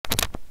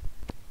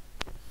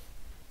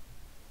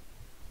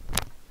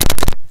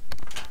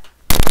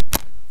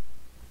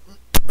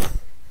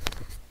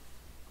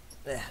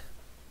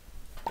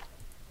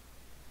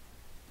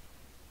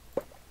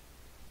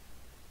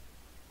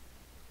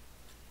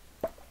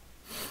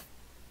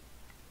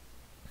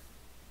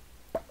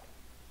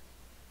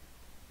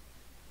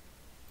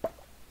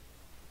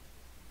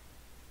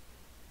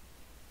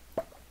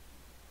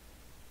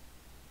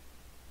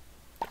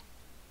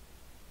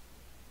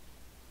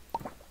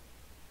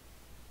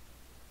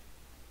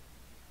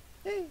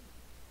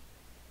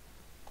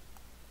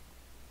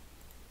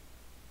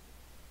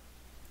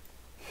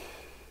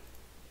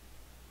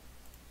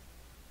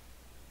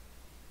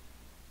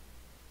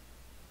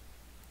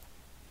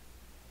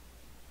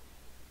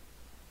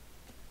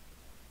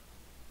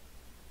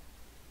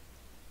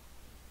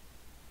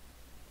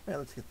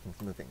Alright, let's get things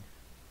moving.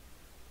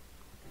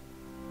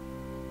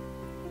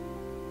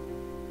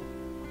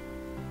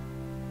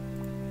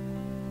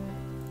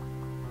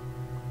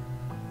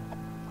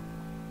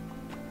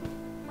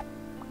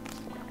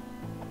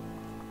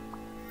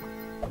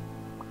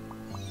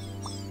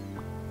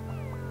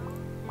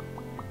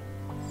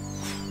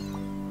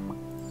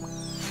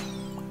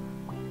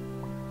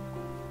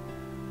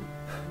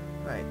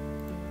 Right.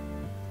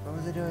 What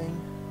was I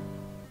doing?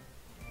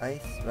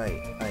 Ice?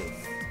 Right,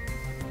 ice.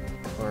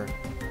 Or...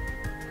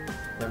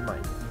 never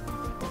mind.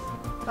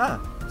 Ah!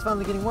 It's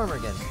finally getting warmer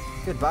again.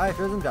 Goodbye,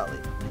 Frozen Valley.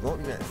 You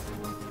won't be missed.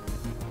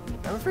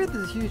 I'm afraid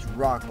there's a huge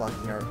rock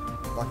blocking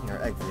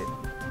our exit.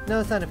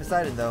 No sign of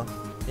Poseidon, though.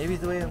 Maybe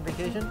he's away on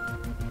vacation?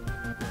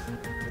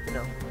 Good to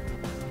know.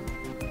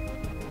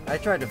 I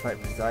tried to fight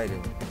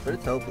Poseidon, but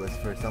it's hopeless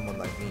for someone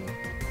like me.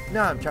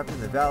 Now I'm trapped in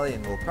the valley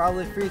and will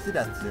probably freeze to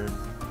death soon.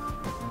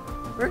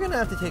 We're gonna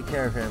have to take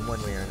care of him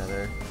one way or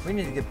another. We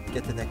need to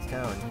get to the next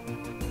town.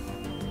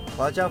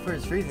 Watch out for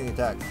his freezing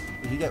attacks.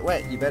 If you get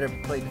wet, you better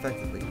play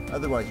defensively,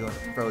 otherwise you'll end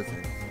up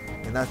frozen.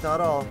 And that's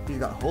not all, he's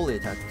got holy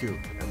attacks too,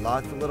 and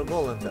lots of little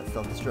golems that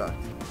self-destruct.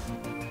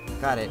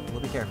 Got it, we'll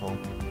be careful.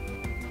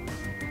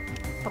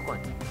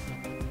 Popcorn.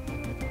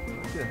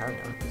 What do I have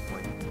now at this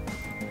point?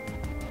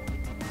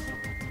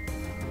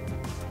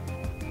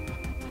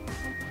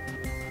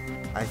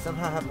 I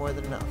somehow have more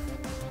than enough.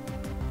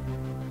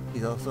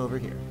 He's also over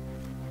here.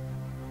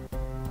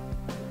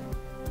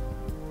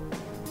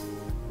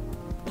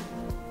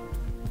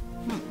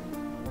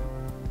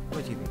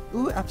 What do you think?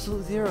 Ooh,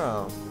 absolute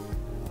zero!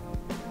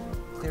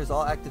 Clears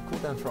all active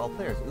cooldowns for all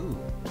players. Ooh.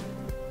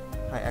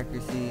 High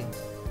accuracy.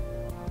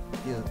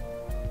 Deal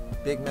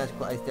big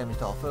magical ice damage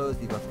to all foes,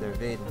 debuff their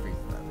evade, and freeze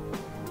them.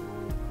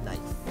 Nice.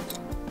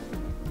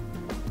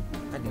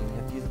 I didn't even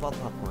have to use all the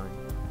popcorn.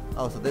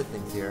 Oh, so this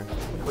thing's here.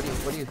 What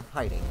are you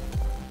hiding?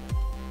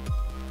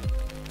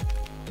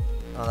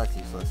 Oh, that's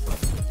useless.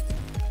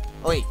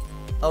 Oh wait!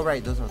 Oh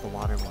right, those are the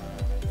water ones.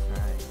 That's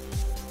right.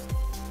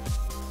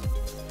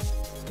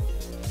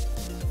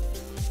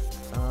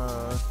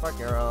 Spark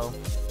arrow.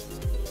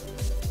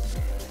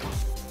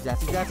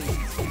 Zappy zappy.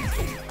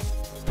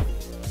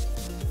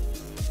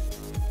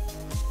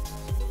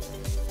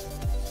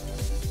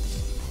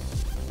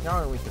 Now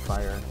I'm weak to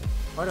fire.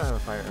 Oh, I don't have a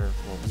fire,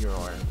 well, mirror.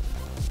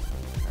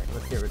 Alright,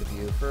 let's get rid of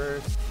you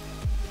first.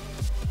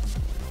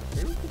 Are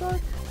you weak to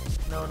dark?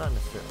 No, not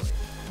necessarily.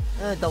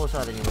 Double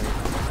shot anyway.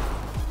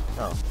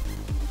 Oh.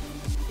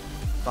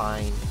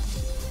 Fine.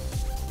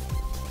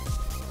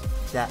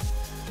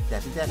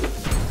 Zappy zappy.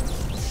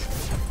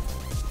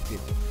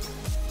 Excuse me.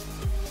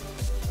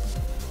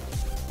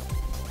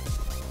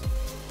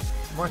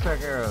 More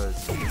spark arrows.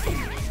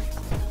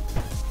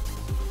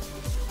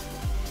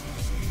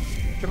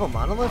 Triple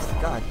monoliths?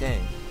 God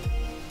dang.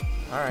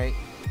 Alright.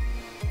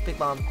 Big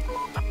bomb.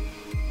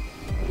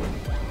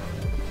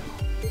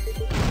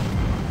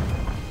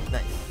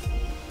 Nice.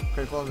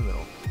 Critical in the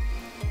middle.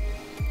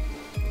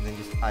 And then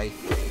just ice.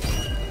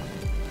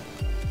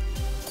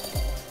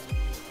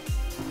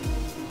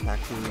 Attack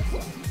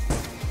boost.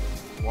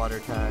 Water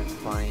attack.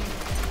 Fine.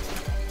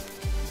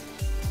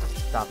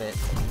 Stop it.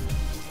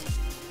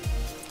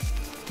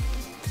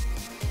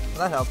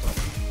 Well, that helps.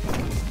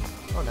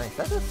 Oh nice,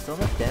 that does so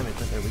much damage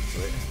when they're weak to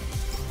it.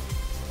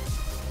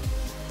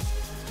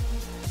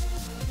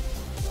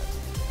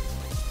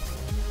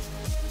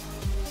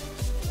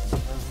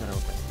 How's that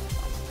open?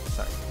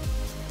 Sorry.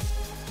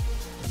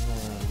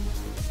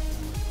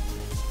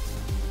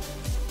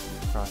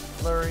 Cross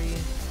flurry.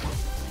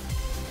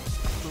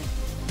 Boop,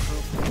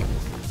 boop.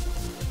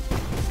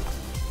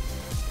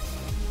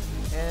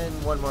 And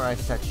one more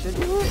ice attack should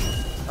do it.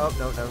 Oh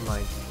no, never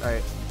mind.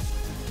 Alright.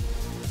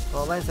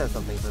 Well, Lance has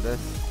something for this.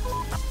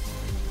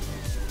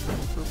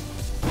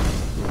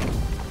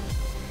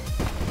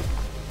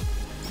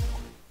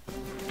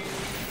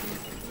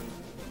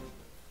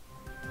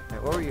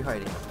 Alright, what were you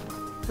hiding?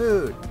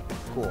 Food!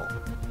 Cool.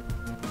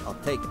 I'll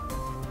take it.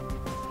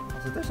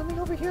 Also, there's something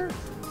over here?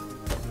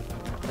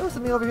 There was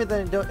something over here that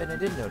I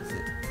didn't notice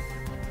it.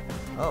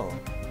 Oh.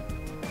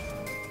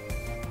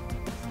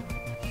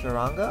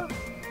 Sharanga?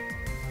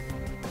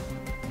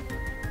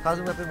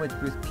 Cosmic weapon which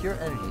boosts pure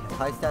energy, has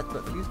high stats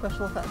but few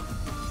special effects.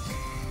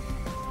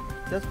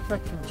 Does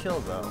protect from chill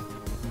though.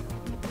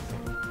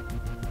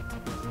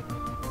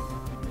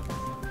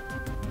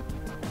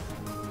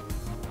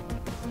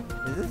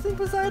 Is this thing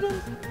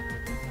Poseidon?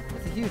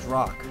 It's a huge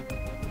rock.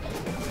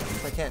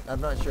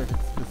 I'm not sure if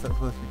it's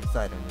supposed to be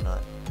Poseidon or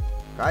not.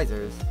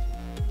 Geysers?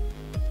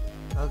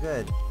 Oh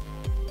good.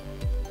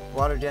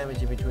 Water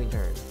damage in between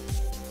turns.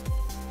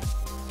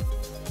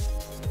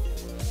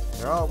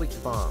 They're all weak to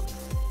bombs.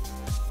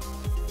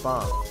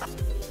 Bomb.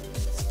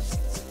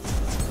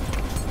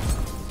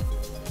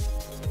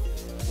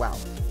 Wow.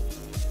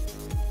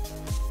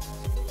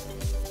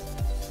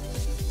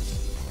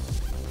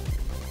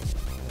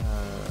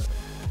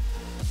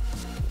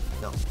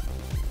 No.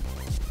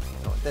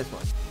 No, this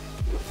one.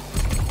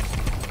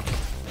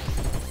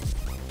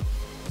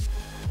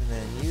 And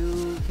then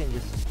you can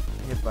just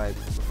hit by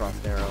the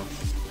frost arrow.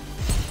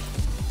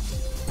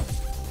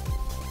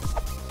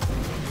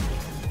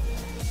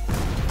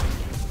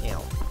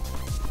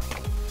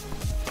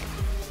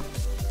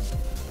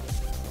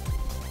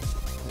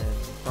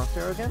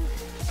 throw again?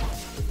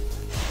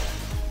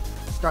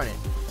 Darn it.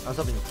 I was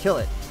hoping to kill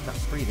it, not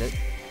freeze it.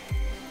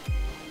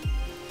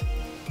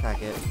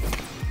 Attack it.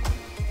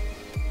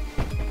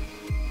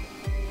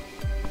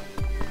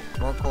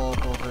 More coal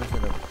pulvers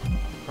and a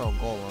pearl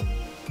golem.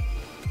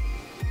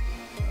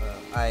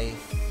 Ice.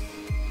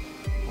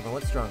 Hold on,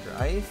 what's stronger?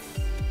 Ice?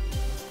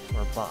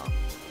 Or bomb?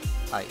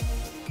 Ice.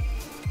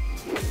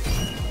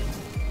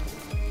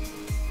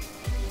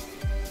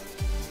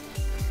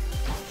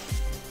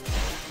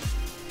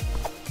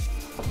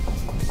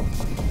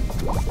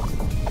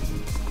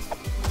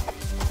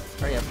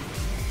 Hurry up.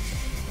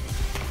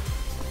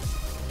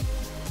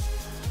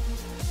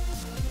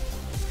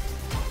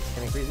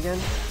 Can I freeze again?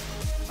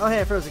 Oh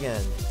hey, I froze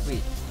again.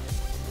 Sweet.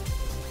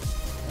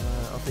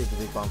 I'll save the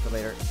big bomb for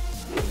later.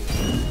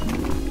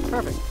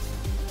 Perfect.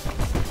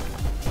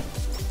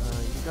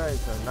 You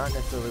guys are not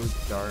necessarily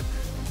dark.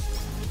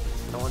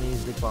 I don't want to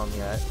use big bomb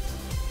yet.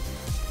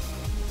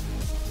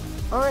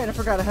 Alright, I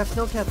forgot I have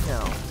snowcats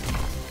now.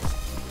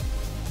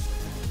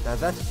 Now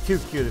that's too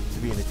cute to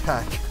be an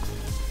attack.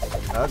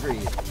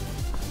 Agreed.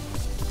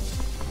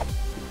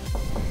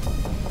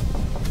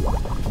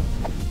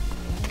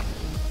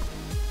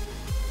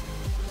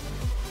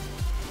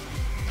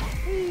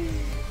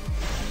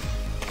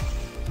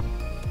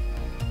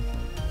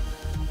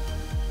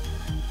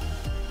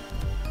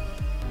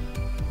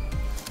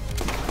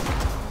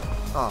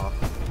 Oh,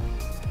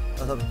 I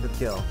was hoping for the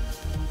kill.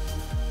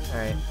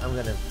 Alright, I'm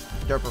gonna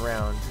derp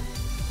around.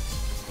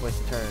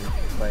 Waste a turn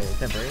by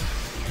temporary.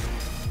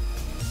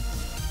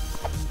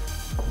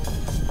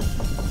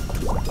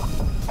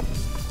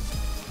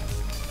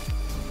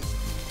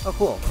 Oh,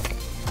 cool.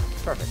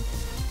 Perfect.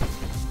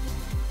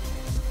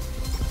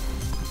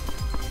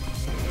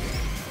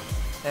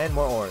 And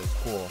more ores.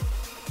 Cool.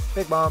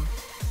 Big bomb.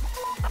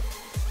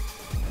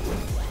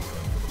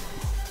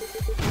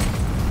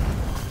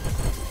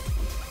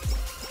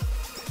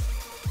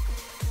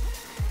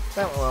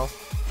 That went well.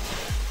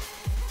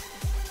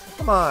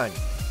 Come on.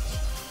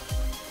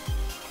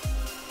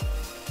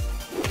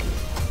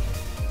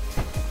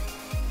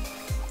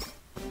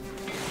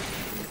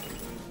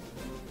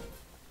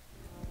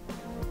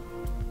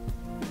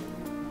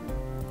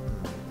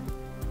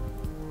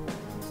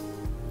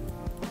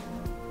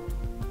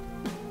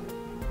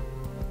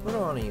 What do I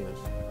want to use?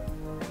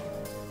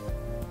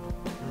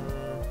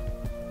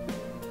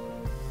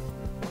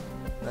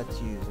 Let's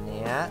use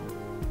that.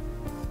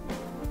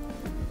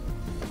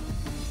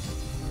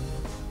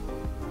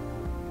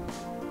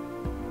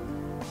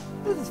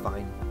 This is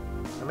fine.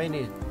 I may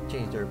need to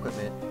change their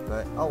equipment,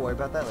 but I'll worry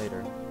about that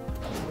later.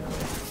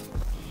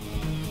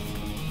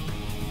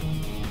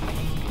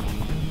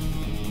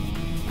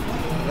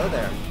 Hello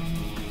there.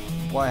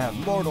 Why have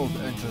mortals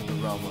entered the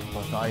realm of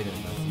Poseidon,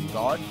 the sea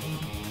god?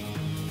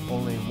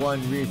 Only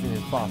one reason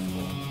is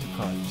possible, to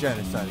cause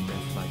genocide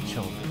against my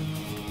children.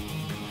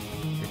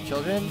 Your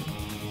children?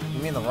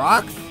 You mean the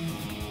rocks?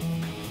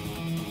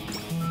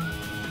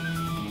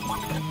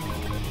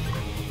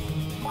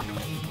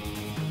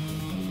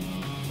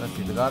 Let's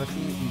see, the god of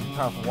seas uses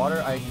powerful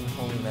water, ice, and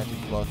holy magic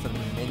as well as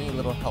sending many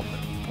little helpers,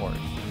 of course.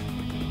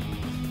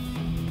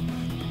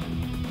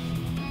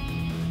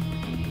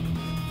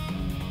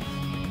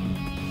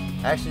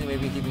 Actually,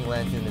 maybe keeping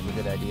Lansing is a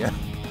good idea.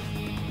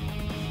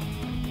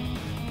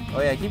 Oh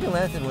yeah, keeping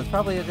Lansing was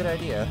probably a good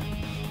idea.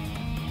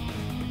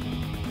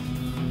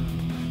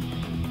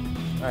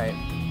 Alright.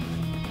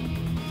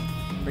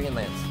 Bring in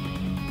Lance.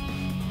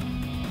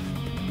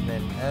 And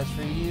then as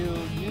for you,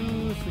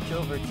 you switch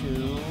over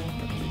to...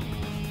 Let's see.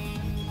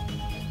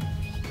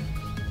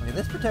 Okay,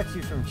 this protects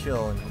you from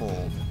chill and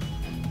cold.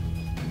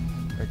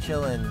 Or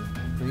chill and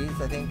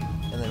freeze, I think.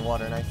 And then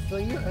water and ice. So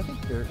you, I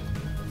think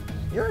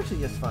you're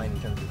actually just fine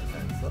in terms of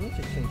defense. Let me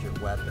just change your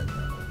weapon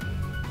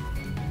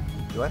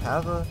though. Do I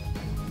have a...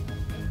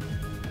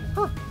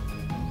 Huh.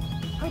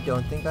 I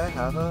don't think I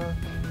have a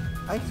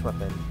ice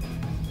weapon.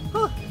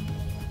 Huh.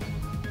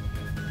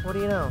 What do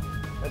you know?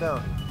 I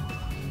don't.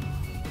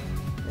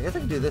 I guess I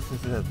can do this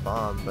instead of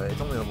bomb, but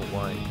it's only level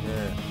 1.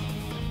 Yeah.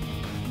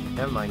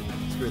 Never mind.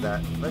 Screw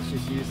that. Let's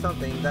just use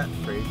something that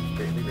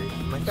greatly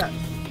raises my stats.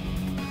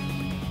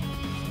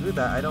 Screw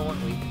that. I don't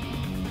want weak.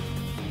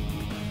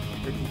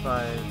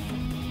 55.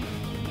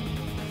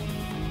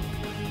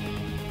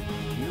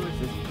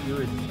 You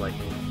resist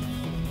lightning.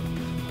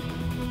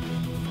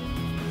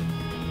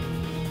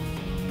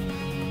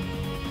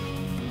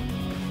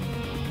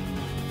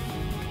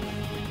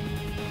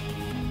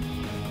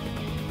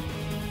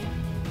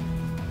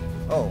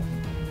 Oh,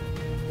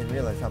 didn't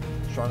realize how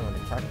strong an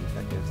attack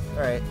effect is.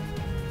 Alright,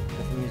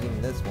 guess I'm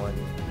using this one.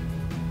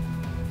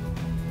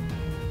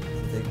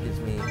 Since it gives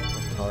me, what do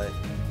you call it,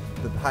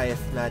 the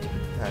highest magic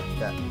attack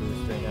stat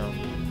boost right now.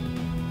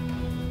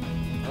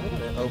 I'm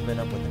gonna open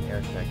up with an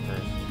airstrike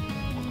first.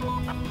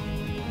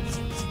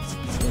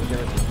 And give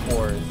it some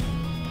pores.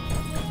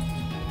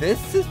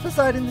 This is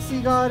Poseidon the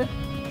Sea God?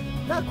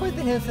 Not quite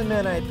the handsome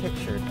man I had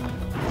pictured.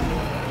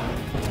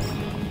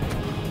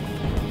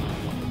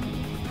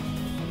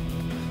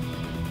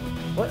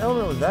 What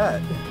element was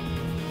that?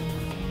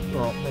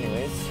 Well,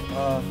 anyways,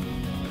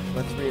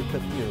 let's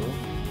re-equip you.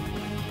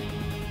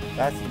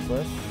 That's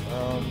useless.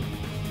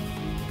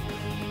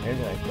 Here's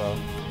a nice bow.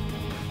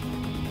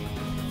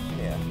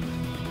 Yeah.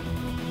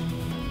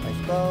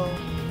 Nice bow.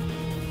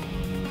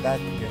 That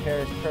your hair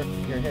is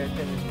perfect. Your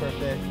hairpin is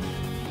perfect.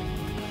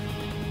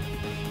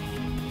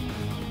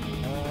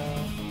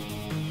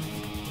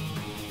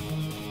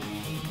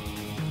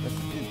 Let's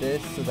do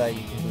this so that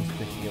you can boost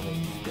the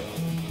healing skill.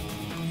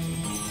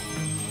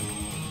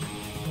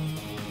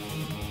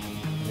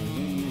 And then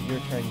you use your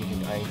turn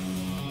using ice.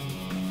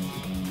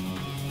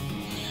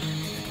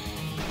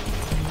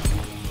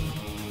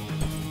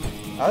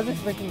 I was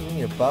expecting to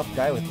be a buff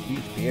guy with a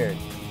huge beard.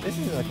 This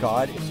isn't a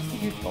god, it's just a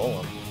huge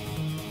golem.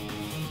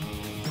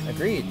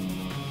 Agreed.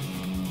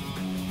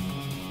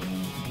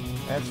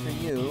 As for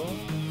you,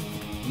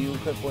 you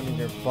equip one of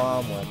your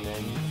bomb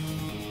weapons.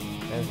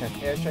 And cast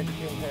airstrike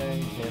between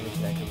turns, damage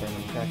and active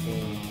burn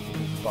tracking,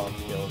 increases bomb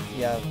skills.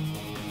 Yeah.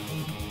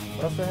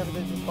 What else do I have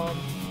against this bomb?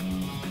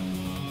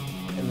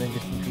 And then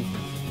just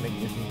increases,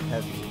 gives me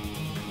heavy.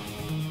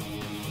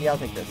 Yeah, I'll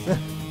take this.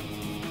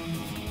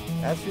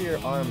 As for your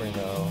armor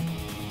though,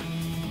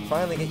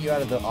 finally get you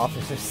out of the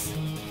officer's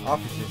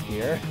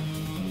gear.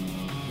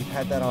 You've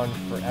had that on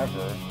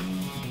forever.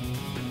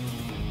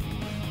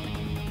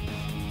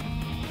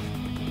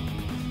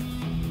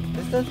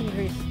 This does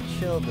increase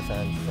chill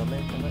defense, so I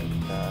might do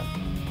that.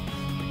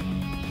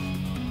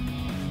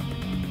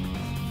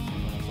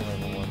 That's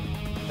only one.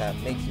 That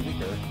makes you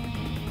weaker.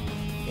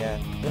 Yeah.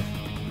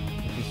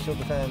 Increase chill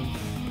defense.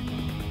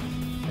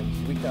 Makes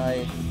you weak to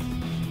ice.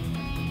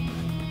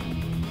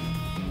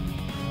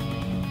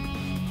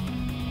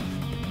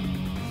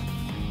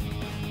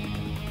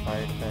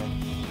 Fire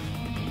defense.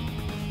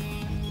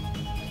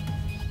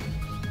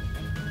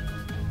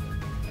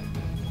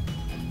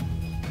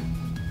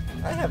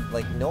 I have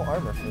like no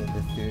armor for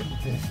this dude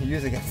to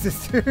use against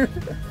this dude.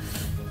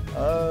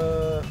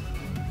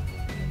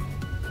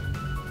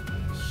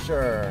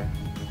 Sure.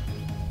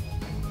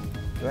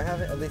 Do I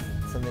have at least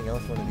something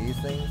else, one of these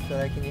things that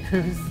I can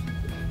use?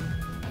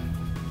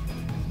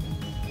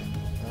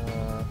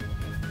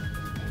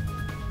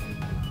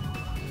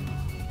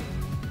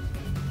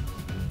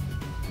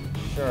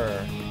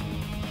 Sure.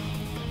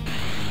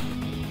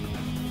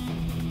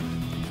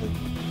 So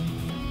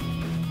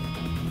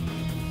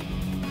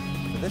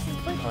this is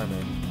plate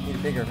armor. Need a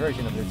bigger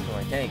version of this for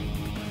my tank.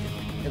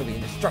 It'll be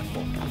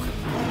indestructible.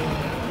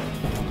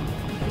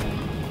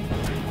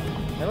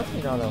 That must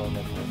be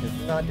non-elemental, because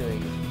it's not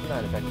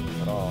affecting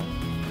this at all.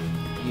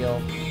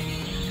 Heal.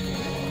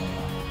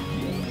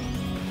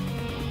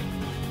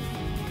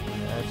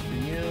 As for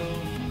you,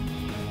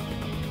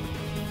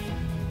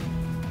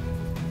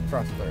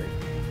 Frostberry.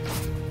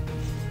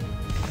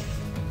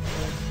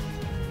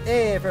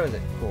 Hey, I froze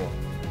it. Cool.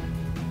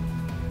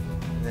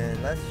 And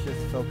then let's just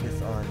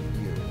focus on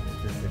you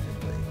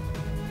specifically.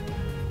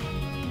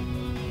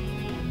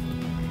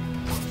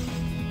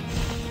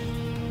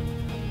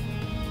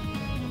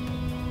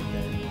 And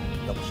then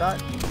double shot.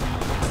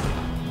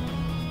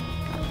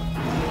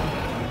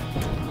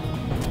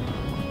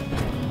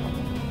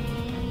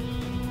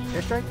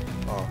 Airstrike?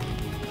 Oh.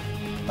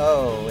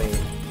 Oh, wait.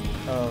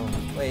 Oh,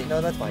 wait.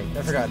 No, that's fine.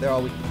 I forgot. They're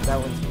all weak.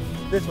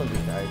 This one's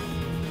weak to ice.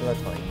 So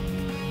that's fine.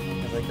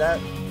 Like that.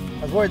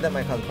 I was worried that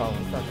might cause a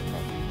problem. It's not gonna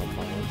cause no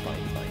problem. It's fine.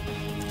 It's fine.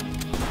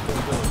 Boom,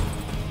 boom.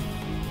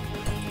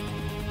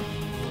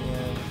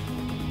 And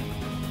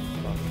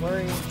cross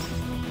flurry.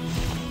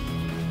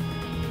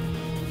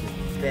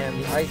 Just spam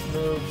the ice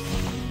moves.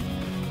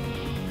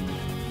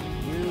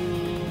 You.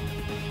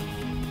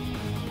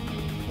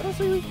 What else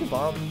are you weak to?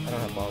 Bomb? I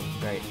don't have bombs.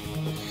 Right.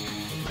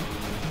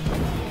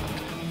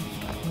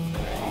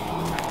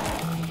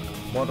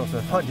 Mortals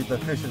have hunted the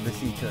fish of the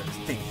sea to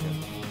extinction.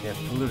 They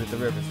have polluted the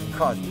rivers and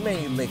caused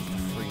many lakes to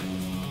freeze.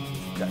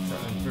 These attacks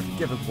are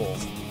unforgivable.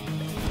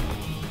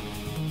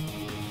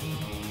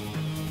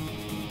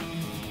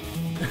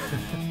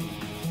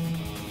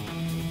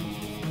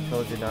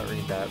 Totally did not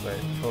read that, but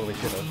totally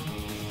should have.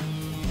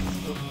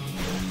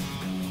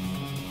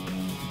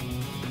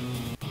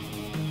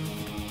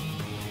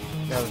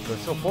 Now the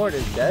support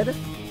is dead? Is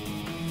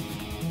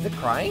it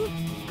crying?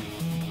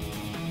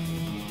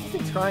 This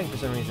thing's crying for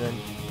some reason.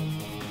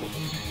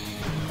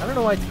 I don't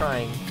know why it's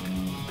crying.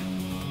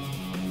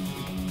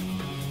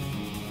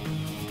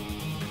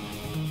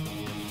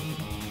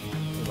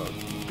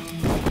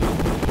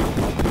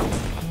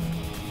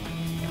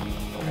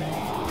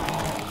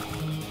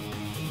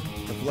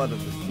 The blood of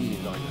the sea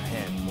is on your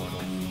hands,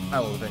 mortal. I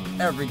will avenge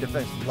every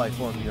defensive life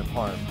form you have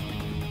harmed.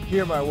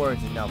 Hear my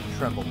words and now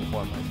tremble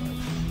before my might.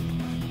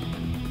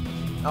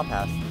 I'll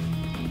pass.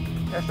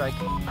 Airstrike.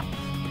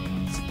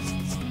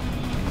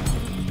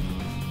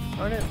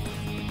 Darn it.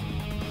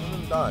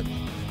 I'm dodge.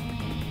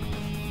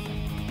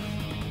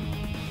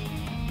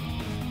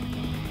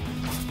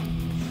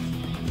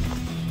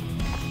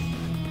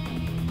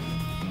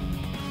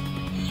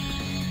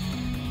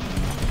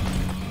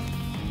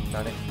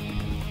 Darn it.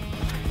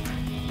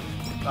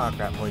 Ah,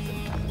 crap, poison.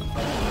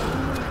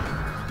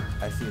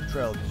 I see a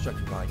trail of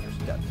destruction behind your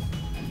steps.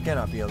 You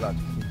cannot be allowed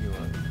to continue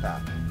on this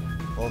path.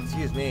 Oh,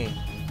 excuse me.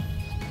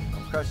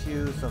 I'll crush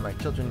you so my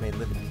children may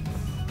live in peace.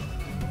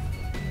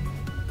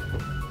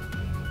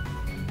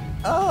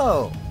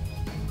 Oh!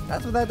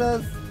 That's what that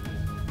does?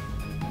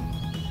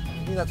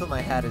 I think that's what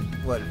my hat is,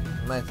 what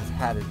Lance's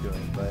hat is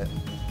doing, but...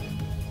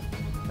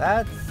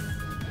 That's...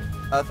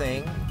 a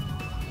thing.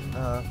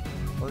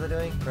 What was it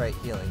doing? Right,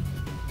 healing.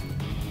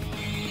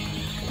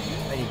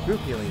 I need group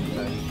healing,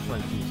 so I just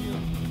want to choose you.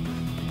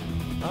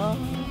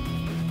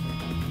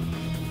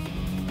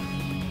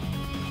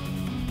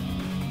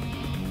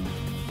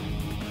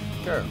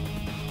 Sure.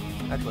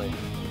 Actually.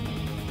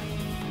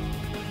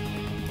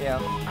 Yeah.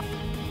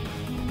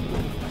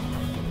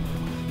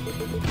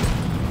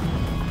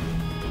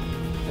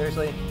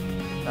 Seriously?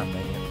 Oh,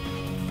 dang it.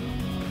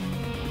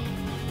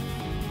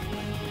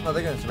 Oh,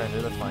 they're gonna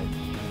surrender, that's fine.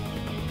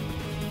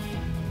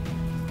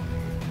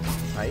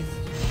 Ice?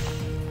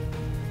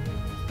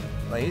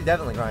 Like, he's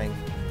definitely crying.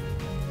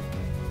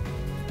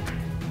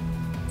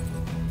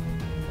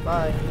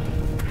 Bye.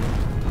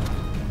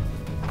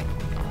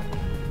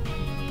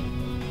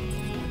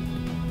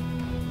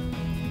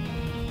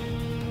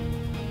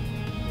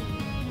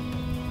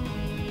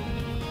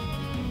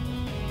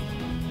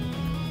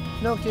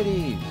 No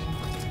kitties!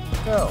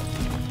 Go!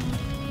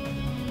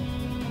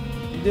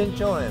 You didn't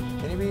show him.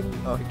 Can he be?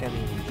 Oh, he can't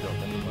even be chilled.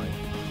 Never mind.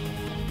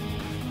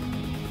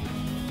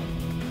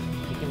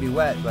 He can be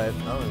wet, but I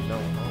don't know. I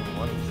don't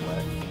want him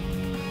wet.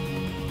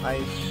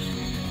 Ice.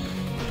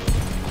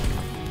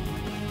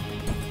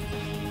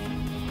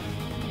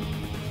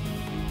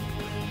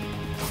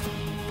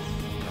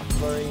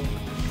 Flurry.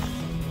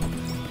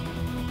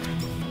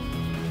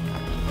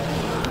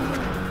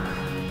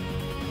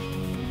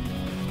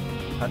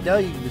 How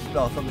dare you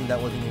dispel something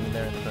that wasn't even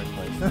there in the first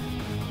place? I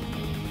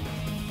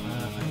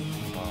need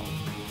some bomb.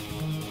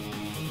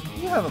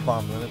 You have a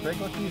bomb limit break,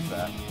 let's use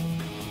that.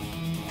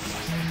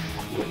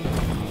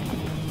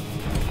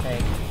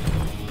 Hey.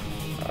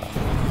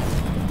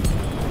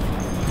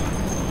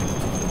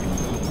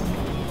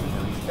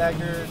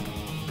 Staggered.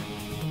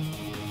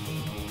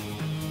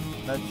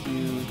 Let's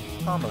use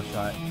combo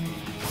shot.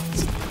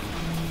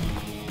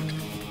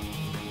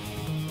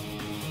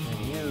 And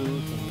you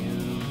can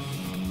use...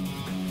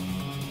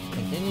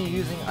 Continue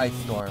using Ice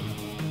Storm.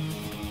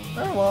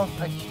 Oh well,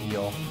 I should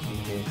heal in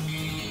case.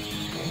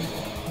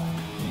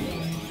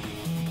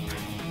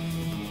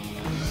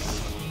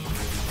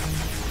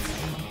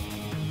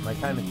 My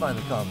time has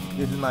finally come.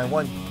 This is my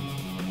one...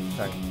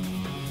 Sorry.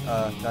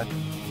 That's...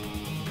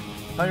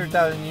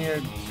 100,000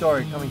 year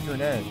story coming to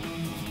an end.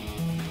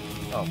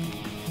 Oh.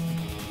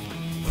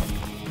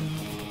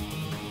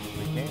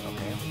 Okay,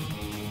 okay.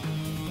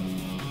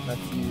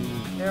 Let's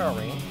use Arrow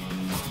Ring.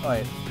 Oh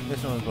wait,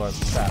 this one will go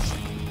fast.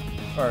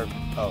 Or,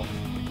 oh.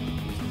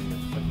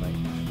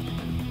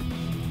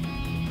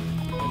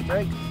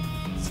 Strike.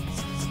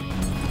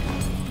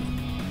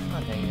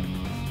 Oh, dang it.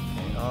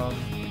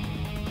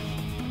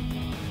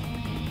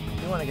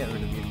 Okay, I want to get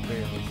rid of you,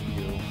 very least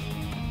you.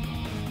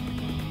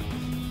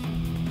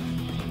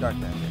 Dark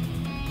Magic.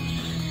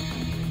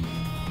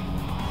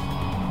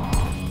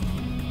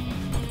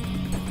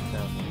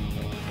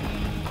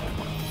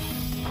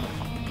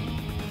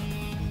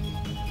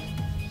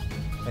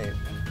 Wait.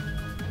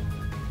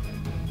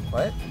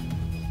 What?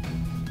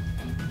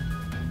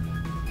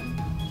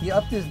 He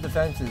upped his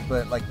defenses,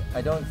 but like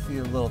I don't see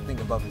a little thing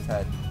above his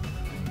head.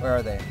 Where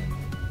are they?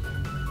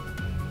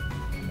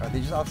 Are they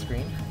just off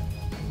screen?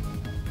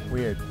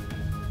 Weird.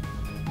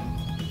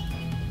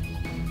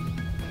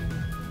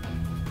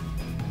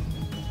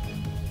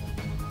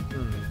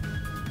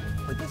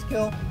 Would this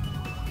kill?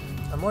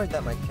 I'm worried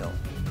that might kill.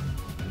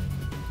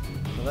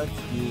 So let's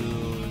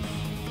use...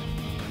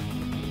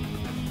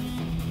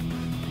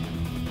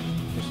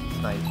 Just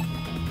snipe.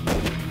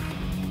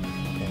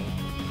 Okay.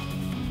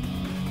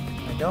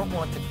 I don't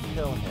want to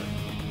kill him.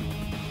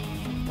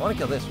 I want to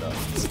kill this though.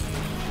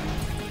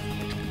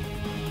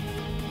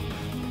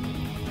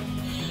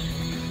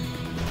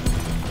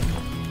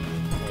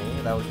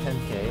 Okay, that was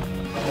 10k.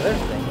 Oh,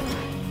 there's things.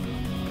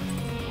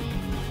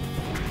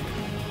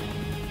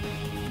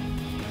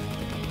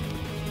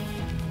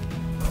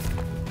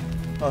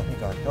 Oh thank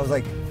God. I was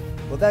like,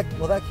 will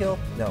that kill?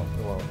 No,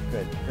 it won't.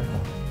 Good.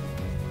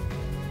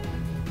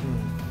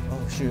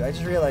 Oh shoot, I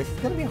just realized it's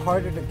gonna be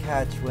harder to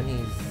catch when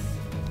he's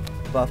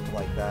buffed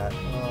like that.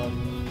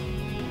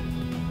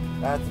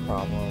 That's a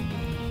problem.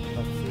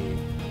 Let's see.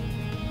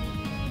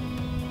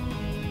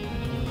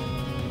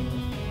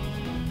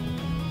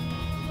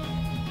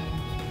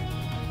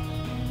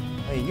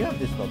 Hey, you have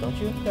this spell, don't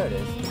you? There it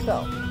is.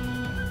 Spell.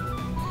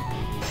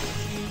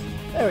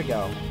 There we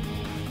go.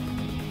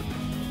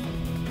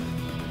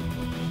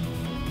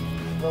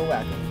 Row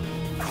whack.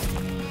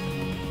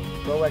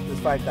 Row whack is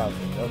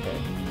 5,000. Okay.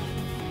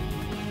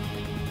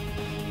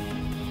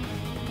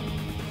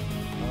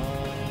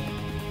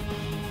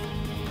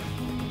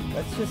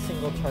 Let's just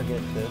single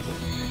target this.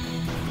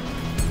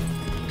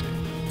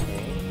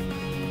 Okay.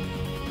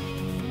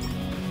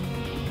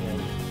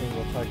 And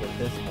single target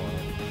this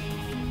one.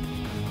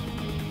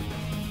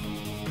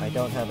 I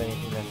don't have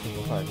anything that's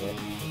single target.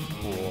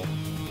 Cool.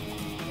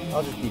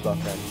 I'll just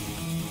debuff then.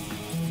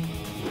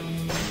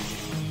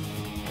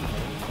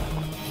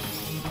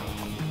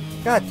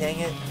 God dang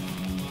it!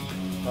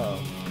 Uh oh.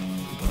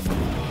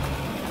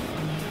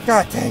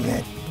 God dang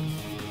it!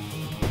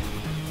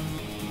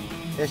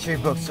 History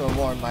books will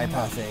mourn my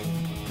passing.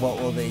 What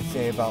will they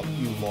say about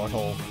you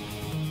mortals?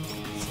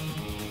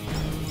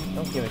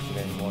 Don't give a shit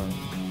anymore.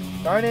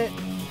 Darn it!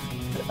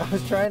 I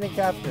was trying to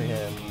capture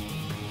him.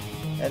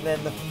 And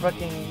then the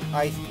fucking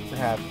ice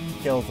crab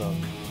kills him.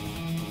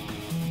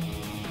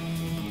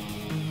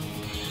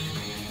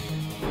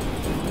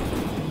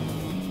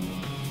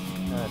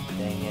 God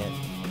dang it.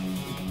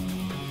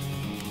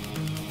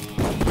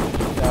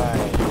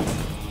 Die.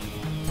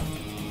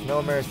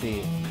 No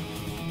mercy.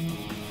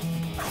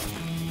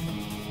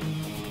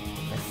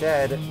 I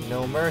said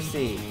no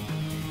mercy.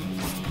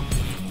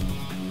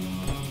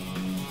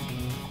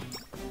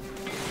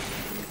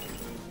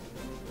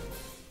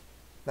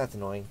 That's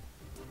annoying.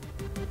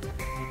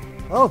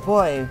 Oh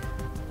boy,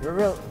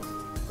 we're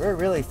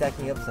really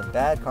stacking up some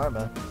bad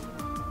karma.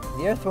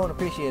 The Earth won't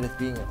appreciate us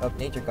being of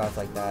nature gods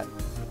like that.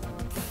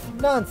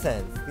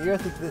 Nonsense! The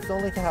Earth exists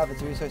only to have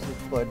its resources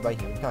exploited by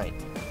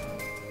humankind.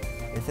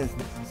 It says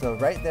so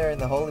right there in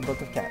the holy book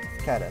of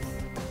Caddis.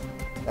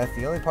 That's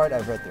the only part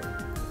I've read through.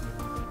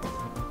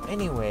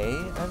 Anyway,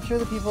 I'm sure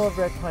the people of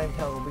Redclimb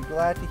Town will be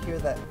glad to hear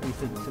that we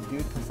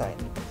subdued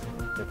Poseidon.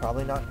 They've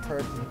probably not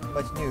heard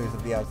much news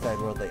of the outside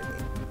world lately.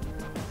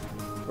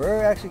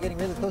 We're actually getting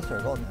really close to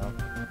our goal now.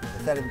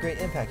 The site of great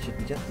impact should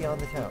be just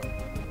beyond the town.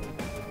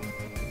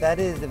 That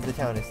is, if the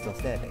town is still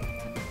standing.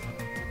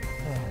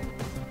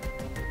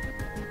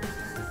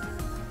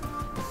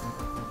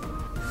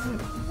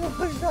 Oh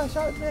my gosh,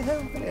 shot in the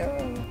head with an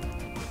arrow!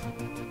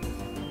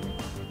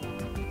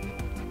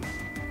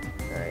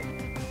 Alright.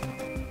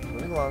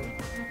 Moving along.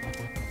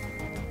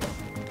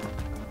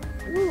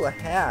 Ooh, a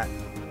hat!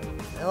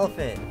 An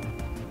elephant!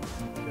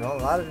 Been on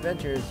a lot of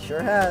adventures,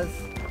 sure has!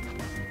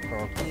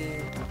 Coral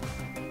key.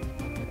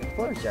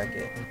 Explorer's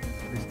jacket.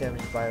 Reduce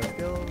damage to bio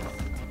skills.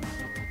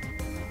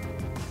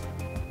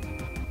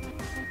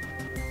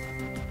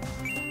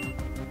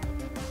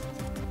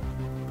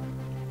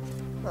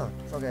 Oh,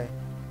 okay.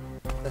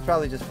 That's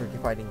probably just for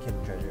finding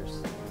hidden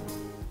treasures.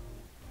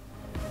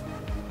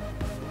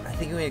 I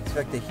think we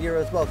expect a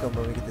hero's welcome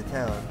when we get to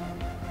town.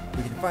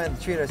 We can finally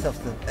treat ourselves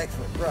to an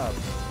excellent grub.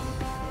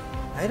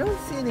 I don't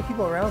see any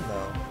people around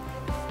though.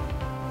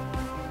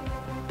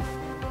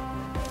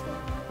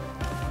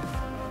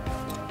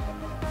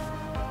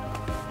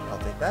 I'll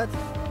take that.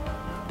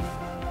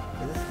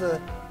 Is this the...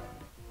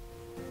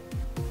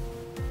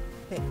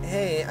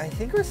 Hey, I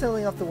think we're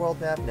sailing off the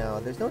world map now.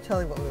 There's no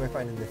telling what we might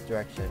find in this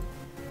direction.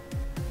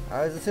 I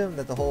always assumed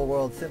that the whole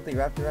world simply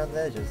wrapped around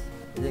the edges.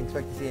 I didn't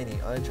expect to see any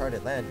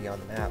uncharted land beyond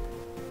the map.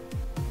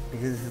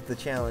 Because this is the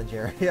challenge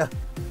area.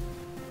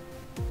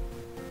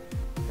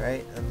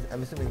 Right?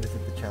 I'm assuming this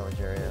is the challenge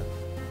area.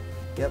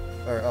 Yep.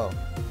 Or, oh.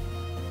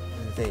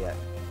 Didn't say yet.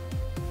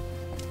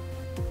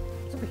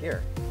 What's over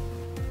here?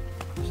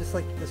 It's just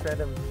like this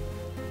random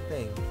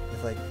thing.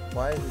 It's like,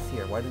 why is this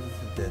here? Why does this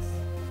do this?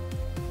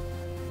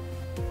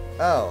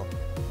 Oh.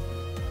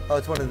 Oh,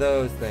 it's one of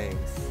those things.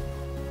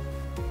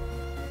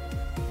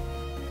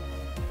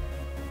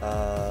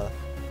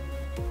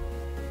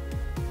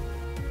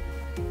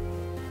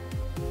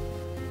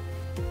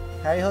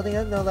 How are you holding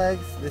up? No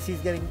legs. The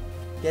sea's getting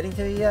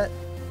to you yet?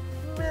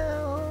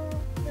 No.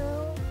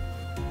 No.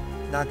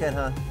 Not good,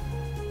 huh?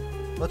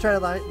 We'll try to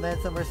land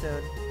somewhere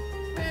soon.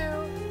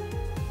 Meow.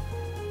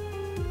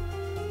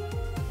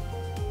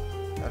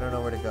 I don't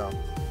know where to go.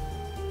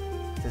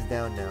 It says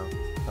down now.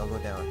 So I'll go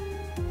down.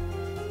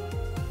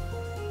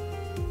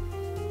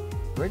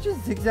 We're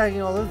just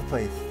zigzagging all over the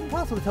place. It's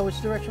impossible to tell which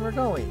direction we're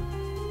going.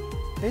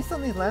 Based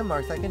on these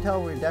landmarks, I can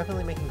tell we're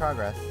definitely making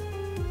progress.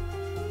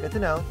 Good to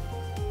know.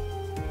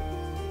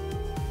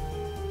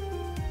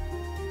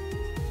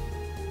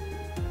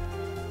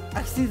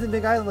 I see the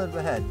big island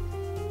ahead.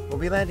 We'll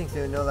be landing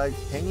soon, no legs.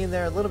 Hang in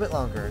there a little bit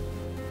longer.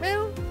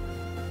 Meow.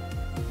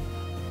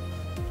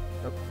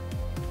 Nope.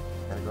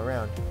 Gotta go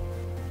around.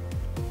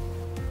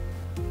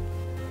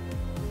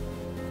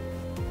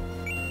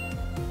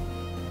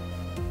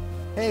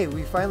 Hey,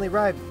 we finally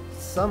arrived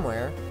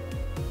somewhere.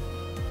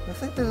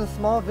 Looks like there's a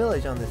small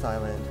village on this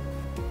island.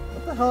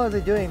 What the hell are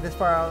they doing this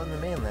far out on the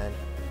mainland?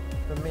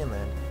 From the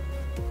mainland.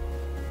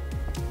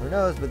 Who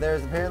knows, but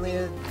there's apparently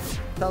a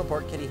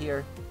teleport kitty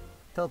here.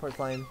 Teleport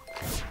slime.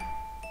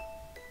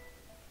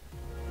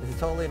 This is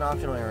totally an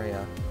optional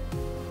area.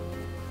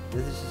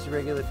 This is just a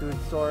regular food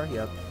store?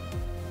 Yep.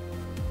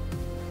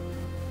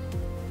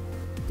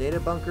 Data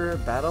bunker,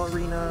 battle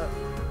arena.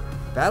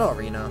 Battle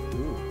arena?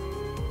 Ooh.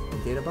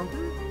 A data bunker?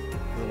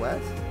 To the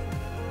west?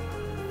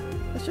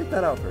 Let's check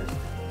that out first.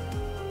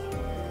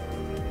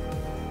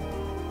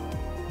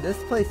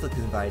 This place looks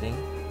inviting.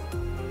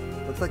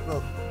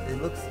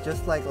 It looks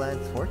just like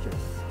Land's Fortress.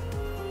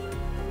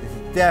 This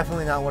is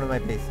definitely not one of my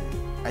bases.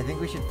 I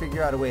think we should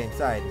figure out a way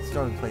inside and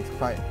storm the place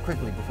quite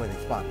quickly before they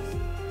spot us.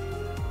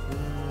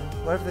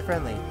 What if they're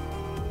friendly?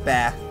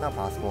 Bah, not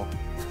possible.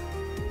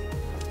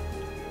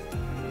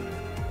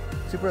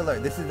 Super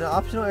alert. This is an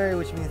optional area,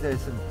 which means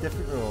there's some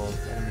different rules.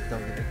 Enemies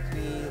don't get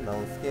XP,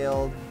 level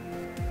scaled.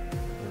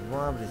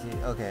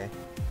 Okay.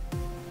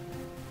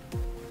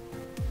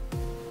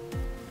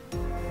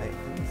 Wait,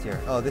 who's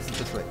here? Oh, this is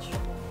the switch.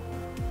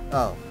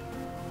 Oh.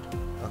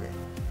 Okay.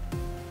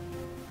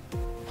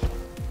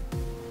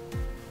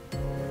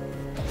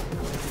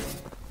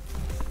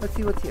 Let's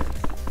see what's here.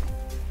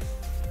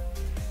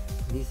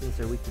 These things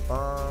are weak to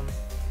bomb.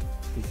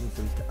 These things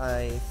are weak to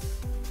ice.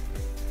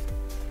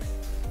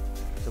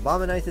 So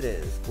bomb and ice it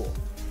is. Cool.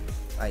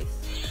 Ice.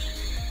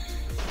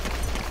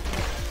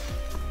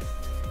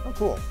 Oh,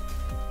 cool.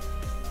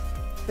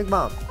 Big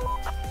bomb.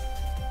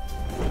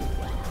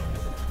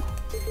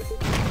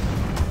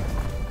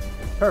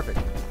 Perfect.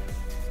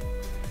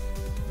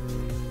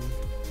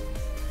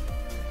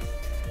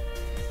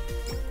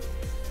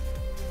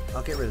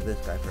 I'll get rid of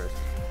this guy first.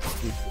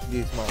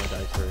 These smaller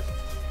guys first.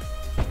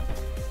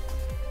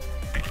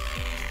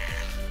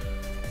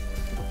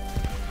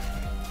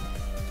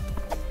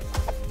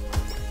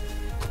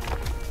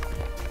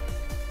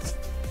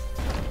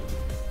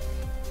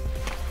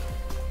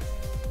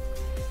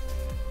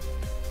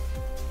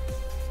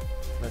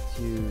 Let's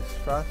use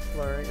Frost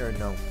Flurry, or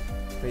no.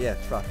 But yes,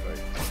 Frost Flurry.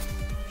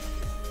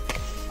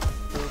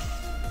 Boop.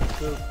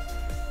 Boop.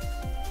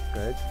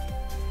 Good.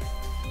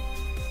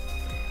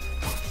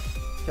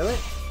 Kill it?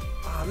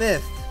 Ah,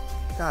 missed!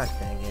 Gosh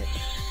dang it.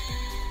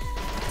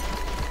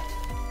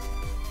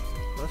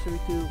 What else should we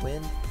do?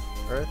 Wind?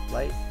 Earth?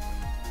 Light?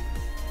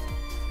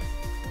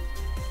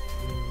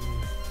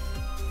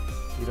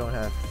 You don't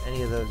have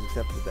any of those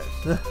except the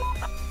best. So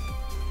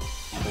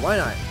why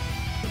not?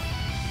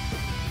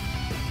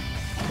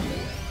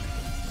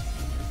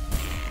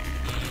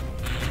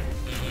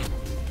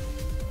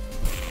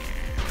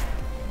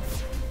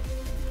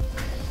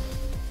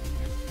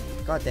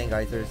 God dang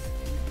geysers.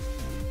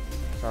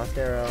 Frost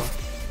arrow.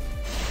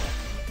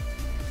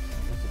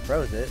 Unless it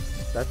froze it.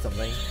 That's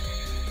something.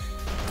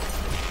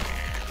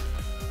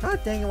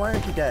 God dang it, why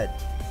aren't you dead?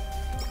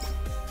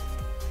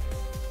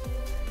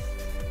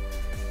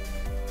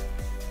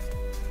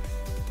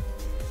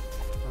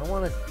 I don't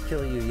want to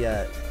kill you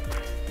yet.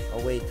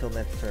 I'll wait till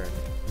next turn.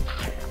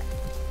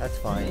 That's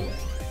fine.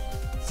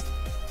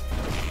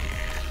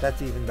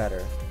 That's even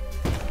better.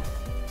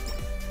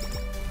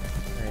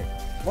 Alright.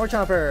 More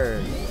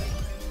choppers!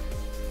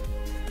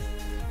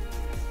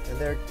 And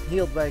they're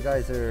healed by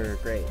geyser.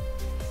 Great.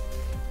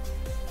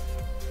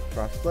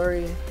 Frost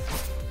Flurry.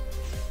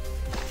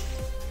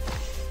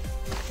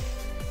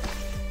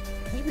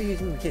 I should be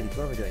using the kitties.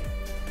 What am I doing?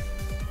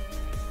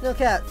 No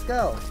cats,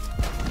 go!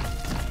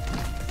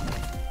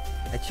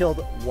 I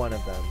chilled one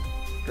of them.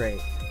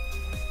 Great.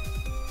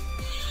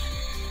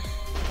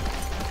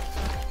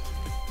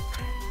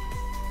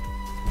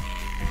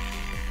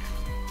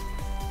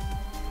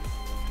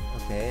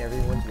 Okay,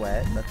 everyone's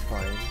wet. That's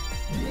fine.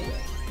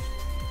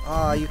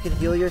 Ah, you can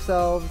heal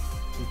yourselves?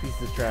 You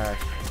pieces of trash.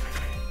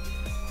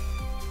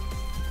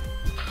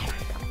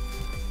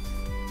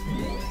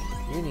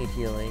 You need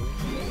healing.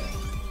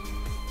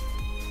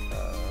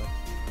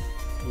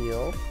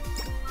 Heal.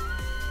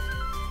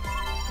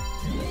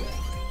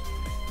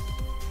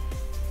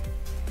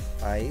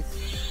 Ice.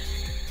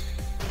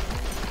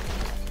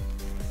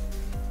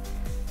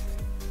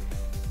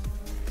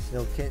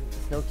 Snow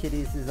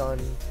Kitties is on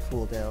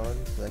cooldown,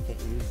 so I can't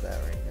use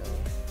that right now.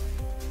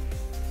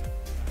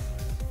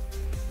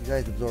 You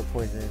guys absorb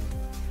poison.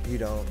 You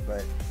don't,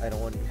 but I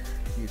don't want to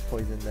use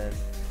poison then.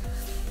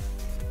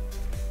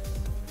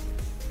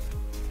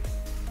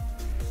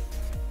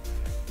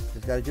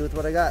 Just gotta do with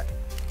what I got.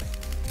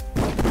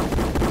 Bang,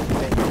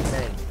 bang,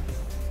 bang.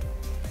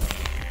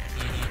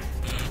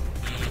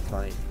 It's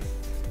fine.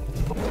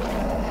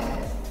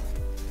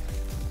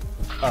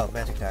 Oh,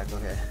 magic attack,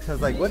 okay. I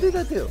was like, what did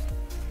that do?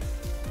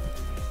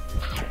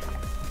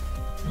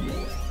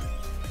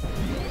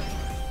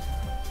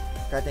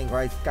 God dang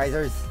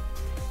geysers.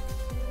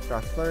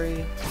 Frost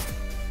Flurry.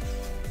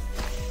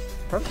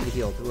 Probably should have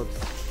healed. Whoops.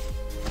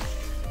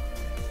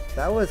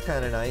 That was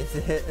kind of nice.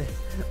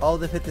 All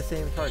of them hit the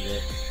same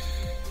target.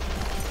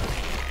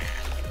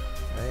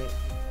 Right.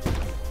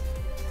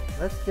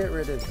 Let's get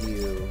rid of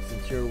you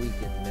since you're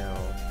weakened now.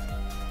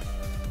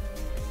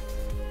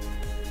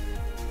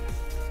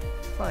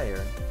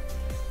 Fire.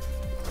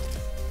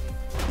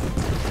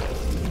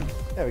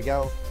 There we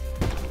go.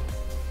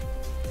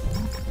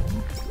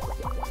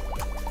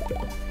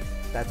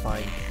 That's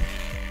fine.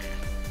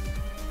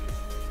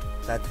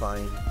 That's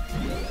fine.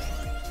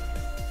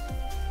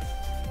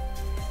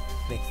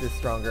 Makes this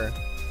stronger,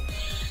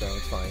 so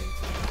it's fine.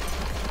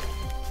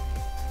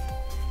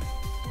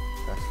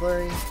 Frost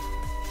Flurry.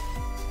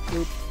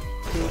 Boop,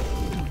 boop.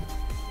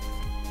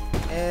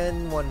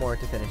 And one more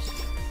to finish.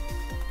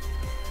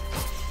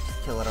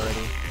 Just kill it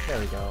already. There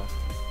we go.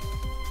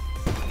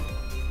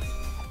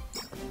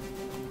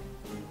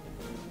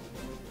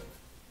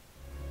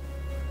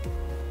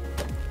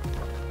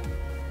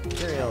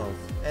 Materials.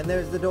 And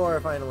there's the door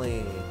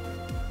finally.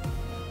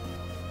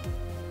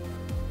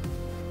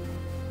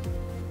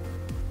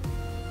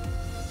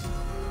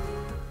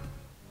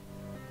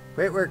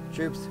 Great work,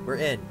 troops. We're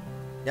in.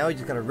 Now we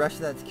just gotta rush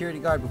to that security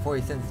guard before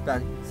he sends his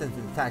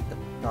attack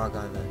dog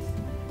on us.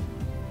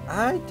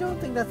 I don't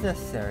think that's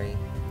necessary.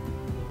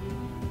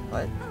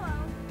 What? Hello.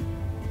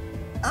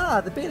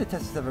 Ah, the beta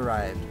testers have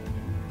arrived.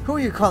 Who are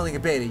you calling a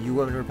beta, you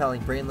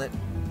woman-repelling brainlet?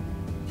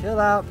 Chill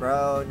out,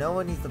 bro. No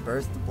one needs to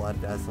burst the blood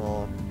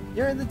vessel.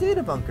 You're in the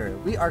data bunker.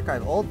 We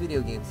archive old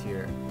video games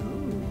here.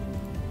 Ooh.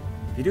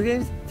 Video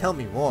games? Tell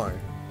me more.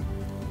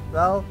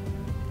 Well,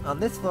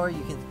 on this floor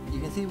you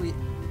can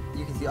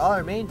see all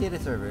our main data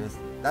servers.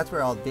 That's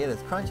where all data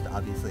is crunched,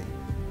 obviously.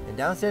 And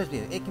downstairs we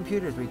have 8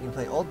 computers where you can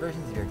play old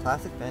versions of your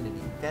classic fantasy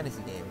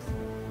games.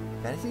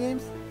 Fantasy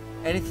games?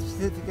 Any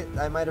certificate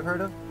I might have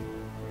heard of?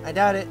 I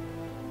doubt it.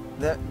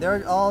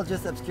 They're all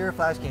just obscure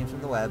Flash games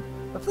from the web,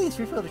 but please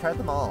feel free to try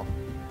them all.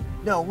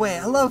 No way,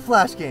 I love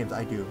Flash games!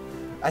 I do.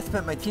 I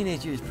spent my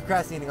teenage years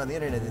procrastinating on the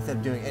internet instead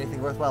of doing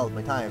anything worthwhile with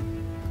my time.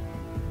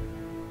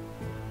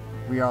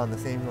 We are on the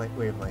same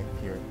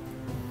wavelength here.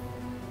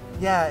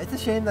 Yeah, it's a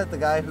shame that the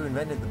guy who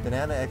invented the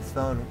Banana X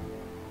phone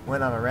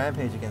went on a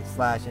rampage against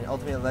Flash and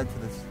ultimately led to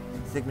this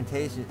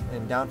segmentation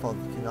and downfall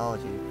of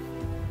technology.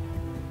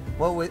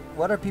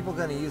 What are people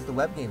going to use the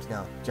web games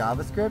now?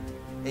 JavaScript?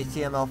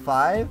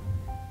 HTML5?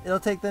 It'll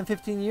take them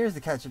 15 years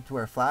to catch up to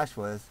where Flash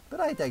was, but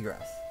I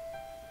digress.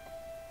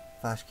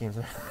 Flash games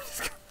are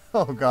just...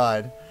 Oh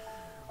god.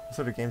 What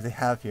sort of games they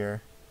have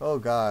here? Oh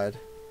god.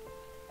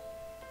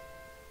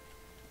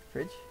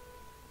 Fridge?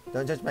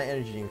 Don't judge my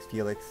energy drinks,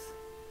 Felix.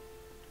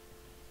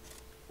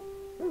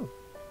 Ooh.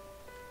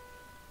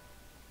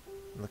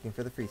 I'm looking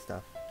for the free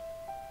stuff.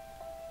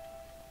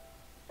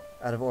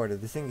 Out of order.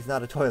 This thing is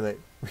not a toilet.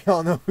 We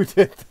all know who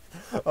did this.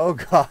 Oh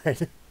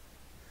god.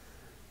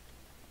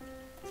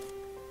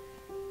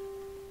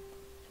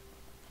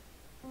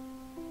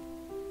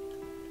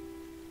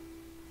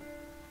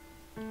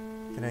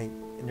 Can I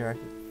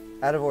interact?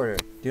 Out of order.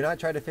 Do not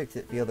try to fix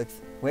it,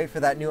 Felix. Wait for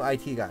that new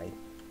IT guy.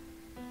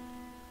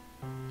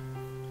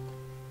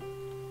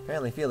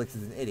 Apparently Felix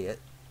is an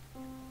idiot.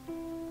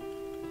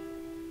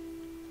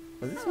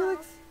 Was this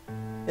Felix?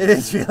 It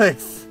is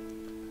Felix!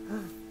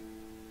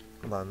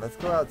 Hold on, let's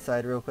go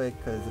outside real quick,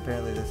 because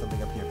apparently there's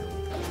something up here for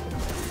me.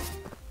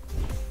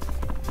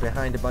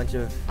 Behind a bunch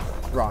of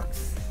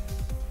rocks.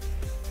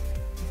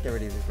 Let's get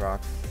rid of these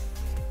rocks.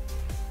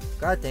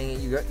 God dang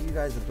it, you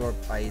guys absorb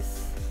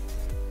ice.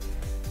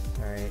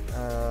 Alright,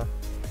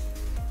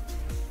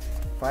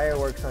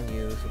 fireworks on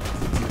you, so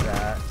let's do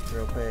that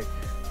real quick.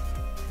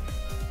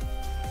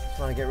 Just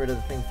want to get rid of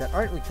the things that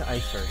aren't weak to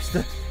ice first.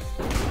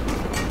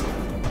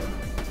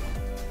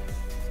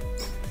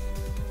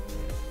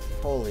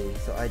 Holy,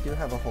 so I do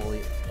have a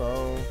holy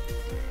bow.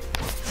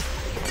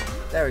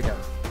 There we go.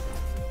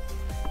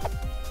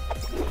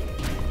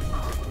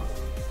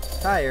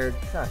 Tired,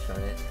 gosh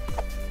darn it.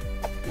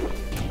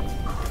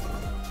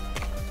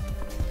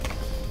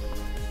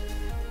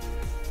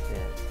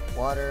 Yeah,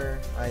 water,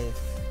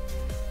 ice.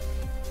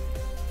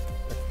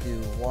 Let's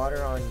do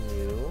water on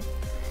you.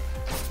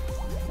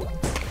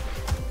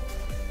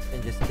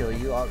 And just kill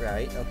you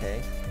outright,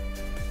 okay.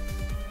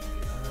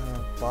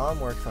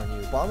 Bomb works on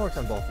you. Bomb works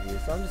on both of you,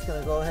 so I'm just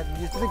gonna go ahead and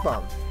use the big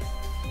bomb.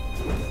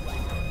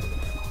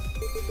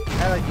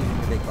 I like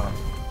using the big bomb.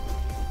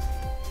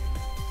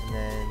 And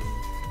then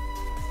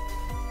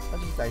I'll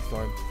just use Ice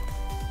Storm.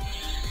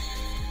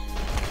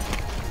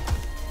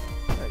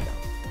 There we go.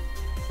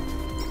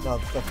 Now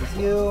the stuff is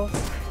you.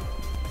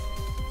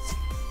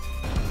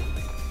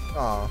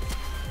 Aw.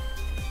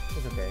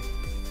 It's okay.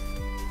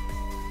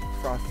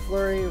 Frost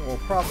Flurry will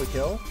probably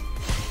kill.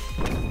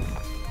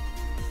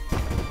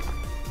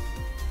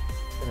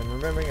 And I'm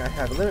remembering I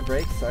have limit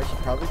breaks, so I should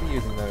probably be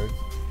using those.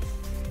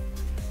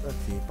 Let's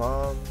see,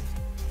 bomb,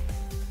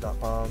 not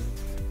bomb,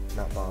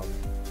 not bomb.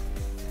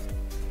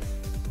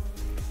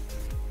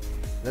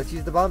 Let's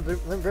use the bomb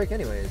limit break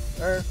anyways.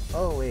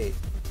 Oh wait.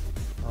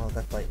 Oh,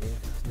 that's lightning.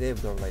 They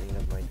absorb lightning,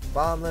 never mind.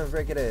 Bomb limit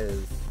break it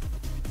is.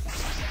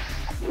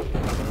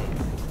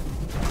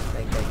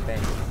 Bang, bang,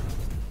 bang.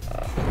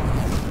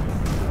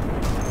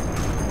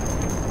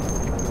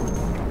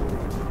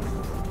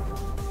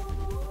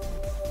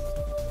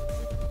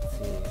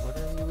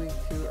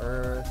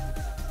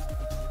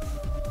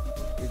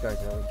 You guys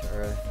know each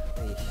other.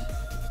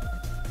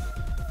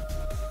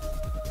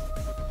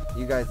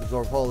 You guys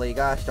absorb holy,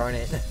 gosh darn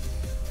it.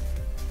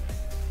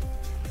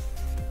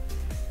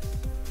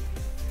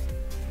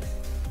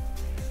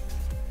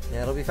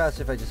 Yeah, it'll be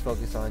faster if I just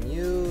focus on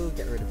you.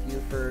 Get rid of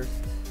you first.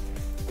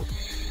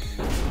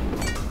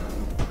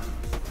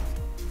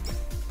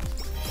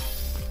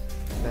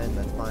 Then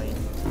that's fine.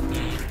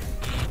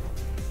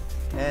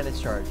 And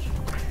it's charged.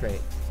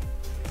 Great.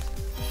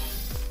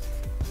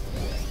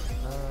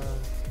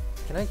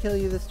 Can I kill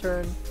you this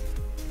turn?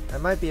 I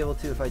might be able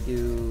to if I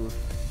do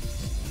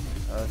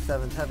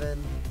 7th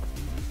Heaven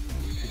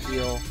to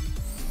heal.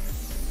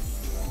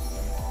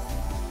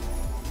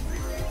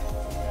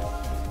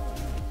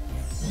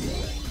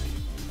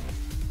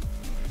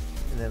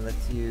 And then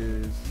let's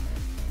use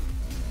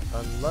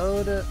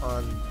Unload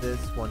on this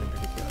one in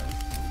particular.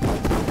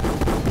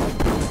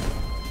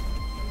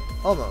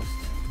 Almost.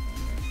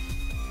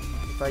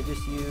 if I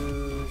just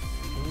use...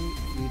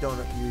 You don't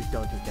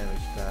take damage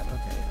to that.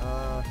 Okay,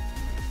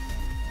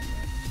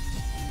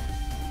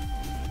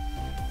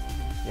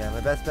 yeah,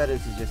 my best bet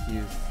is to just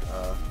use,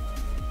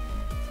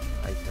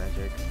 Ice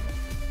Magic.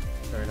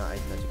 Or not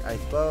Ice Magic,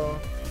 Ice Bow,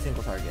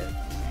 single target.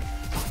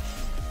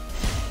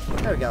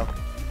 There we go.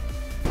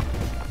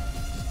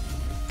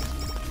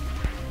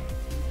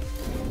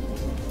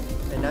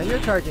 And now you're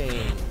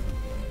charging!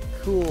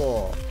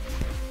 Cool.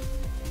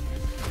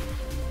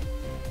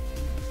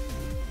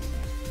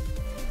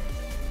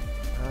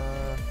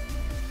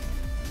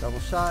 Double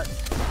shot.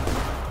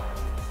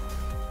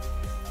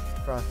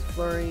 Frost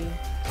Flurry.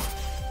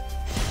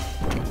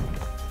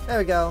 There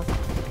we go.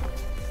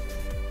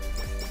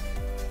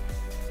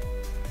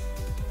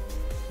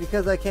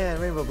 Because I can,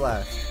 Rainbow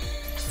Blast.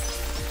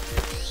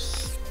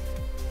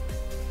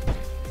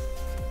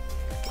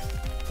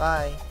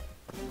 Bye.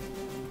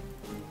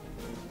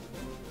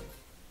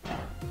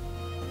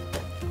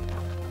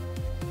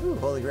 Ooh,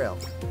 Holy Grail.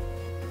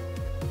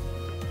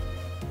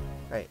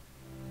 Right.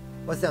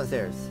 What's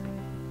downstairs?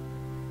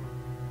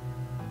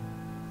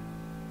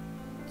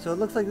 So it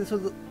looks like this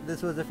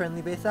was a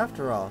friendly base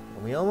after all,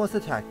 and we almost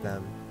attacked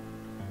them.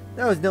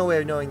 There was no way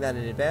of knowing that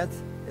in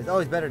advance. It's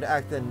always better to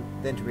act than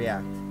to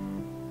react.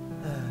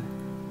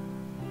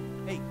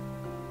 Hey,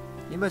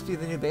 you must be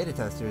the new beta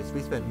testers.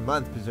 We spent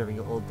months preserving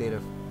old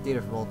data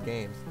from old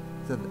games,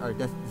 so that our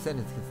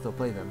descendants can still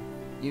play them,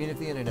 even if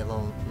the internet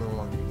no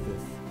longer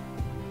exists.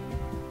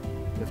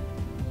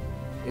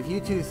 If you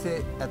two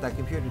sit at that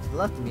computer to the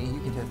left of me, you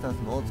can test out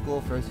some old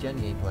school first-gen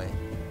gameplay.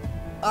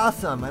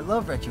 Awesome! I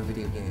love retro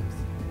video games.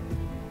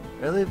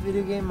 Early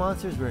video game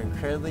monsters were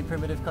incredibly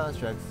primitive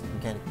constructs,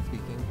 mechanically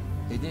speaking.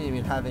 They didn't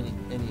even have any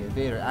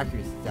evade or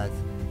accuracy stats,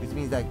 which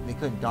means that they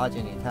couldn't dodge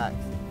any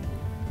attacks.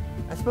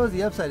 I suppose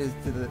the upside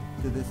to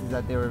this is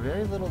that there were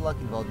very little luck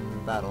involved in the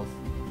battles.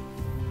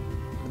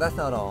 But that's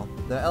not all.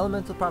 The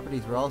elemental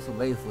properties were also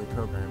lazily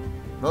programmed.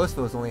 Most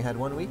foes only had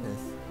one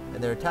weakness,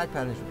 and their attack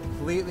patterns were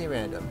completely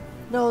random.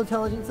 No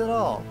intelligence at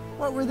all.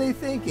 What were they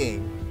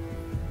thinking?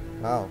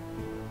 Wow.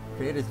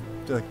 Creator's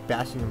like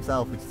bashing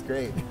himself, which is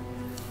great.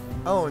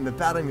 Oh, and the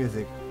battle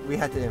music. We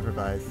had to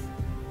improvise.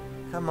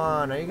 Come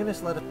on, are you gonna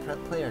just let us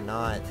play or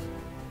not?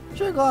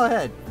 Sure, go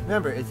ahead.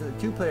 Remember, it's a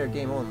 2-player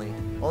game only.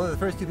 Only the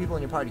first 2 people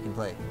in your party can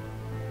play.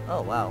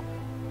 Oh, wow.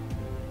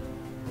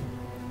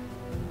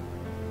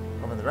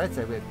 Over on the right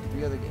side, we have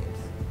 3 other games.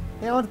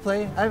 Hey, I want to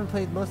play. I haven't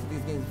played most of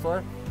these games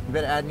before. You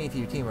better add me to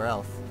your team or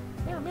else.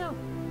 Meow, meow.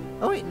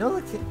 Oh wait, no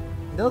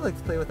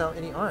legs play without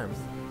any arms.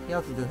 He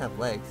also doesn't have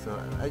legs, so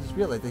I just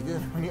realized they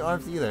didn't have any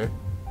arms either.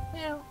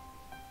 Meow.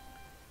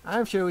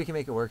 I'm sure we can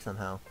make it work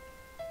somehow.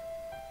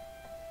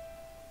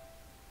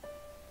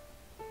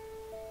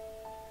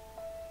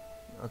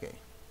 Okay.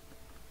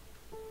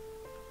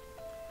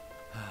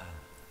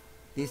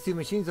 These 2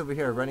 machines over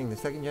here are running the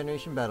 2nd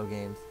generation battle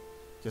games.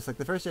 Just like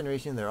the 1st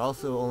generation, they're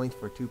also only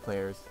for 2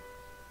 players.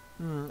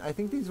 I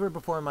think these were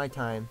before my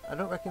time. I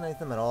don't recognize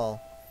them at all.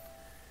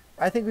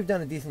 I think we've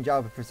done a decent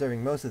job of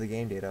preserving most of the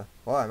game data.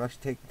 Wow, I'm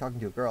actually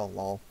talking to a girl,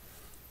 lol.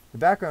 The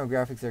background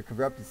graphics are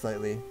corrupted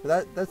slightly,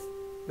 but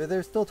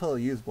they're still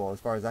totally usable as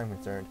far as I'm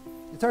concerned.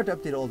 It's hard to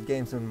update old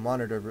games when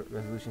monitor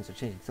resolutions are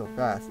changing so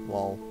fast,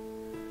 lol.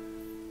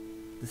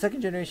 The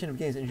 2nd generation of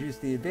games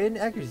introduced the evade and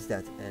accuracy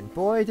stats, and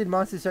boy did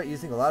monsters start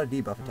using a lot of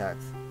debuff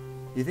attacks.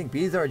 You think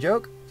bees are a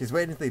joke? Just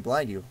wait until they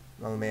blind you,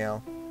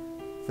 LMAO.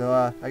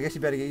 So I guess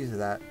you better get used to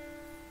that.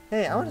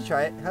 Hey, I want to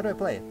try it. How do I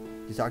play?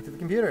 Just talk to the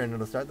computer and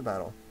it'll start the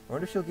battle. I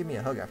wonder if she'll give me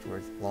a hug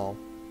afterwards, lol.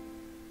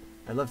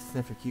 I'd love to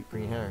sniff her cute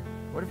green hair.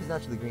 What if it's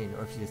naturally green,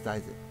 or if she just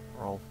dyes it?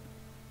 Lol.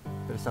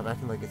 Better stop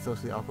acting like a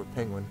socially awkward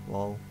penguin,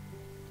 lol.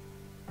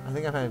 I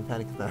think I'm having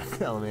panic attacks,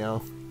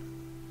 LMAO.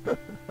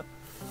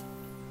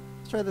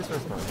 Let's try this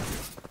first one.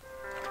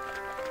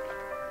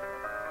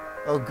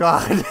 Oh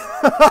god!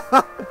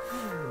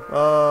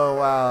 Oh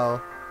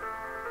wow.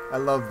 I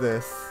love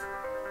this.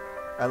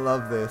 I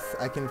love this.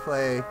 I can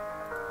play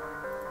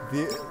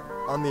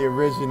on the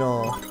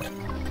original.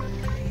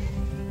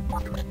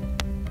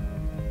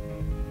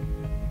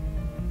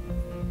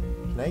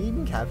 Can I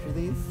even capture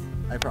these?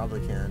 I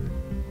probably can.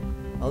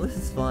 Oh, this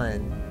is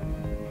fun.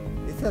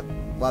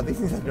 Wow, these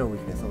things have no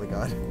weakness, oh my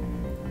god.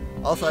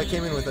 Also, I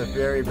came in with a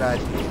very bad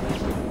team.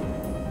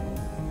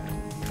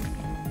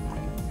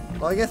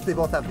 Well, I guess they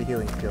both have the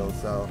healing skills,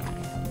 so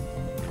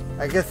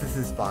I guess this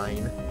is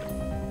fine.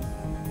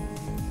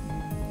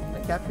 Can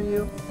I capture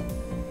you?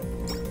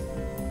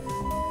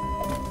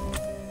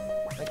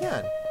 I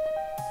can.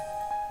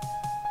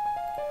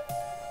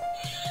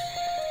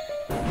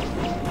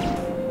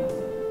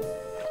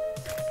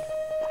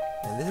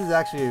 And this is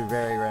actually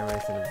very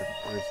reminiscent of the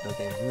original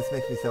games, and this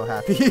makes me so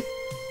happy.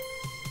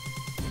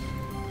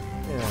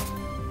 Yeah.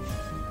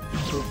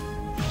 Boop.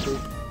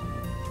 Boop.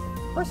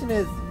 Question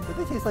is, do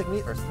they taste like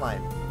meat or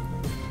slime?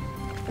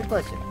 Good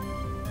question.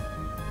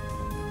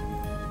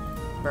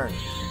 Burn.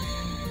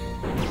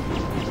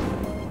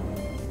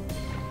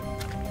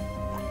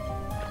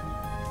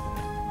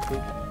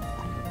 Boop.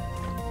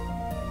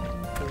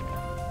 Boop.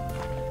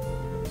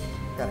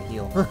 Gotta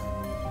heal.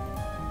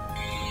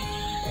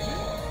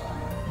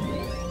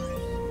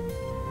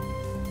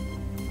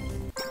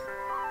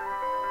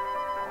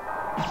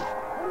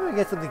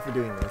 gonna get something for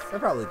doing this. I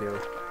probably do.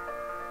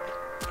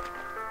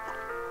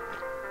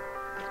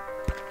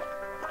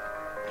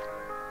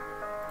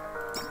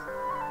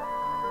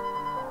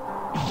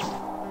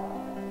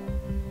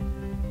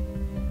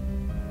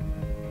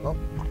 Oh.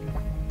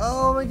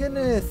 Oh my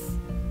goodness!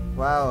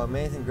 Wow,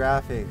 amazing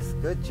graphics.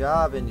 Good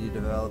job, indie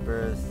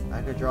developers.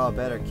 I could draw a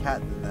better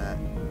cat than that.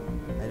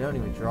 I don't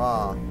even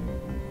draw.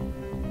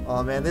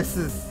 Oh man, this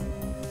is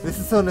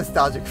so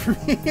nostalgic for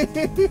me.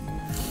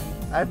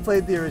 I've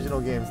played the original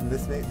games, and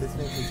this makes me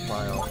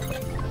smile.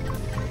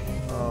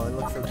 Oh, it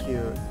looks so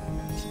cute.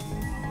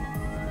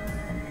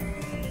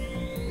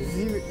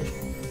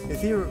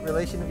 Is he a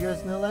relation of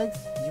yours, No Legs?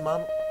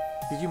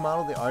 Did you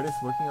model the artist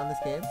working on this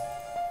game?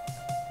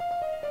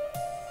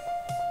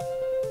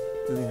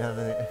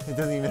 It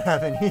doesn't even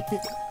have any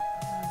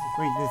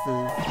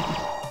weaknesses.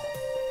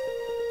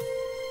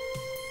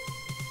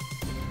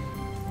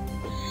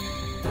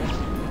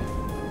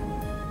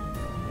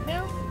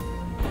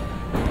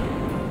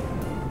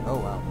 Oh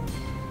wow.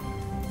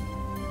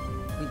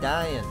 We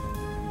dying.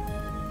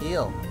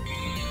 Heal.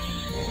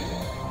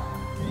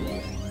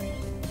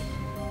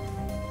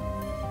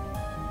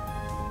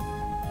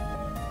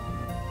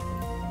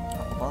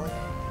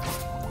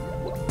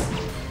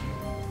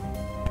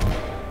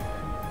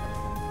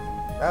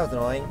 That was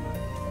annoying.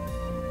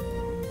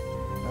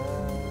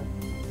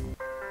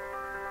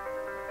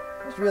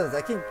 I just realized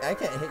I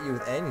can't hit you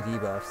with any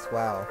debuffs.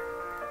 Wow.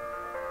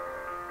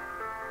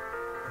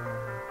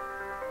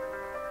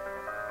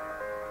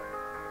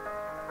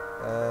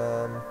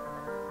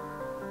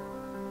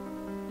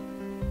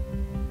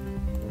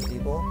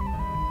 People.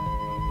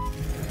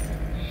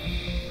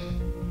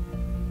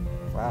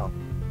 Wow.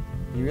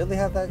 You really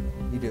have that?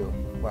 You do.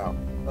 Wow.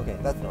 Okay,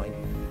 that's annoying.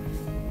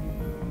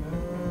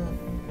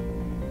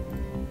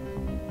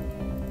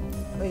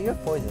 Oh, you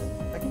have poison.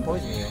 I can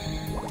poison you.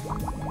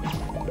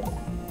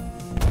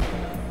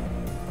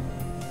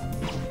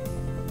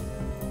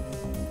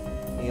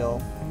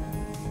 Heal.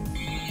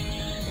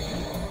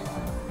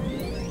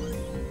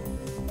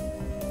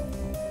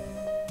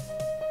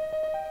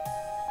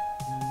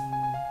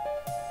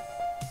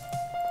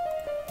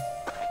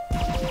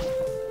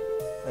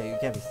 Oh, you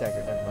can't be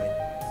staggered, never mind.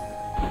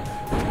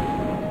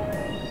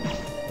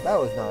 That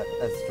was not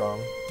as strong.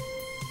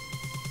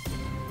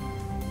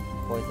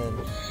 Poison.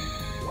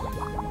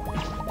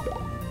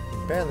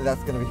 Apparently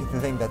that's gonna be the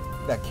thing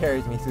that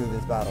carries me through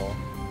this battle.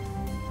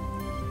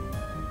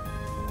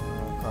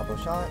 Combo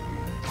shot.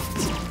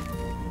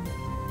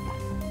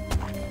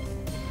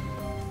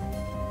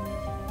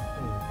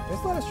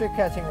 There's a lot of stray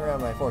cats hanging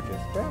around my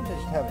fortress. Perhaps I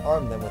should have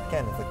armed them with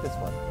cannons like this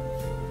one.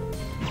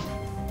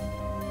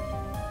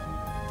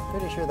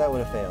 Pretty sure that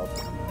would have failed.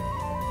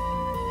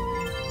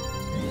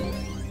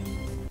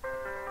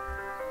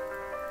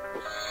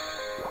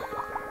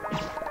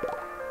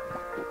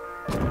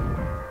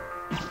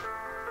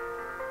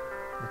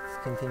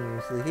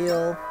 Continuously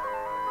heal.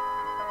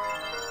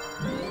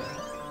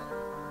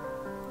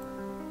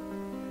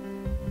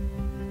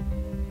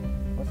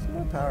 What's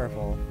more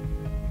powerful?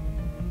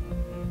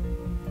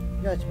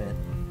 Judgment.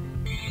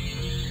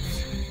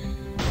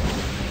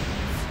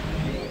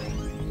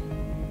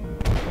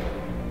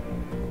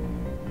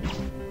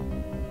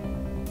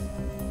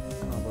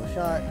 Combo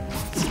shot.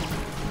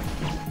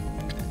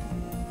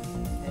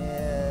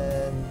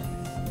 And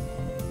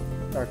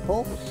Dark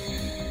Pulse.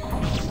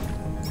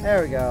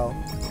 There we go.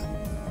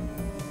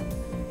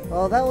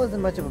 Well, that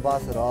wasn't much of a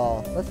boss at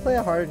all. Let's play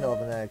a harder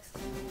Nova next.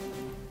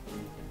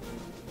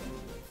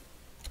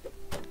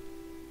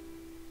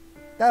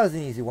 That was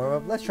an easy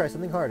warm-up. Let's try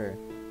something harder.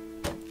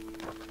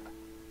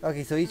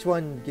 Okay, so each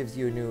one gives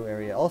you a new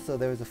area. Also,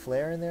 there was a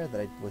flare in there that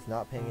I was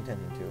not paying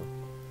attention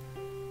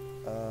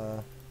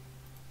to.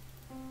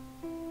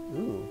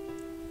 Ooh.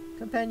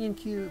 Companion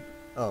cube.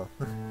 Oh.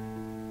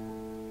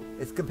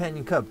 It's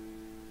Companion Cub.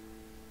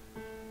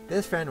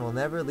 This friend will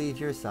never leave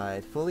your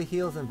side. Fully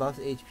heals and buffs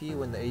HP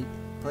when the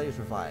player's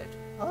revived.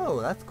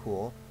 Oh, that's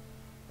cool.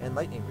 And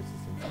lightning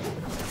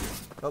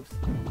resistance. Oops.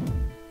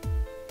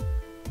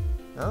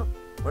 Oh,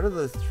 what are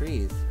those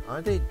trees?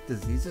 Aren't they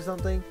diseased or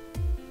something?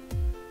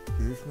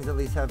 Because these things at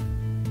least have...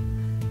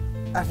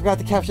 I forgot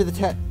to capture the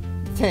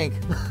tank.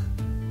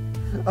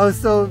 I was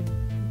so,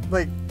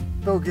 like,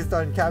 focused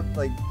on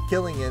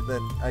killing it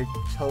that I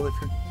totally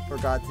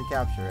forgot to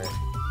capture it.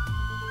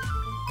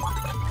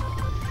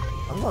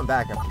 I'm going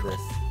back after this.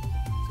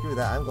 Screw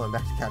that, I'm going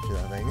back to capture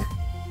that thing.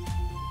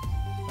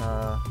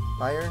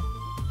 Fire?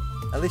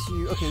 At least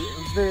you, okay, at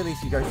the very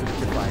least you guys should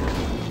get fire.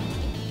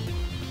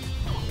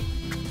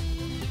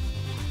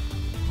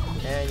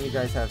 And you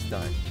guys have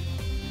stun.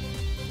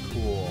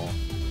 Cool.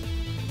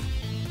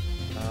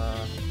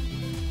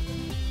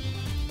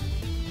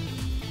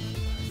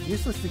 It's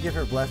useless to give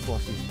her bless while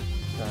she's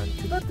done.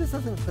 Too bad this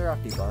doesn't clear off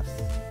debuffs.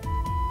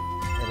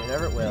 And it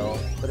never will,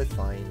 but it's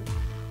fine.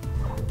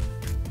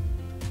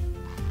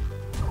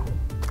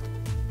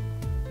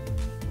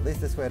 At least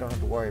this way I don't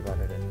have to worry about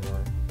it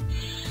anymore.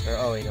 Or,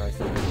 oh wait, no, I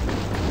see.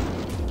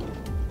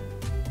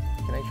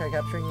 Can I try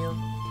capturing you?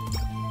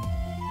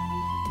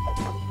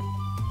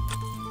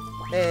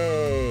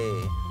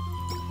 Hey!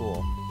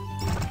 Cool.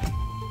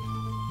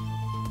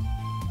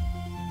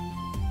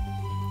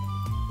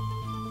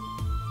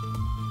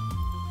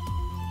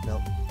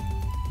 Nope.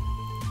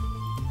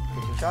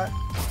 Fishing shot?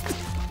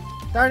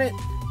 Darn it!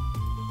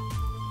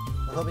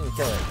 I'm hoping to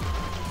kill it.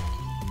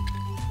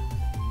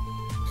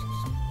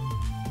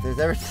 If there's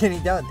ever any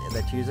doubt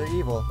that trees are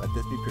evil, let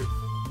this be proof.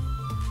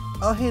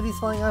 Oh hey, these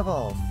flying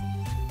eyeballs!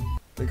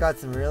 We got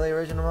some really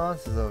original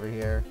monsters over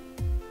here.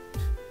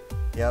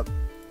 Yep.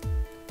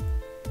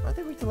 Aren't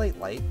they weak to light?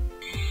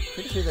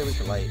 Pretty sure they're weak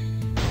to light.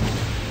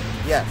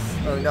 Yes!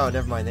 Oh no,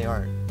 never mind, they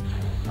aren't.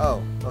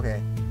 Oh,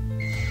 okay.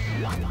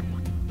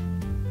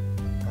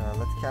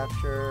 Let's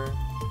capture...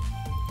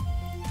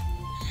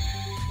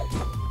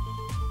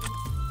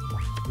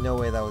 No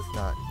way that was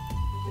not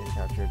getting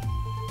captured.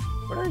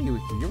 What are you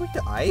weak to? You're weak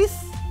to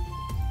ice?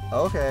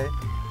 Okay.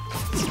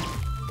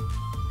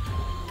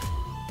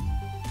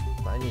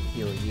 I need to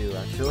heal you,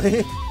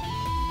 actually.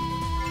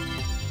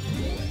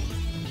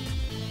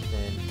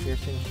 And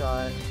piercing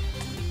shot.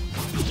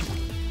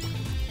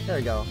 There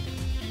we go.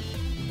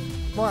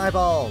 More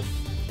eyeballs!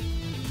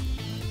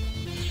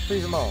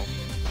 Freeze them all.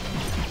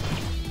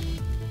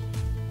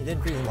 You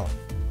didn't freeze them all.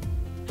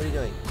 What are you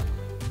doing?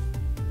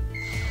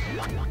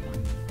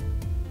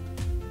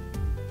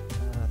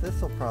 This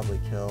will probably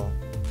kill.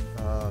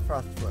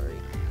 Frost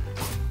Flurry.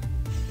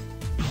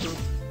 Boop,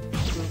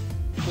 boop,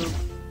 boop.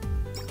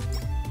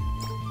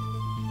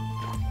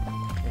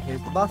 And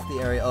here's the boss of the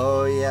area.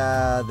 Oh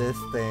yeah, this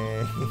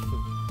thing.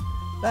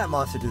 That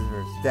monster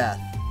deserves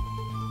death.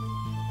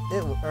 I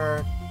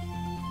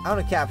want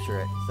to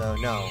capture it, so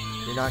no,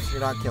 you're not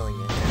killing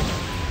it.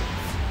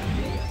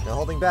 No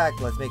holding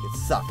back. Let's make it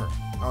suffer.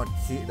 I want to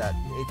see that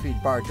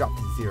HP bar drop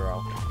to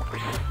 0.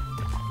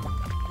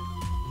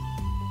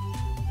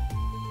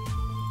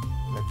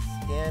 Let's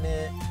scan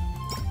it.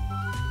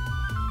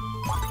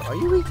 Are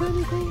you weak to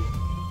anything?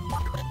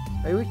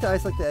 Are you weak to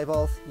ice like the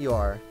eyeballs? You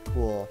are.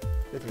 Cool.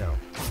 Good to know.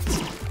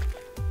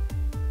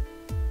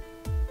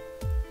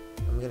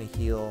 I'm gonna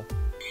heal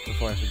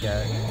before I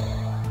forget.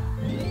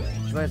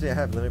 Which reminds me, I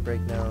have limit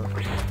break now.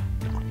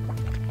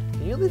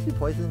 Can you at least be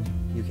poisoned?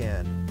 You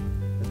can.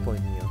 Let's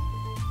poison you.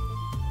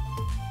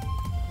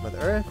 Mother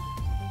Earth.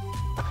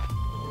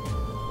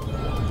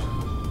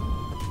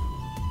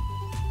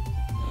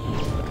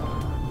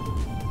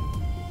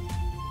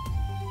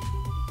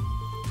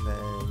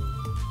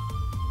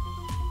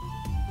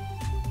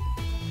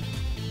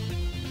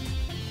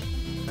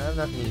 I'm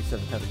not gonna use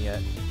 7 Heaven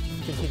yet.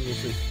 Just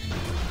continuously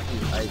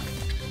use ice.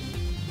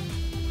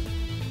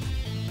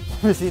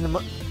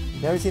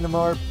 Never seen a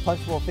more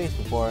punchable face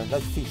before.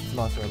 Let's teach this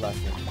monster a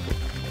lesson.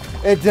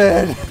 It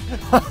did!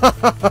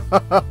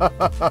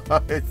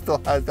 It still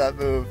has that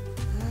move.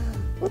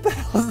 What the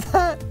hell is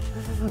that?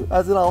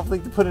 That's an awful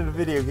thing to put in a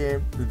video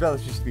game. The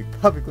developers should be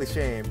publicly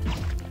shamed.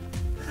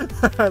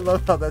 I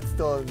love how that's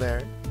still in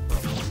there.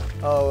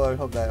 Oh, I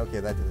hope that... Okay,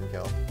 that doesn't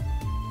kill.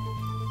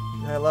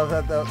 I love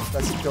that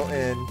that's still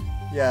in.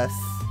 Yes.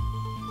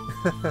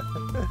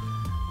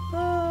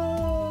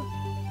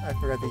 I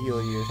forgot to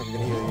heal you, so I'm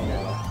gonna heal you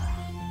now.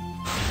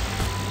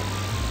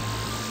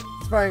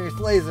 It's firing its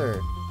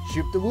laser.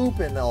 Shoot the whoop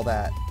and all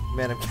that.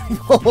 Man, I'm getting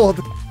old.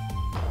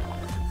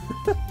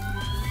 Right.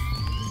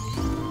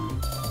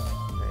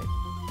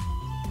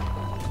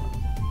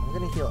 I'm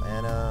gonna heal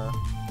Anna.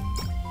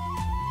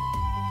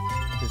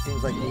 It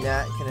seems like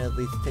Nat can at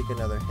least take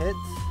another hit.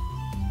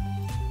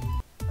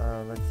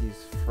 Let's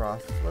use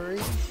Frost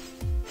Flurry.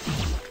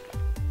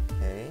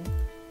 Okay.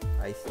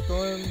 Ice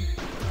Storm.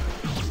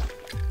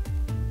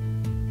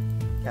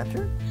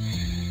 Capture?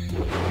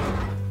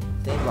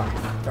 Stay in box.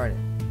 Darn it.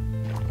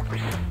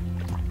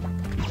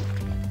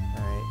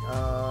 Alright,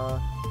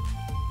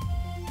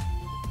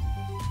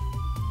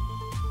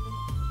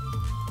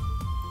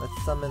 let's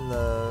summon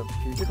the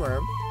Putrid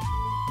Worm.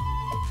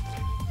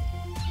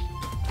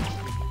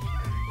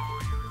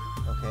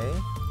 Okay.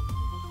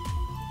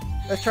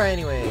 Let's try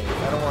anyway.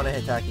 I don't want to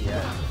hit Taki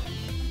yet.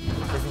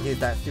 Just in case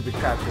that stupid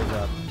crap shows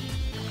up.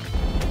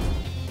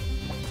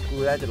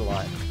 Ooh, that did a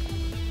lot.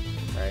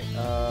 Alright,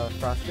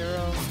 Frost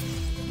Arrow.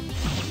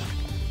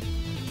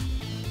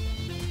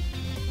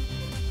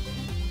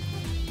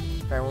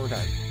 Try one more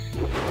time.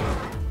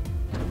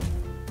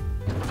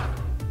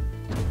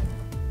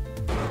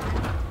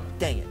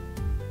 Dang it.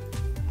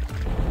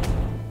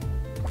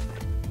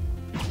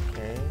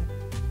 Okay.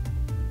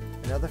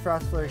 Another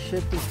Frost Flare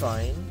should be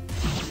fine.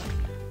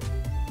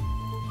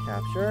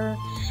 Capture.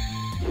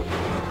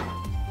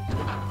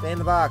 Stay in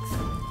the box.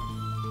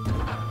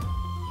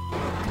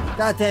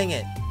 God dang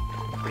it.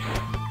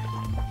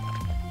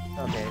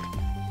 Okay.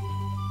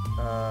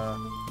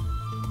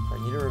 I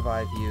need to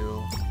revive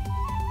you.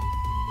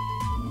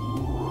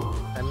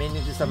 I may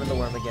need to summon the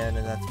worm again,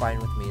 and that's fine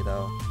with me,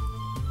 though.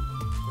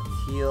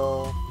 Let's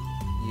heal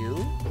you.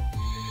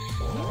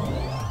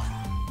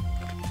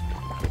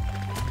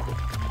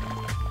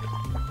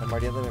 I'm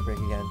already at limit break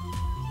again.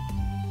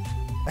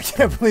 I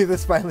can't believe the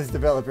spineless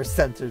developer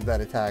censored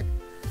that attack.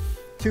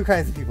 2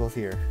 kinds of people's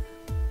here.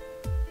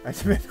 I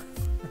submit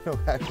no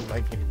action my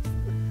games.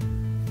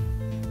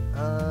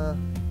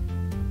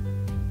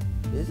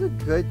 There's a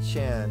good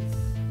chance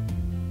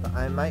that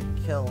I might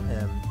kill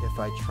him if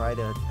I try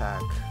to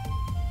attack.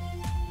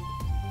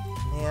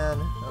 Man,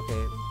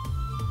 okay.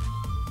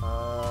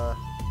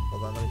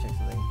 Hold on, let me check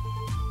something.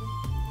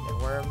 Hit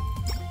worm.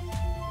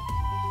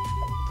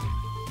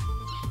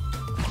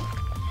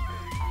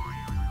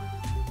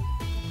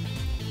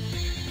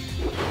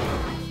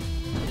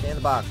 Stay in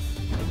the box.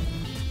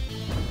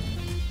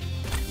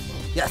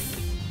 Yes!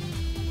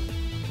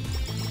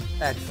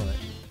 Excellent.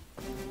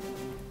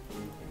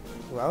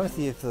 Ooh, I want to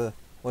see if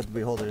what the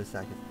beholder is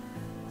second.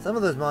 Some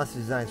of those monster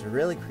designs are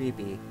really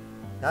creepy.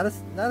 Not a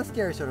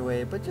scary sort of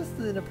way, but just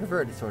in a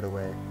perverted sort of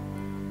way.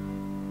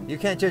 You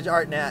can't judge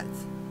art in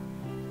ads.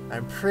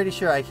 I'm pretty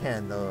sure I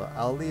can, though.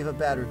 I'll leave a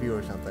bad review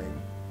or something.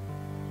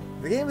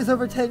 The game is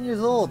over 10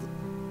 years old.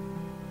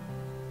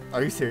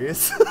 Are you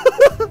serious?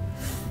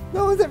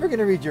 No one's ever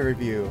gonna read your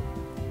review.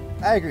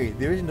 I agree,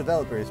 the original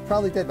developer is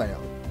probably dead by now.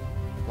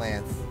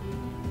 Lance.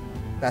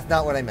 That's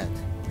not what I meant.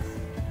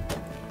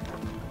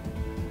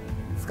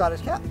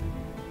 Scottish cap.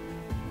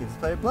 Gives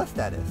player plus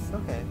status.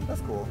 Okay,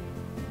 that's cool.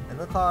 And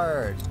the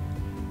card.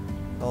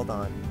 Hold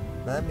on.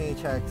 Let me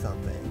check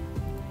something.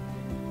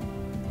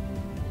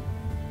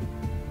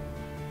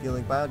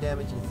 Dealing bio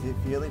damage and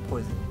severely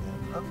poisoning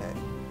them. Okay.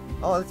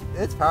 Oh,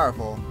 it's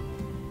powerful.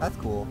 That's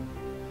cool.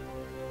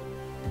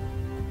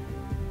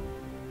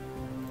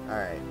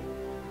 Alright.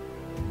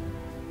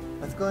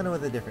 Let's go in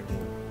with a different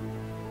team.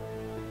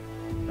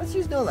 Let's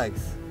use No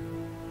Legs.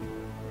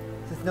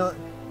 Since No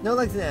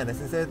Legs and Anna,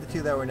 since they're the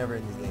two that were never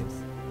in these games.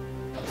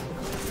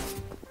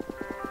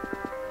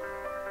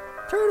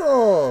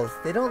 Turtles!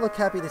 They don't look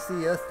happy to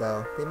see us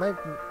though. They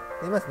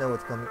must know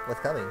what's coming.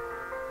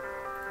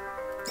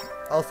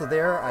 Also, they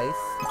are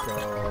ice, so...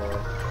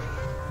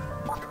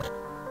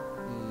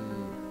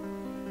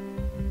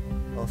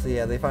 Also,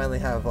 yeah, they finally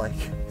have, like,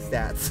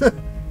 stats.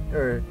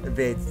 Or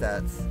evade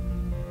stats.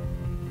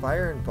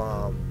 Fire and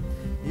bomb.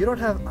 You don't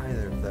have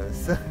either of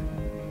those.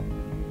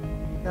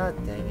 God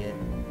dang it.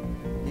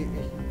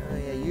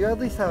 Yeah, you at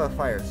least have a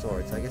fire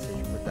sword, so I guess I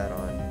should put that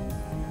on.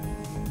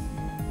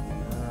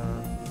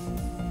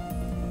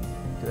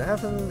 Do I have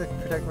something to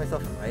protect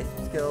myself from ice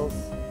skills?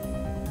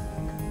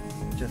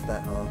 Just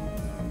that, huh?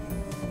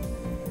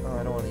 Oh,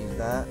 I don't want to use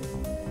that.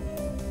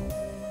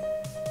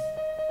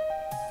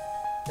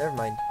 Never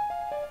mind.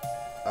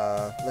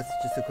 Let's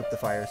just equip the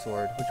fire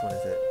sword. Which one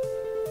is it?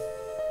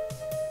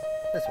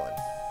 This one.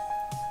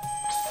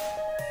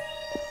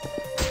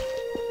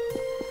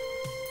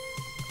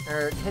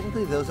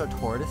 Technically those are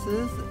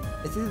tortoises.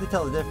 It's easy to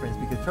tell the difference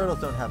because turtles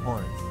don't have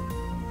horns.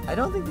 I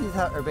don't think these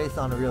are based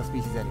on a real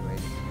species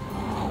anyways.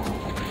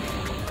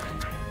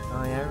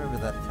 Oh yeah, I remember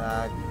that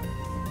tag.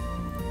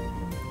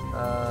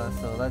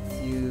 So let's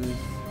use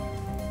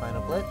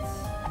Final Blitz.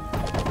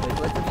 Wait,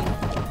 Blitz, I mean?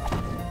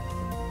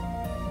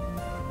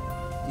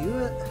 Do you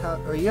have,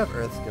 or you have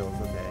Earth skills,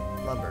 okay.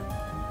 Lumber.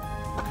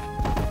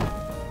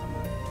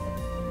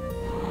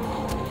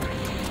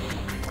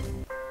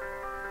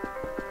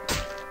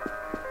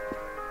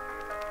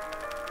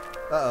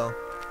 Uh-oh.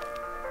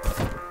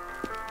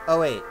 Oh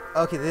wait,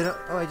 okay, they don't,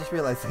 oh I just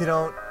realized they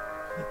don't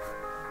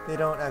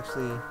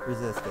actually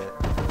resist it.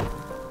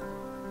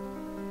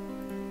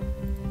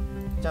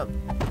 Jump,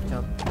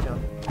 jump,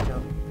 jump,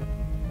 jump.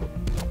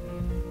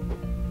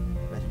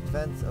 Magic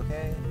defense,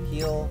 okay.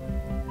 Heal.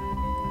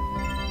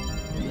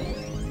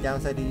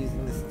 Downside to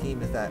using this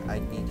team is that I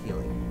need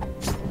healing.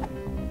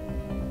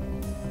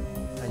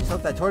 I just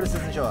hope that tortoise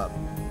doesn't show up.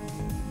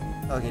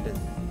 Okay, it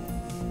didn't.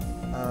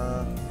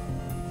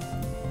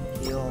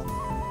 Heal.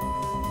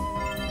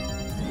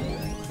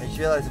 I just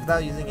realized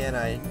without using it,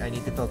 I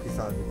need to focus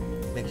on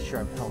making sure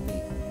I'm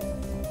healthy.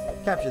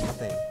 Capture the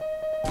thing.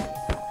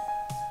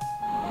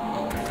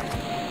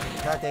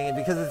 God dang it,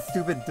 because of the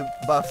stupid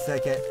buffs I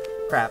can't...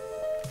 Crap.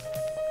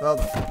 Well,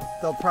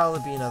 there'll probably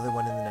be another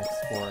one in the next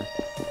 4.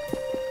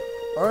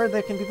 Or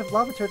there can be the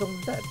lava turtle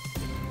instead.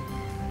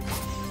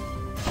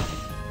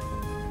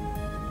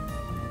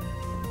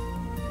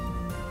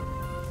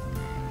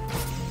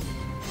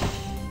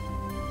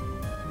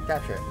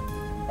 Capture it.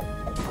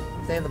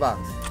 Stay in the box.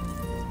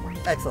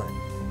 Excellent.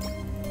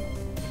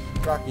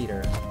 Rock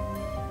Eater. I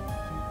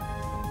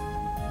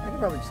can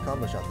probably just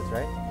combo shot this,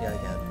 right? Yeah, I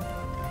can.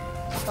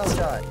 Combo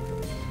shot.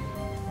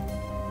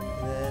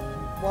 And then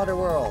Water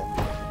Whirl.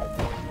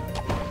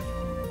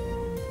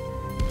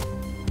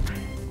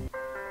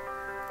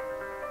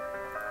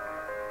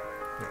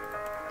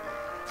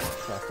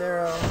 Frost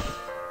Arrow.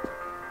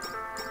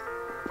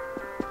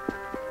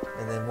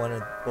 And then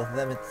both of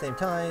them at the same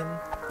time.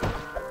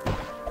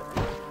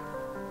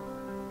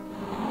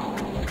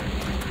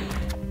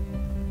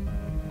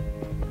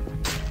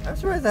 I'm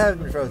surprised I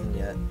haven't been frozen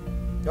yet.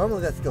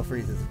 Normally that skill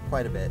freezes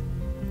quite a bit.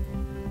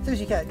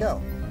 Sushi Cat,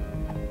 go!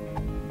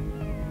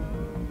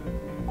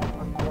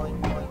 Boing, boing,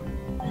 boing.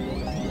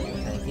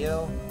 Thank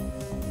you.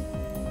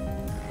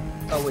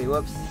 Oh wait,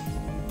 whoops.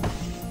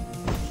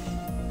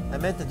 I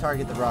meant to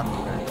target the rock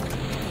eater.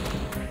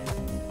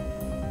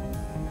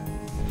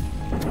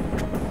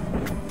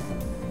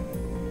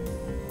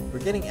 We're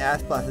getting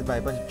ass blasted by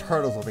a bunch of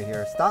turtles over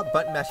here. Stop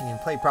button mashing and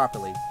play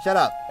properly. Shut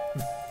up.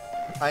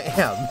 I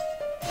am.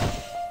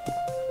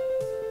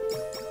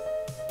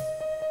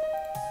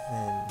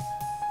 And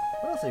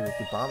what else are we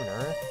do? Bomb and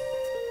Earth?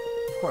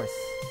 Of course.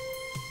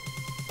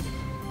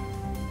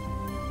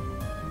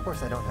 Of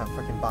course I don't have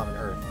frickin' Bomb and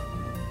Earth.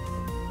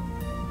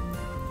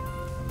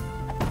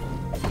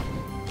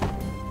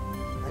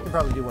 I can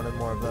probably do one or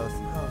more of those.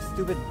 Oh,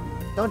 stupid.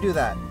 Don't do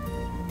that.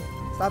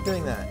 Stop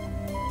doing that.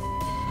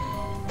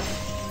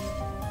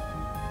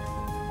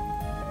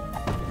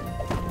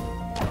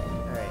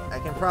 Alright, I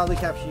can probably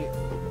capture you.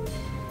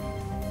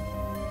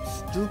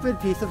 Stupid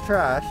piece of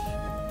trash.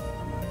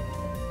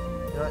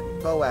 You know what?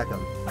 Go whack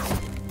him.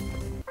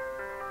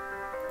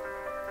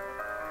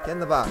 Get in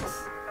the box.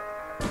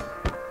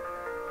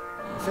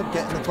 I said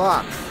get in the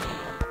box.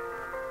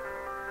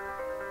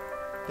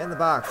 Get in the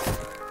box.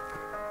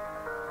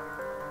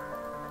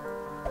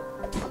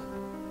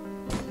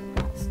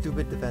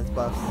 Stupid defense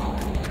buffs.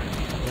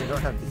 And you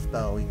don't have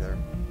Dispel either.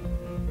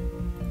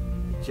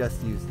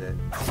 Just used it.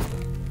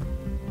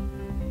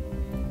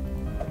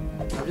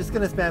 I'm just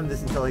gonna spam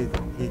this until he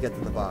gets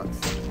in the box.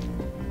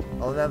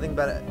 Oh, another thing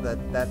about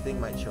it, that thing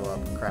might show up.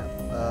 Crap.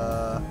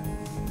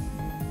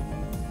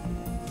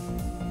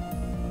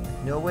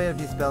 No way of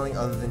dispelling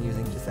other than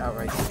using just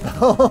outright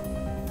dispel.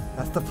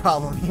 That's the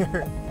problem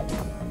here.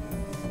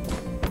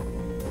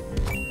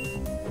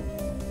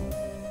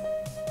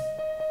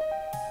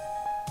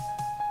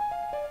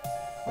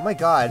 Oh my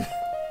god.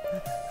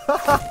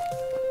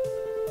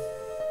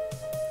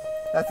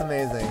 That's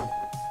amazing.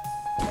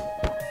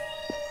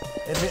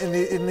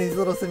 In these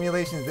little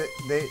simulations,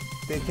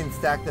 they can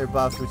stack their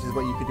buffs, which is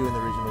what you could do in the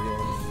original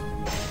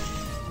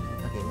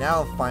games. Okay,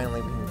 now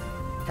finally we can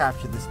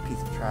capture this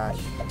piece of trash.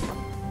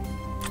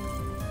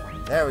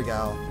 There we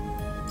go.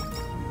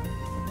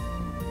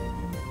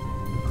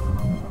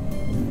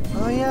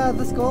 Oh yeah,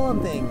 the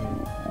golem thing.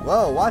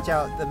 Whoa, watch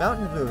out, the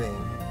mountain's moving.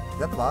 Is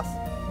that the boss?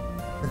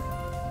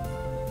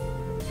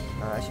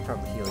 I should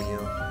probably heal you.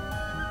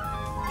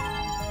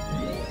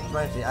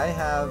 Reminds me, I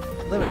have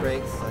limit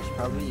breaks, so I should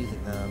probably be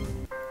using them.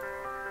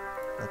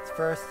 Let's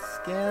first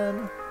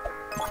scan.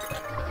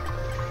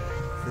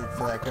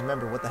 So that I can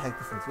remember what the heck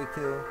this thing's weak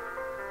to.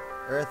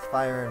 Earth,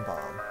 fire, and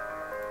bomb.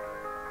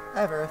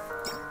 I have Earth.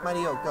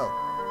 Mighty Oak, go.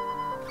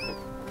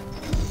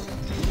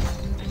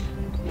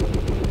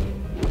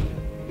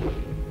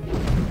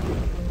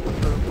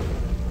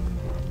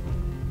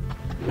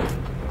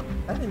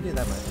 I didn't do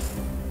that much.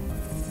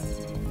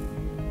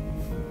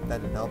 That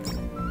didn't help.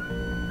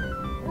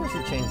 Maybe I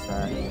should change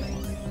that.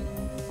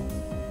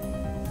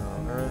 So,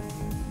 Earth.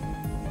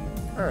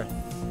 Earth.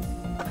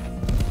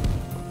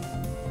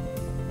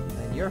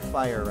 And you're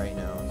fire right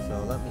now,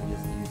 so let me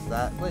just use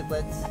that.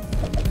 Let's.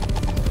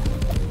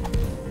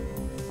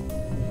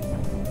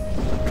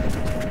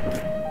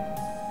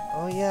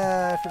 Oh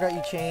yeah, I forgot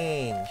you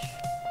change.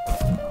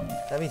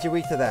 That means you're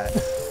weak to that.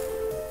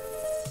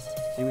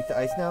 So you're weak to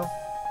ice now?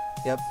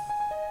 Yep.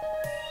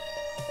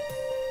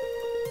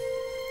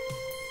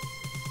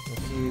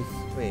 Let's use...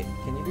 Wait,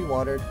 can you be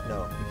watered?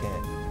 No, you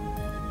can't.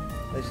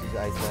 Let's use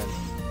ice then.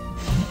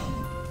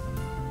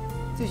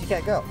 See if you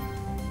can't go.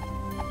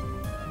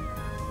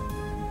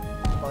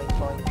 Boing,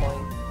 boing,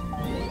 boing.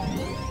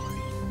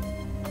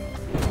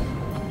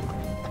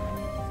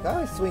 This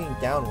guy is swinging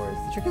downwards.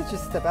 The trick is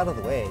just step out of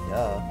the way,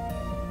 duh.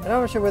 And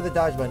I'm not sure where the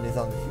dodge button is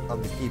on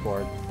this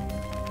keyboard.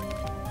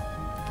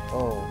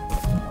 Oh.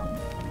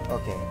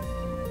 Okay.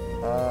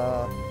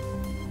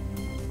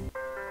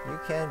 You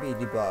can be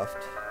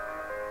debuffed.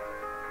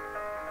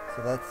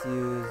 So let's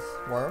use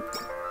Worm.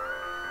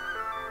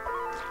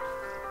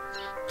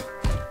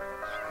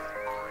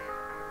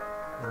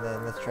 And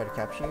then let's try to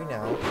capture you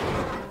now.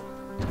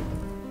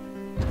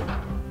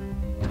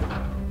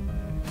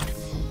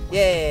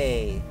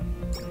 Yay!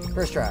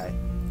 First try.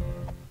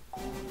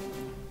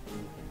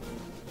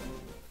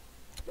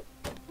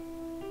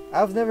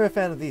 I was never a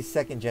fan of these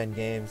second-gen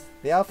games.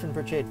 They often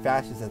portrayed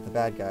fascists as the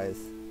bad guys.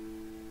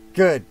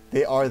 Good!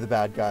 They are the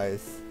bad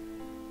guys.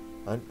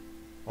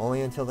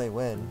 Only until they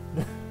win.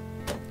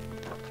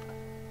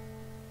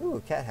 Ooh,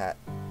 a cat hat.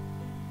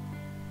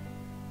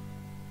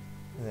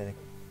 And then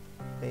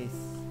a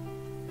face.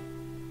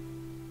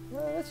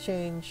 Well, let's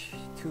change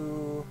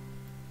to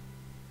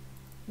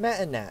Matt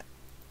and Nat.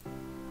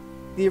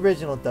 The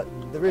original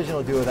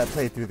duo that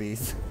played through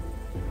these.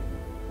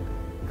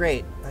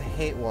 Great. I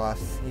hate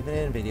wasps, even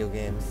in video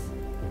games.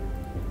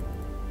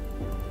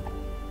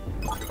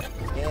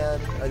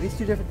 And are these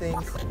two different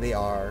things? They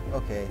are.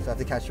 Okay, so I have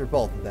to capture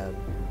both of them.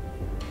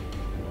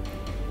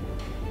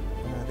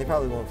 They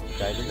probably won't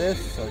die to this,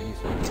 so use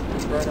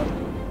burn them.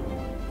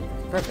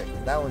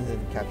 Perfect. That one's in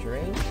capture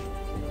range.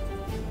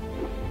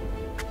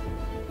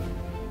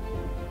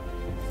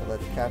 So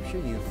let's capture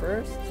you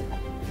first.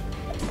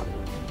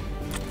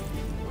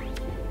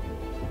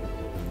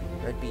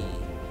 Red bee.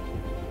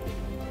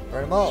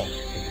 Burn them all.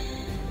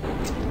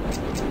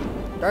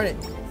 Darn it!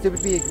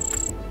 Stupid bee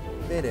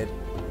evaded.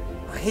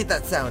 I hate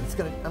that sound.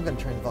 I'm gonna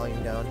turn the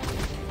volume down.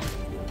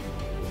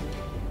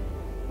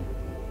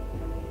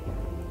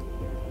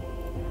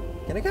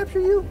 Can I capture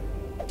you?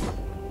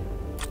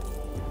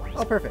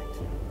 Oh, perfect.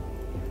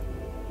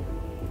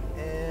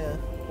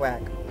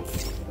 Whack.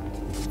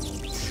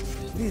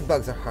 These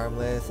bugs are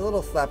harmless. A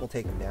little slap will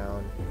take them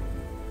down.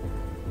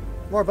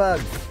 More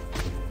bugs.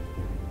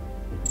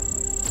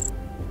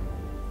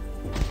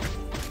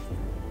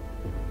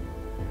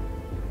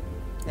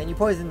 And you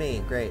poisoned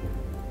me. Great.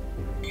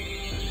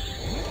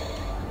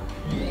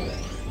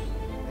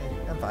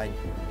 I'm fine.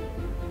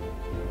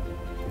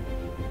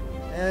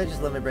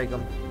 Just limit break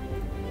them.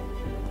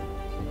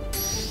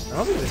 I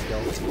hope this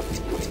kills.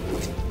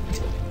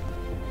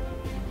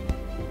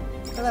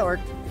 Oh, that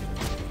worked.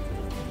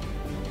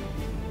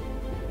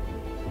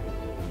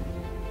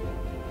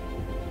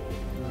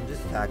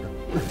 Just attack him.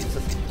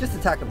 Just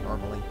attack him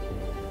normally.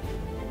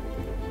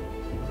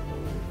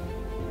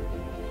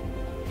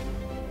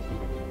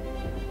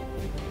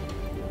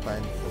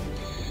 Fine.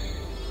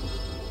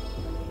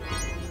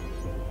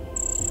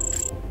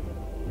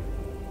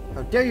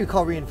 How dare you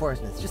call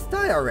reinforcements? Just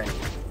die already.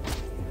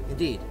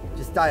 Indeed,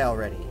 just die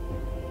already.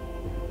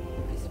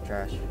 Piece of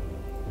trash.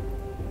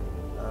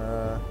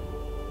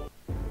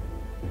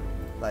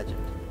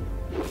 Legend.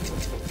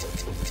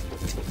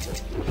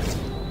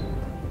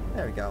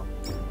 There we go.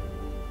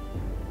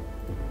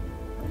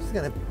 I'm just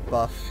gonna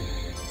buff.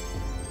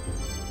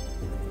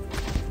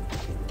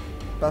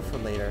 Buff for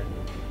later.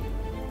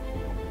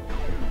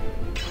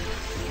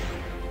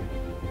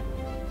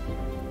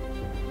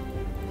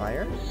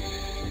 Fire?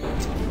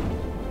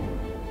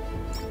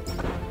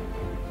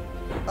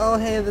 Oh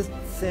hey, the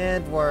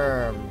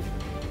sandworm.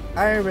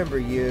 I remember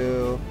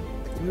you.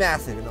 It's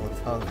massive and it looks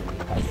hungry.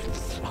 I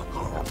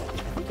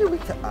think you're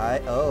weak to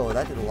ice. Oh,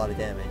 that did a lot of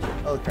damage.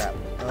 Oh crap.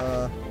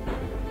 I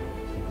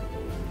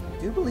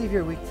do believe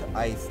you're weak to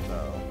ice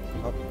though.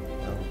 Oh,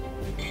 no.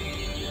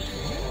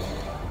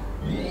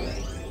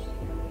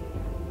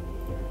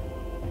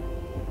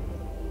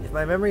 If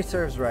my memory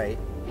serves right,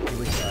 you're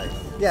weak to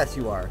ice. Yes,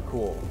 you are.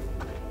 Cool.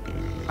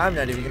 I'm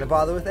not even gonna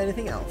bother with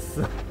anything else.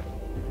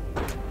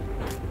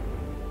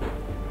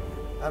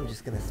 I'm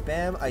just gonna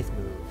spam ice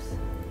moves.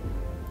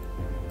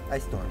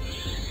 Ice Storm.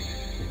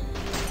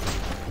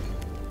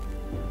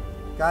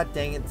 God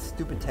dang it,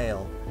 stupid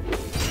tail.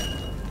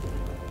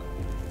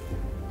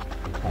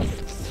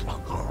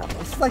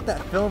 This is like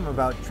that film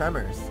about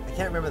Tremors. I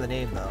can't remember the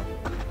name though.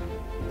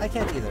 I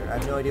can't either. I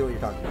have no idea what you're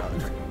talking about.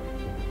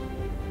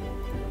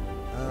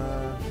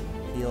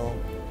 Heal.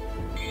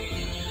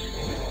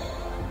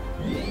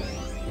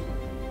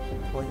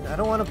 Poison. I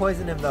don't want to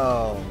poison him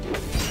though.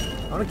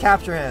 I want to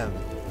capture him.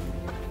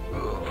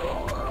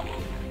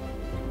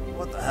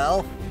 What the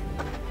hell?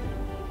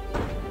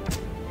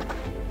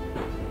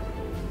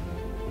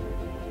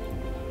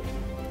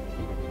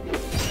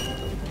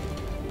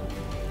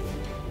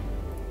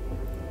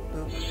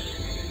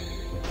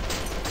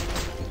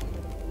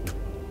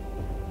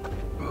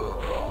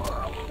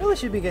 Really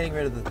should be getting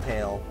rid of the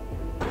tail.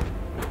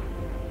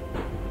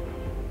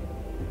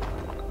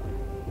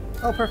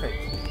 Oh, perfect.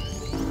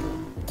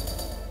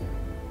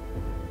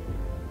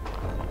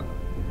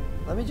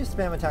 Let me just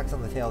spam attacks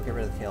on the tail, get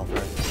rid of the tail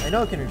first. I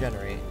know it can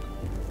regenerate.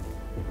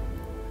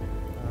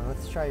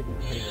 Let's try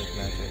hitting with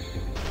magic.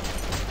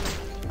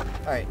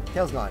 Alright,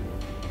 tail's gone.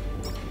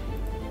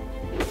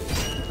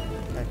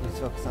 I can just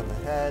focus on the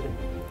head.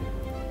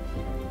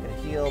 I'm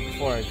gonna heal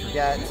before I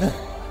forget.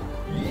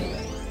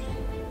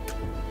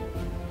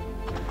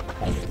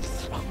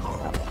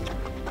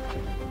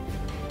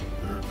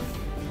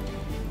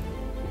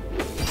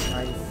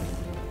 Ice.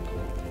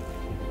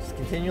 Just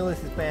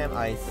continuously spam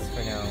ice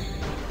for now.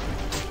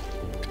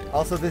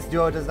 Also, this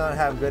duo does not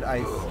have good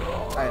ice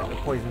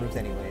poison moves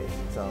anyways,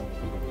 so.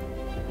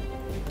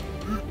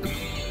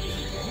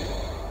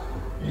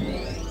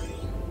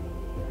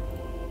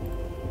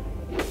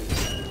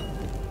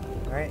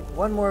 Alright,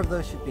 one more of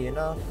those should be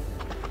enough.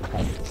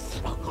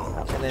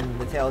 And then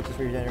the tail just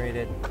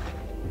regenerated.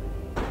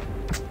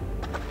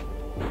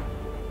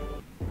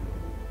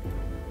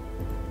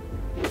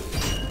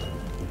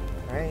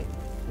 Alright.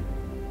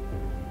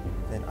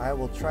 Then I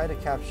will try to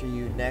capture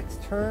you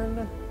next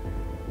turn.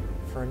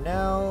 For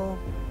now,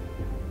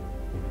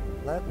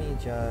 let me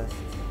just...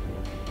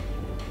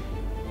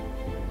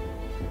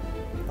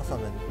 I'll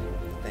summon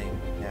the thing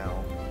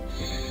now.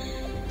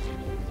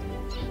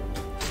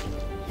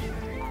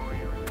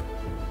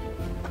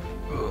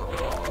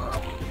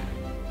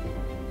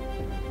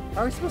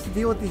 How are we supposed to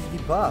deal with these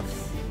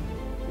debuffs?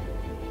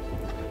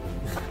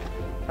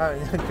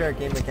 Alright, unfair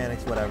game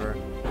mechanics, whatever.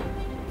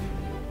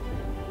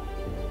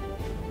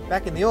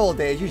 Back in the old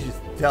days, you just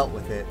dealt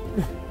with it.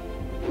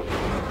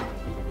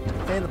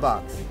 Stay in the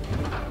box.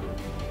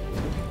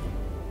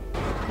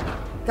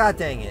 God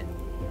dang it.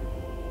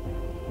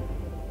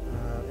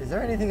 Is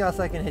there anything else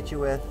I can hit you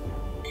with?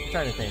 I'm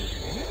trying to think.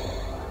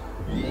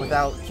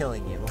 Without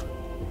killing you.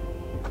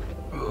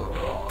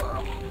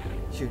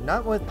 Shoot,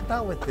 not with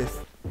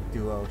this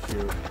duo, shoot.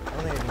 I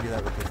don't think I can do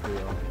that with this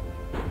duo.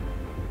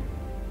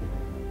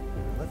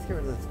 Let's get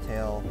rid of this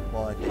tail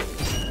while I think.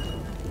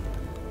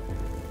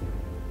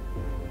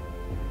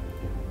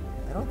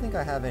 I I don't think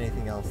I have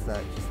anything else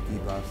that just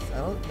debuffs. I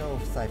don't know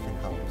if Siphon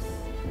helps.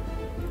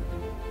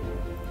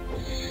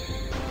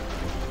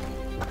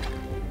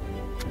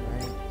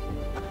 Right.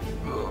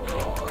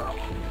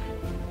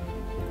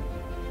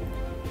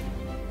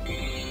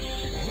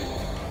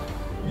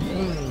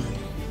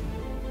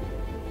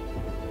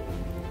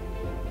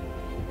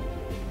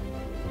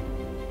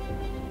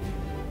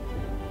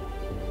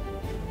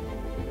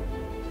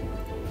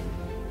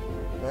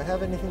 Do I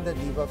have anything that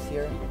debuffs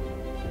here?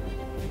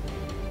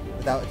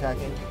 Without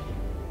attacking?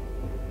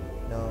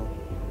 No.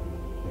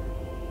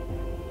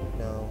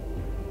 No.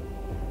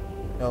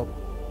 Nope.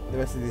 The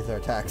rest of these are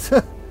attacks.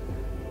 Alright,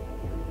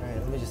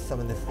 let me just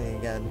summon this thing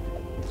again.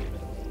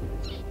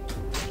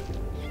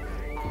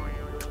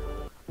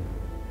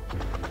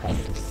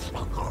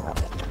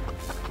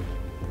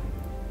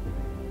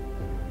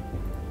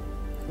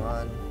 Come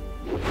on.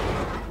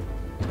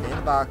 Stay in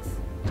the box.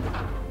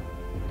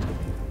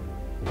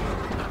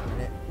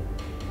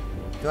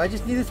 Do I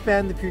just need to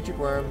spam the Putrid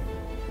Worm?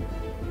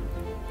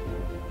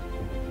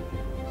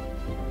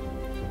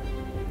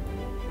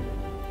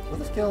 Will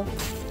this kill?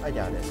 I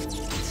doubt it.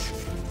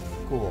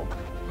 Cool.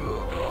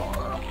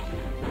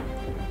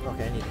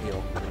 Okay, I need to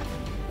heal.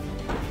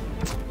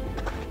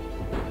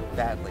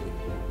 Badly.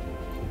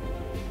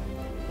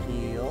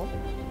 Heal.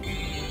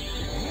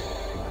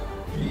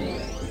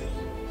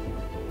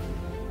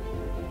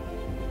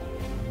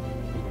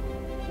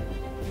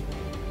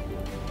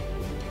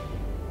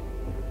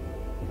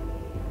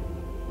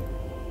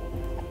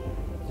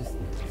 Just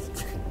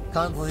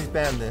constantly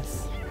spam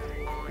this.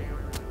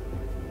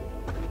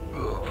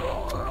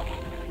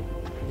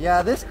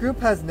 Yeah, this group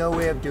has no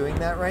way of doing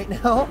that right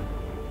now.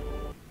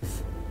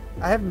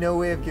 I have no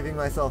way of giving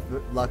myself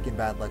luck and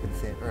bad luck at the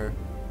same...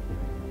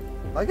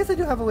 Well, I guess I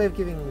do have a way of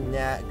giving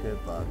Nat good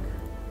luck.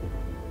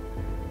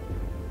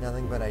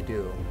 Nothing but I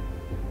do.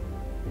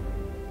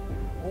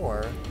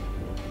 Or...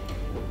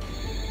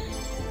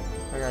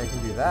 I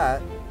can do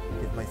that.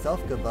 Give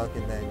myself good luck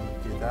and then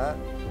do that.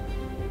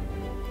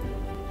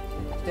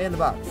 Stay in the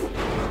box.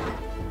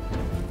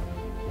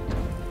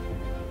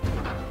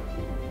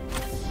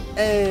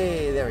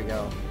 Hey, there we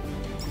go.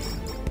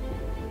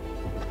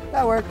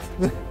 That worked.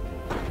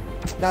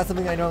 Not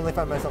something I normally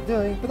find myself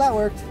doing, but that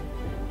worked.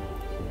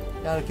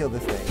 Now to kill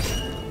this thing.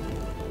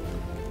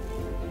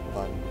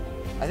 Hold on.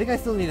 I think I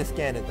still need to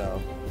scan it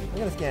though. I'm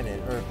gonna scan it,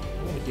 or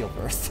I'm gonna heal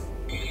first.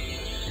 I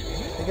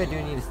think I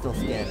do need to still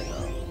scan it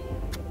though.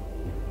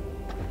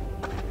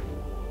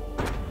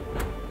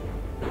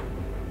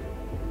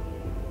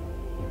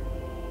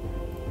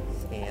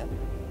 Scan.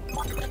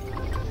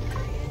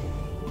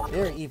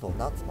 They're evil,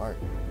 not smart.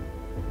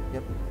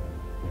 Yep.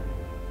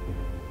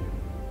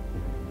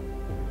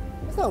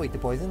 It's not weak to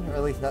poison, or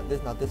at least not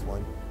this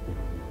one.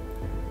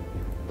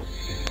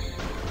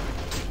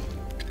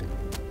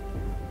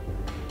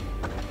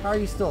 How are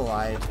you still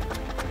alive?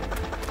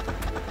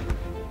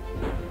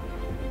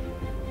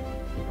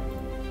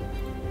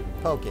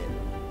 Poke it.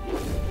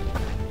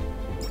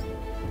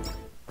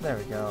 There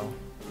we go.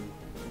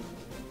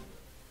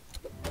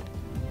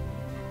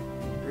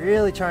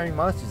 Really charming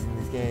monsters in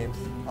these games.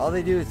 All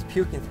they do is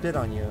puke and spit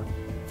on you.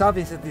 It's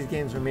obvious that these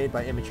games were made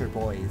by immature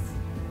boys.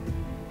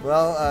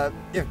 Well,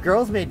 if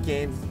girls made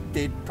games,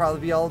 they'd probably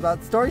be all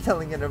about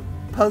storytelling and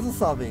puzzle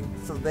solving,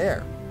 so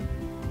there.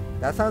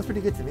 That sounds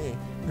pretty good to me.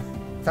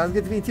 Sounds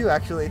good to me too,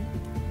 actually.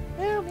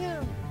 Meow,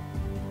 meow.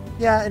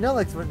 Yeah, and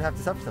Alex wouldn't have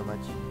to suffer so much.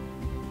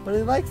 But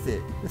he likes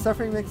it. The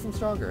suffering makes him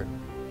stronger.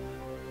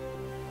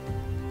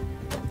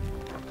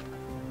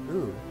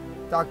 Ooh,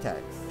 dog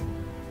tags.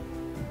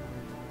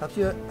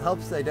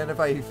 Helps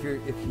identify if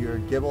you're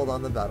gibbled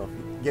on the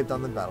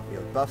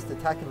battlefield. Buffs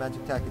attack and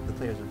magic attack if the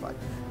players revive.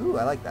 Ooh,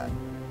 I like that.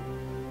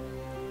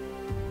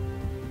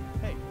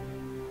 Hey.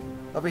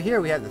 Over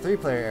here we have the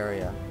 3-player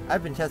area.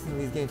 I've been testing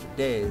these games for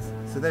days,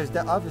 so there's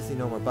obviously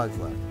no more bugs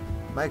left.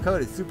 My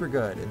code is super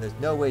good, and there's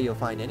no way you'll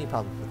find any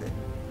problems with it.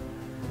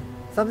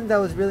 Something that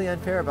was really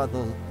unfair about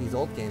these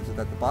old games was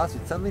that the boss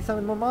would suddenly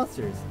summon more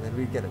monsters, and then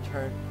we'd get a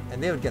turn,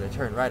 and they would get a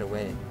turn right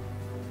away.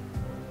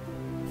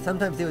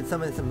 Sometimes they would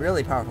summon some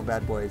really powerful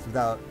bad boys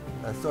without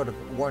a sort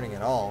of warning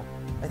at all.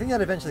 I think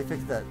that eventually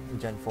fixed that in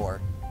Gen 4.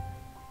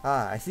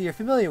 Ah, I see you're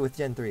familiar with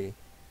Gen 3.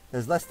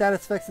 There's less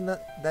status effects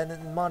than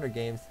in modern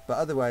games, but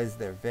otherwise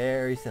they're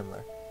very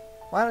similar.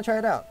 Why not try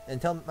it out,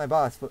 and tell my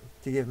boss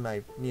to give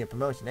me a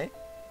promotion, eh?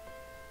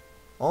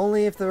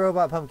 Only if the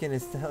robot pumpkin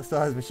still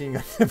has machine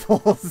gun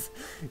nipples.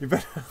 You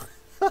better...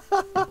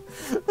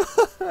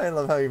 I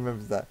love how he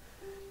remembers that.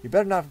 You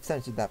better not have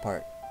censored that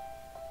part.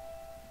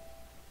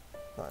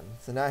 Fun.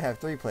 So now I have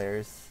 3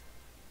 players.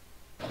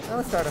 Now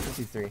let's start off with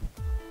these 3.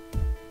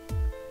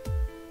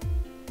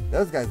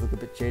 Those guys look a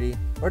bit shady.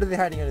 What are they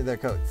hiding under their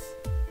coats?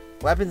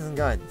 Weapons and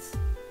guns.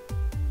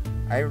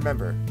 I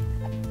remember.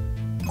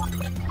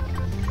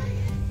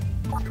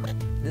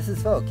 This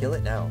is foe. Kill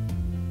it now.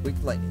 Weak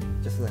to lightning.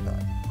 Just as I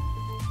thought.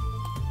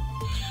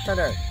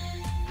 Thunder.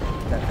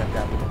 Tap, tap,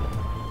 tap.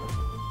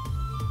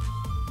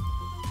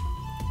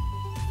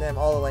 Spam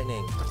all the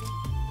lightning.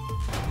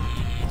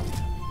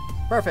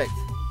 Perfect.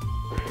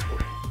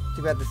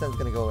 Too bad the sun's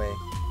gonna go away.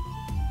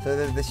 So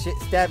they're the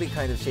stabby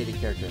kind of shaded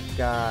character.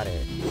 Got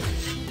it.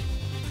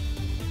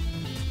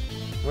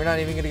 We're not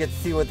even gonna get to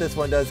see what this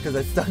one does because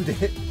I stunned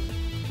it.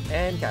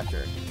 And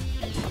capture.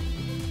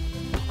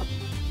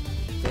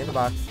 Stay in the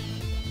box.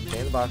 Stay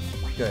in the box.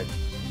 Good.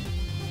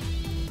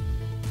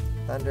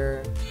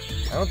 Thunder.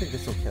 I don't think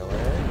this will kill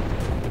it.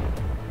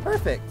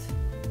 Perfect!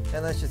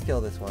 And let's just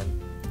kill this one.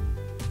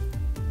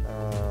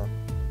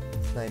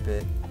 Snipe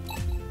it.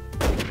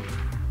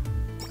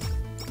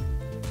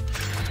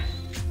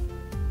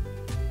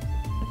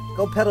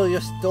 Go peddle your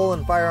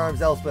stolen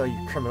firearms elsewhere,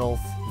 you criminals.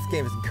 This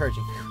game is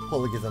encouraging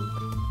hooliganism.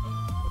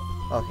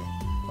 Okay.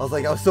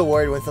 I was so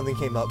worried when something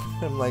came up.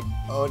 I'm like,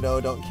 oh no,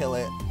 don't kill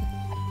it.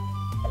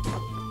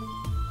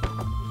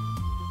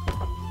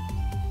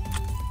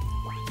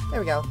 There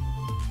we go.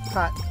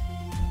 Caught.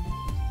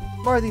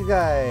 More of these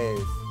guys.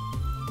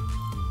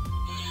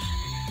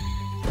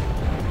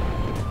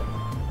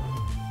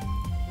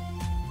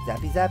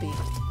 Zappy zappy.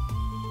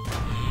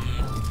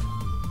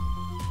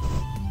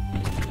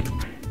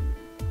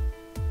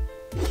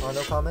 Oh,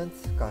 no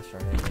comments? Gosh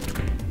darn it.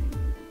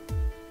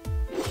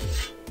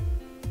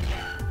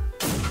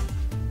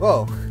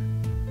 Whoa!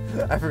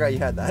 I forgot you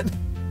had that.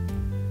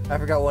 I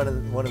forgot one of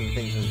the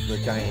things was the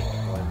giant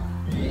one.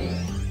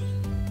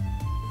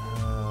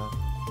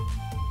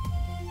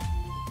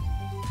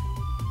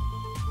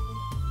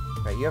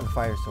 Right, you have a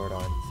fire sword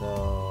on,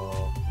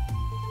 so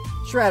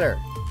Shredder.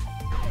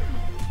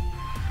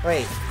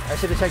 Wait, I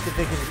should have checked if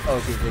they can. Oh,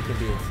 okay, they can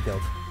be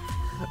insta-killed.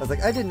 I was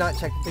like, I did not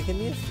check if they can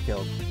be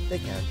insta-killed. They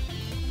can.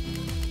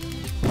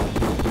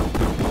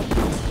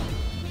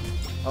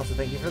 Also,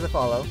 thank you for the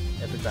follow,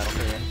 Epic Battle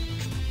Fan.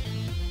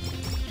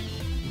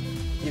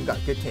 You've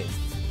got good tastes.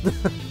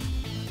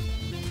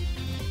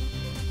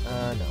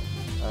 No.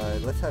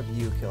 Let's have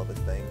you kill this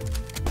thing.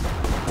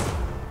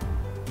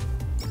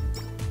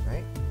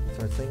 Right?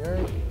 Sword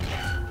Slinger.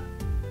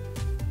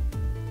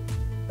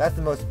 That's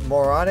the most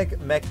moronic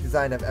mech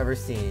design I've ever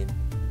seen.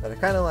 But I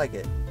kind of like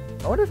it.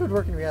 I wonder if it would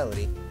work in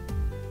reality.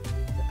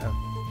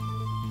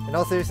 Oh. In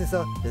all seriousness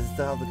though, does it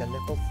still have the gun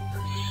nipples?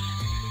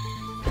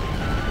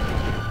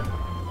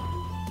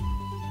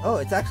 Oh,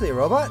 it's actually a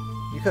robot?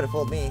 You could have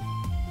fooled me.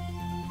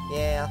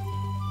 Yeah.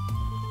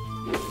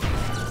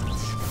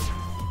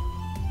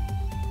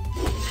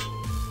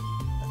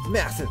 That's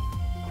massive!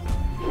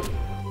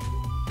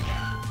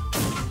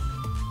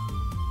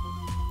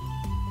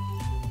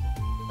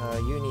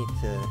 You need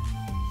to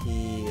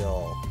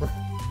heal.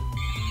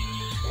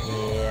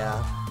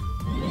 Yeah.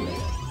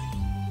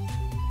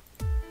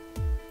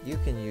 You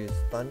can use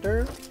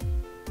thunder.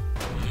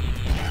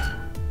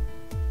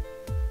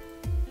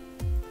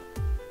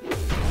 I'm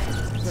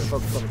gonna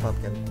focus on the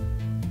pumpkin.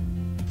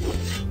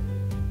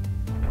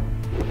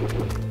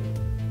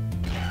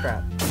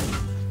 Crap.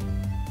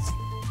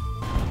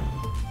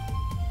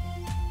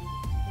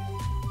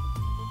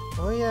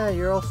 Oh yeah,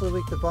 you're also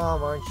weak to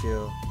bomb, aren't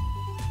you?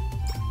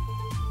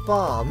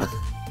 Bomb. I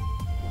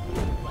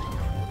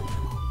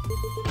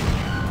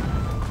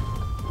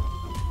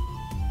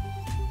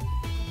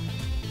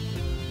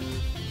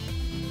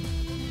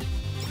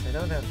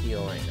don't have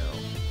heal right now.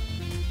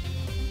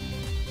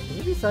 Can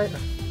you be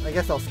siphoned? I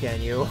guess I'll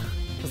scan you.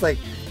 I was like,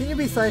 can you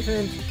be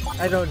siphoned?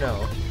 I don't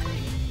know.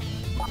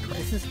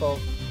 This is full.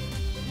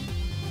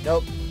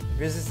 Nope.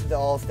 Resistant to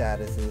all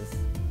statuses.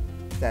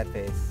 Stat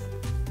face.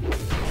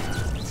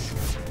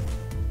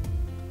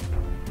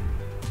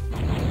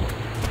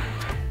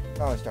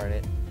 Oh, darn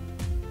it.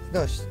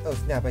 No, oh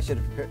snap, I should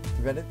have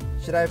prevented.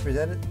 Should I have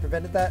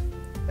prevented that?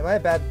 Am I a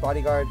bad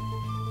bodyguard?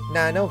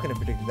 Nah, no one could have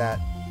predicted that.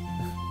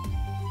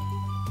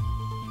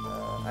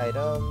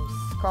 Items.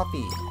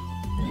 Coffee.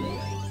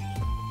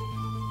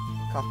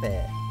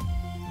 Coffee.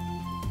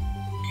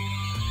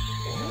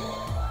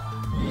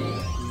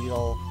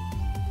 Heal.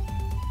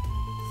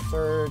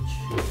 Surge.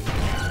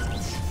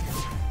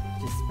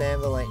 Just spam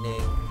the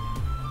lightning.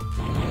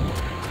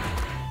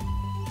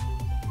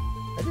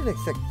 I didn't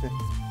expect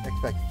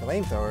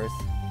flamethrowers.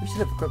 We should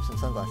have equipped some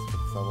sunglasses for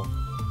this level.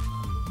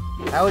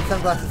 How would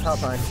sunglasses help,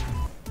 hon?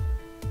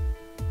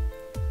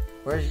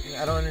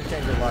 I don't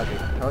understand your logic.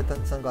 How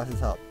would sunglasses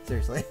help?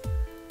 Seriously.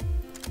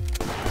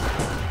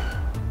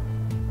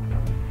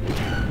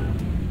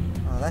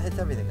 Oh, that hits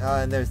everything. Oh,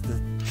 and there's the...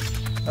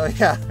 Oh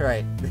yeah,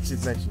 right. They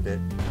just mentioned it.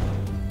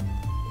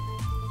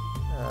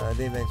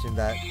 They mentioned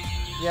that.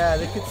 Yeah,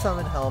 they could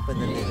summon help and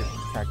then they just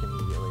attack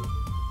immediately.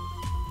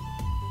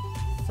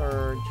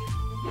 Surge.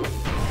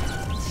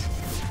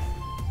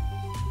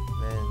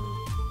 Then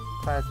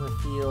plasma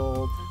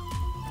field.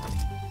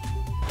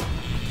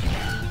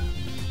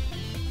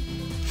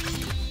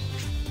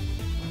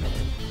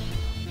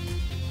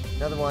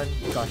 Another one.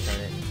 Gosh darn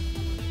it.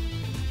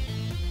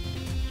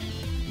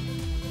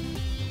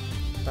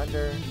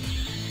 Thunder.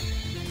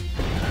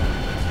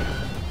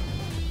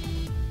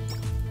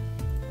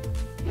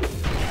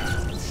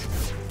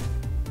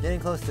 Getting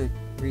close to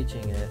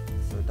reaching it.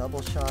 So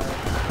double shot.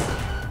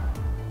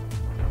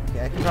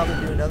 Okay, I can probably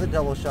do another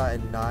double shot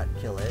and not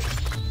kill it.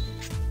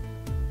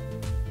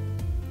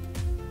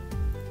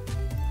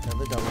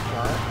 Another double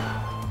shot.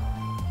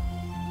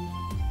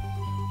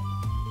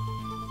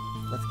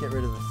 let's get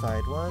rid of the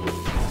side ones.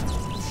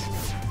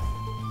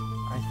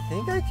 I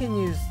think I can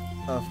use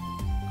a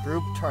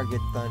group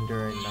target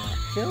thunder and not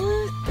kill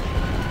it?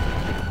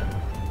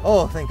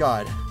 Oh, thank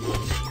God.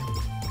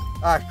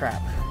 Ah,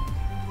 crap.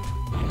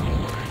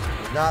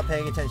 Not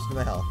paying attention to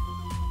my health.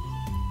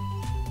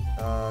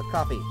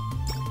 Coffee.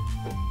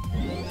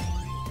 And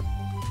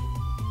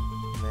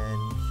then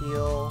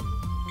heal.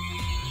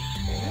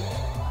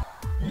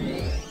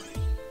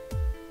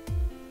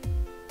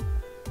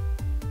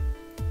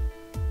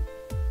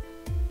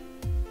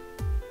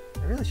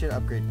 I really should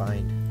upgrade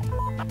bind.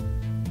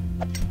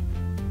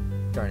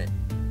 Darn it.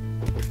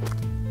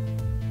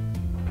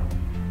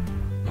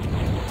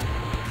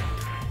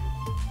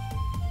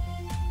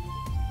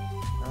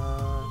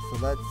 So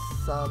let's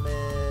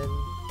summon...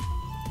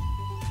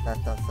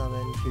 That's not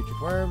summon. Putrid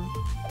Worm.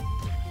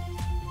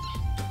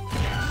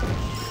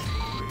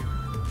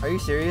 Are you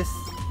serious?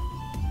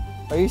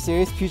 Are you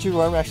serious? Putrid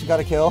Worm actually got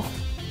a kill?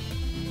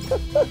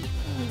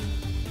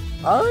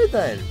 Alright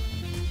then.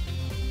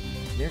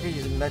 You're gonna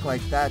use a mech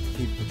like that to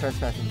keep the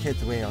trespassing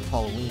kids away on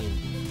Halloween.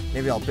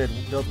 Maybe I'll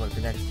build one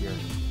for next year.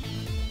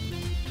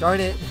 Darn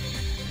it!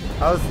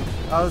 I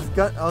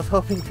was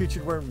hoping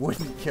Putrid Worm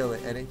wouldn't kill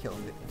it, and it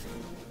killed it.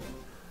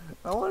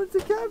 I wanted to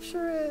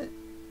capture it.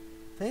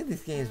 Playing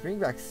these games bring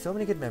back so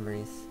many good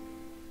memories.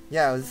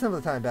 Yeah, it was a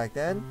simpler time back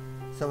then.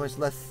 So much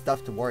less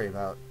stuff to worry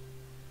about.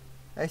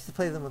 I used to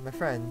play them with my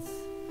friends,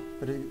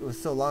 but it was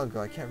so long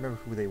ago I can't remember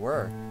who they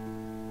were.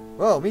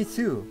 Whoa, me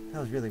too.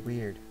 That was really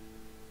weird.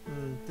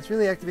 This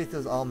really activates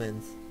those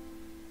almonds.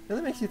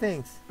 Really makes you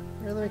think.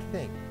 Really makes you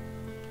think.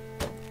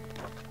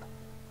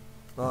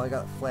 Well, I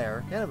got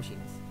flare.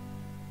 Nanomachines.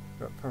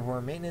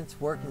 Perform maintenance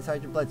work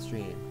inside your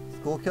bloodstream.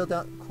 School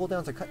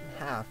cooldowns are cut in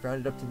half,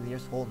 rounded up to the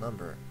nearest whole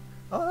number.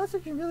 Oh, that's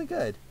actually really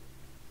good.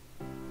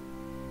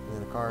 And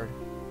then a card.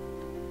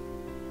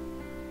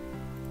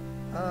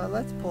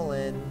 Let's pull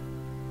in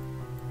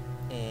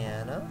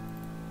Anna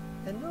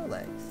and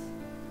Rolex.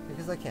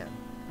 Because I can.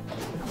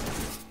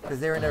 Because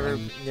they were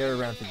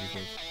around for these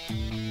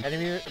games.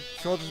 Enemy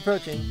soldiers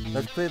approaching.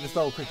 Let's clear this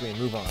level quickly and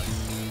move on.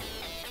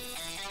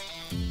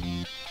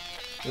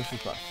 This is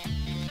plus.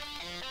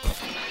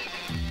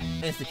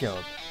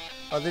 Insta-killed.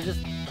 Oh, they're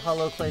just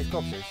hollow clay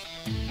sculptures.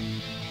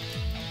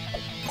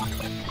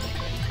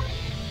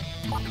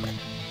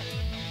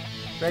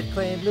 Red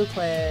clay and blue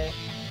clay.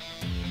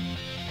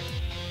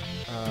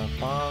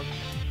 Bomb.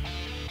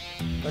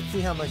 Let's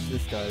see how much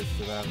this does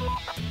to them.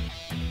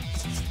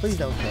 Please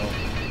don't kill.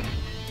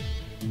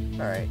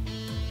 Alright.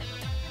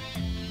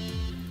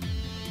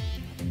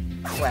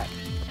 Whack.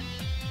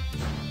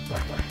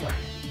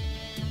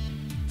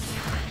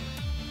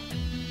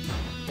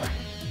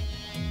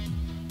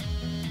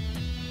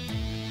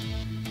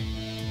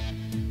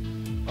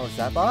 Oh, is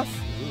that boss?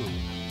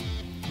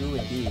 Ooh. Ooh,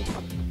 indeed.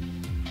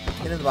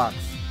 Get in the box.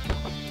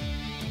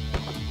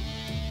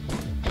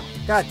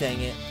 God dang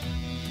it.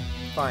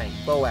 Fine,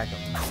 bow whack him.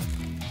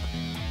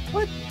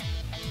 What?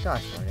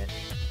 Gosh darn it.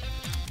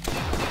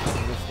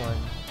 This one.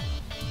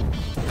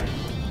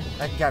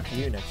 I can capture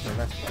you next time,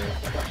 that's for sure.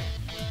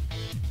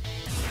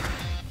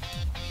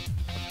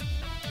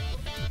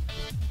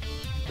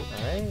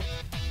 Alright.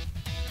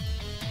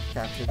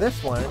 Capture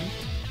this one,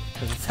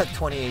 because it's at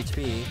 20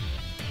 HP.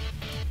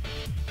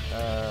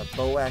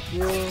 Bow whack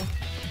you.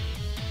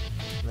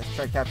 Let's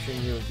try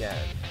capturing you again.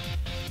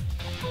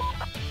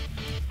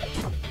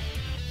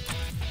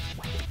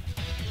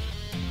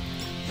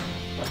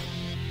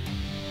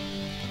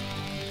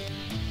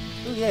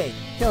 Ooh, yay!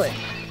 Kill it!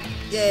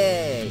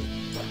 Yay!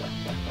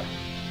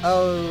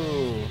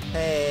 Oh,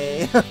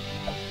 hey!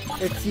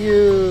 It's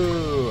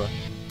you!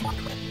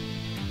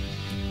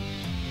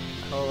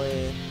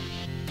 Holy...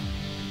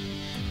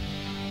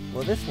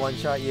 Will this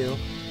one-shot you?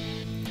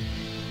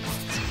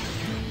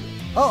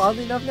 Oh,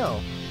 oddly enough,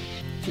 no.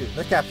 Shoot,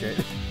 let's capture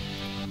it.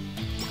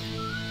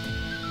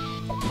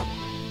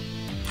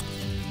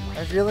 I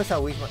just realized how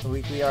weak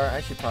we are.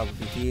 I should probably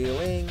be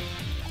healing.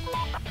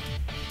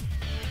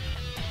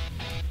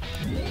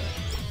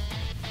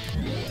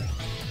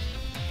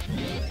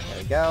 There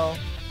we go.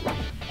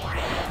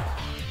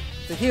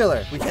 It's a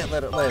healer. We can't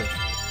let it live.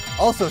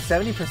 Also,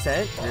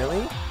 70%?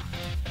 Really?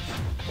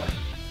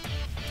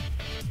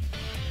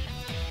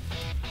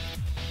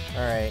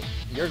 Alright.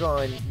 You're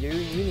going. You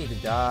need to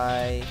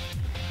die.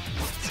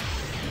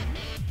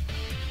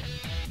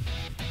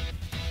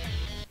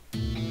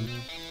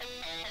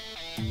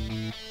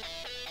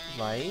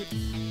 Light.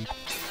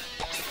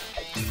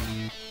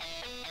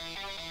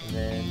 And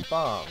then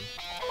bomb.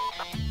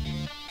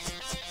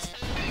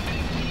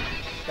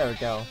 There we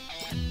go.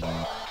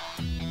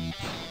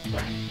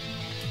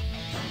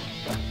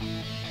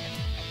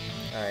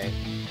 Alright.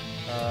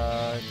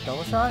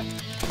 Double shot?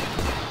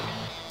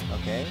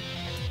 Okay.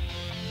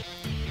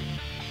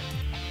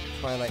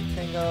 Twilight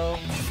Tango.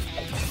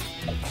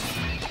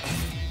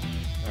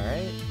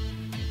 Alright.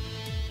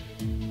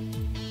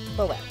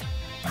 Bow whack.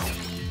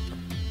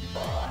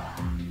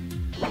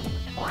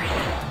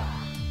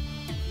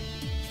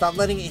 Stop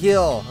letting it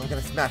heal! I'm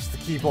gonna smash the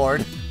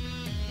keyboard.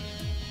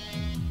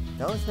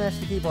 Don't smash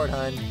the keyboard,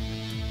 hun.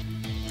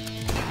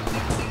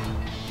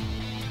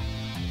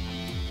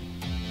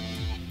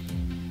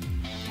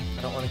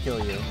 want to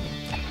kill you.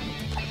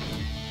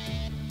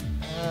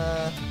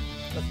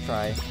 Let's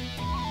try.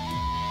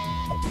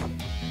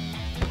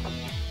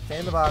 Stay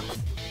in the box.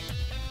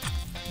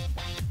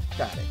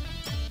 Got it.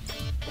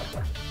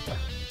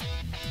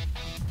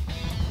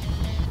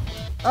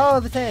 Oh,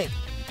 the tank!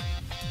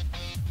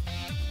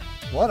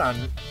 What on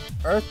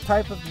earth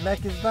type of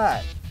mech is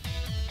that?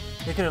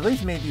 They could at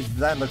least make these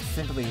designs look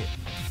simply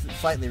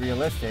slightly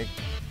realistic.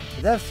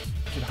 The devs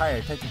should hire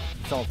a technical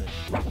consultant.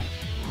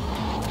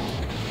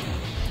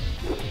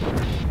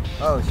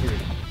 Oh shoot.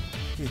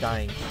 She's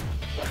dying.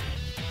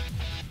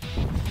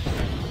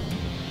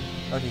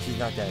 Okay, she's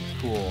not dead.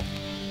 Cool.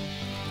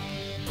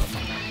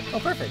 Oh,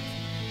 perfect.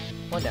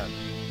 One down.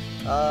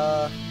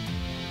 I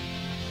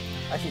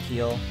should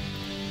heal.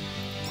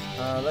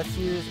 Let's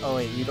use... Oh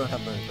wait, you don't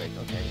have limit break.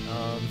 Okay,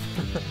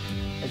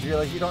 I just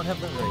realized you don't have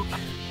limit break.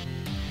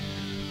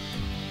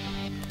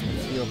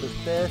 Let's heal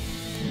with this.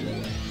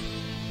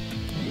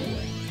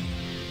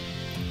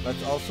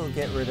 Let's also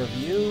get rid of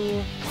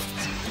you.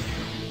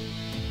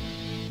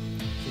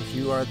 Since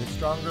you are the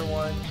stronger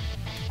one,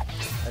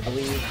 I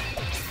believe.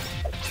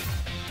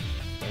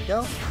 There we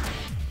go.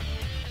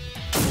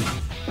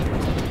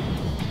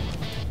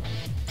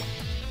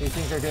 These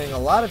things are doing a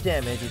lot of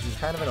damage, which is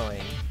kind of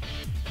annoying.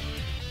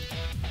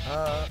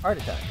 Art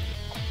attack.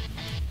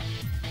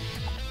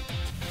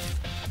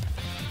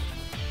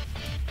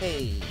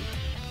 Hey.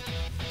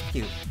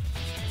 Cute.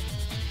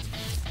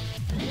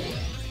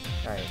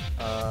 Alright,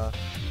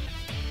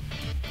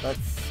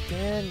 let's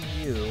scan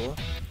you.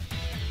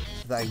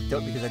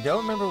 Because I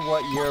don't remember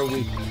what you're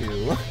weak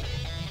to.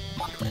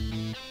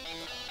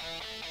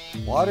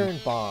 Water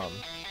and bomb.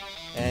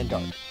 And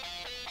dark.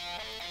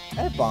 I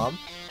have bomb.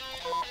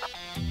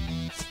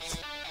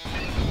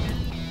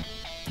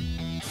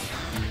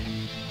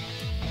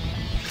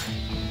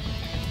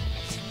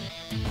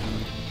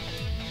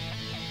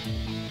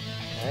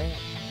 Alright.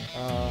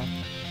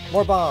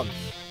 More bombs.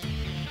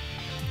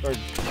 Or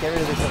get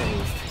rid of this one at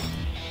least.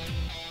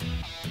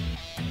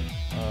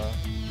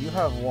 You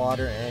have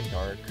water and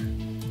dark.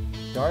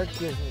 Dark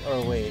gives me...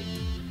 Oh, wait.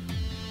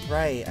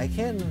 Right, I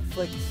can't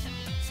inflict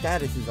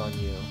statuses on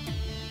you.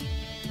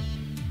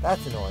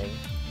 That's annoying.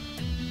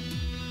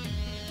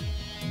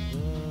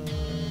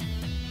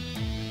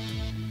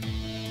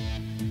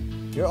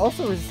 You're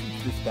also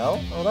resistant to the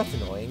spell? Oh, that's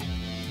annoying.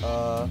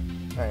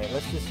 Alright,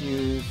 let's just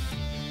use...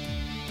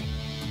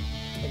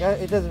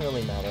 It doesn't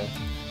really matter.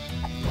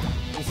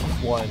 This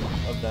is one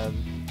of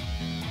them.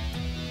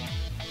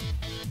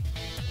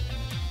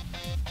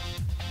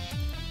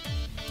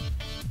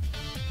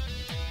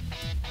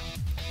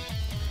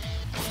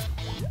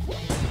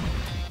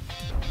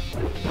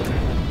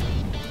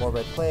 More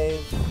red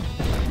plays.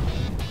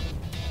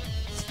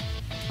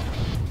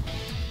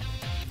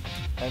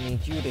 I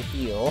need you to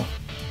heal.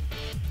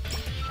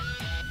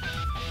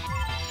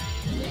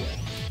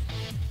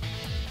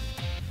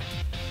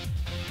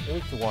 You're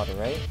weak to water,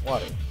 right?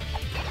 Water.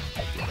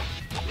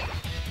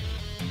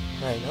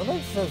 Alright, now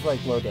that says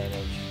like low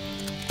damage.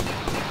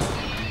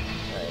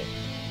 Alright.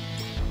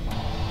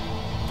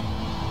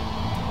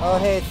 Oh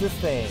hey, it's this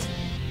thing.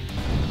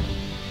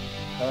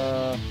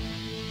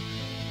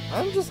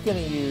 I'm just gonna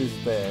use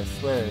this.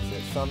 Where is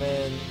it?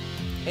 Summon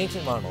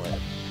Ancient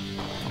Monolith.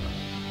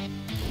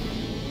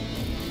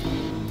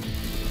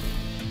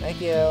 Thank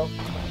you.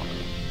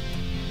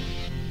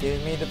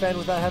 Giving me a defend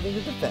without having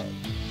to defend.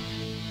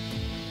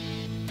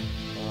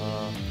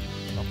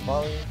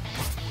 Volley.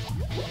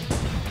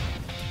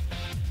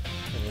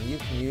 And then you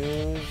can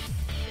use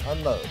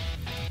unload.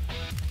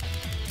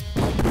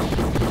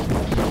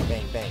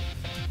 Bang, bang.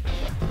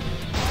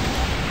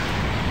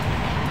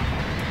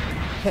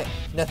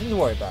 Nothing to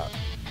worry about.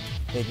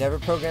 They'd never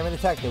program an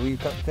attack that we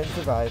couldn't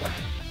survive.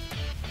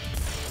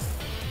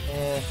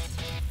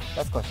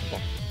 That's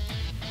questionable.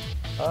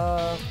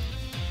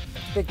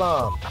 Big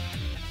bomb.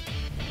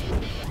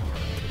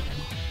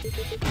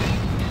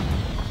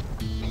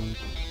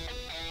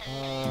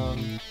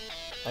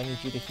 I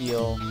need you to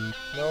heal.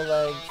 No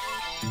legs.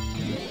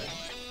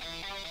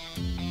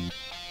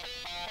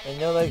 And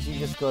no legs, you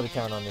just go to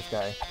town on this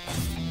guy.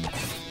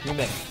 You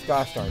missed.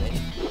 Gosh darn it.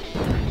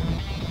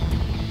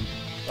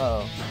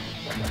 Uh-oh.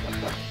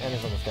 And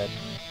he's almost dead.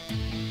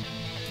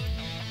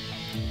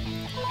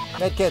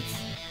 Medkits!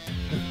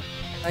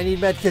 I need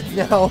medkits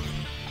now!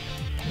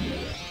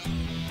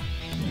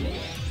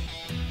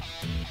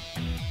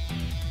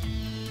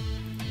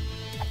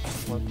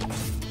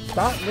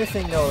 Stop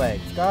missing no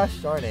legs. Gosh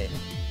darn it.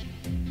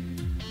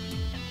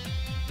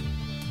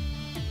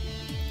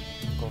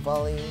 Go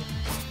volley.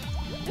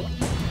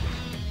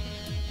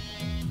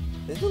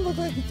 Doesn't look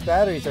like its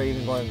batteries are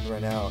even going to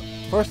run out.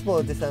 First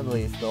bullet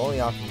disassembly is the only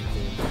option it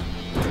seems.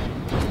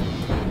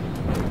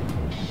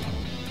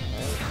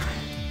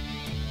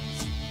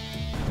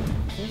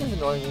 I think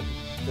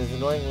there's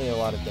annoyingly a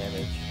lot of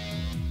damage.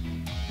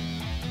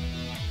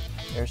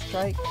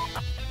 Airstrike.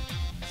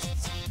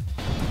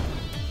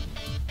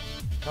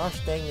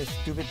 Gosh dang this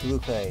stupid blue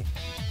clay.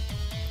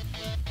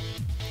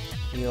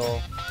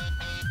 Heal.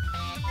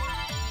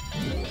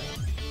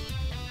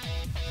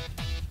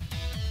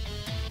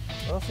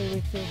 What else are you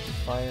weak to? Just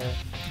fire.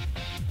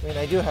 I mean,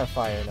 I do have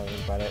fire now that I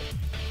think about it.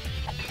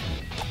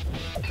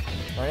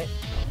 Alright.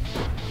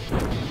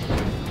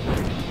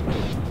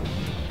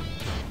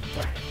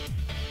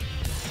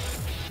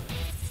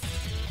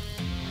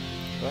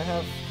 Do I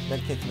have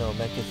medkit? No,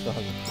 medkit still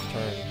hasn't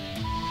returned.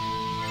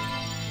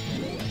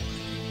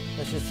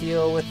 Let's just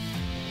heal with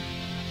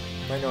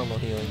my normal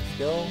healing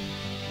skill.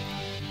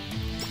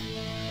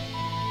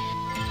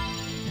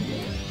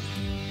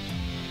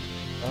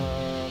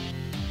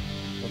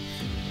 Let's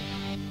see.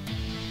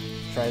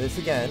 Try this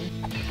again.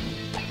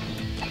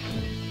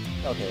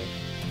 Okay,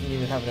 didn't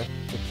even have enough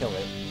to kill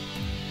it.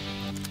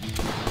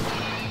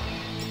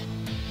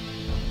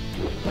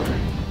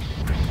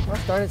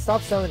 Gosh darn it,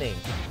 stop summoning!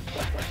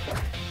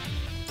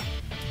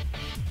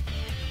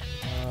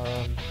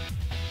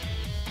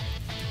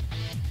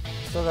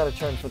 Still got a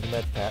turn for the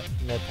med packs.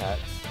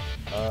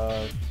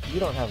 You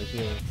don't have a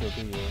healing skill,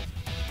 do you?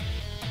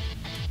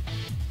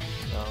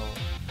 No.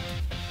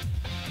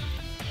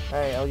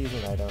 Alright, I'll use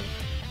an item.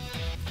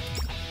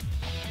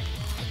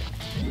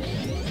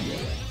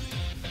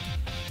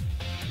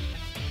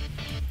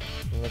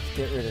 And let's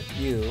get rid of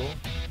you.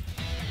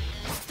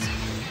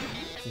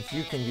 Since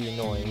you can be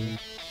annoying.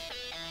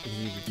 Because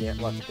you get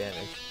lots of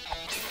damage.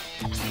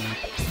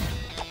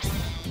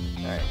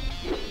 Alright.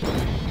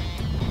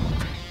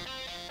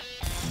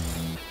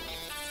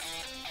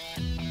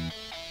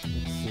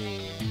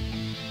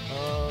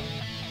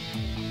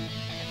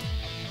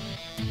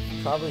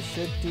 Probably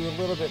should do a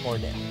little bit more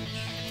damage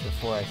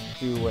before I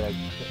do what I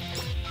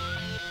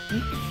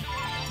do.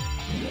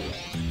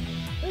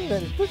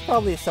 There's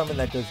probably a summon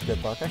that does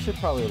good luck. I should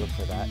probably look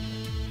for that.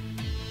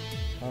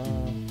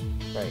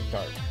 Right,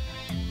 dark.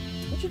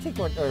 It should take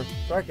more, or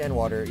dark and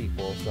water are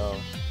equal, so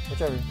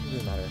whichever, it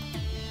doesn't matter.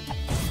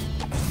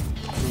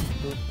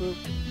 Boop, boop, boop,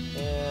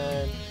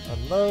 and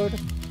unload.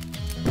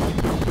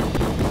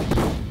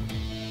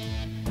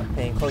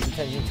 Paying close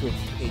attention to its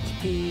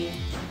HP.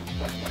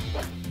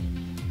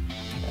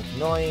 That's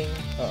annoying.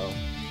 Uh-oh.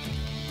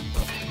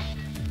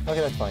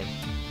 Okay, that's fine.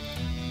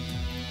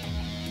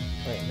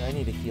 Right, now I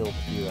need to heal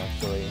with you,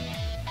 actually.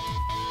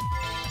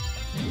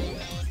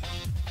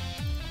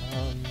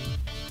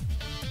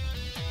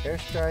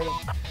 Airstrike.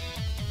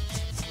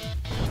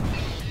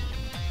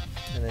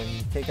 And then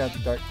take out the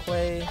Dark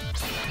Clay.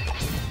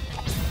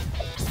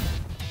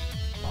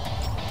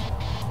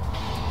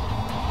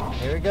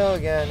 Here we go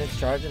again, it's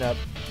charging up.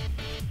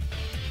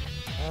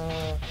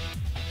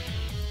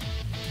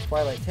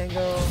 Twilight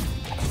Tango.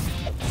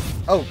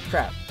 Oh,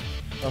 crap.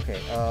 Okay,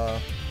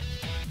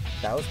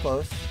 that was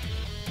close.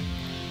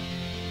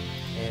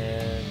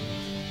 And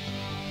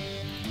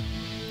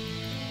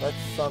let's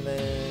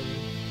summon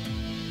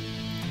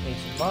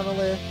Ancient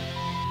Monolith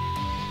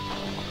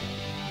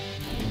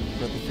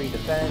for the free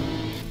defend.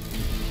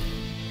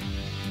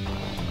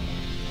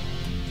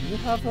 Do you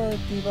have a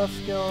debuff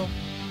skill?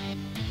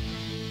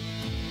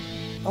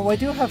 Oh, I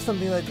do have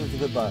something that does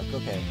good luck.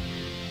 Okay.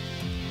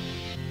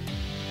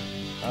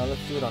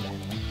 Let's do it on Anna.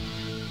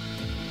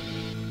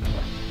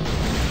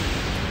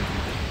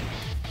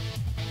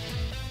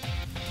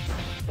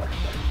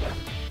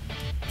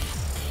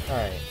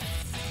 Alright.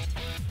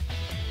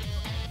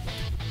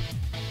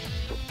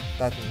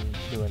 That didn't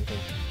do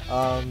anything.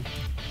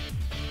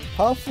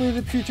 Hopefully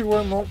the Future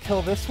Worm won't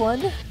kill this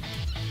one.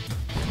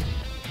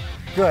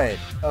 Good.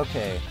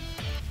 Okay.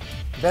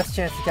 Best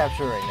chance to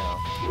capture right now.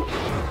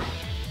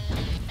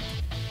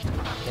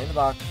 Stay in the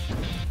box.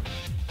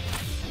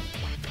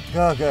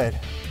 Oh, good.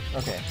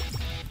 Okay.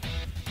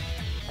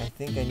 I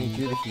think I need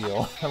you to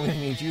heal. I'm gonna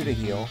need you to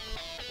heal.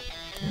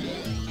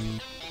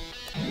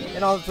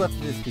 And all that's left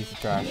is this piece of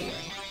trash.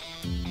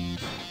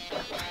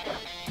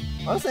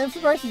 Honestly, I'm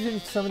surprised he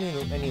didn't summon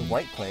any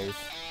white clays.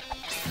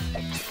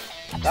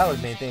 That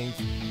would make things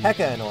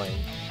hecka annoying.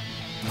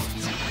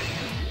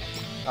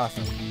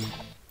 Awesome.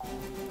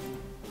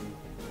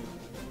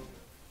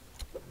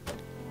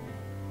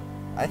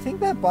 I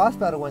think that boss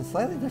battle went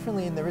slightly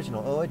differently in the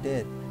original. Oh, it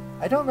did.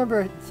 I don't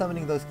remember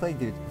summoning those clay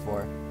dudes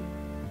before.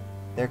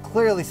 They're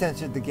clearly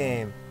censored the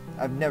game.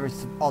 I'll never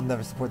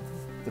support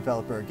this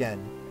developer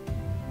again.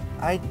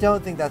 I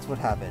don't think that's what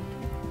happened.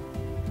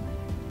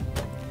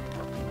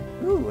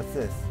 Ooh, what's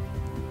this?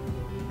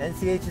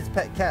 NCH's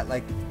pet cat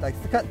likes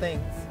to cut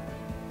things.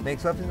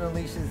 Makes weapons and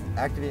unleashes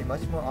activate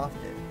much more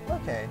often.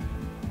 Okay.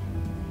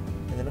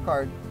 And then a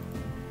card.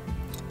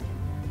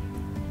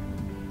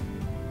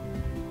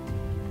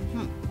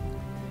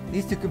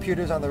 These two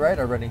computers on the right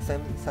are running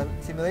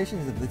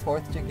simulations of the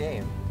 4th gen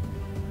game.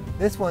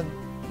 This one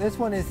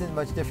isn't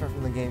much different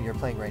from the game you're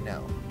playing right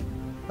now.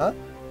 Huh?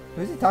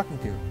 Who's he talking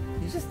to?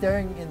 He's just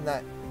staring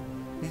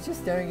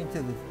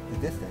into the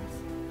distance.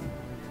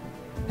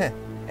 Heh.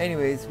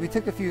 Anyways, we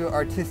took a few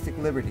artistic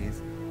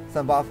liberties.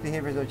 Some boss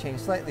behaviors are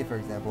changed slightly, for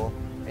example,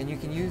 and you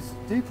can use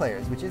 3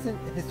 players, which isn't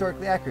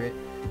historically accurate,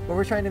 but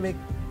we're trying to make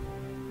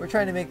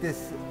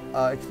this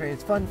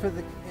experience fun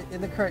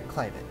in the current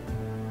climate,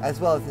 as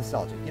well as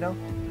nostalgic, you know?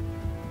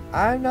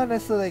 I'm not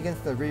necessarily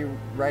against the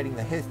rewriting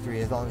the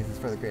history as long as it's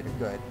for the greater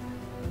good.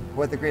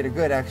 What the greater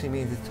good actually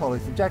means is totally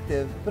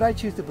subjective, but I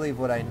choose to believe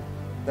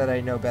that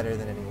I know better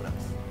than anyone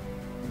else.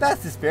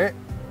 That's the spirit.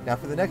 Now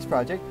for the next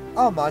project,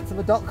 I'll mod some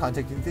adult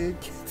content into the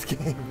kids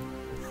game.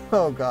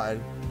 Oh god.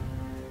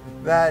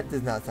 That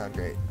does not sound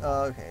great.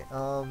 Okay,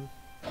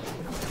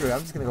 screw it,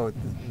 I'm just gonna go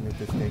with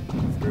this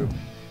group.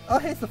 Oh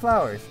hey, it's the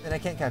flowers, and I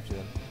can't capture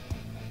them.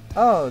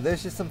 Oh,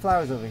 there's just some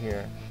flowers over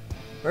here.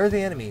 Where are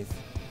the enemies?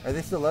 Are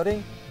they still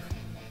loading?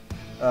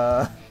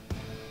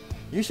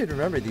 You should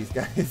remember these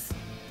guys.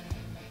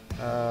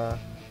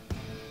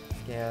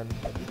 Scan.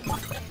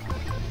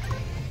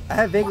 I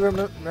have vague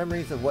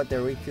memories of what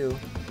they're weak to.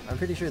 I'm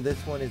pretty sure this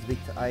one is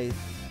weak to ice,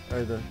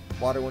 or the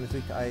water one is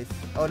weak to ice.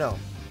 Oh no.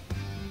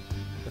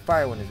 The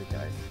fire one is weak to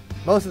ice.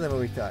 Most of them are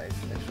weak to ice,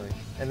 actually.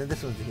 And then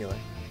this one's the healer.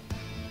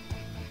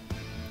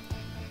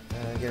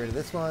 Get rid of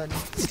this one.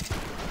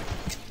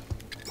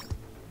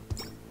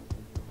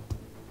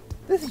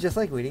 This is just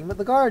like weeding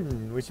the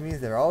garden, which means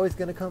they're always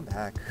going to come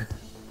back.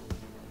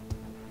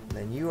 And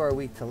then you are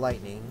weak to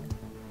lightning.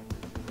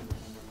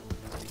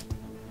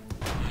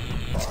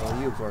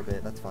 Well, you absorb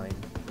it, that's fine.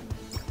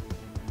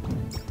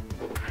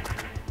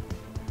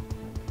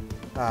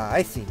 Ah,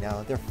 I see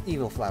now. They're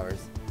evil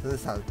flowers. So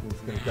this is how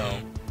it's going to go.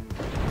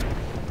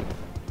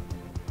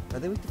 Are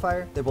they weak to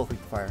fire? They're both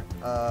weak to fire.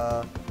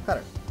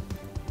 Cutter.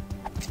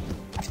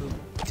 Ooh.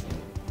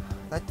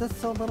 That does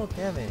so little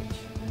damage.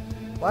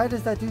 Why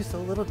does that do so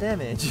little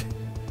damage?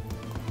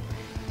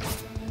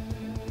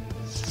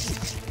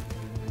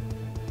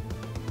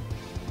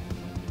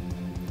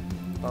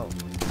 Oh.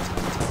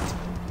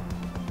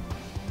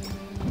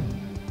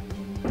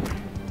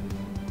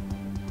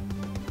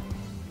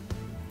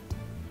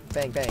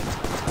 Bang, bang.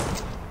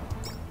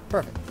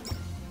 Perfect.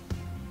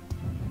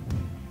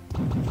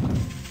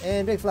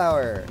 And big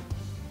flower.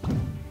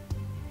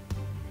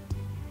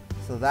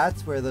 So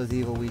that's where those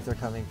evil weeds are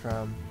coming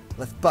from.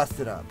 Let's bust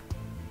it up.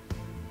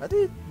 Are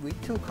they weak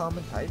to a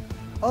common type?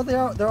 Oh,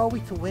 they're all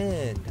weak to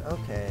wind.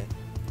 Okay.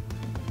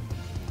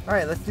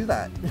 Alright, let's do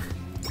that.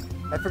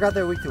 I forgot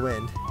they're weak to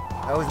wind.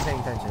 I wasn't paying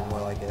attention,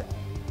 more like it.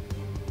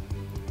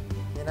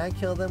 Can I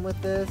kill them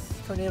with this?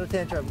 Tornado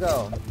Tantrum,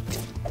 go!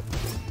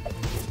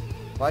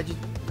 Why'd you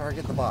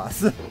target the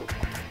boss?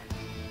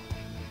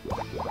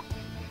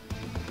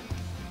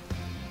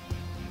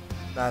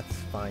 That's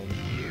fine.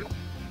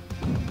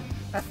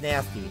 That's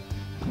nasty.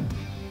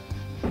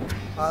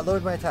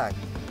 Lowered my attack.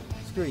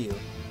 Screw you.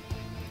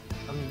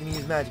 I'm gonna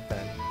use magic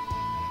then.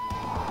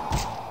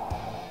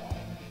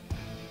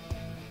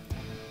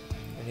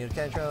 I need a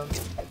tantrum.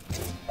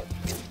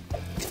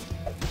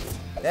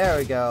 There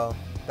we go.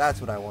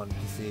 That's what I wanted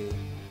to see.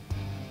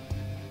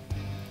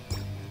 And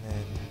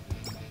then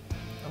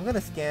I'm gonna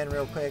scan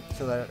real quick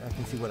so that I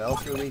can see what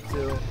else you're weak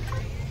to.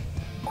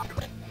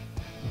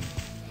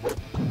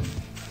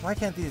 Why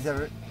can't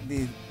there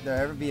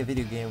ever be a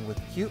video game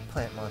with cute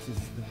plant monsters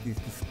with these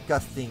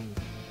disgusting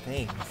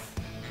things?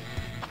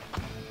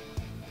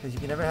 Because you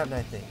can never have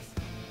nice things.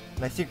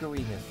 My secret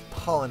weakness,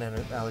 pollen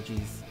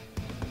allergies.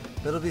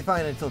 But it'll be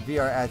fine until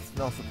VR adds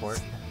smell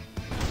support.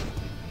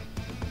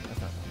 That's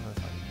fine.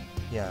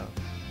 Yeah.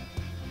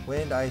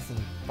 Wind, ice, and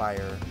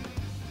fire.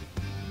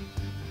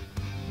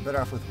 I'm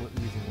better off with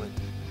using wind.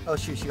 Oh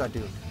shoot, she got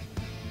doomed.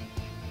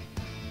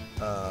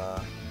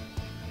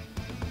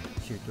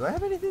 Shoot, do I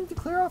have anything to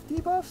clear off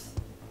debuffs?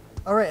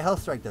 Alright,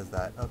 Hellstrike does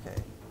that. Okay.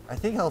 I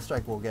think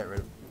Hellstrike will get rid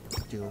of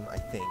Doom, I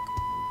think.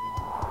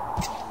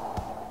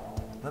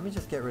 Let me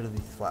just get rid of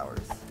these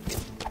flowers.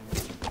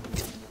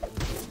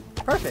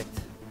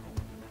 Perfect!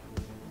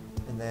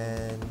 And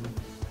then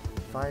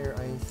fire,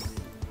 ice.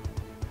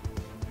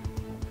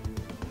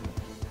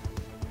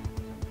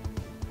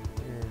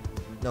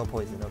 No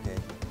poison, okay.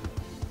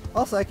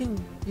 Also, I can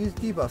use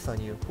debuffs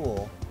on you.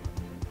 Cool.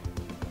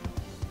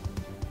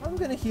 I'm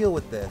gonna heal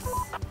with this.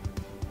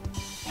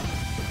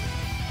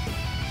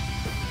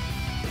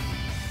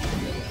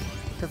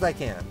 Because I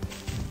can.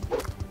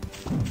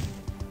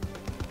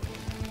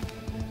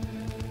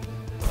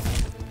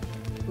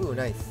 Ooh,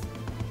 nice.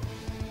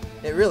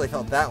 It really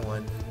felt that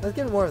one. Let's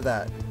give it more of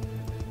that.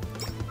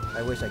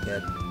 I wish I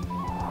could.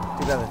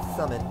 Too bad it's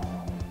summon.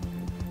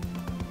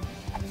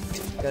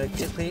 Gotta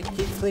keep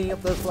cleaning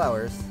up those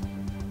flowers.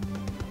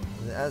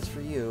 And as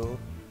for you,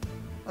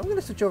 I'm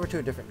gonna switch over to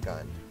a different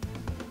gun.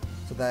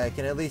 So that I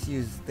can at least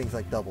use things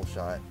like double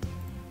shot.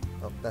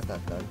 Oh, that's not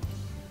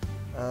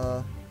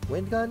done.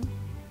 Wind gun?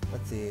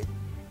 Let's see.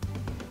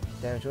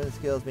 Damage wind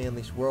skills may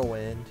unleash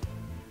whirlwind.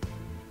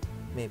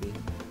 Maybe.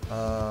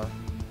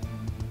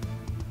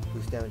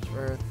 Boost damage from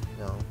earth?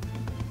 No.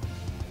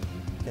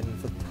 Can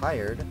inflict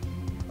tired.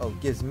 Oh,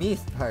 gives me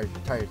tired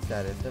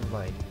status. Never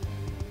mind.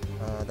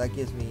 That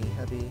gives me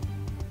heavy.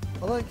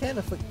 Although I can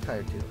afflict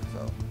tired too,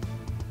 so.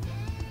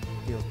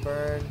 Deals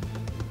burn.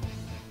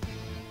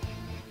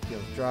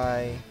 Deals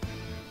dry.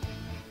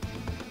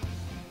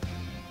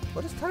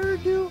 What does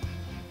tired do?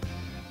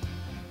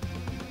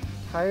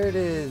 Tired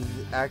is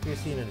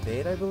accuracy and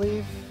evade, I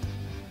believe.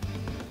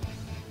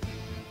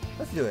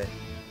 Let's do it.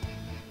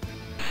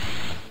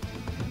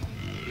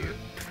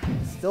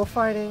 Still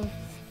fighting.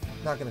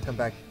 Not gonna come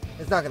back.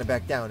 It's not gonna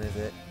back down, is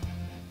it?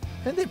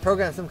 Couldn't they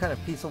program some kind of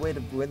peaceful way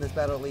to win this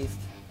battle at least?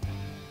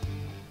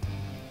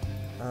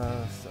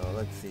 So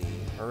let's see.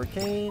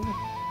 Hurricane.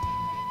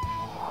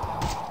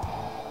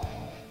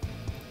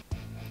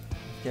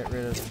 Let's get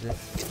rid of this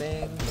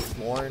thing, the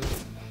Sworn.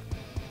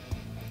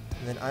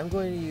 And then I'm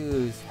going to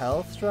use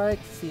Health Strike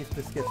to see if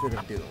this gets rid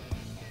of Doom.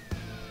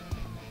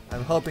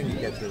 I'm hoping it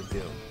gets rid of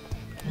Doom.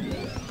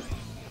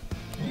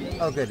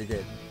 Oh good, it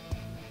did.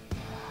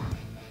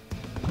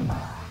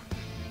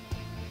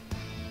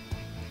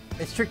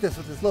 It's tricked us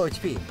with its low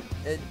HP.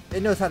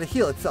 It knows how to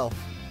heal itself.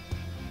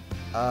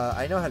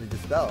 I know how to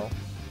dispel.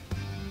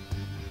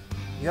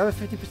 You have a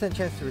 50%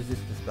 chance to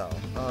resist dispel.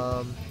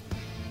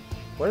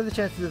 What are the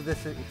chances of this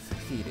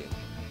succeeding?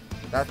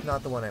 That's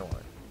not the one I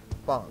want.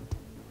 Bong.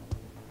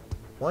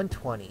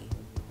 120.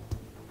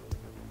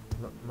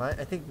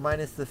 I think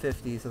minus the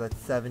 50, so that's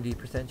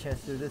 70%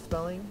 chance to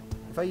dispelling.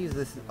 If I use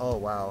this, oh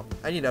wow.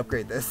 I need to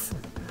upgrade this.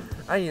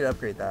 I need to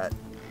upgrade that.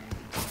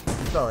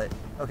 Dispel it.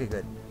 Okay,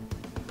 good.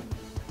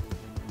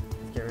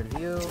 Let's get rid of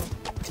you.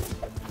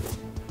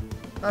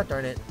 Ah,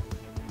 darn it.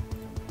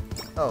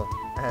 Oh,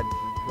 I had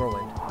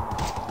Whirlwind.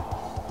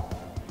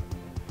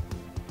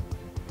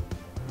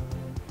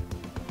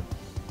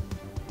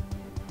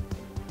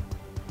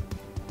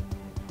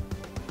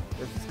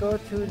 Let's go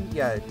to,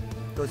 yeah, it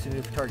goes to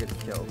new targets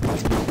killed.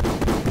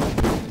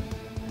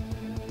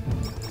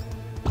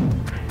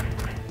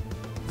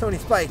 So many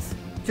spikes!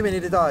 Too many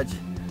to dodge.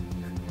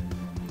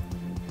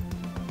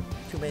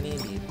 Too many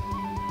indeed.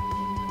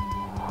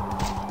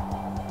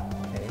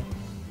 Okay.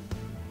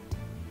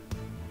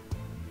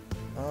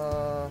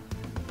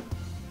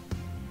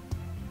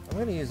 I'm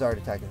gonna use Art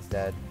Attack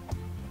instead.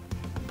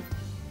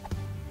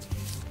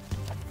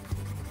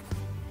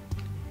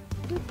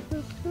 Boop,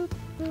 boop, boop,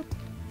 boop.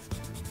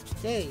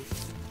 Yay!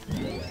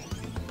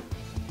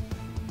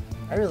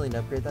 I really need to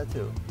upgrade that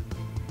too.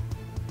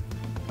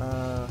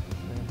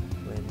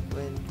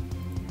 Win.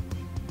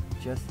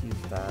 Just use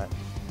that.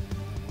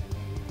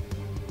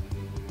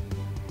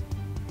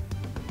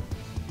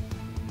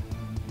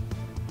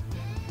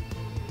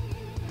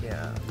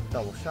 Yeah,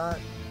 double shot.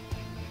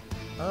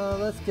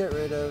 Let's get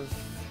rid of...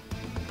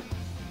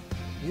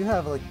 You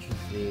have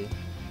electricity.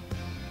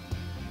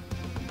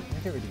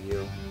 I'll get rid of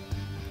you.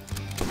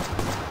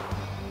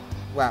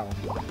 Wow.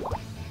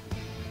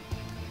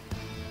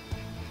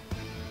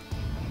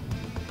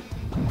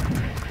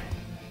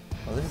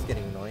 Oh, this is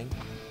getting annoying.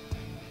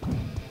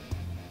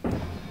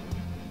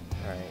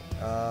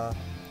 Alright,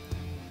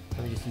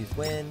 let me just use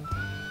wind.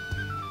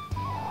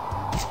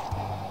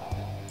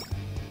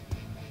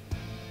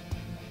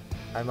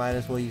 I might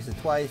as well use it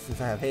twice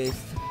since I have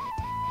haste.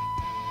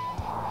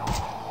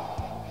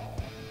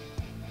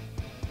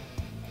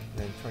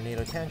 Then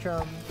Tornado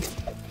Tantrum.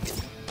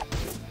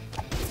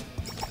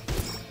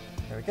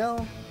 There we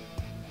go.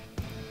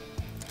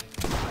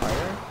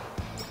 Fire.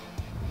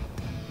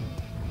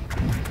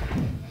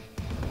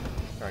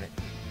 Darn it.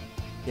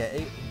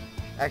 Yeah,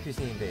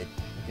 accuracy invade.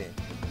 Okay.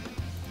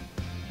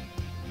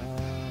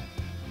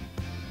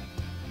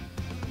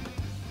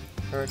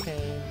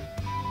 Hurricane.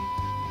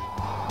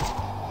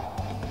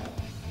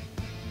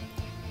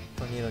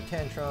 Tornado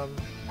Tantrum.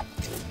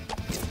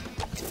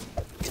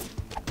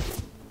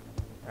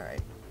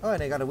 Alright. Oh,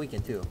 and I got a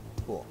weaken too.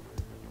 Cool.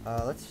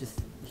 Let's just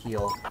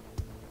heal.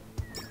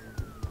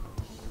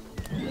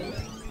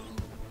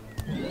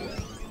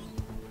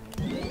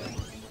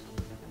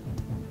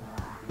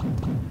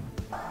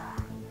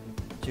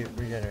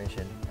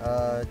 Regeneration.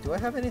 Do I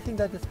have anything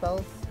that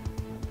dispels?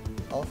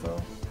 Also?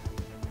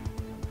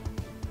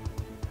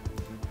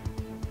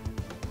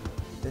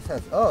 This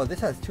has... Oh, this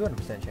has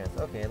 200% chance.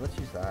 Okay, let's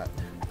use that.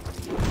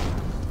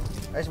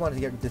 I just wanted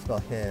to get dispel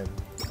him,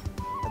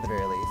 at the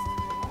very least.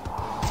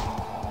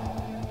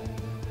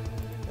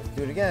 Let's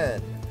do it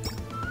again.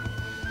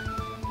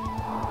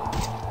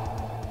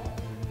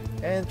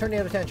 And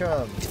Tornado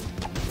Tantrum!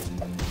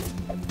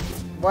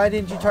 Why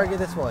didn't you target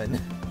this one?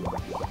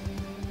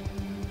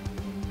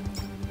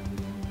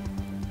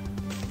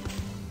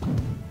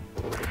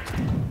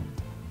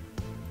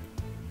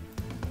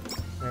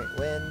 Right,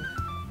 win.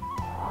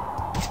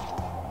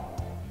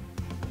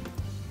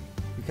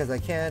 Because I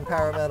can,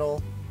 Power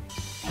Metal.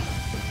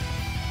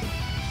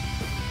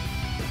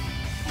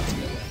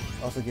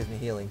 Also gives me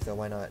healing, so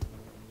why not?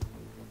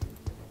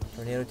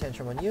 Tornado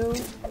Tantrum on you.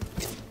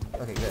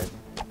 Okay, good.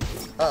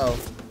 Uh-oh.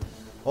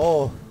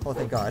 Oh,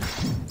 thank God.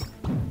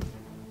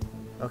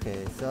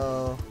 Okay,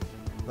 so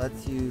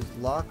let's use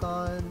Lock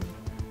on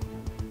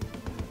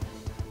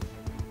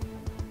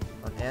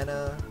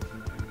Anna.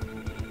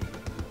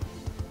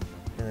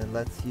 And then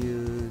let's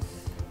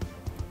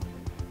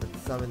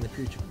summon the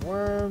Putrid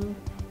Worm.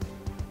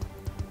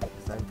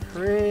 Because I'm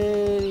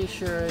pretty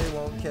sure it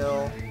won't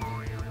kill.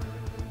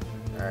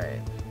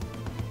 Alright.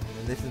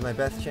 And this is my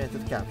best chance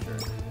of capture.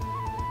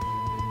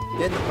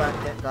 Get in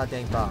the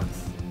goddamn box.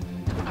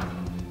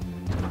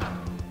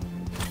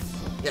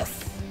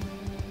 Yes!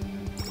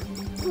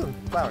 Ooh,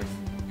 flowers.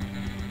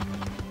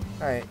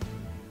 Alright.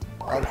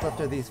 All that's left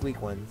are these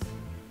weak ones.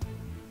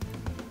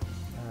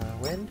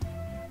 Wind.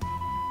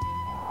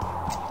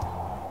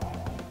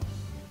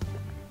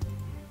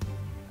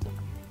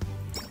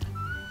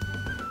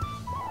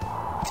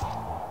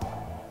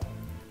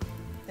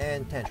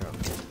 And tantrum.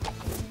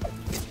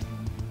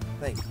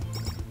 Thanks.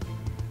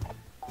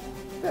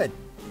 Good.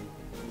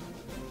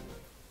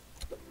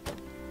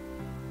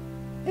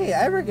 Hey,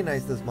 I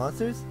recognize those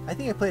monsters. I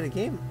think I played this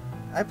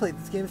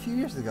game a few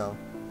years ago.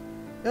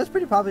 It was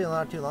pretty popular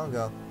not too long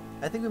ago.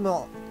 I think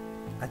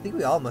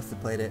we all must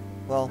have played it.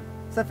 Well,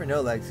 except for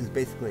No Legs, who's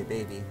basically a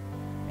baby.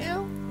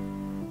 Meow.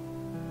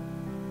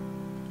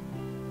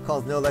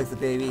 Calls No Legs a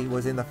baby,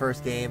 was in the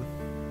first game.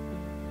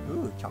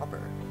 Ooh,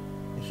 Chopper.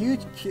 A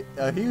huge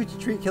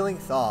tree-killing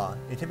saw.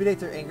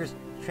 Intimidates or angers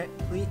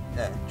tree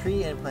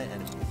and plant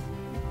enemies.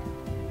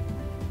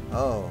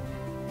 Oh.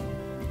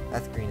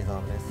 That's green is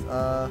ominous.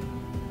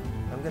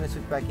 I'm gonna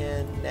switch back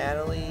in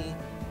Natalie,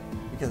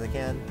 because I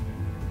can.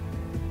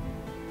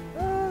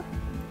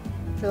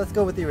 Sure, let's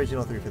go with the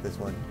original 3 for this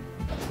one.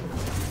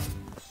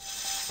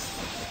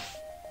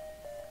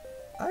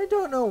 I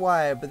don't know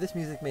why, but this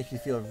music makes me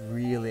feel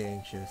really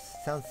anxious.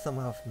 Sounds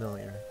somehow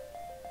familiar.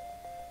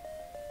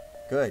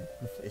 Good.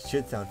 It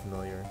should sound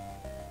familiar.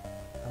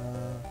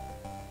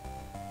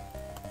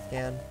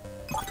 Scan.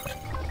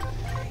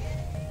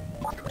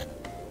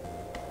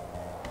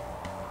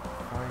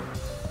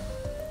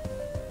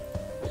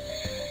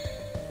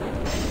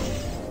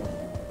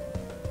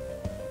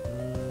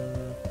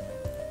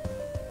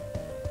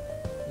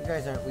 You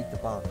guys aren't weak to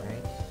bomb,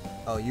 right?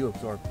 Oh, you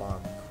absorb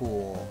bomb.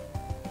 Cool.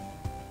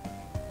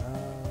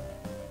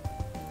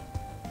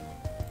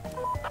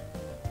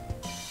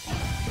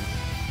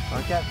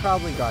 Godcat?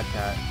 Probably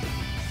Godcat.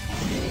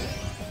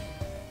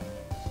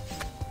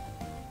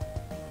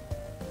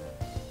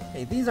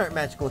 Hey, these aren't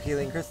magical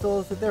healing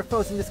crystals, they're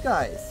foes in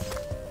disguise.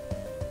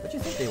 What do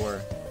you think they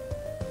were?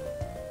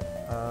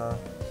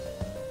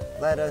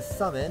 Let us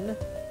summon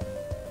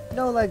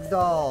No Legs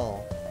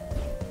Doll!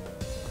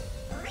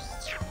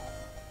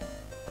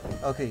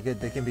 Okay, good,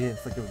 they can be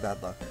inflicted with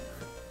bad luck.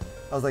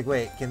 I was like,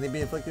 wait, can they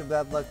be inflicted with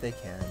bad luck? They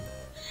can.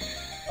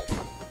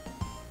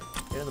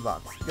 Get in the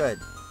box. Good.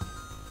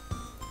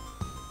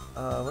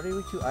 What are you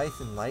weak to? Ice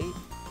and light?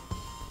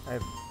 I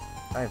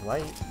have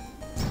light.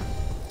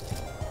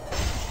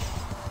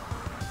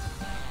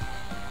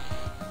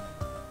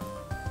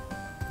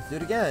 Let's do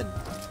it again.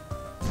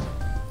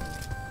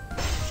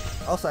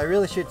 Also, I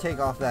really should take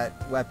off that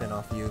weapon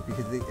off you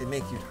because it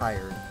makes you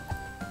tired.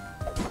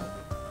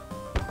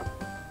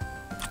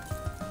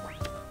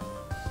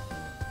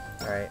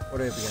 Alright,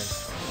 what are we up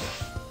against?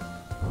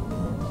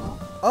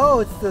 Oh,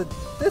 it's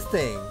this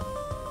thing!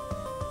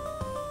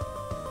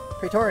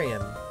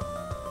 Praetorian.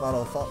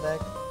 Model assault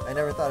mech. I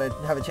never thought I'd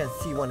have a chance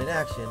to see one in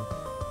action.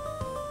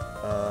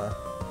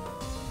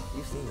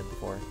 You've seen them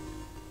before.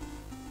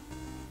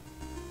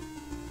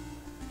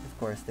 Of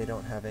course, they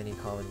don't have any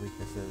common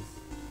weaknesses.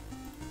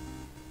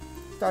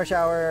 Star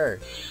Shower!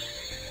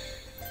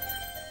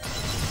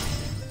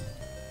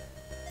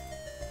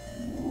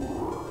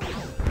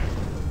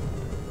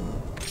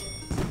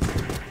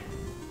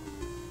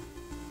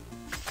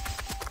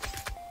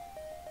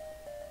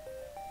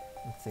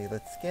 Let's see,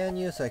 let's scan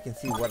you so I can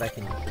see what I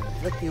can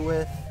inflict you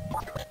with.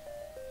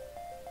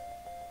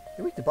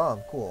 You're weak to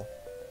bomb, cool.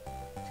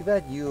 Too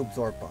bad you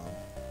absorb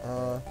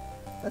bomb.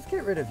 Let's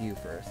get rid of you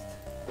first.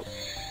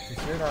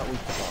 Since you're not weak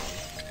to bomb.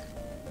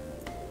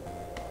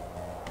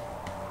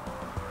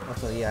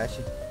 Also, yeah,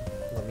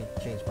 let me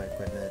change my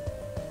equipment.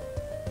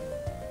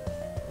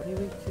 What are you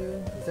weak to?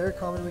 Is there a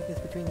common weakness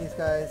between these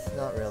guys?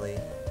 Not really.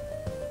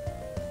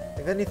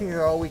 If anything,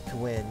 they're all weak to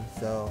wind,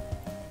 so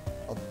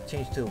I'll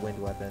change to a wind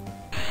weapon.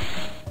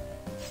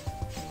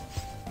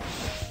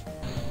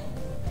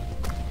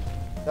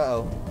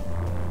 Uh-oh.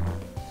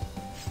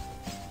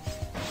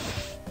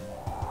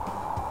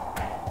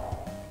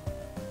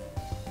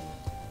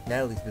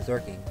 Natalie's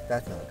berserking.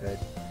 That's not good.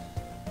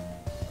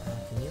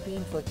 Can you be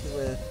inflicted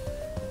with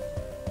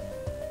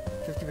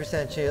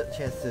 50%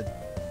 chance to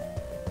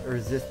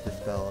resist the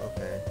spell?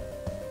 Okay.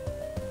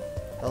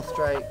 Hell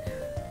Strike.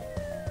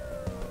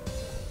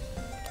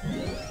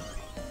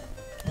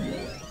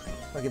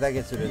 Okay, that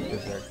gets rid of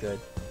berserk. Good.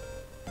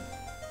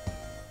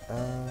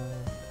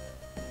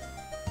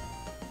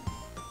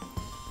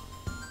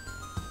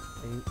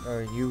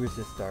 You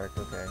resist dark,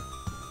 okay.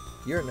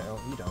 You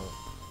don't.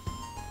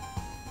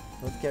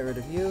 Let's get rid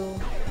of you.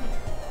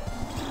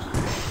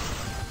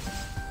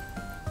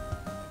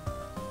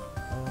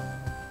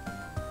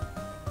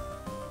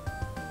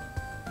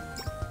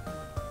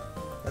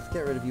 Let's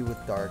get rid of you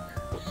with dark.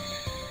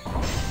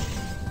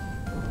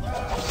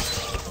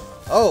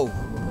 Oh!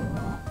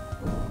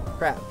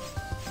 Crap.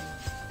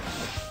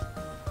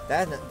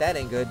 That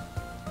ain't good.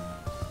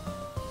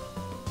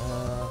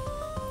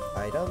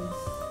 Items.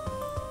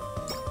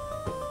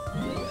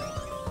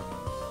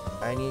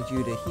 I need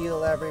you to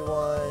heal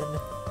everyone.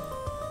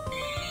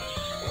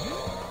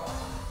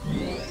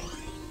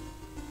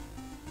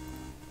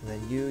 And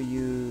then you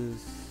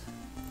use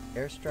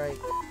airstrike.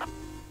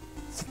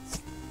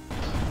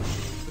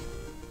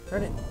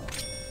 Turn it.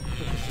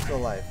 She's still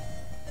alive.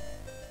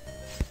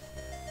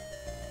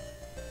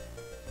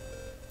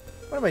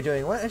 What am I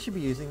doing? What? I should be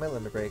using my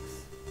limit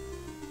breaks.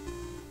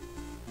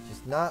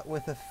 Just not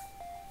with a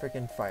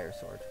frickin' fire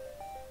sword.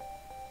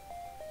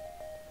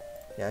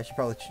 Yeah, I should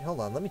probably hold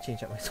on. Let me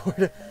change out my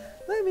sword.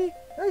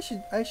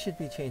 I should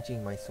be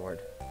changing my sword.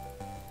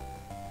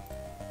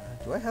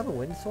 Do I have a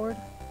wind sword?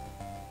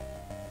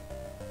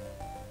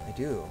 I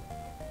do.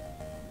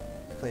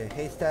 Play a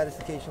haste status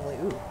occasionally.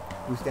 Ooh,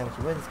 boost damage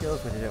to wind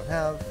skills, which I don't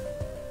have.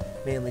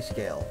 Mainly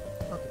scale.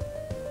 Okay.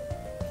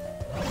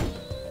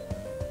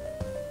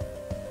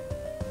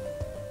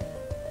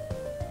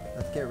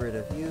 Let's get rid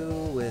of you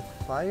with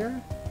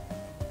fire.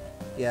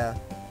 Yeah,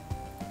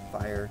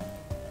 fire.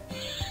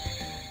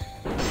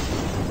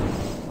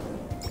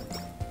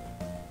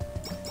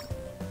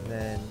 And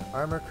then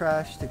armor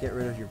crash to get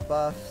rid of your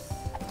buffs.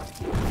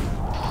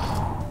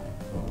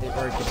 Hit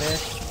or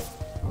miss.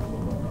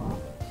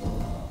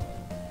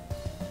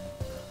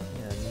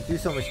 Yeah, you do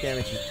so much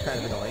damage, it's kind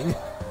of annoying.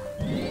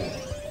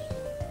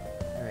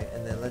 Alright,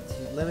 and then let's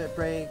use limit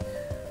break.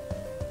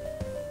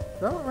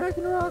 Do I want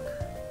Ragnarok?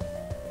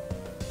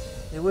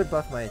 It would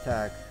buff my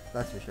attack,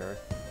 that's for sure.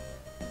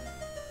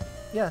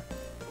 Yeah.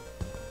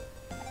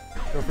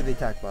 Go for the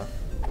attack buff.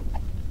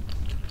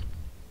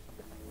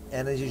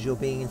 And as usual,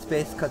 being in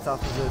space cuts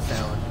off the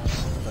sound,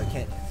 so I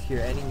can't hear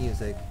any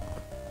music.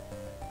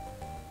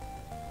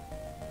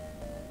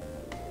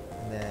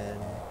 And then...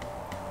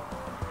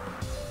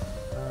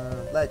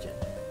 legend.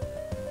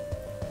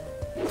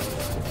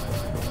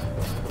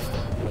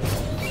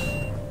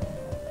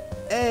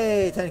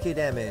 Hey! 10k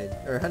damage!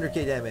 Or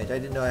 100k damage. I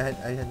didn't know I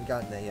hadn't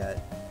gotten that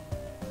yet.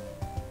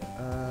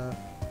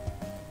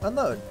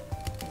 Unload.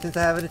 Since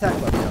I have an attack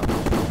buff now.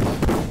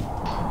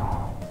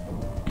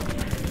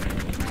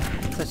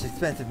 Such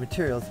expensive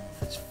materials,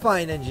 such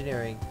fine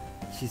engineering.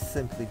 She's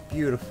simply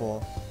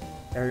beautiful.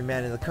 Every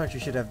man in the country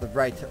should have the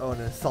right to own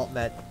an assault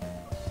met.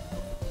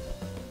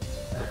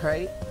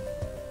 Alright.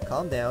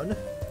 Calm down.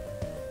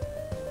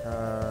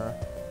 So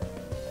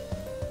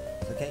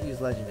I can't use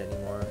legend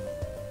anymore.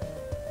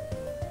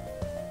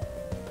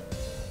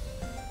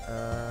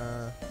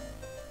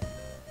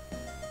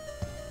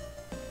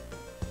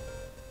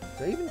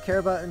 Do I even care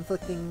about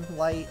inflicting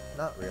light?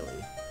 Not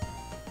really.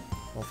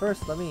 Well,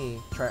 first, let me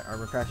try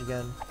armor crash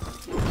again.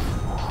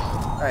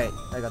 Alright,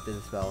 I got the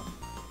dispel.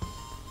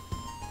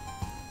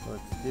 So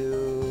let's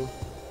do...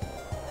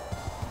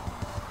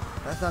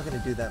 That's not going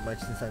to do that much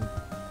since I'm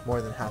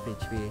more than half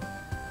HP.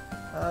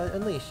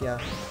 Unleash, yeah.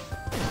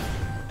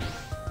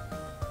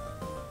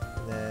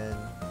 And then...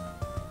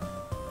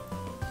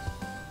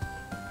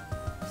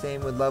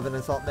 Same with love and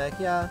assault mech,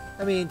 yeah.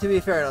 I mean, to be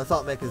fair, an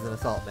assault mech is an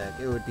assault mech.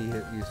 It would be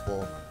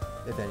useful,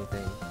 if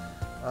anything.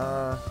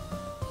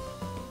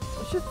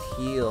 Let's just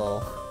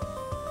heal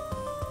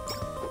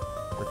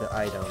with the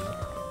item.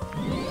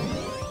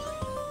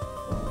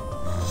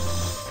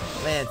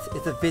 Man,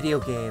 it's a video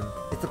game.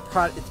 It's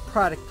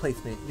product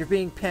placement. You're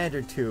being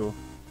pandered to.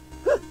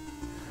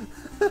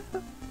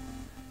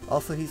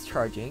 Also, he's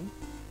charging.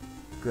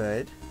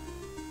 Good.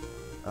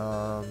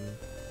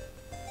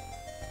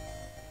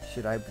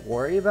 Should I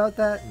worry about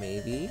that?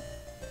 Maybe.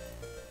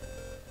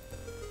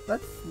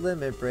 Let's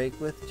limit break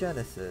with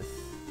Genesis.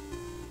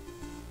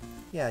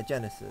 Yeah,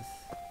 Genesis.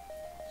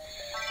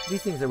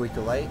 These things are weak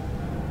to light.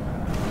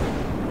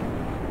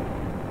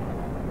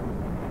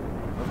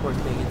 Of course,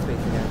 being in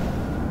space again.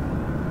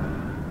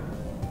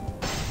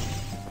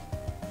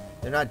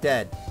 They're not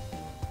dead.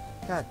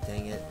 God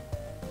dang it.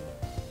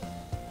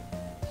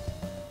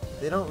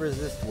 They don't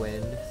resist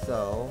wind,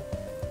 so...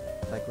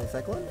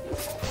 Cyclone?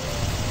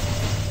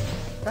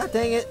 God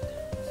dang it!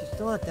 She's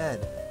still not dead.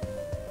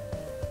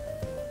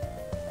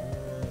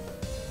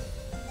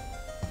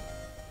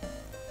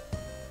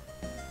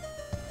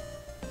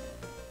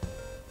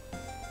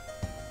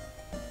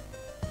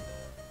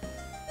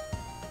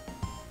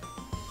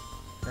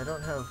 I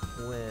don't have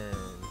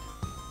wind.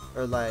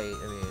 Or light,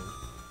 I mean.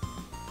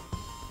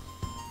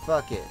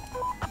 Fuck it.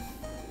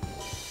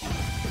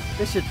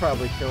 This should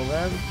probably kill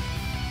them.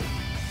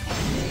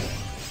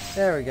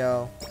 There we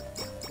go.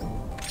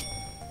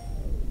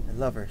 I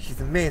love her.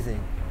 She's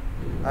amazing.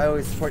 I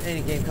always support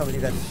any game company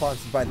that's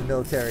sponsored by the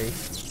military.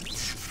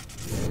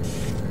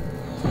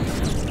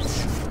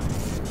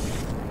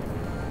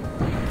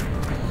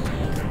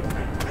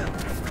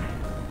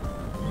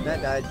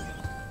 Matt died.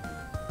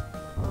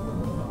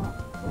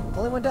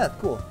 Only one death,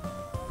 cool.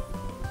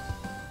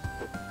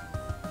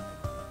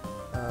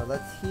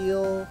 Let's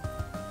heal.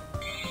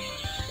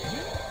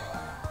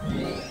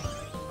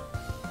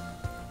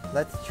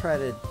 Let's try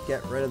to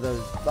get rid of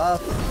those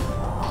buffs.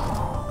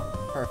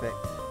 Perfect.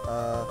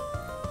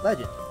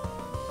 Legend.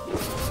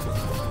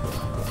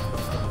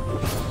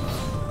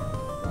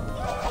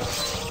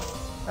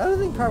 I don't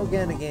think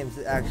propaganda games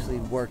actually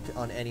worked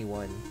on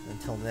anyone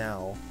until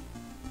now.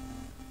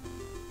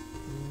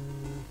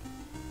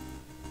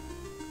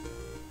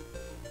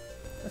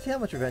 Let's see how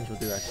much revenge will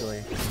do,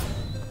 actually.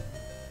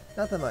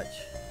 Not that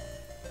much.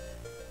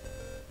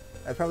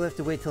 I probably have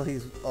to wait till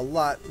he's a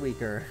lot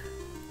weaker.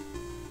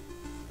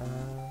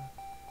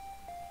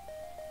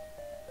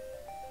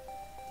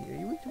 Are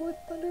you weak to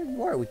thunder?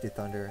 You are weak to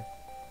thunder.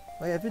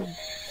 Like, I've been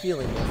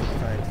healing most of the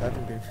time, so I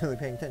haven't been really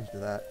paying attention to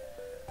that.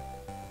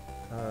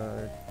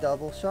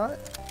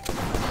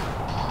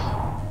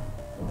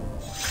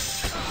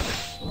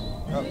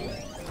 Oh,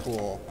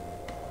 cool.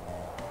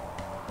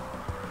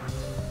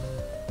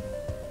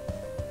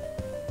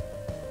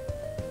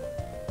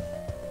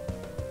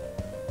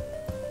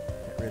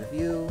 Get rid of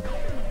you.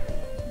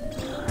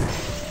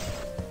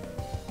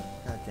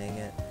 God dang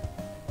it.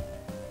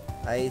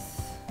 Ice.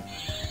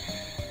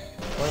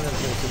 One of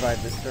them's gonna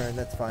survive this turn,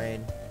 that's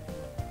fine.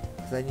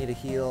 Because I need a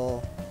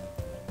heal.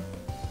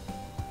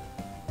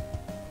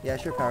 Yeah,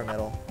 sure, power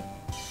metal.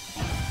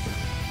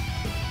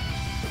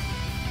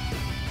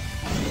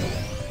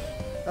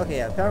 Okay,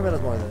 yeah, power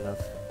metal's more than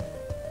enough.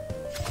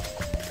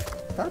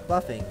 Stop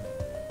buffing.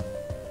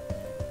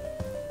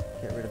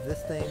 Get rid of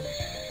this thing.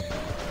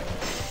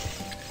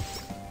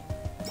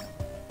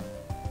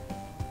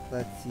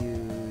 Let's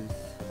use...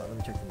 Oh, let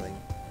me check something.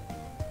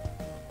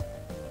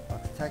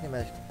 Box attack and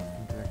magic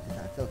and direct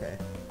attacks, okay.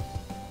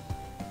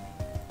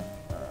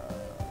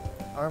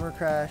 Armor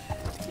crash.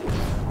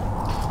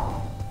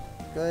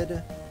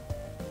 Good.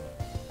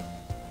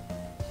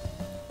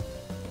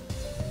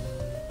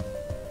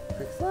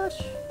 Quick slash?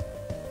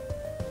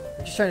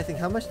 I'm just trying to think,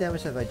 how much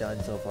damage have I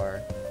done so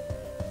far?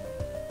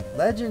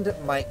 Legend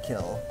might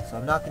kill, so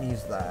I'm not going to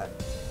use that.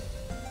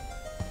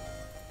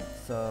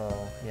 So,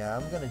 yeah,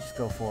 I'm going to just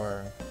go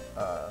for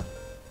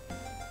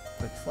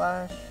quick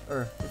slash.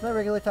 Or, is my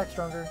regular attack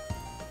stronger?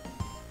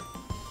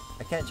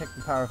 I can't check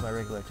the power of my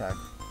regular attack.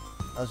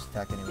 I'll just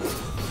attack anyway.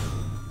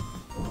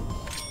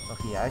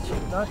 Okay, yeah, I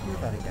should not do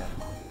that again.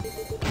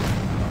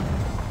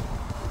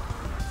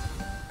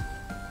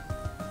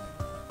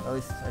 At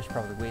least I should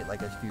probably wait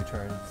like a few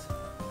turns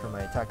for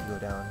my attack to go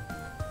down.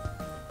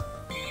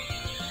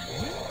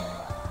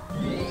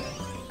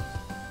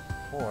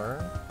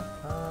 Or,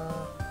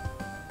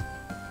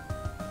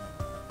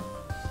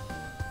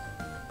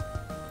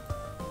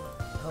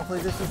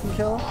 hopefully this doesn't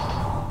kill.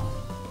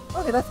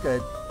 Okay, that's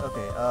good.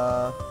 Okay,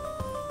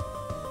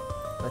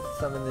 let's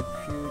summon the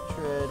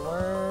putrid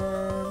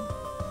worm.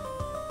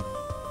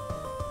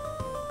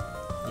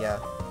 Yeah.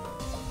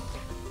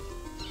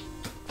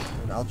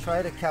 And I'll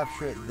try to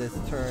capture it this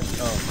turn.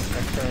 Oh,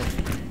 next turn.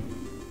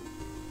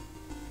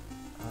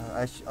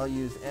 I'll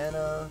use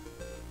Anna.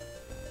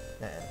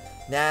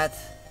 Nat.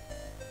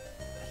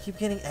 I keep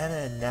getting Anna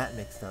and Nat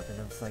mixed up, and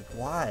I'm just like,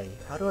 why?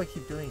 How do I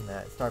keep doing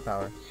that? Star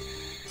power.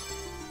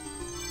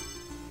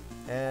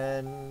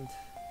 And...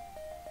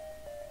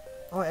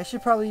 Oh, I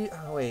should probably...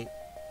 Oh, wait.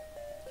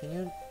 Can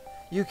you...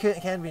 You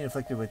can be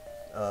inflicted with,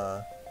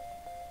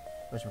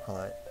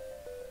 whatchamacallit?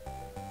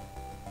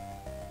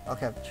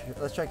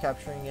 Let's try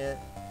capturing it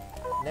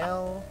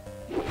now.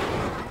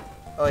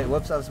 Oh wait,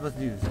 whoops, I was supposed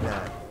to use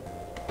Matt.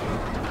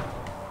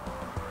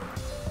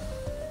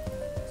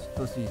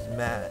 Supposed to use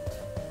Matt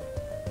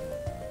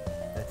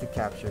to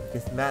capture,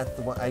 because Matt's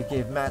the one, I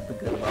gave Matt the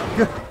good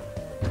luck.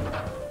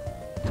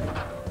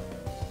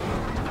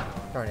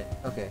 Darn it,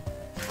 okay.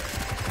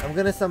 I'm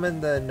gonna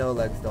summon the no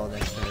legs doll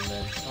next turn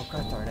then. Oh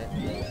god darn it.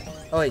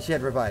 Oh wait, she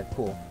had revive,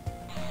 cool.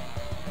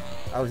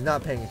 I was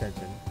not paying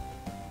attention.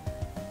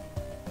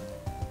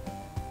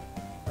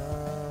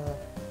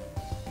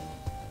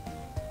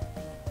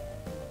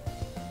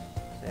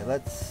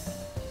 Let's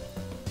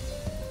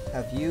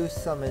have you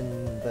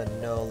summon the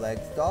no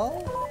legs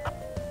doll.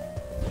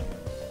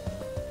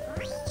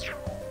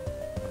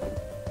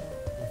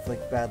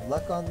 Inflict bad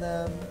luck on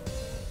them.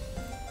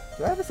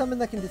 Do I have a summon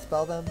that can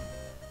dispel them?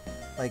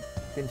 Like,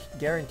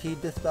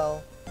 guaranteed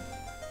dispel?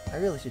 I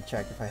really should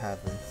check if I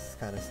have this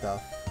kind of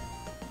stuff.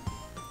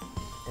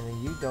 And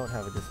then you don't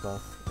have a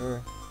dispel.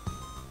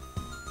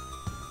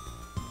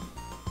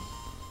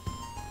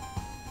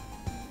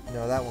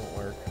 No, that won't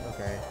work.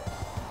 Okay.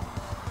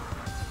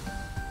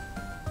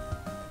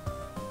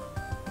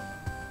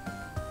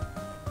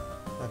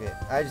 Okay,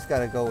 I just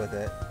gotta go with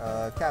it.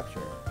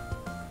 Capture.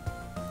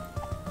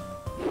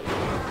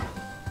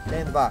 Stay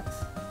in the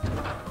box.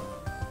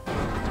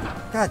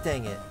 God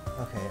dang it.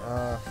 Okay,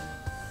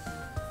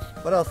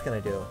 what else can I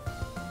do?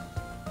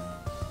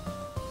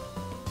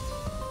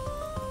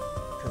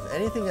 Because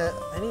any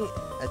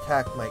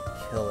attack might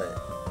kill it.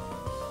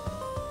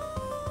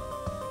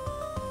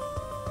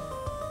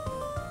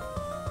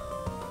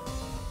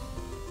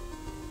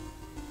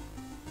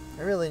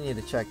 I really need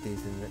to check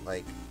these and,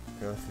 like,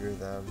 go through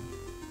them.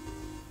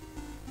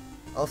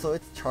 Also,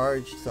 it's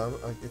charged, so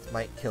it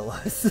might kill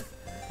us.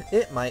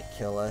 It might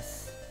kill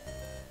us.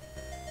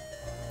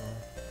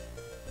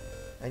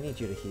 I need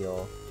you to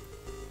heal.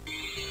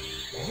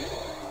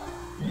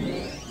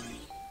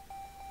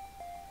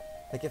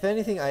 Like, if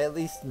anything, I at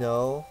least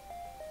know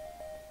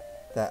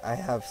that I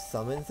have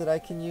summons that I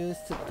can use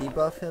to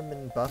debuff him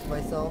and buff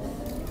myself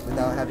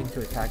without having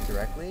to attack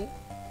directly.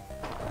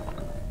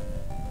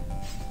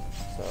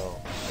 So,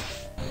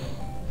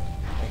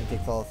 I can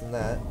take solace in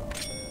that.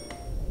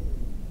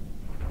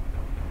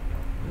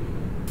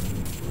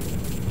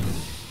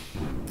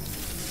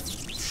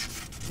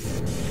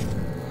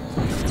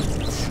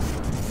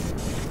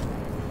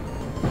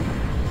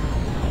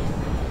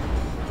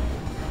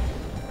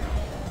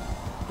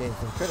 Getting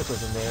some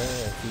criticals in there,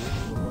 I see.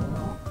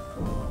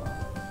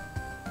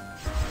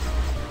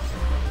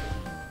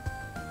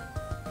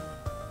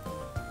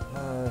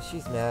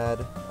 She's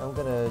mad. I'm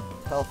gonna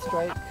health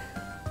strike.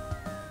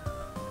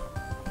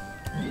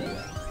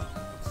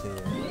 Let's see.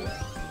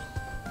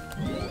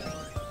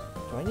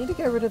 Do I need to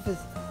get rid of his...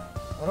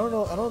 I don't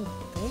know. I don't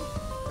think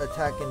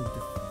attack and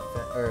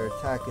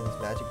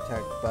magic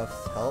attack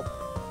buffs help.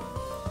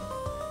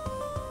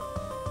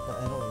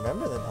 I don't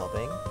remember them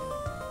helping.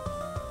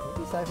 Can you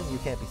be siphoned? You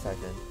can't be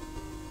siphoned.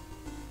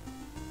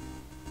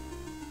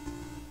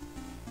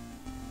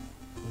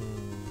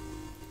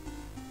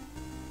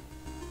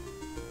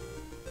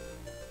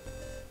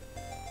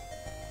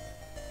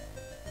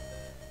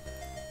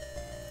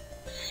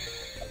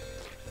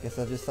 Guess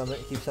I'll just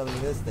keep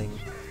summoning this thing.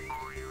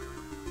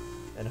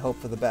 And hope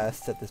for the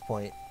best at this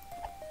point.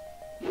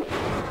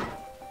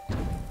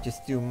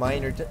 Just do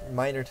minor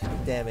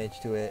damage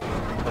to it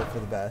and hope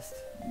for the best.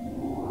 I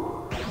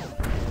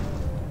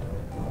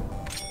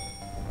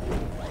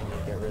need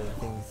to get rid of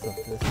things up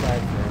to the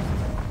side first.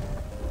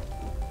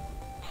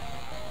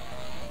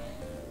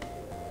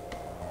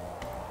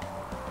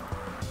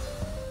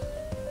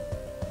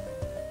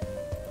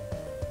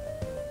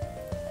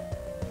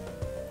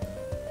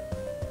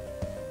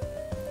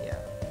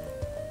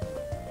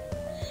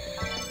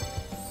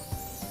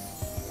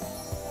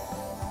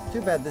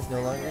 Too bad this no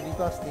longer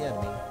debuffs the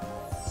enemy.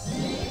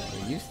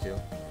 It used to.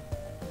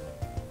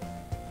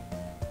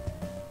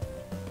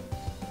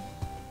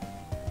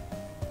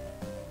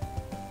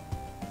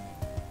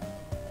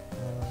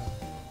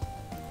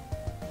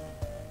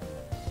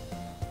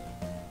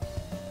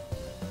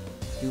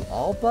 Do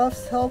all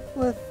buffs help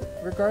with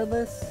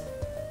regardless?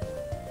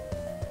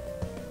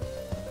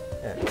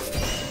 Yeah.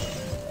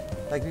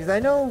 Like, because I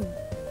know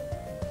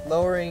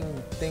lowering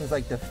things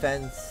like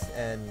defense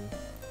and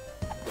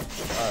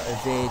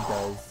evade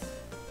does.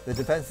 The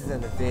defenses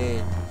and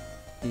evade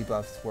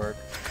debuffs work.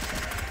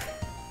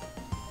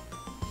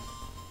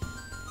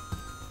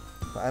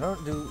 But I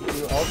don't do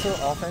also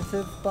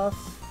offensive buffs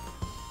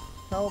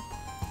help?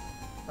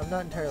 I'm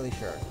not entirely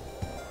sure.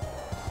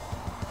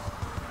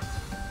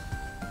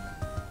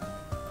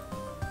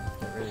 Let's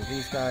get rid of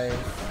these guys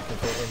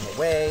because they're in the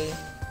way.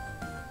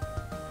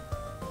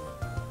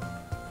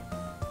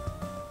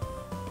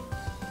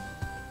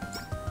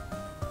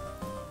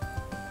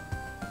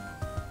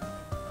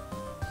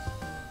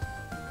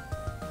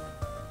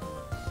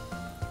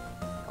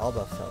 All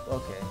buffs help,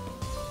 okay.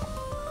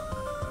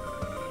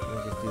 Let me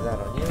just do that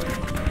on you.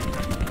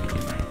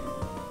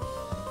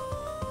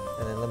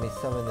 And then let me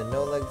summon the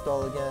No Legs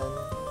doll again.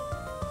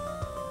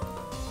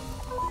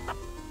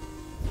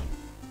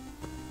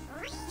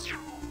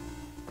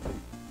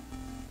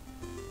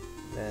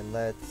 Then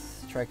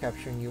let's try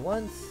capturing you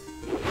once.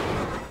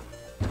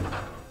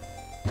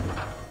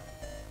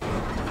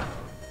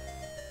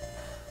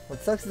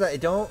 What sucks is that I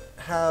don't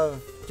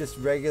have just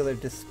regular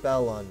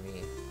Dispel on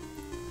me.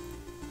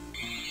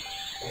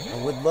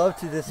 I would love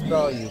to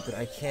dispel you, but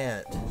I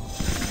can't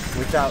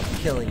without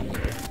killing you.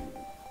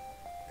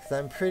 Because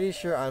I'm pretty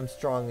sure I'm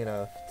strong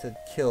enough to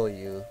kill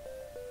you.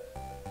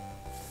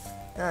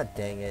 God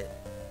dang it.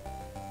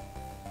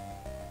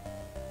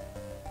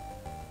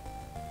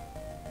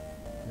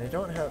 And I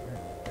don't have...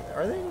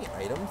 Are there any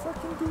items that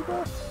can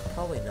debuff?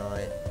 Probably not.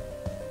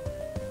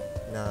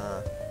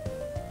 Nah.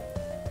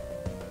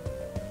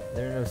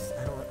 There are no...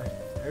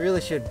 I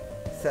really should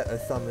set a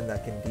summon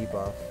that can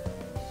debuff.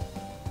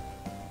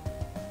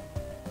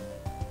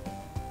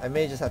 I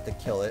may just have to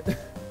kill it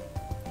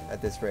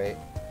at this rate.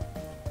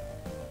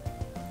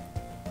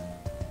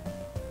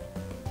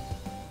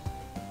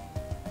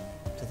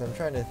 Because I'm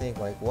trying to think,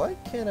 like, what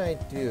can I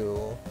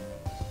do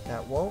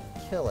that won't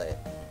kill it?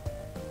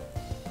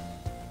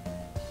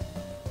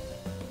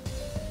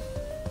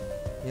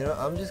 You know,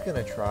 I'm just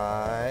gonna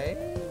try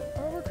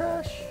Armor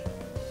Crash.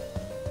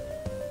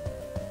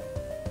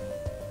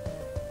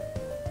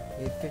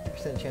 You have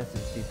 50% chance of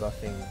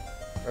debuffing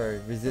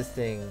or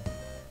resisting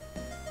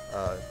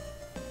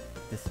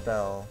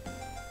Dispel.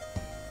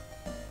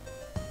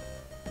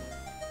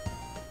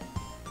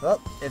 Well,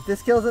 if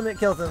this kills him, it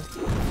kills him.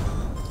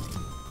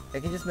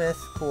 I can just miss.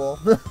 Cool.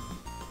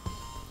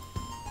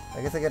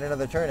 I guess I get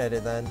another turn at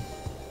it then.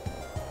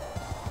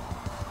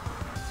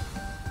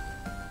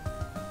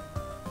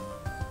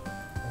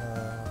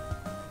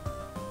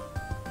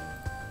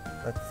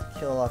 Let's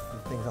kill off the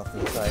things off to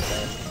the side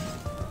then.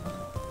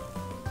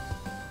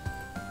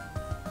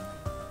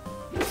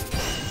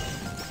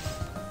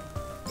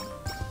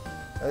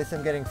 At least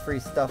I'm getting free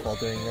stuff while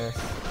doing this.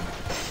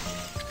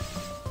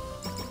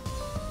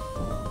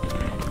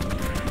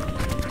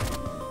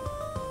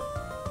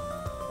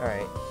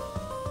 Alright.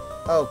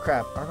 Oh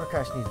crap, Armor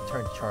Crash needs to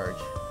turn to charge.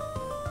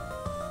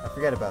 I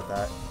forget about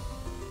that.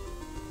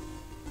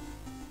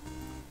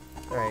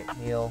 Alright,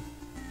 heal.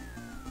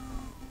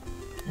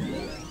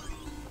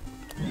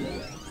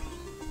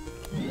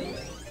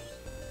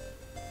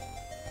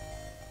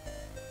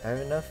 I have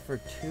enough for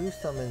 2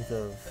 summons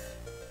of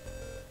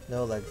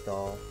No Legs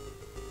doll.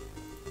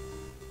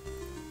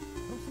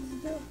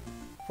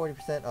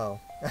 40%? Oh.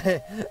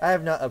 I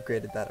have not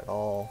upgraded that at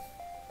all.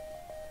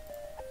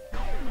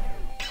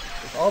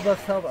 If all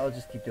buffs help, I'll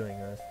just keep doing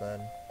this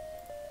then.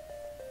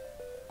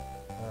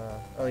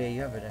 Oh yeah,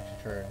 you have an extra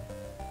turn.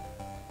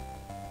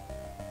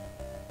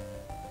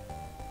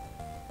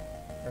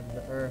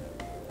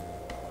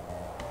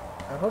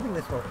 I'm hoping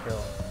this won't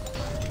kill.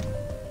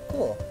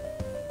 Cool.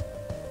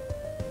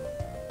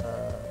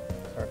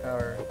 Star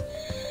power.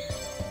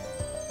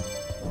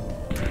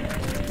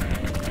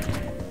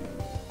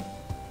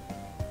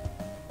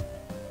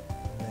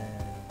 And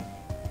then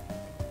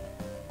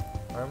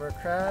armor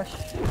crash.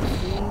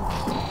 Please.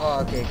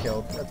 Oh, okay,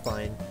 killed. That's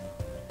fine.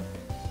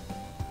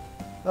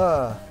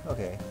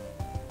 Okay.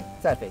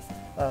 Sad face.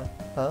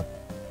 Huh?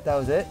 That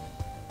was it?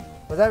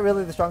 Was that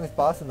really the strongest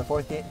boss in the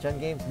 4th gen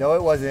games? No,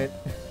 it wasn't.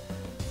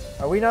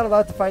 Are we not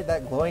allowed to fight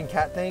that glowing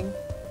cat thing?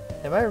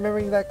 Am I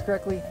remembering that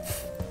correctly?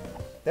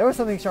 There was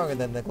something stronger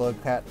than the glowing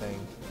cat thing.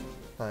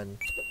 Fun.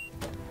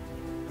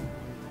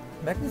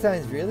 Mech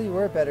designs really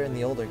were better in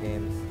the older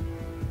games.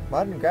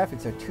 Modern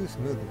graphics are too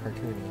smooth and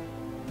cartoony.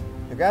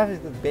 The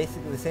graphics look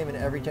basically the same in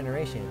every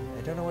generation.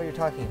 I don't know what you're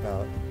talking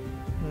about.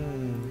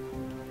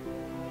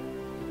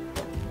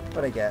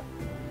 What I get?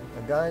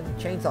 A gun,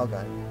 chainsaw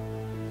gun.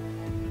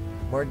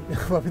 More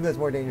weapon that's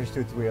more dangerous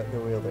to its the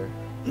wielder.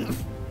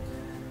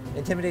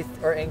 Intimidates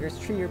or angers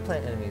tree or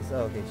plant enemies.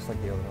 Oh, okay, just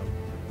like the other one.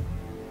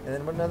 And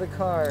then another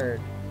card.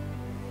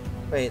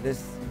 Wait,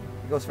 this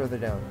goes further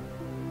down.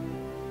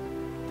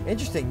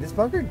 Interesting. This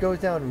bunker goes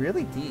down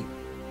really deep,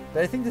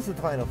 but I think this is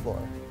the final floor.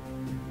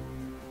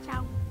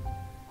 Ciao.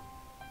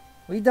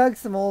 We dug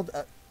some old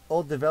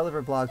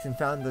developer blogs and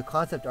found the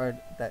concept art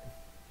that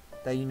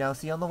you now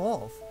see on the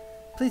walls.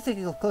 Please take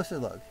a closer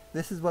look.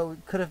 This is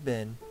what could have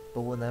been,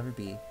 but will never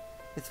be.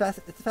 It's a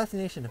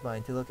fascination of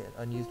mine to look at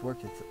unused work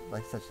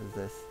like such as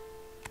this.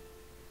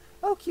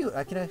 Oh, cute!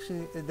 I can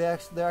actually they're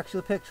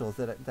actual pixels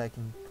that I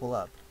can pull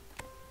up.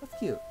 That's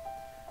cute.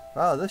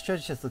 Wow, those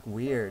treasure chests look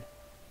weird.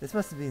 This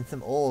must have been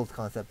some old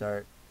concept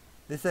art.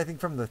 This is, I think,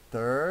 from the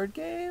 3rd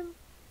game?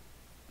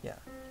 Yeah.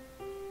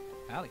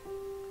 Howdy.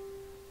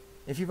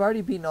 If you've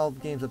already beaten all the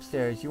games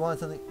upstairs, you want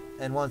something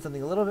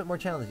a little bit more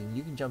challenging,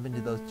 you can jump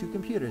into those 2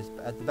 computers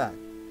at the back.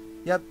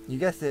 Yep, you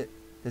guessed it.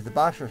 There's a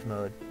boss rush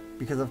mode,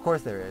 because of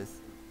course there is.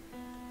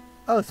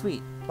 Oh,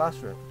 sweet. Boss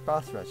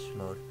rush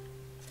mode.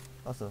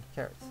 Also,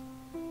 carrots.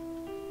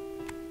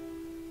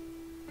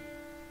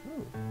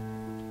 Ooh.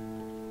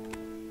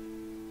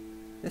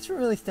 This room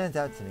really stands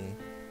out to me.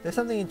 There's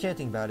something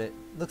enchanting about it.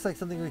 Looks like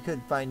something we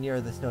could find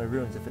near the snowy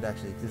ruins if it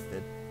actually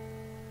existed.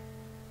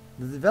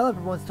 The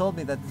developer once told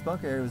me that this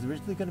bunker area was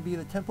originally going to be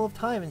the Temple of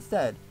Time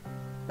instead.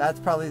 That's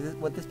probably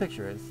what this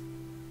picture is.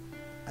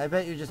 I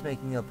bet you're just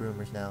making up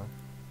rumors now.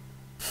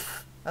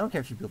 I don't care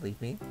if you believe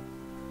me.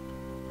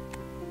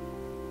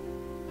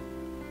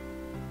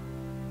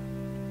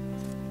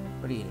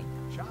 What are you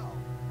eating? Ciao.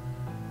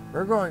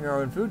 We're growing our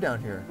own food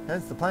down here,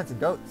 hence the plants and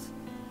goats.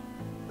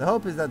 The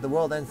hope is that the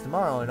world ends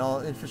tomorrow and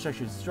all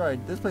infrastructure is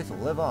destroyed. This place will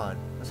live on.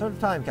 A sort of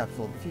time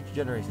capsule for future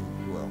generations,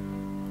 if you will.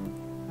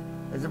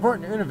 It's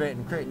important to innovate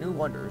and create new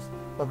wonders,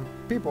 but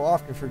people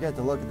often forget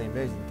to look at the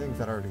amazing things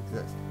that already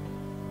exist.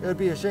 It would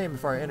be a shame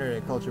if our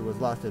internet culture was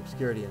lost to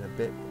obscurity and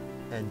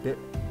bit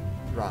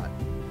rot.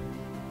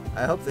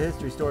 I hope the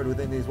history stored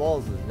within these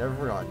walls is never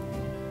forgotten.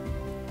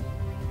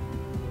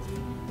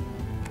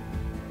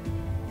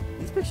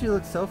 These pictures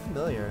look so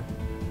familiar,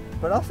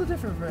 but also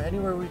different from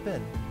anywhere we've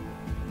been.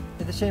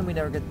 It's a shame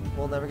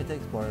we'll never get to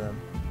explore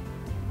them.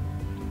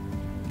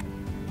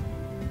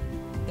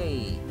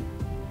 Hey.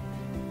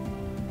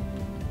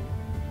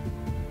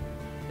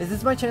 Is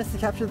this my chance to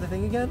capture the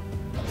thing again?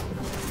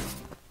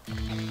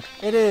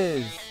 It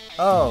is!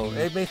 Oh,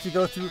 it makes me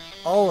go through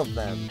all of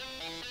them.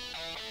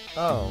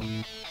 Oh.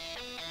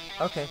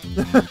 Okay.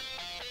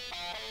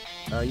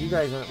 You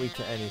guys aren't weak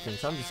to anything,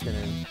 so I'm just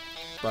gonna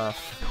buff.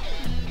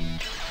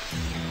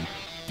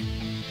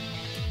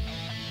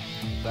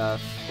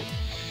 Buff.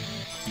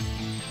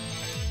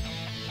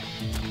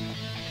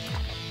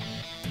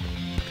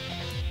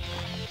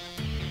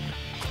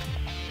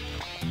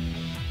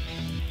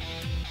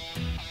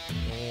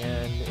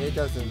 And it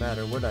doesn't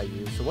matter what I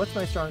use, so what's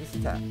my strongest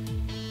attack?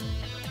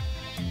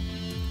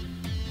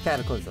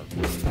 Cataclysm.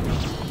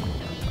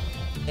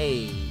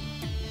 Hey.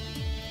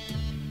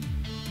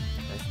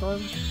 Nice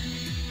storm.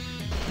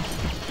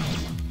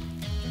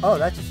 Oh,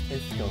 that just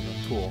insta-killed them.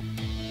 Cool.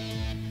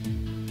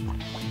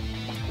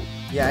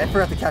 Yeah, I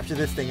forgot to capture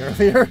this thing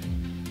earlier.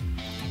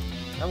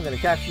 I'm gonna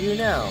capture you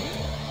now.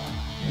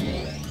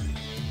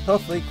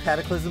 Hopefully,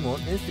 Cataclysm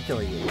won't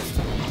insta-kill you.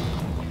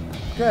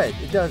 Good,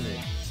 it doesn't.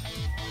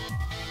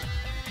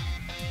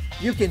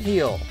 You can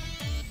heal.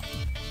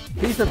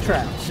 Piece of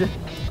trash.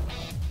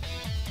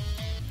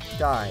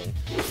 Die.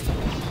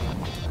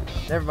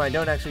 Never mind,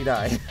 don't actually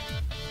die.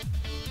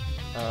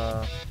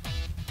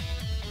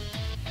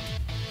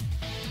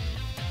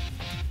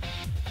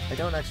 I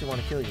don't actually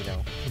want to kill you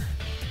now.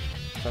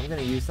 So I'm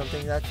gonna use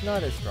something that's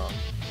not as strong.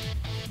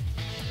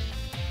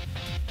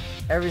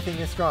 Everything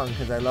is strong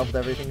because I leveled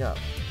everything up.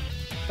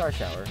 Star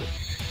Shower.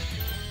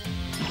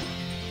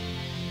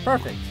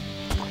 Perfect!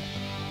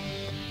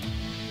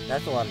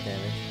 That's a lot of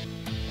damage.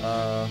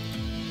 I'm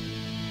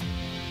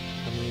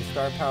gonna use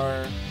Star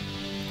Power.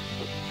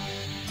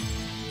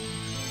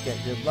 get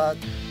good luck.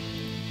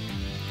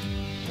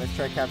 Let's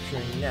try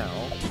capturing now.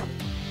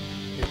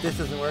 If this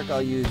doesn't work,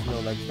 I'll use no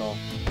legs doll.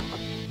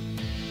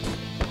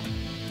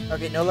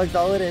 Okay, no legs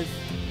doll it is.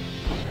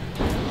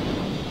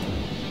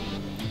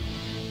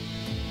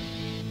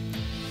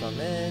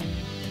 Summon.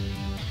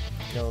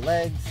 No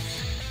legs.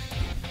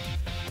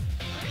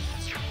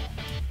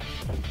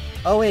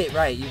 Oh wait,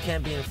 right, you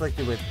can't be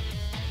inflicted with...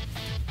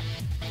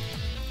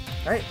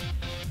 Right.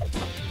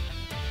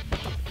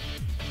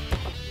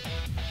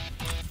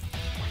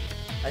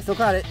 I still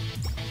caught it.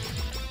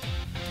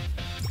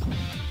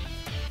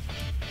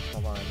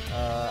 Hold on.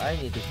 I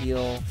need to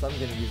heal, so I'm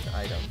gonna use an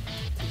item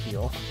to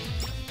heal.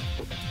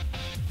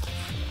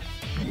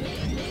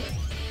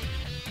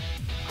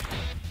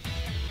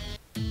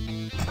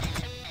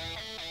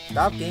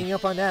 Stop ganging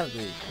up on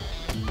Natalie.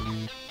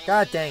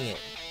 God dang it.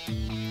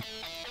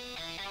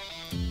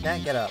 Nat,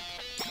 get up.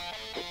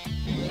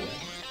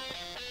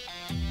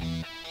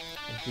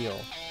 And heal.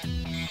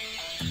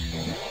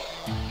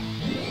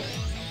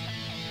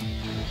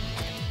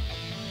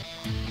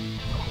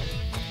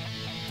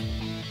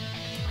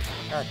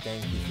 God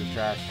dang piece of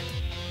trash.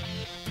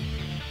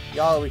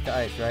 Y'all are weak to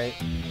ice, right?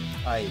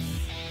 Ice.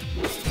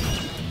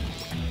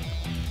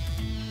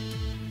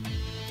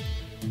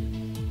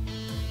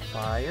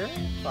 Fire?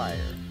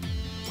 Fire.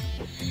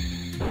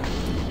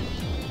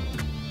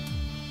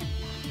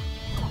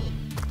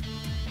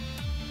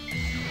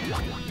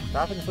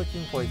 Stop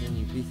inflicting poison,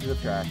 you pieces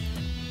of trash.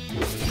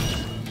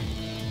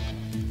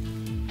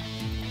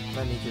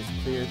 Let me just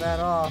clear that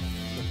off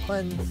with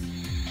cleanse.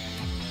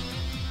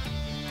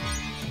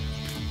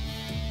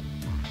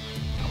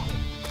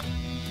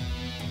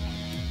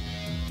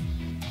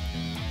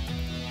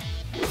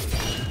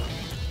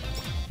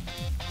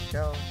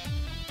 Go.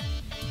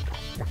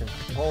 Here comes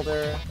the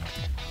holder.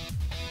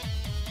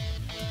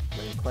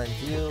 Let me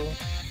cleanse you.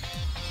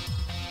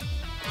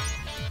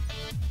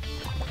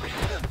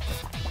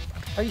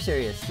 Are you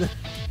serious?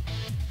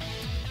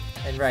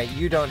 And right,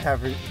 you don't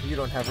have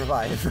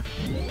revive.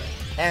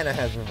 Anna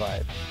has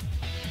revive.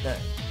 No,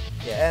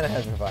 yeah, Anna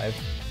has revive.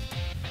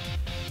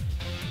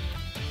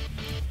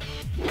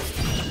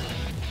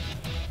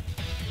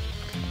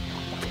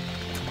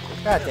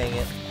 God dang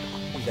it!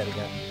 He's dead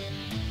again.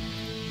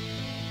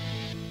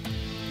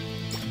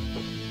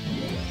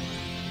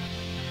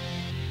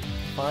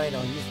 Fine,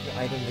 I'll use the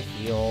item to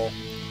heal.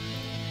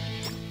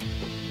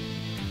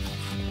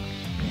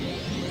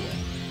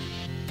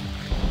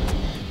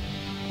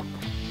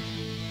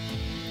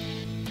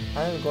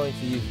 I'm going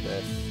to use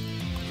this.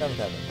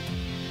 7-7.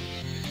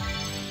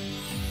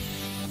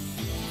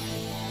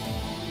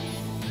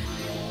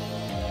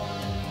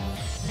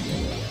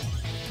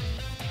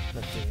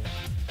 Let's see.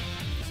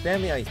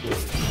 Spam the ice,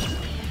 please.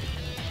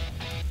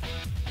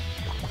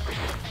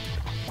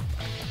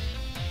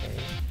 Okay,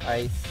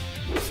 ice.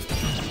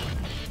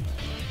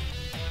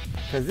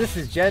 Because this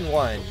is Gen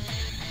 1.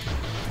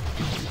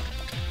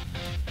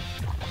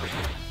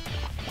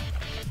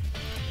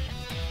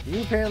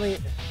 You apparently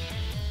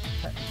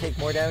take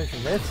more damage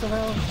from this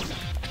somehow?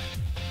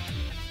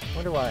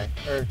 Wonder why.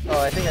 Or, oh,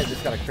 I think I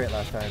just got a crit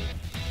last time.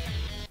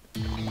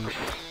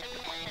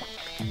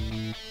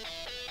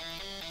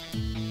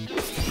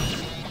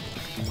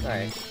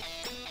 Alright.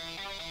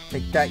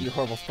 Take that, you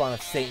horrible spawn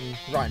of Satan.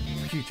 Rotten,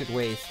 putrid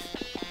waste.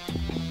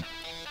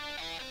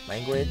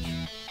 Language.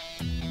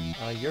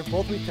 You're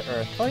both weak to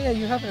Earth. Oh yeah,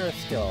 you have an Earth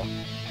skill.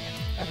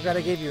 I forgot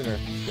I gave you an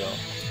Earth skill.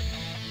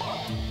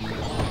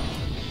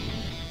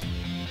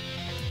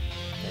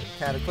 Okay,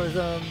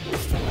 Cataclysm.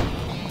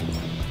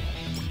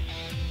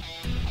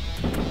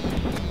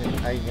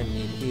 I'm gonna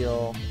need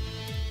heal.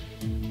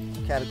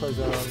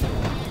 Cataclysm.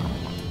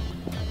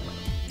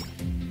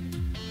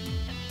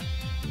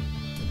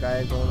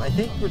 Gaia Golem. I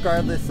think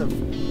regardless of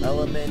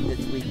element,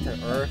 it's weak to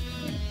Earth.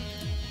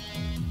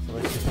 So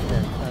let's just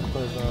spend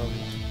Cataclysm.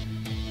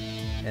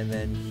 And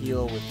then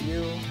heal with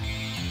you.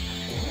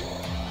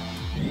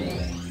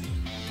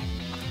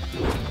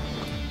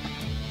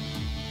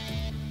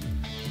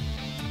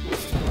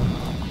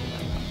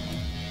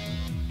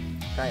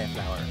 Gaia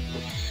Flower.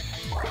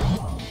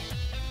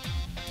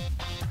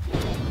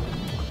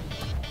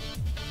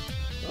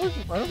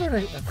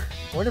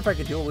 I wonder if I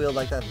could dual wield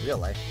like that in real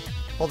life.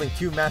 Holding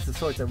two massive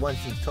swords at once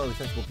seems totally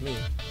sensible to me.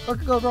 What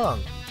could go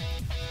wrong?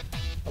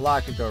 A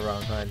lot could go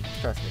wrong, hon.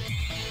 Trust me.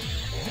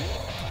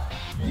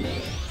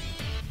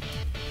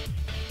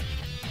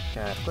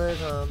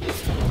 Cataclysm.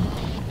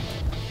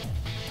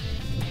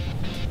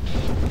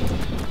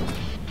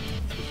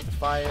 Switch to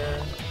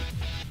fire.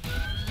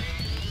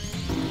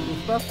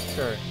 Boost buff?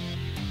 Sure.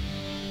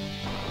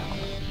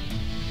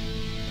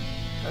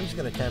 I'm just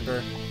gonna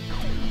temper.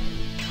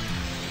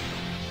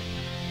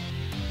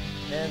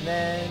 And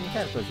then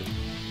Cataclysm.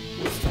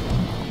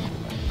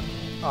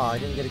 Oh, I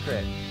didn't get a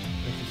crit.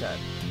 Makes me sad.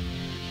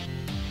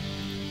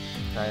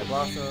 Gaia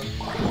Blossom.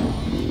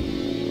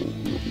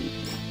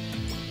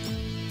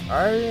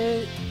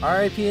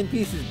 RIP in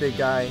pieces, big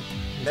guy.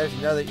 And there's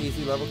another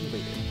easy level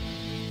completed.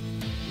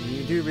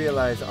 You do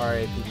realize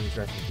RIP means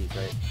rest in peace,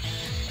 right?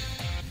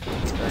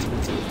 Rest in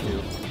peace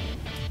too.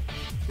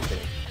 Just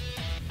kidding.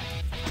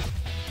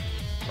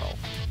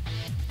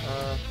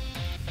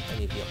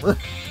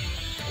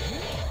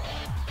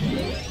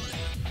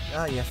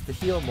 Ah yes, the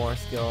heal more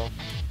skill.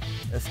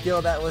 A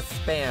skill that was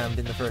spammed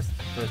in the first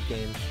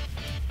games.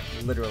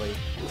 Literally.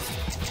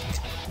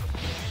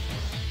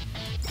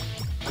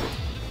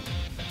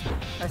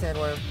 Hi,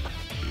 Sandworm.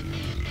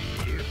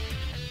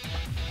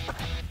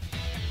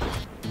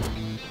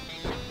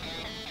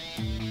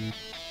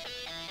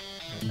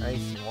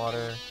 Ice and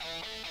water.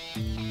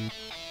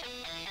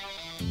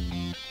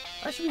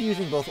 I should be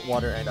using both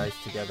water and ice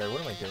together.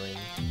 What am I doing?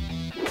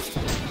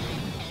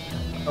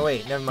 Oh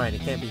wait, never mind.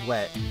 It can't be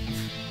wet.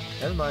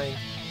 Never mind.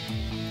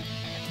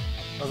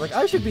 I was like,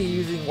 I should be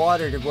using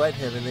water to wet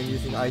him and then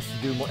using ice to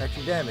do more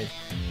extra damage.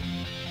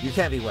 You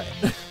can't be wet.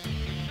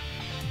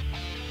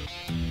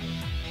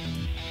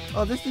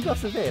 Oh, this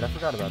debuffs evade. I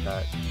forgot about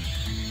that.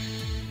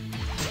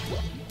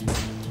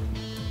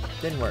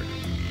 Didn't work.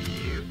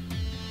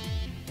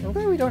 I'm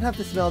glad we don't have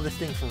to smell this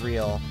thing for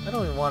real. I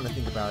don't even want to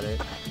think about it.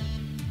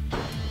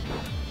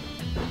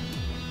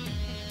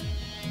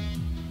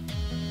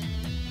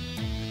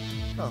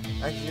 Oh,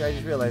 actually, I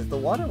just realized the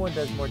water one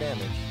does more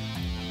damage.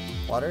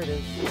 Water it is.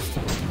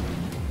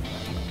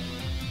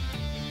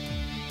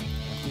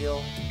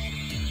 Heal.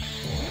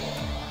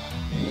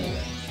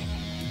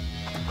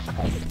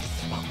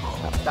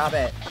 Stop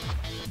it!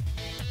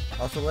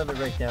 Also limit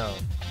right now.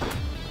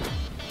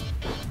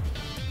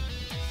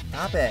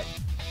 Stop it!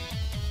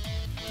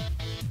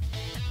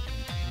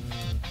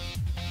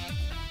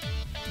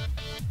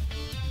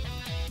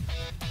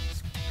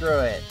 Screw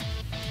it.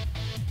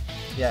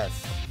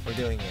 Yes, we're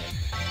doing it.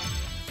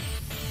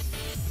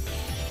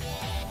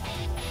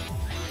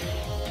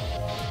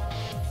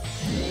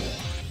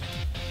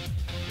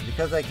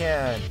 Because I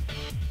can.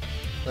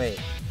 Wait.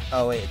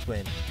 Oh wait, it's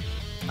wind.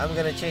 I'm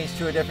gonna change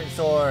to a different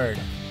sword.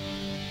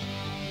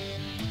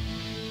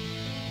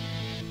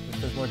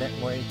 This does more attack?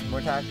 More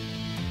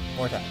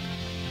attack.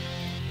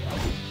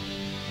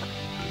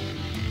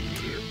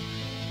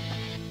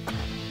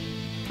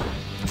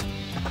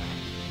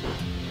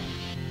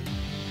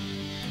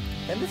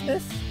 Can this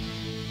miss?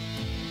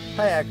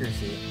 High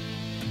accuracy.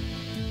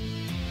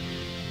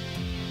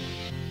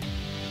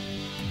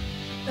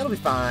 That'll be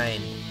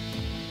fine.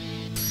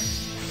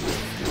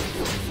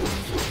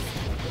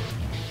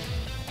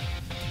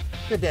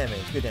 Good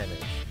damage, good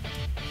damage.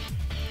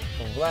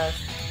 Full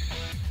blast.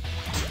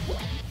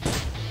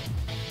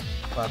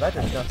 Wow, that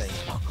does nothing.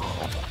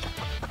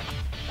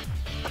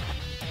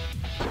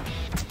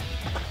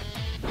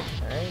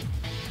 Alright.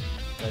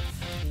 Let's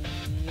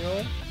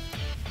heal.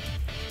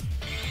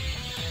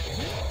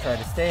 Try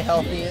to stay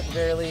healthy at the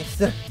very least.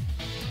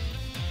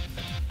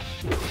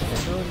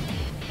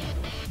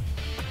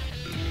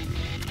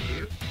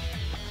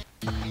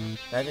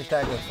 Magic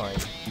attack looks fine.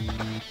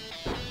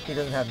 He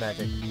doesn't have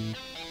magic.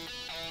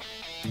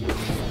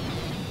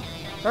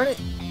 Darn it!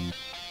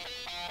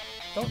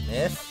 Don't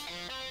miss.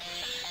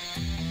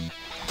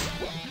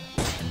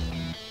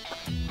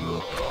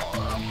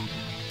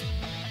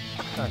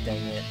 Oh,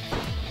 dang it.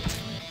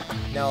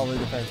 Now all the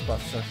defense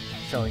buffs are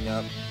showing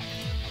up.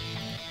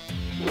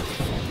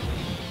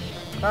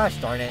 Gosh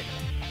darn it.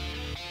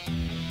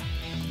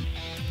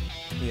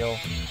 Heal.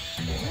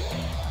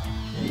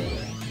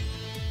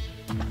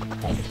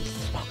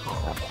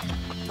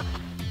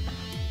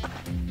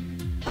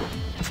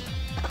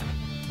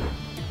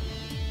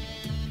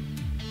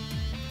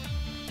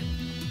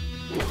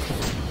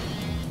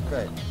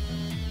 Good.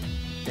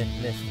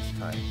 Didn't miss this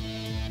time.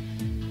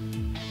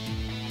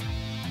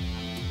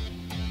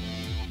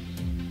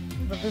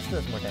 But this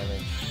does more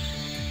damage.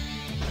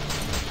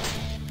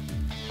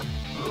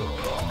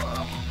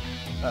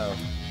 Uh-oh.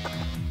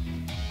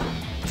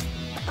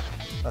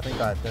 Oh, thank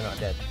God, they're not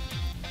dead.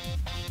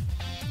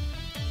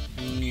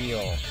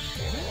 Heal.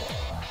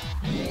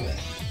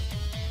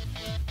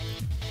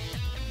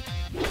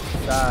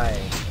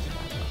 Die.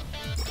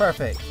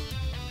 Perfect.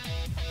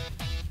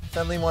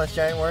 Suddenly wants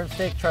giant worm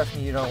steak? Trust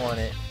me, you don't want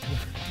it.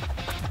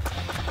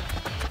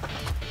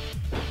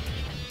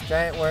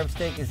 Giant worm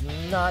steak is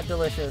not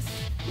delicious.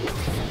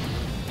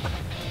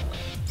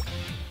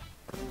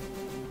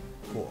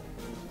 Cool.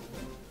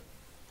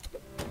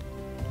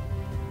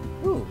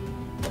 Ooh.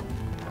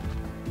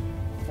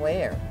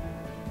 Flare.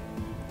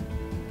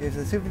 Gives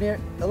a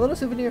little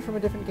souvenir from a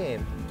different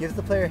game. Gives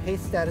the player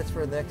haste status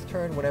for the next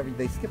turn whenever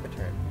they skip a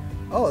turn.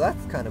 Oh,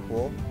 that's kind of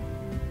cool.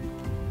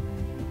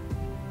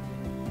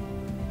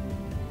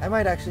 I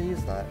might actually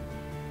use that.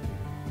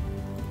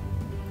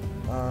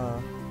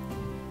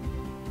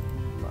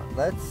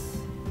 Let's...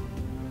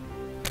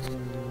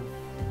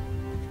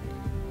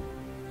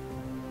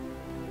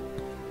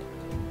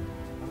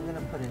 I'm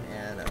gonna put in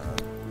Anna.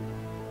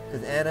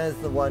 Because Anna is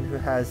the one who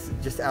has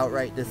just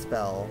outright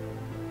Dispel.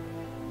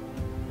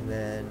 And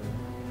then...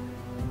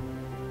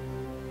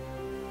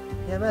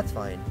 yeah, that's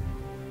fine.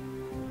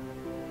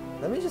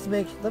 Let me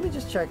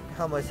just check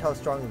how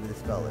strong the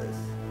Dispel is.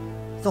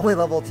 It's only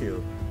level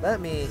 2. Let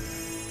me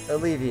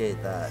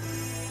alleviate that.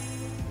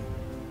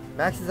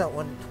 Max is at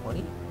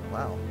 120?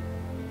 Wow.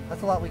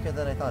 That's a lot weaker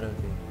than I thought it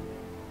would be.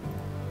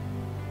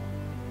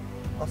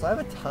 Also, I have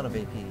a ton of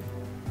AP.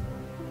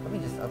 Let me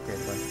just upgrade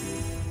a bunch of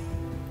these.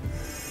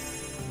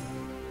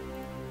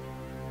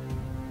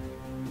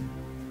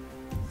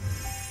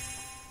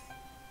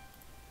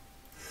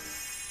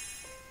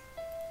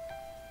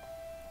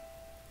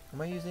 Am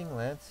I using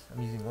Lance?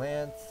 I'm using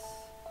Lance.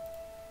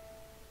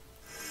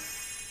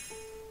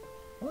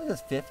 Only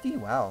does 50?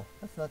 Wow,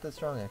 that's not that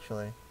strong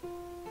actually.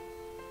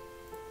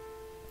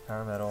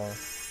 Power Metal.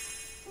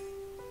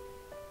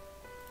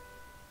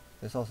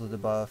 There's also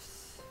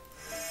debuffs.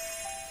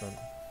 So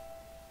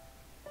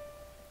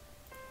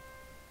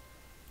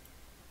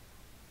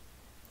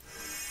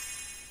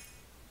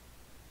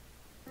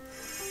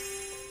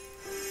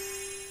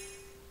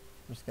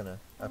I'm just gonna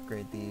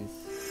upgrade these.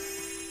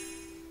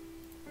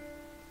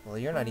 Well,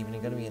 you're not even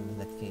gonna be in the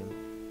next team.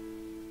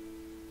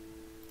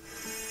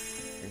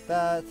 Upgrade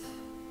that.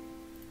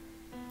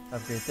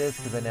 Upgrade this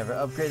because I never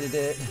upgraded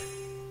it.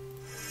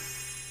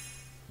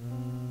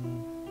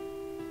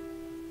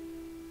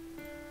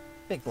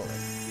 Big bullet.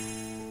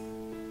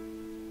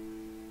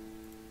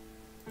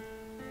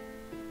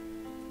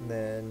 And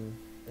then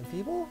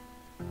enfeeble?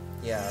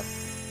 Yeah,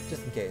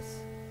 just in case.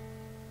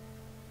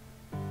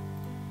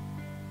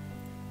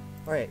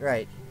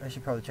 Right. I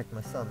should probably check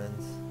my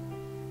summons.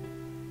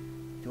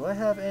 Do I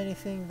have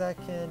anything that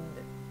can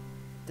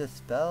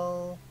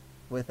dispel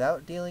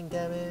without dealing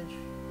damage?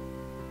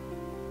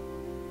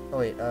 Oh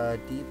wait,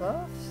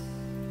 debuffs?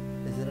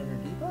 Is it under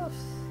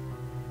debuffs?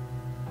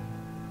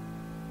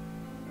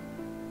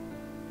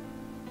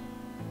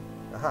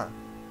 Aha.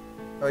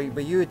 Oh,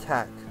 but you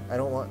attack. I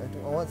want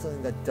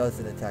something that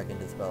doesn't attack and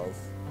dispels.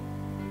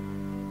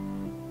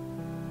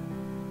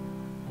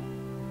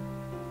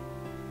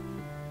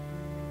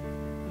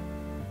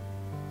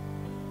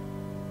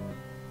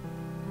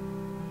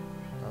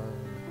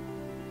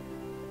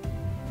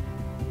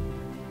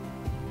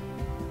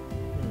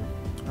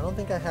 I don't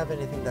think I have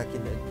anything that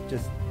can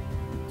just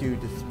do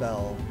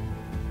dispel,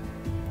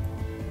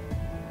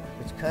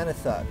 which kind of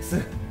sucks.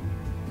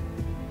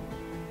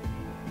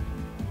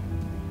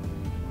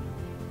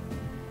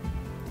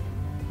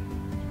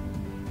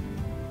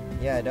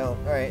 Yeah, I don't.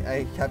 Alright,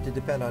 I have to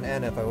depend on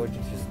Anna if I would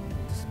just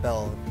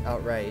dispel,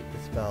 outright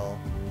dispel.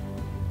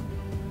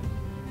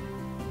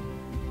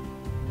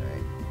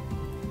 Alright.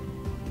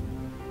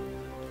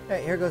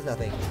 Alright, here goes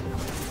nothing.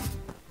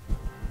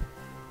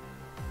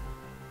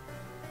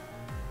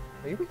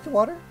 Are you weak to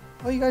water?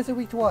 Oh, you guys are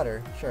weak to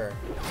water. Sure.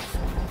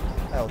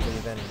 I will take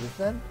advantage of this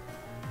then.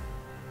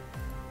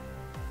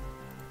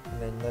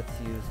 And then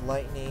let's use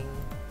lightning.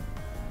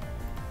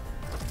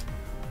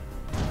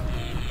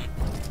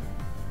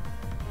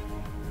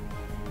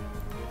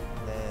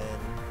 And then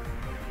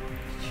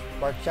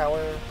spark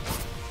shower.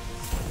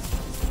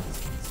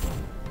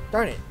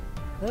 Darn it!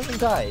 None of them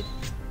died.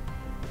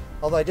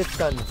 Although I did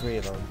stun 3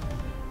 of them.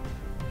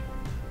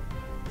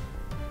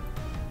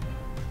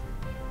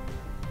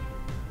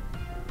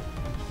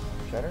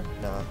 Better?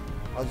 No.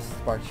 I'll just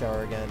spark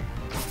shower again.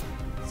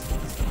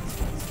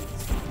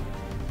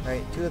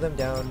 Alright, 2 of them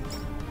down.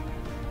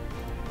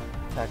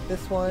 Attack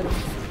this one.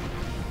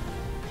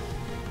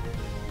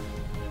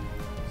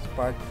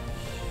 Spark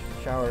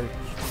shower.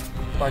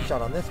 Spark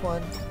shot on this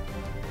one.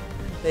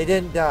 They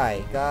didn't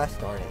die. Gosh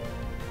darn it.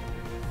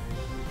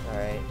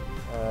 Alright.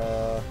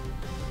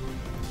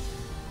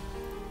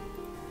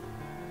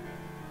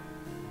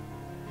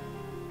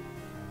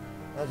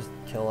 I'll just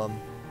kill them.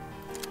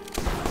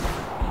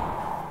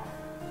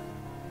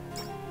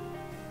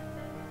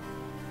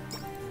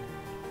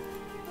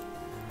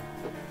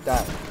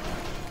 Die.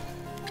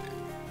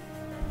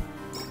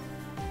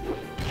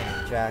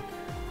 Jack.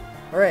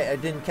 Alright, I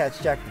didn't catch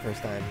Jack the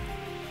first time.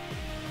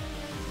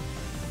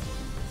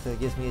 So it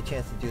gives me a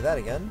chance to do that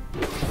again.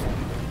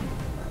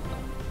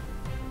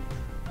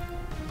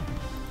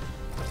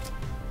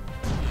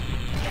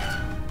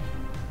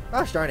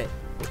 Gosh darn it.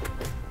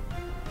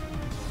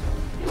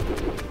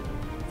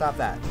 Stop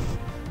that.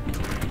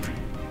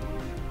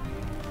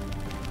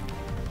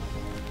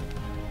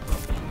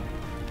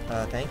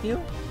 Thank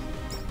you?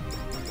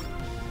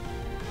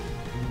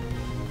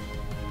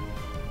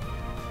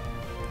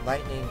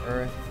 Lightning,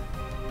 earth,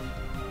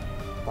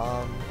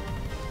 bomb.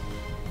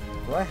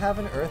 Do I have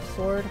an earth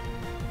sword?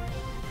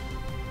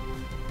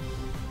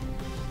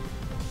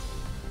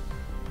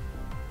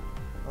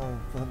 Oh,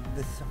 well,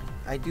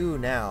 I do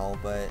now,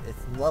 but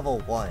it's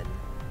level 1.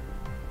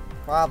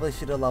 Probably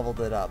should have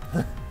leveled it up.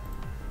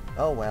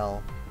 Oh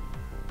well.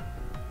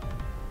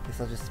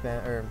 Guess I'll just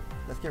spam, or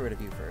let's get rid of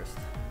you first.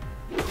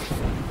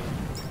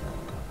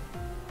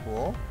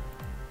 Cool.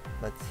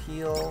 Let's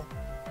heal.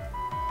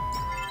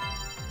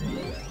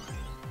 And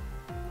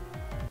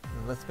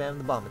let's spam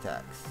the bomb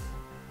attacks.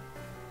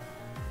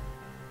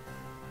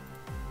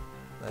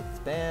 Let's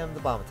spam the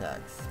bomb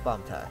attacks.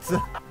 Bomb attacks.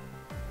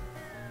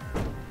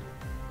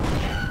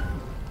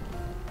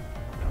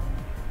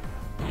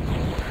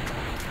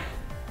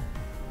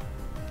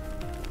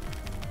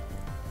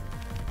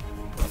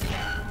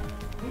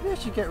 Maybe I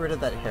should get rid of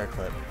that hair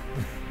clip.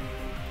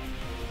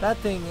 That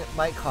thing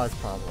might cause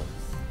problems.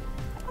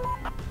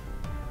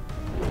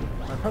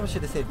 I probably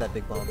should have saved that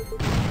big bomb.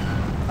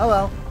 Oh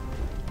well.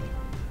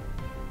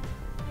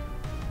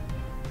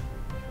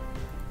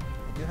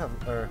 I do have,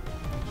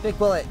 big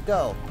bullet,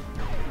 go!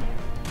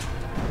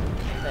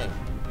 Hey.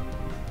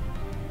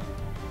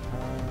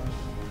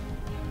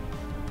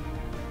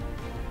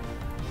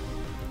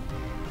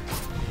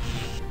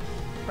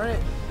 Darn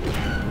it!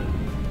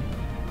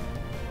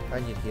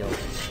 I need heal.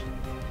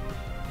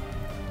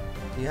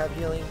 Do you have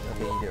healing?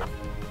 Okay, you do.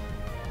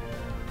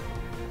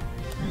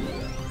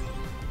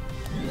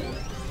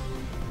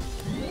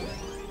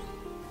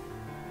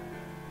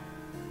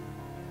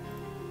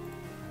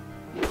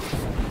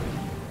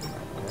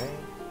 Alright.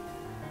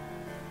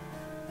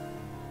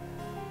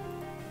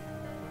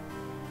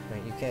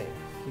 Right, you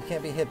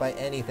can't be hit by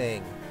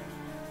anything.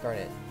 Darn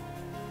it.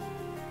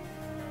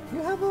 You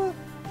have a...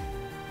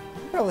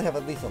 You probably have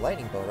at least a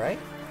lightning bow, right?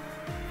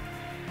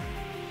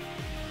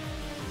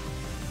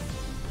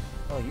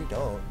 Oh, you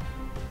don't.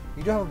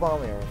 You do have a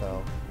bomb arrow,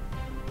 though.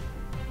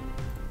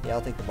 Yeah,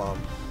 I'll take the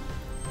bomb.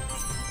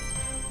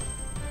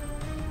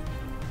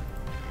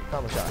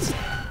 Combo shot.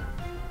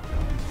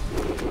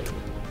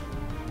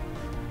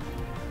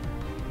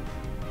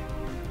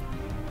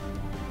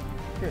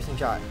 Piercing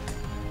shot.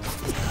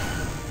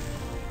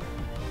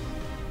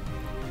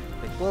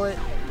 Big bullet.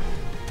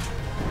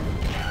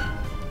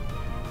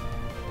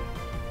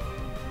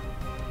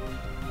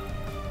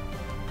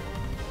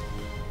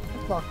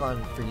 Let's lock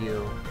on for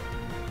you.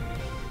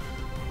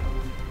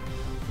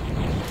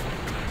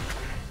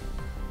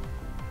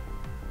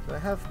 Do I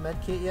have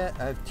medkit yet?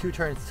 I have 2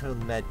 turns till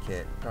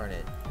medkit. Darn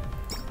it.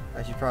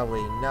 I should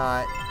probably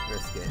not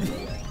risk it.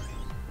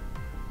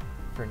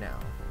 For now.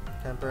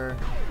 Temper.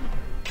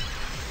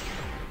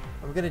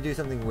 I'm gonna do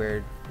something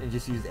weird and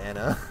just use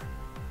Anna.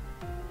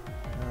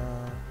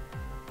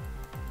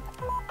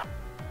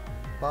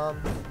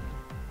 Bomb.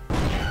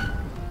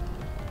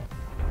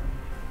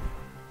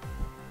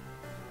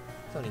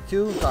 It's only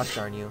 2. Gosh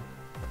darn you.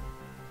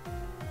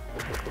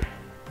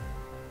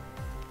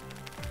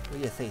 Oh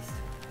yes, haste.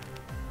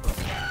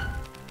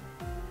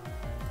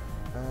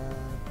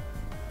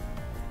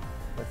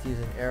 Let's use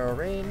an arrow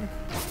rain.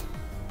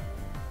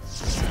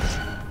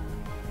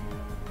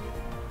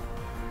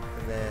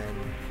 And then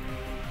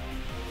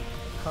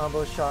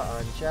combo shot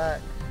on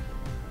Jack.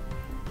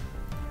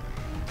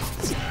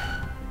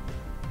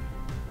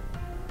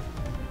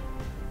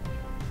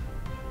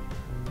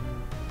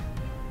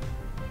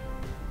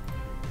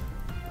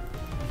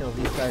 Kill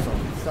these guys on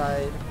the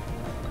side.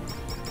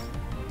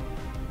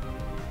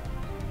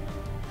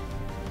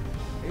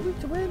 Are you weak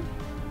to wind?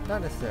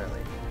 Not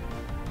necessarily.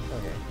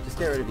 Okay, just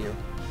get rid of you.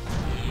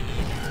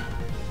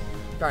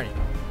 Darn it.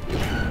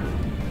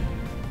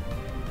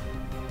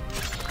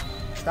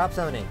 Stop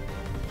summoning.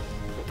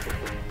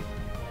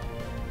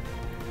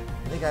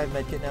 I think I have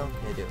medkit now?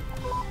 I do.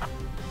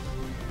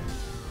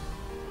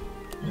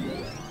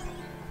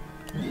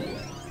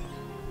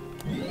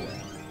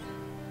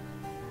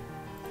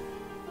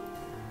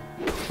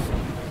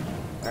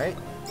 Alright.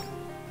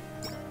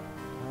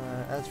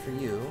 As for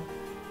you...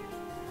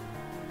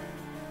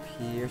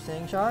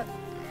 Piercing shot?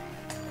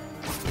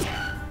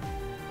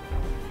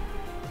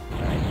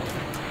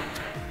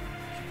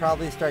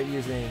 Probably start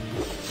using,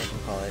 what can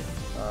we call it,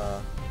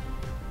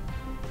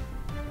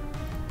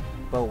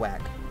 bow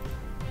whack.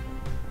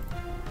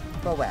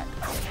 Bow whack.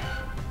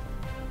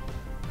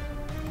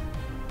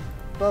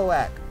 Bow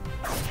whack.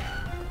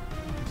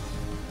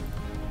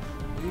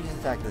 You just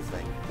attack this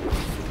thing.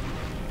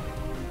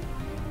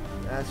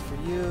 As for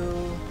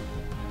you,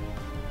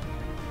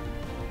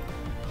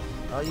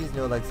 I'll use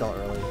no leg salt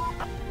early.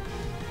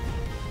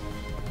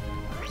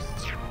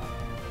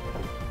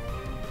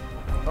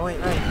 Oh wait,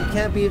 right, you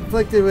can't be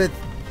inflicted with...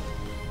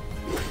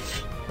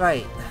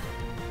 Right.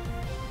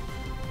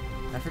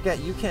 I forget,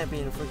 you can't be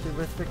inflicted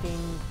with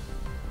freaking...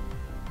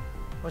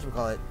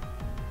 Whatchamacallit?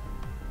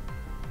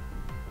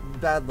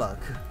 Bad luck.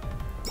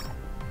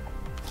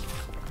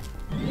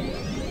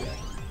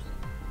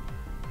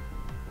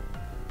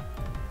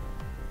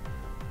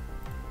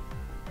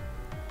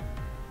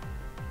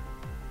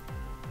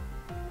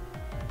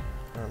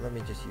 Let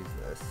me just use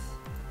this.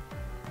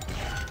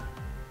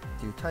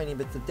 Do tiny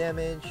bits of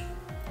damage.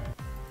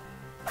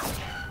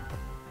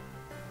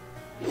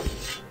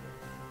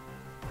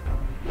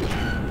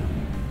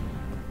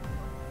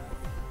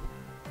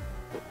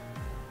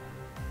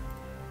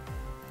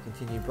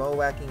 Continue bow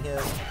whacking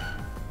him.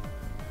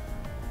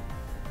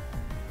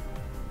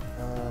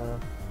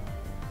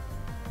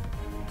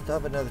 Still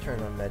have another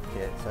turn on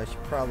medkit, so I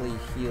should probably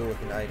heal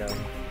with an item.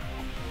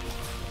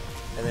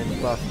 And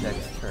then buff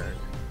next turn.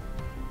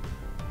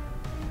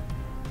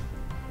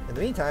 In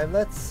the meantime,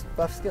 let's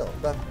buff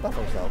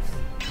ourselves.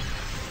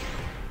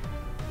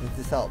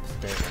 This helps,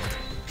 apparently.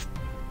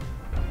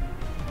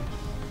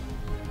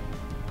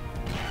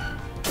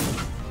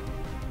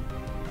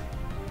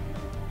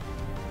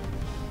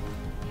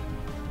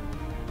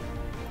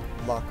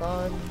 Lock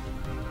on.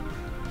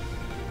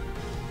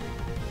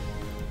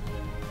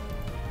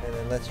 And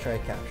then let's try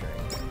capturing.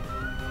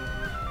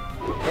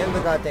 In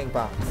the goddamn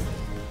box.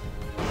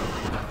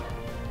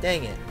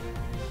 Dang it.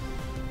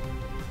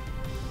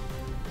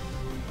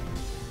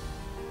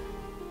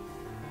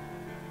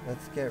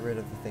 Let's get rid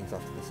of the things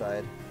off to the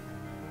side.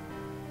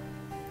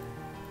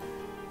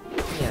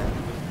 Yeah.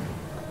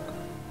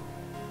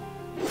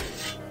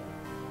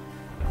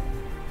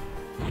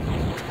 Do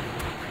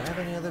I have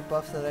any other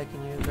buffs that I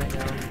can use right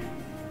now?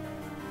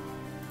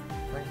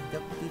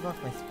 Leave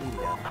off my speed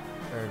again.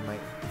 Or my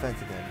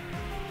defense again.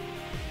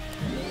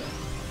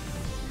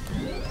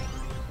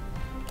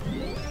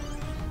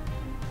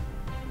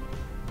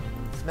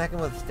 Smack him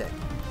with a stick.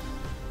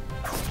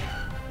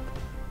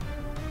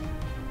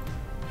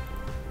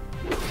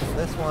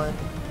 This one.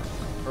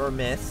 Or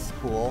miss.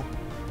 Cool.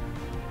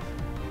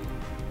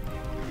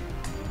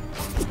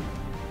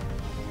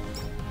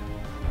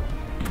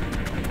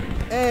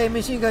 Hey,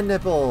 machine gun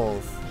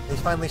nipples! They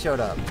finally showed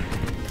up.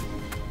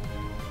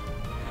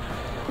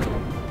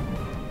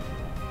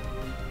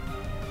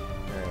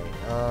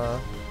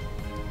 Alright,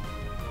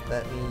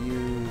 let me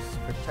use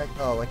protect.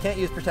 Oh, I can't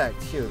use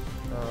protect. Shoot.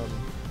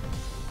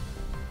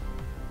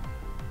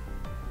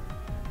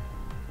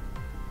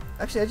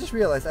 Actually, I just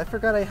realized I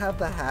forgot I have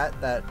the hat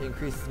that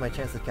increases my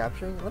chance of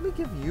capturing. Let me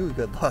give you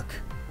good luck.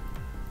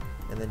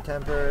 And then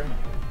temper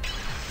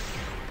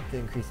to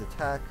increase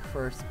attack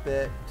first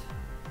bit.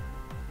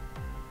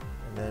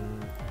 And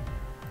then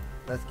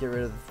let's get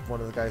rid of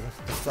one of the guys on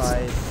the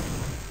side.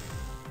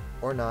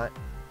 Or not.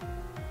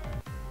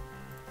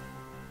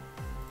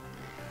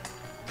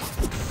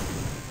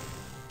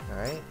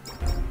 Alright.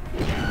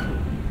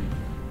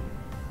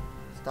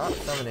 Stop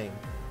summoning.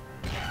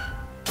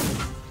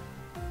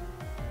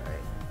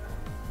 Alright.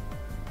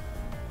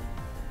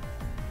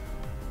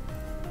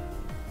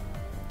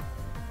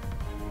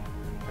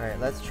 Alright,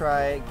 let's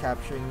try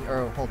capturing,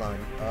 or hold on.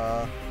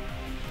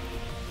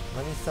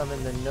 Let me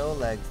summon the No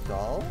Legs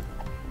doll.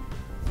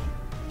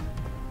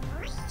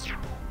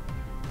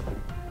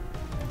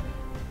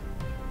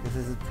 This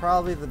is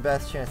probably the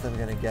best chance I'm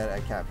gonna get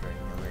at capturing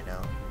him right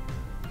now.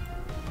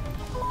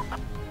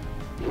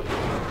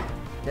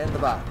 Get in the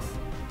box.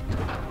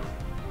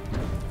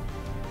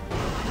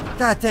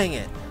 God dang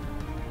it!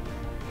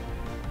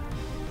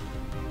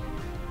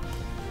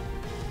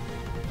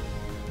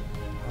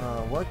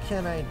 What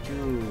can I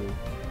do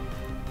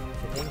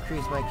to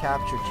increase my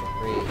capture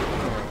rate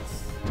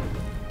chance?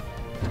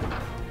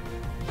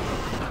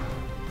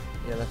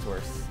 Yeah, that's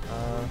worse.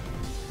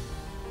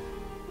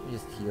 Let me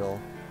just heal.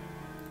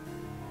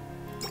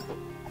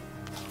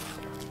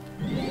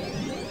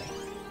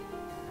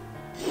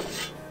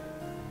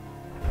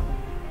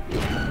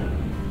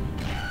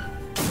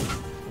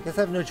 I guess I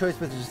have no choice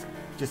but to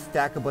just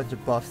stack a bunch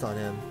of buffs on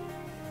him.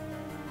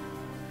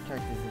 Check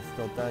isn't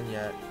still done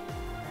yet.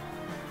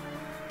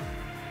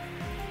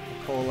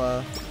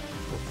 Cola.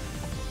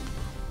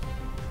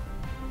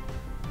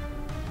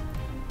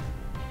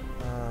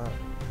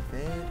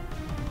 Fade.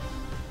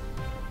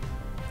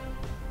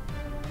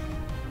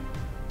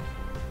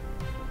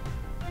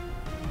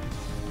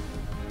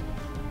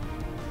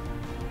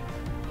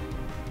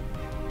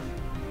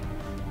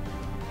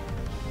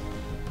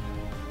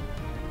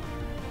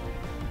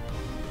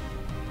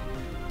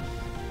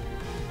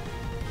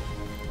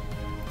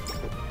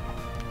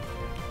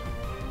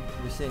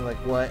 You're seeing like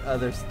what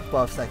other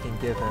buffs I can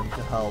give him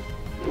to help.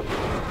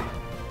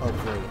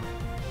 Hopefully.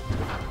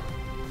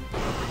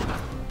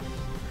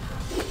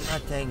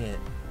 God dang it.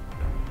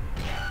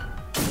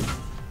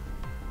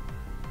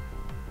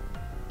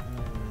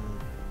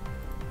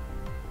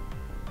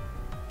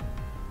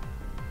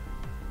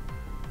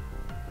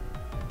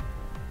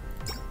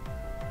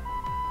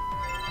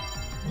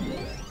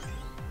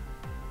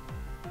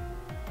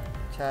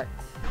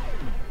 Checked.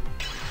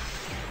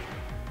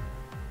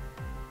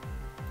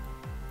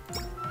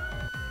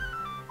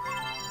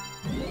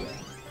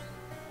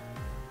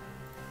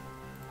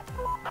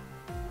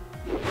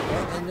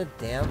 Get in the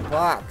damn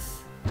box.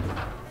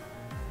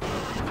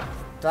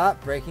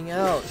 Stop breaking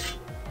out.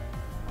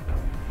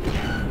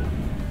 Let's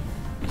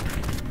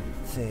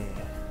see.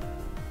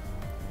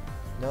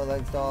 No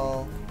Legs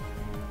doll.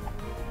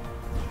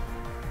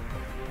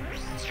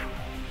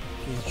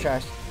 Piece of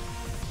trash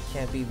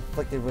can't be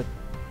inflicted with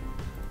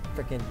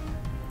frickin'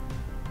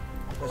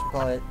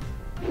 whatchamacallit,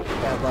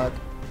 bad luck.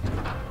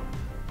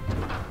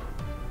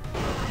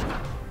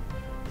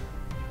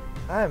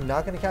 I am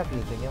not gonna capture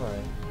this thing, am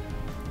I?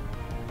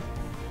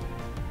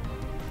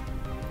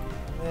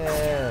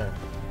 Yeah.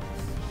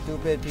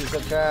 Stupid piece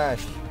of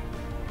trash.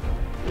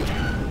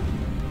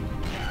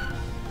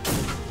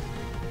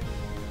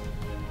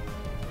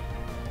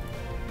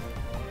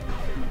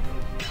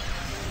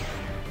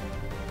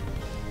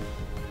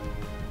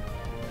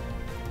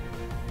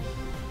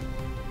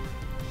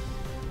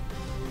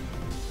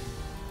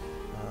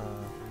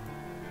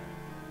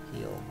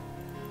 Heal.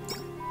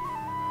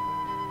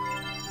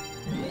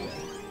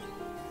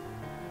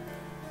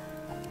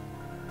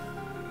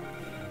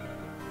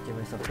 Give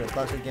myself good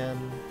luck again.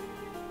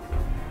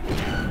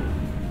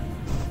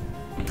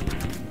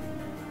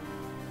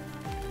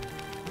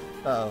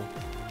 Uh-oh.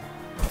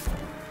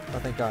 Oh,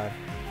 thank God.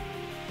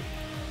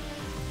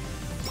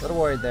 A little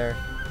worried there.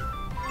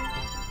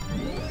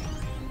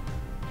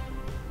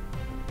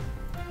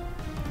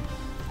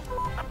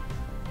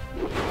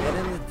 Get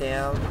in the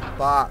damn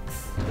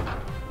box.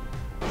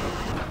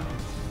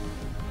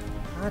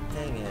 God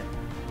dang it.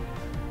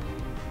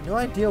 No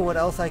idea what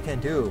else I can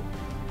do.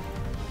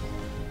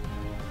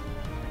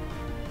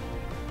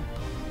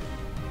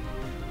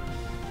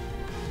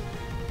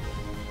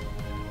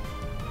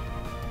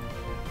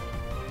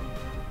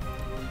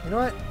 You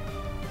know what?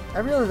 I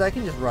realized I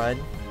can just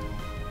run.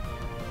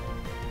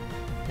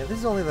 Yeah, this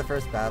is only the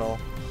first battle.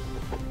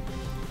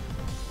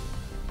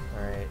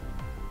 Alright.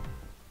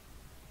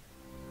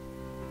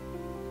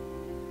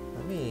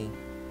 Let me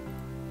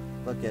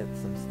look at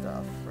some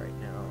stuff right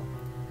now.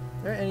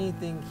 Is there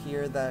anything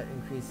here that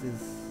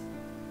increases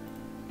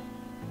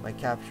my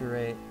capture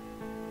rate?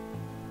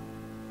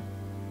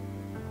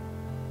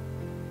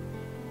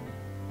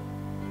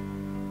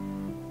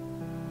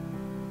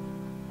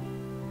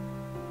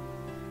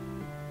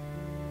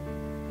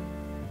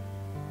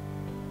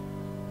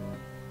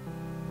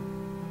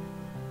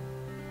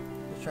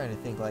 Trying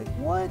to think like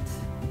what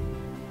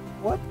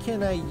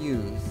can I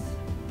use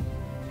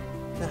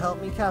to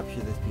help me capture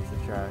this piece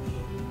of trash?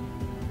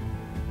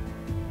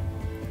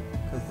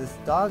 Because this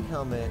dog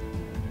helmet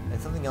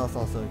and something else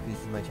also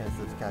increases my chances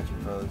of catching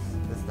foes.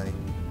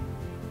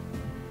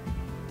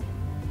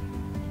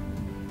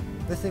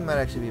 This thing might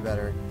actually be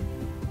better.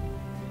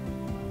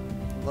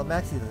 Well,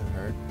 Maxi doesn't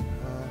hurt.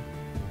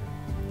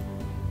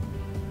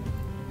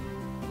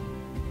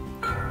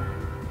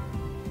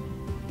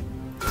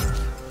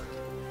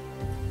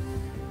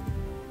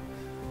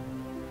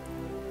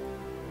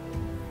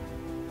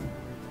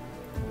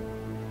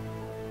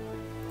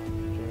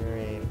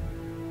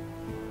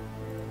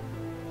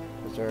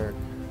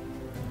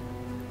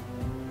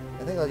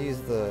 I think I'll use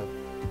the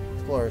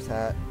explorer's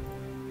hat.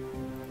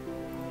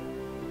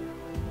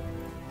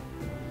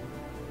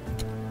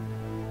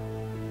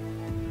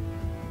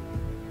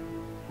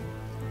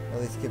 At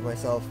least give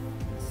myself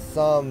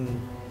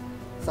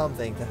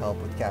something to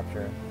help with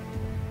capture.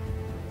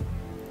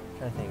 I'm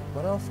trying to think,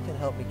 what else can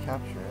help me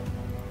capture it?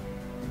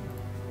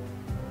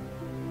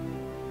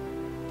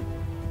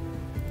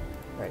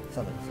 Right,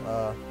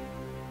 summons.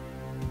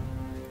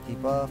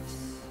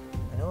 Debuffs.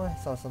 I know I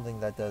saw something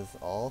that does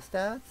all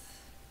stats.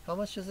 How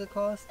much does it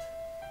cost?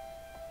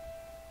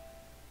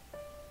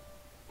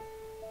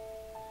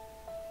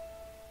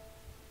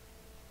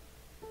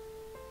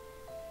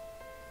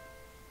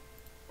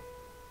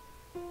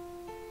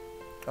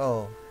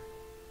 Oh,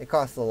 it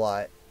costs a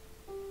lot.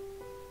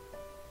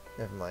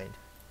 Never mind.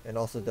 It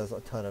also does a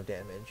ton of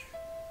damage.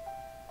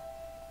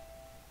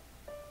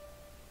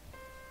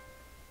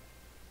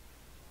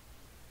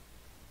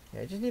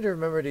 Yeah, I just need to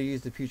remember to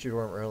use the Putrid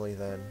Worm early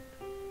then.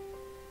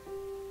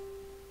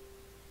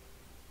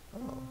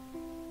 Oh,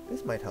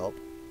 this might help.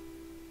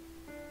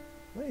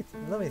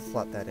 Let me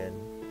slot that in.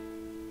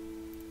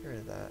 Get rid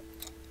of that.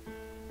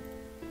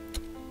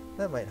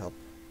 That might help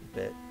a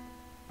bit.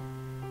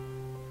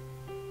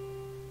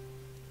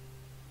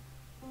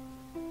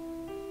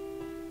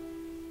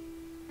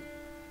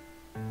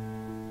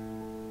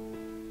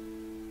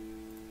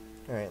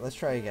 Alright, let's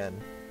try again.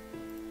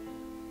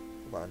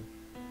 Hold on.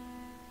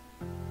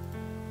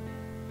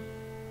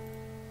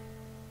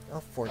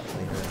 I'll force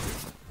later.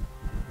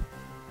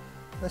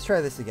 Let's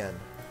try this again.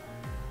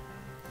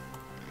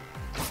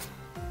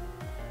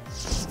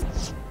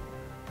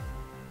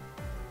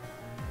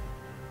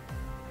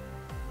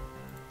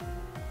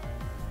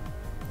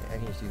 Okay, I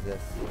can just use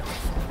this.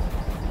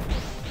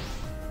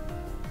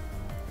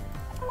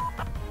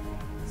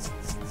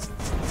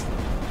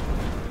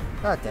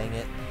 God dang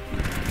it.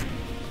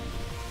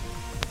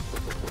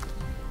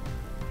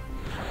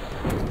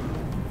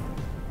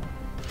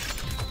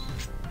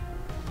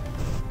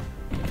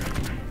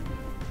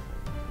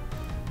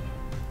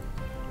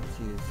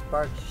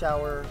 Spark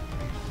shower.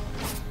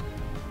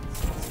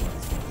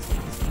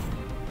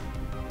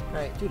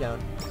 Alright, 2 down.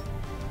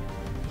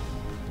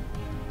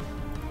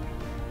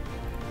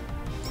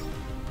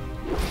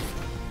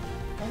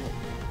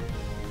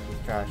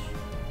 It's trash.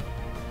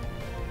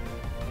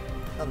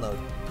 Unload.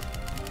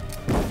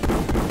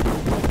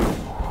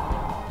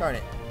 Darn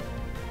it.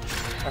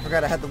 I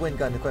forgot I had the wind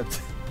gun equipped.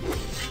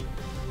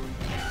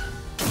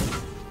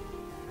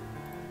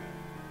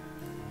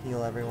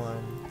 Heal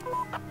everyone.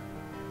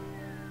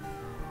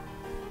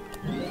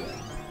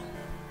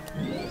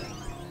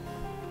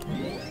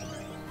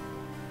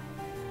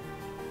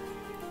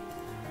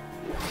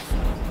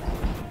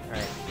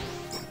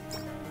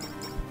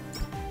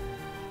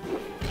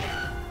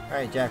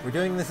 Alright, Jack, we're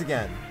doing this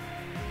again.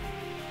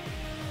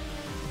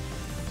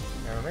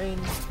 Arrow rain.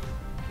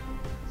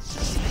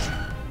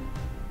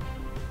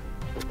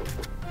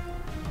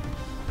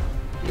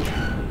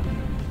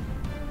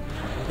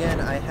 Again,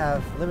 I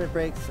have limit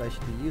breaks, so I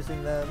should be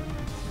using them.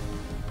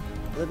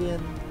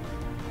 Oblivion.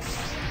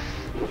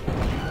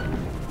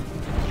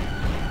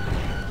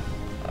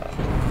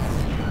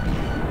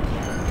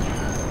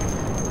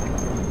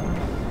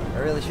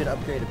 I really should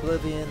upgrade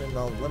Oblivion and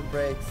all the limit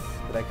breaks,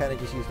 but I kind of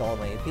just used all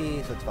my AP,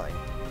 so it's fine.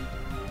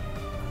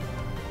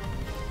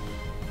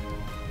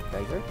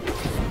 Geyser.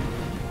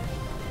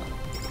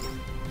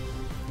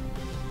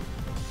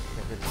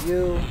 Get rid of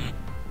you.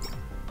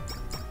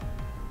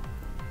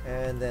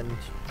 And then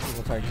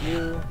we'll target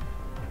you.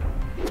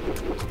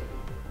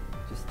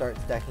 Just start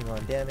stacking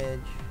on damage.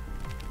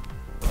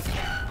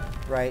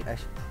 Right, I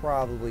should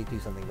probably do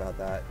something about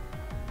that.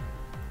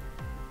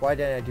 Why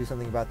didn't I do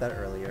something about that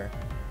earlier?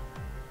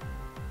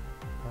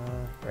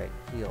 Right,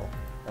 heal.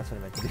 That's what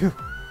I meant to do.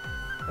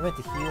 I meant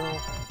to heal.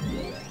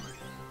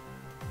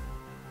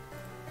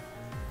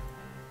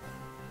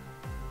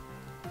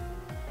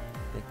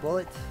 Big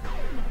bullet.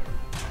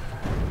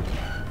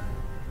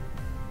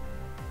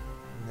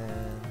 And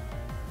then...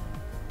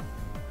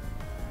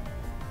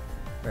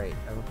 Right,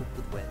 I will equip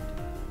with wind.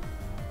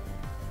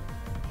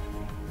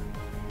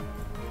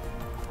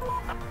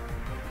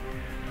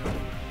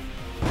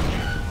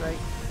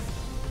 Right.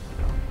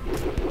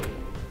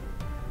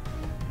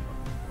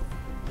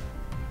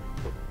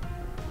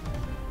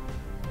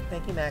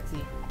 Thank you,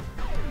 Maxie.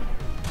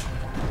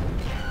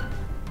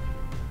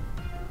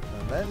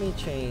 Now let me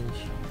change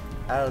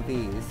out of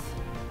these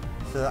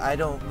so that I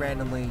don't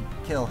randomly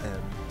kill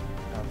him.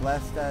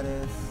 Blast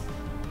status.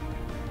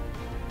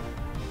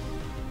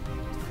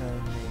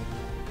 Defending.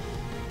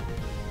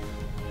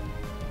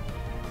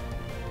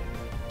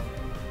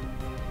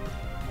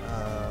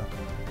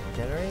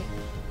 Generate.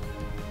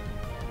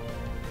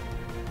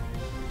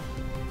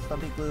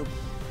 Stumpy Gloop.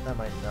 That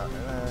might not.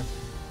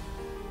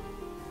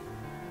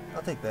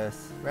 I'll take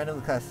this.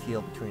 Randomly cast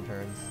heal between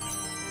turns.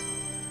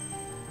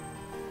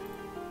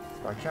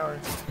 Spark shower.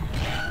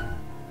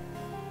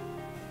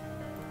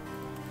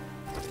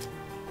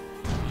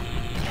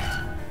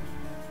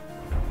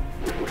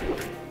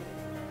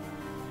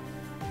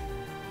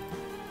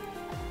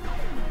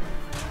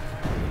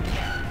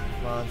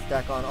 Come on,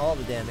 stack on all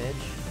the damage.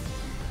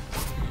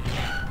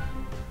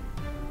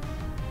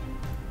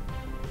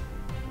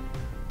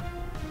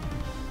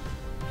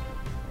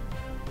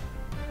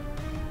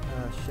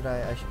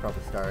 I should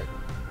probably start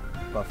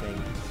buffing.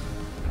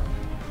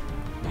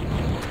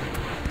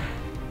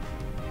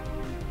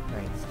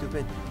 Right,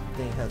 stupid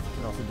thing can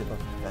also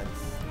debuff defense.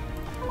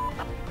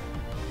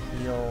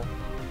 Heal.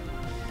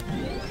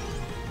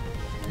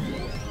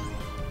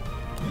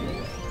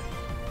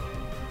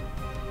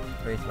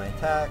 Raise my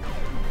attack.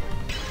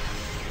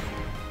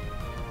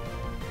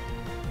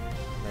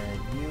 And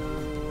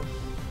you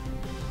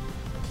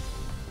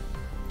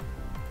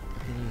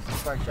can use the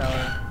spark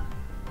shower.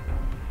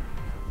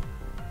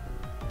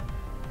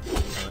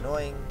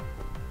 Annoying.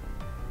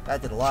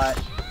 That did a lot.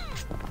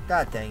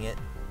 God dang it.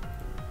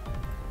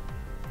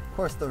 Of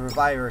course the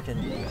reviver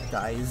can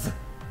dies.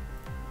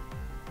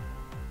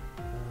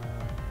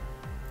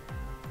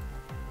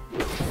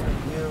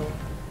 You.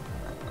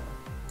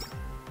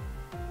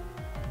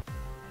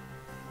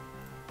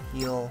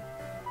 Heal.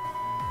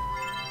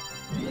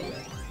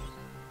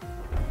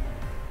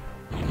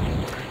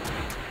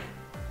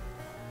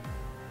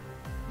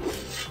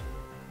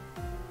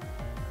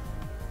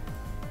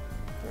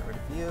 Get rid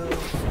of you.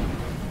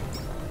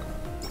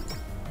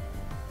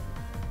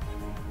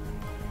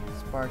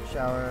 Spark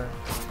shower.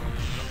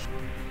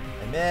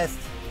 I missed.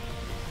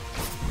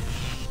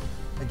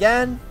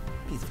 Again?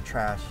 Piece of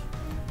trash.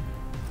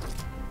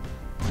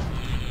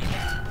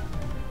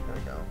 There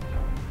we go.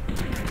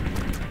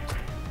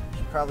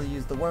 Should probably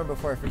use the worm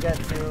before I forget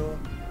to.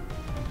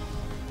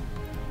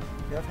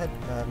 If you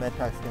have med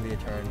packs, it's gonna be a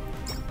turn.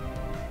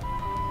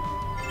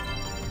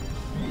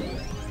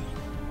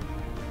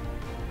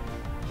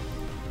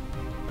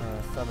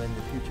 Summon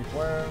the future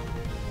worm.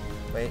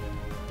 Wait.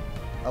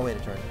 I'll wait a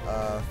turn.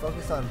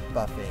 Focus on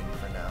buffing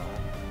for now.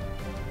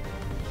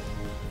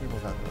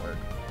 People's not gonna work.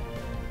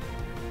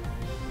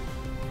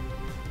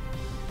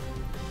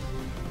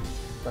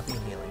 Buffing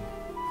and healing.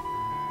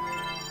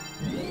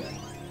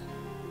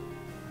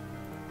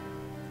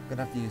 I'm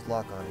gonna have to use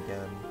lock on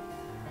again.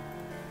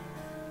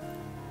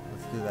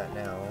 Let's do that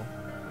now.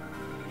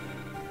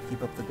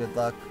 Keep up the good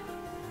luck.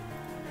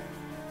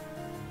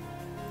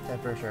 10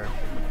 for sure.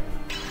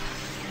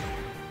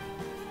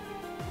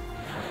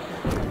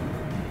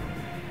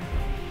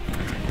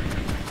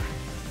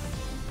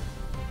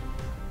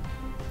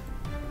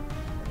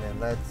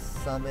 Let's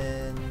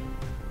summon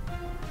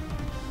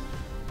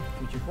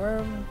Future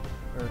Worm,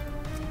 or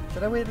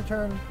should I wait a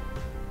turn?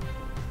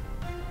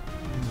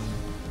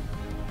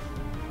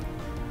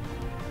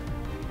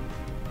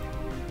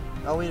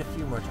 I'll wait a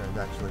few more turns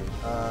actually.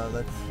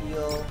 Let's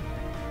heal.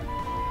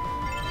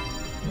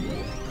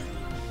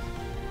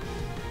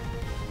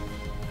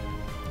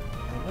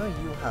 I know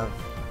you have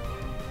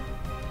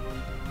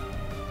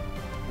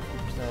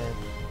 50%.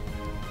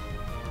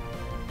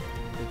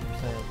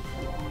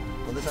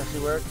 50%. Will this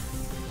actually work?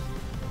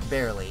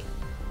 Barely.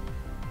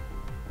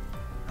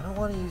 I don't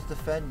want to use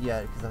defend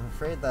yet because I'm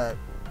afraid that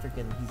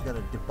freaking he's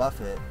gonna debuff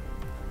it.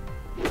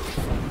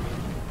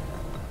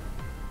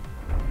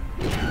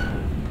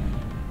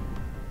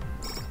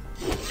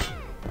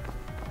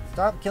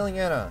 Stop killing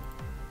Anna.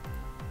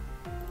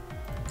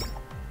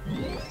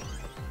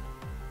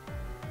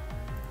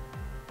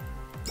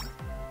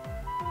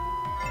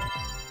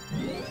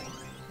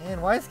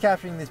 And why is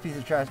capturing this piece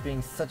of trash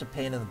being such a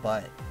pain in the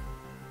butt?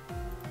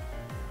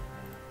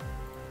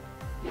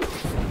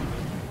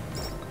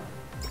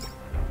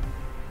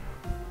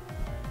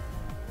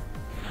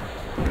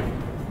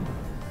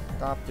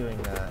 Stop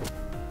doing that.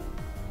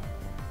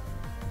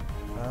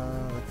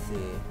 Let's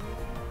see.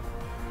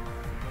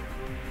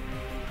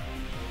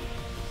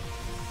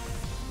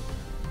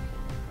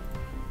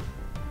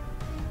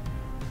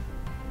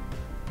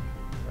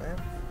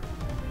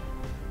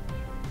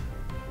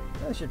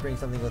 probably should bring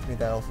something with me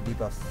that also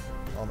debuffs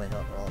all my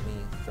health, all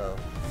me, so...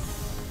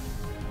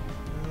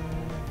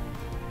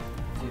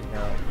 see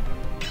now.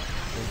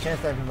 There's a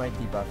chance that we might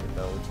debuff it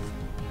though, which is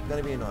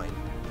gonna be annoying.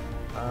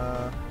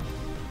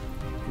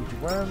 Future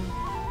Worm.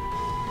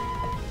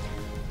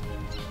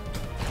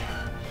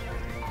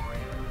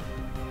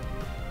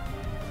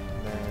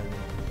 And then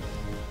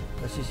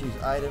let's just use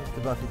items to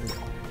buff his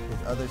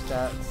other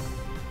stats.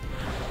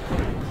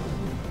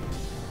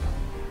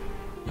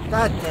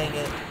 God dang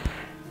it!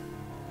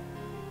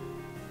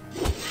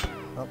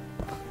 Oh,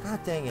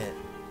 god dang it!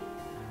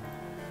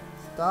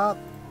 Stop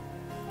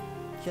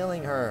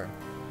killing her.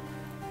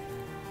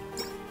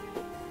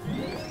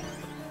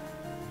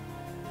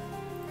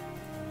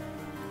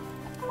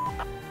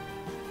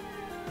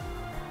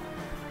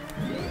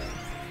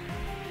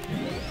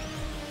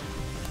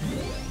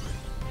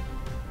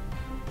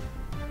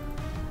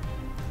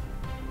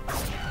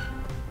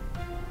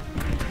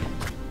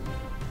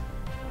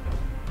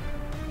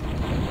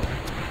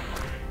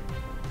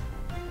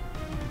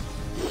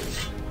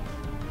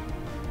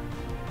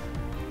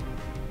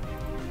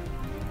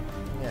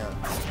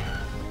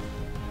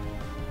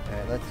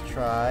 Let's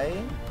try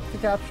to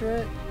capture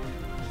it.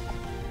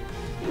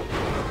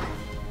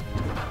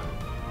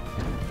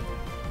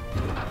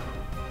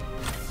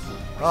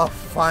 Oh,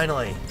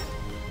 finally!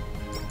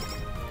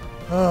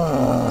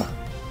 That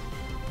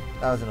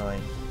was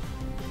annoying.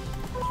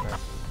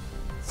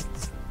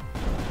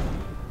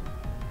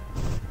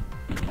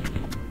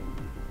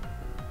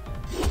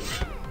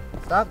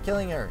 Stop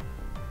killing her!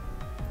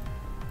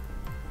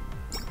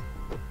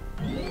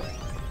 Is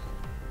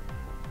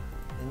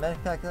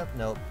medic packed up?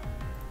 Nope.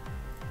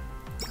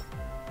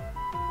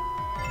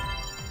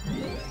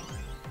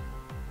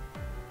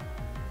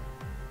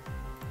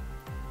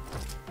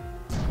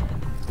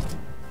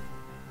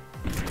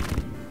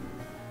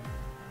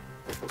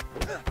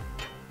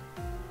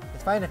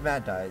 It's fine if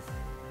Matt dies.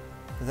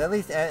 Because at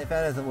least if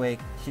Anna's awake,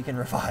 she can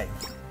revive.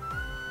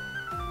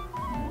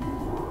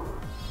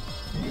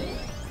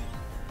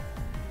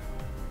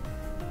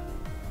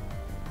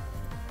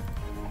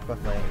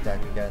 Buff my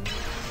attack again.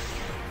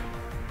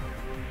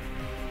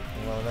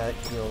 And while Matt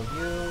heal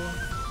you.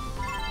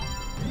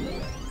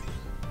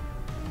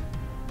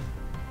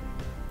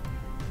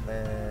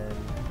 Then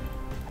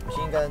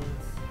machine guns.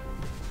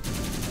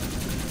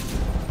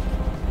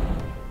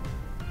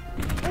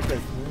 That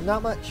does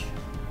not much.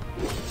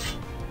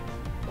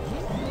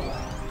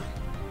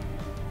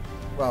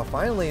 Wow,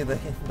 finally the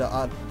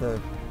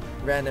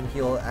random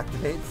heal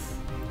activates.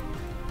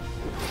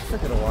 It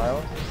took it a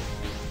while.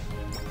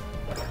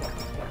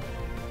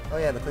 Oh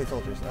yeah, the clay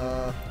soldiers.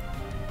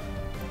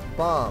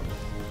 Bomb.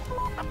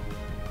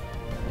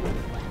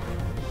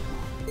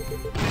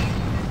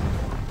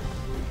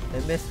 I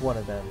missed one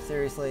of them.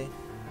 Seriously?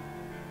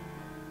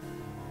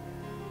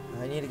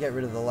 I need to get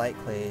rid of the light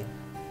clay,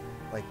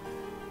 like,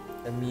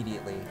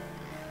 immediately.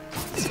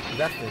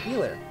 That's the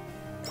healer.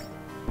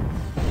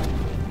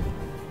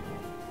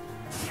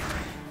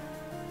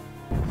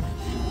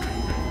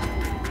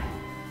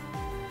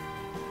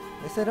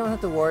 At least I don't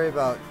have to worry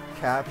about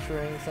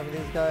capturing some of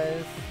these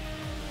guys,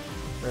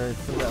 or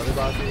some of the other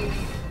bosses.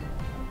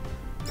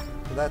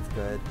 So that's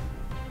good.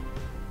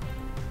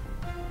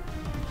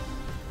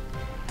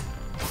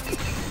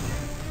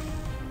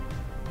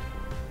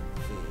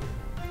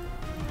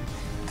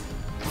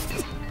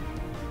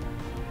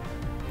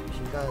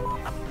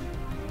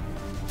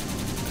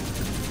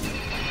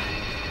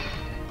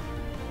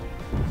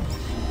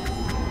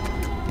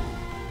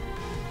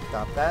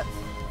 Stop that.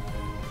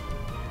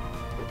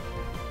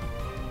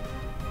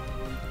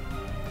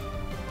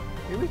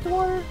 Are you weak to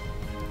water?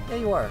 Yeah,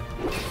 you are.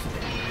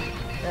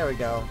 There we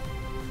go.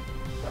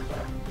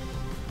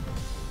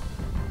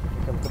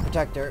 Here comes the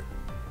protector.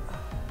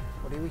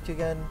 What are you weak to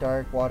again?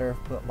 Dark, water,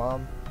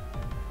 bomb.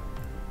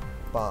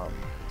 Bomb.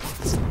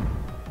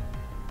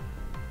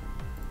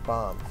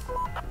 Bomb.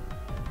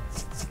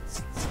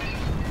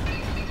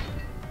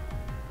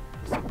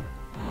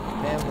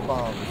 Spam the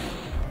bombs.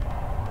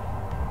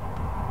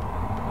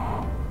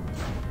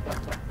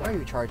 Why are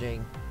you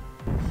charging?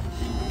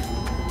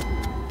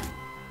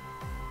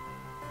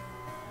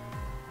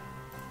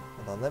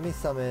 Hold on, let me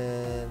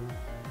summon...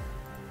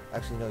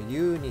 Actually, no,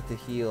 you need to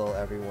heal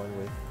everyone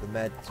with the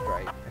med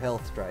strike,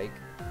 health strike.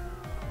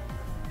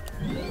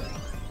 And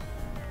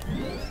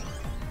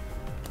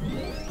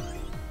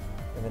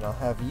then I'll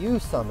have you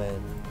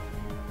summon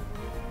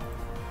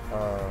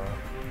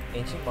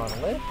Ancient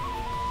Monolith.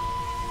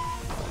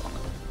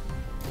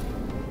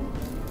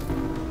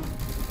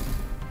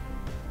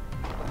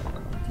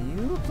 Do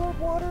you absorb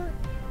water?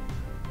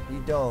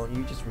 You don't,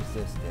 you just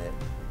resist it.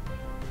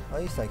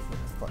 I'll use the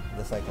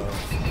Cyclone.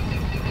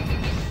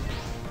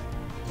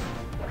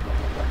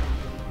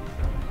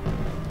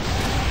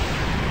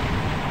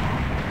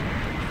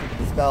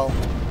 Spell.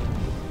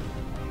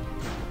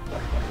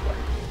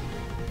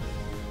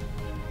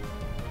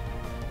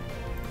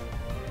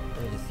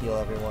 Let me just heal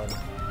everyone.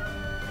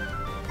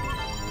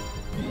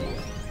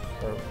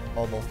 Or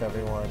almost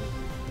everyone.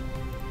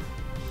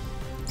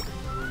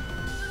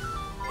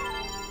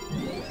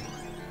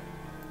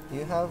 Do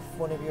you have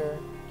one of your...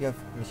 You have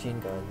machine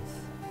guns.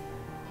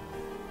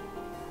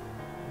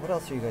 What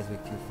else are you guys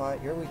weak to? Fire?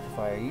 You're weak to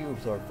fire. You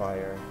absorb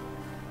fire.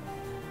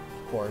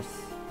 Of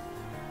course.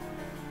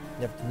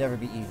 You have to never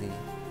be easy.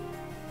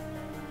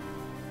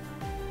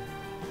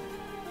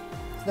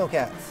 Snow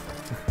cats.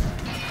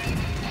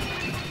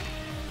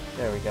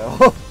 There we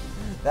go.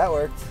 That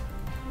worked.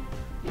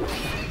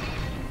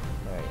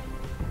 Alright.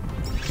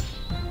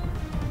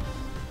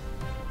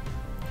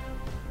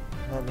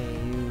 Let me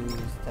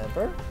use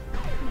temper.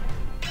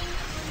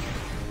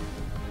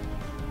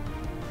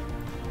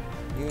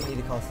 You need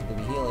to constantly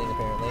be healing,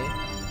 apparently.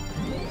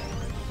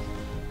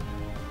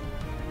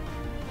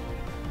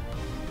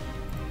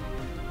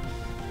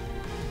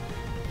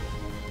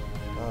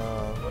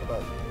 What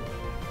about you?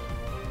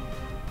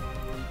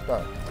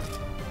 Dark.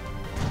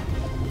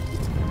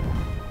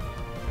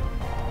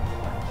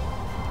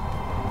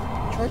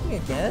 Charging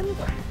again?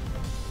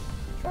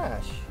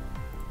 Trash.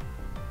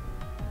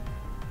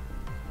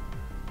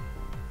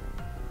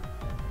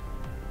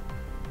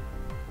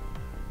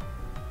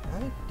 I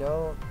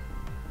don't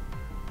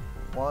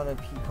want to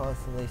be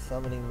constantly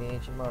summoning the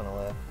Ancient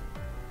Monolith,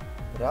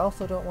 but I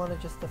also don't want to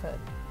just defend.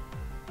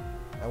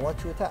 I want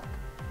to attack.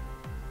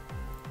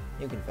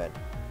 You can defend.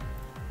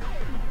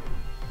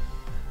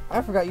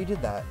 I forgot you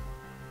did that.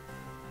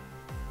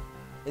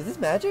 Is this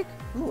magic?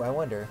 Ooh, I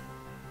wonder.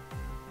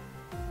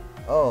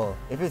 Oh,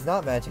 if it's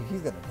not magic,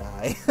 he's gonna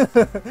die.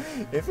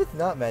 If it's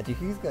not magic,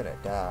 he's gonna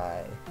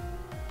die.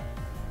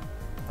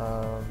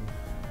 Yeah,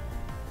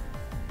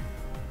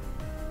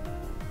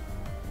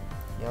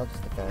 I'll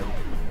just defend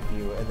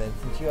you, and then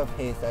since you have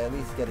haste, I at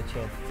least get a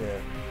chance to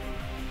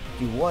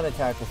do one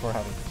attack before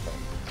having to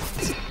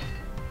defend.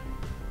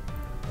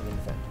 And then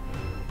defend.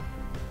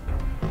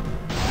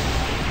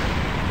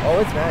 Oh,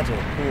 it's magic.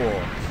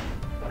 Cool.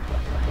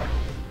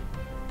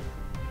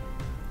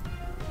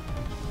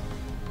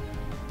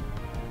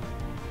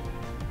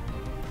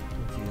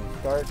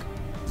 Start.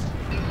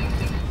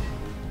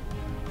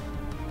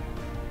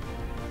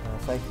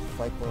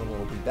 Cyclone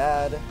will be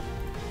bad.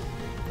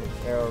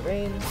 It's arrow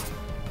rain.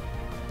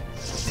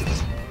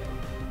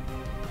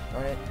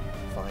 Alright,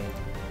 fine.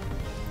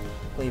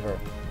 Cleaver.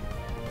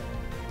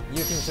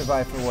 You can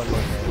survive for one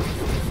more turn.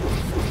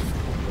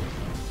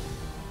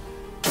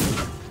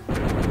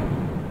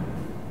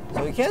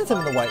 So we can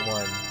summon the white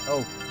one.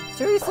 Oh,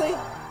 seriously?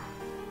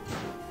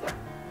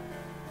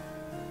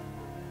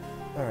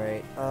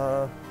 Alright,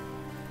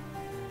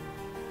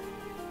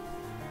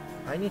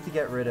 I need to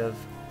get rid of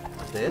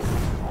this.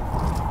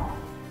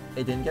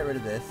 It didn't get rid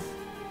of this.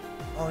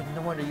 Oh,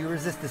 no wonder you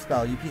resist the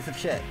spell, you piece of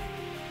shit.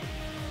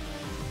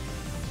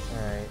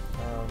 Alright,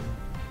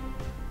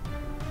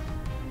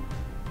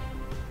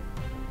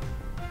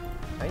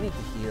 I need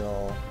to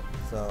heal,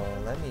 so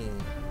let me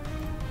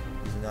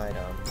use an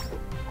item.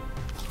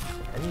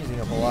 I'm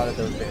using up a lot of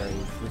those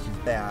berries, which is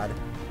bad.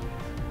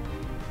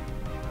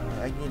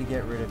 I need to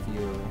get rid of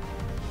you.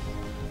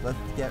 Let's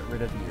get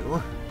rid of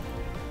you.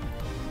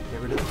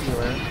 Get rid of the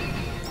healer.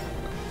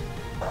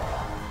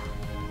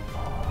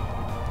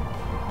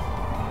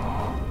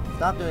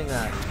 Stop doing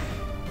that.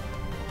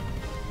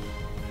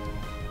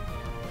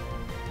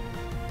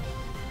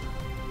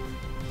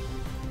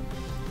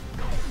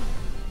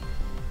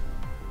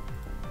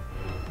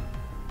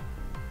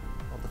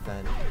 I'll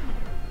defend.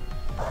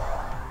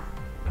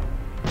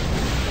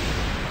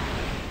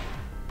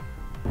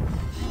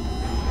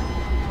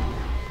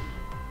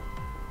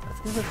 That's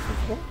because it's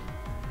physical?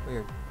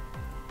 Weird.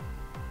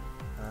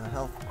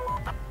 Health.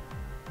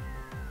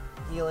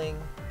 Healing.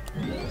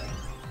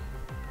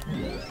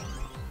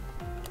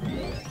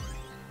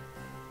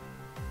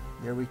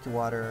 You're weak to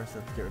water, so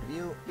let's get rid of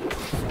you.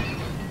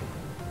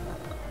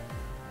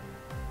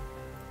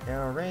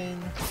 Arrow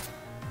rain.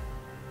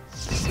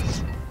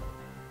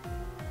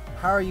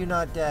 How are you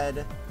not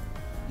dead,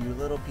 you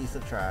little piece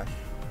of trash?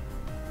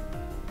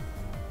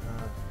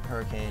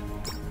 Hurricane.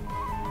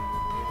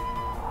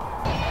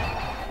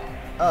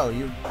 Oh,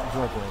 you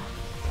absorb wind.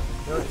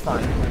 No, it's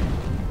fine.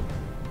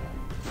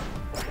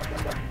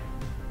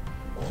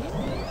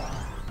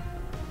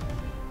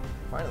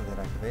 Finally that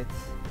activates.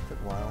 Took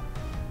a while.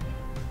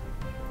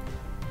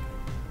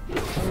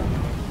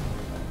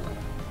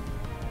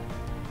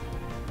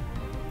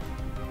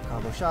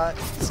 Combo shot.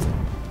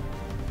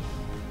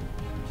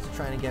 Just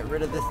trying to get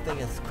rid of this thing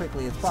as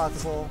quickly as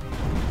possible.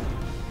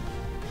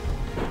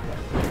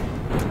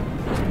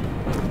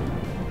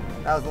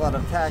 That was a lot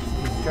of attacks,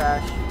 piece of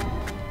trash.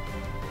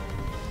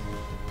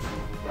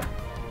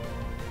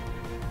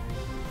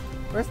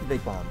 Where's the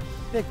big bomb?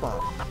 Big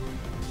bomb.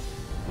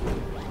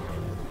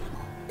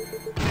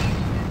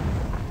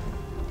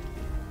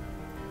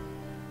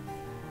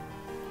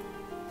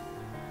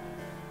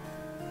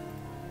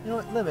 You know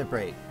what? Limit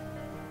break.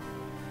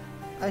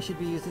 I should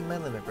be using my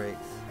limit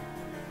breaks.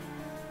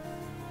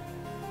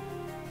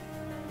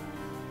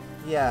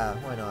 Yeah,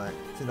 why not?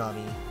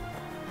 Tsunami.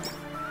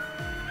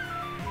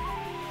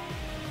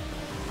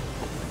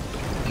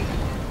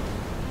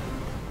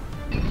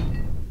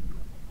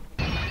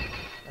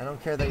 I don't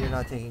care that you're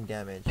not taking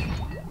damage.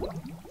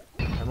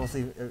 I'm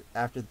mostly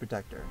after the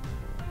protector.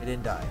 It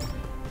didn't die.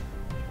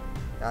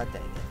 God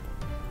dang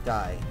it.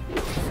 Die.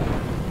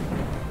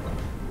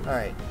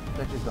 Alright,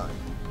 protector's gone.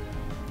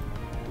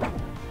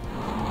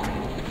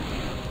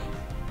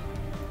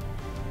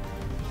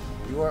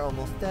 You are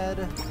almost dead,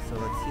 so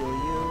let's heal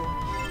you.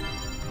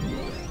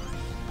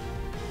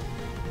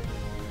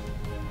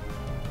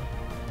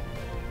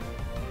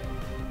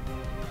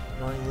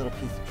 Annoying little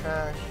piece of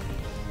trash.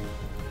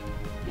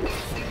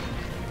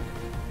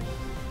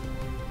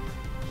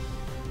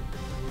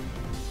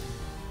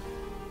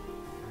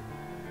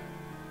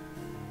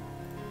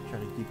 Try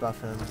to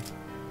debuff him.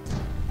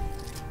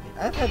 I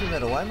have heavy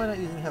metal. Why am I not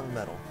using heavy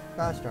metal?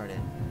 Gosh darn it.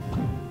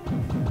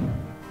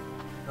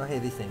 Oh hey,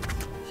 these things.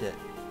 Shit.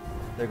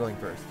 They're going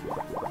first.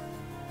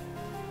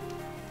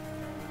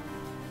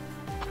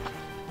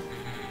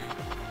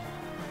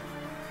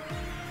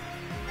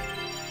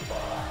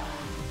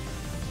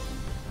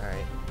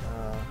 Alright.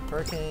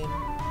 Hurricane.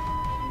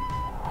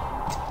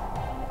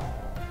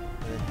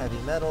 And then heavy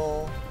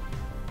metal.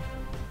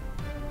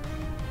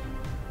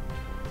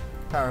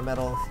 Power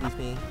metal, excuse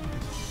me.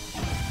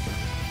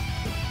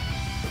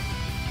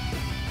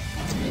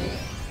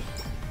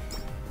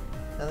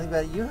 Now think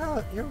about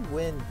it, your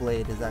wind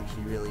blade is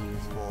actually really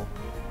useful.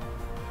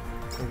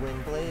 The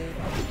wind blade.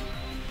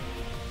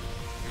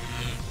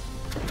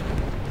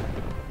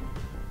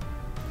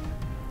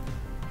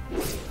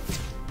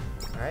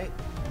 Alright.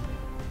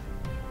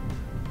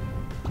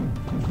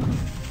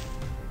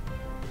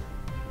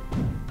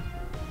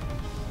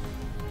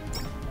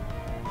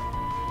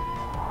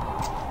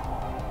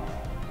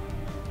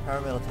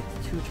 Power metal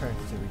takes 2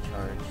 turns to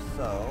recharge,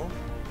 so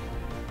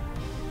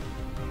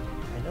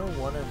I know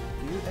one of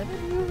you, any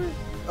of you,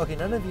 okay,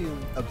 none of you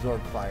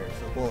absorb fire,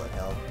 so bullet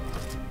hell.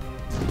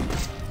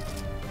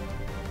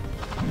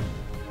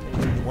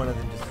 Maybe one of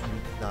them just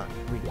not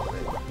weak to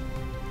it.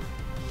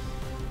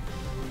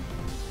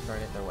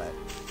 Darn it, they're wet.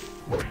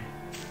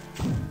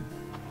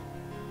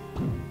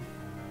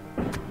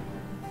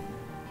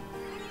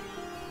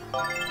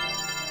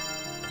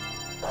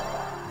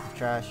 This is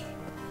trash.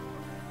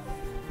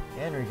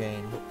 And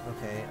regain.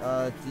 Okay,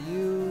 do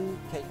you...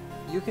 Okay,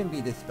 you can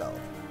be dispelled.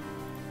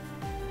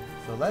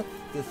 So let's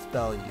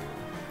dispel you.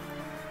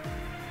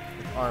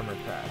 With armor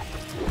crash.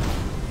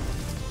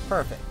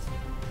 Perfect.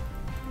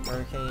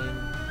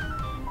 Hurricane.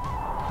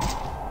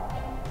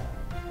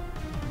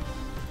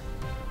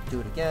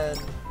 Do it again.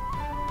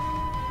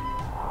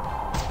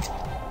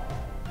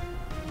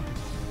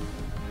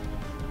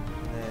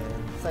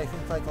 And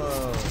Slicing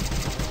Cyclone.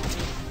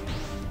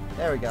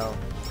 There we go.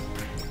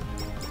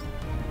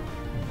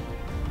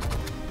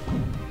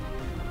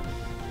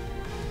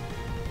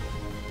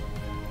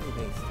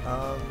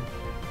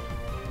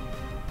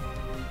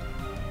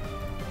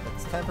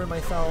 Let's temper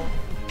myself,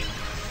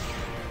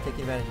 take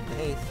advantage of the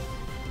haste,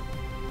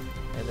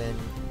 and then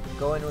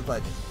go in with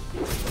Legend.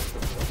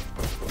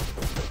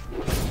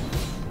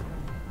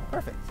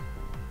 Perfect.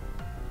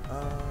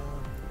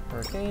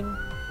 Hurricane.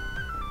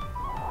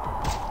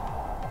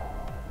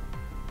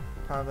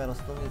 Power Metal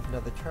still needs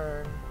another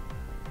turn.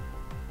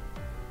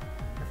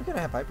 I forget I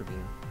have Hyper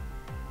Beam.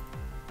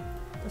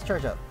 Let's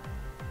charge up.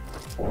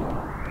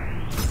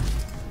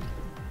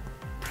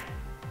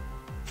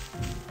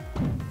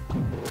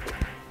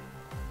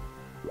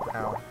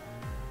 Ow.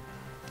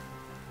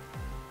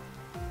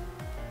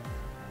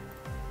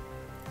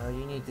 Oh,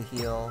 you need to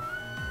heal.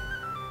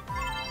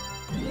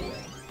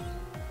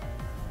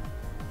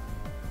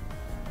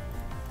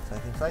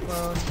 Slicing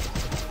Cyclone.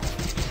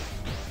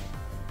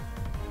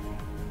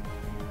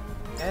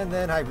 And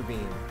then Hyper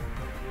Beam.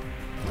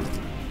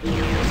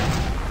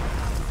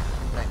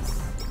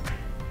 Nice.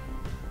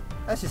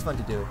 That's just fun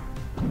to do.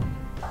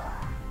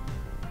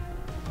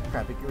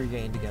 Crap, it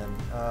regained again.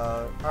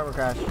 Armor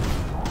Crash.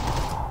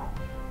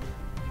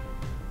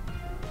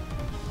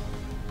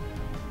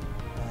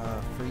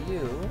 For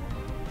you,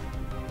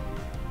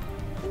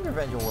 I think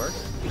Revenge will work.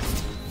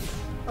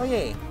 Oh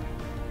yay!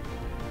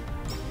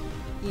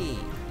 E.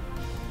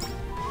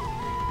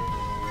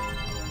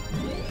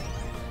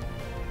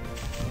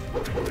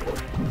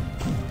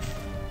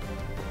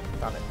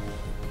 Stop it.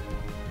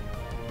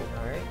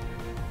 Alright.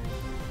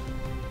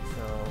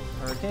 So,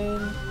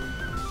 Hurricane.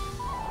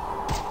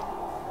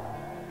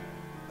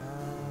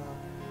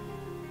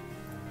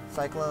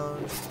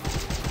 Cyclone.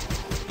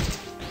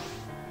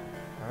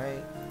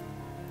 Alright.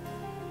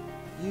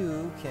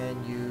 You can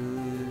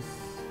use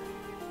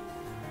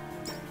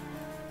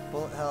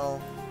Bullet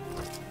Hell,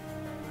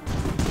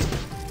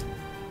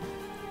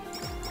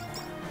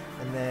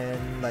 and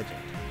then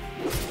Legend.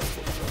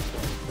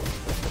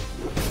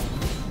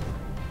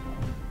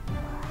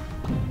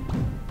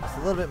 Just a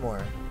little bit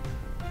more.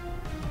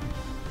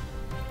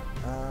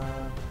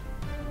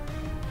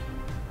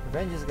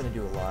 Revenge is going to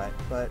do a lot,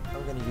 but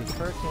I'm going to use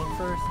Hurricane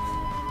first.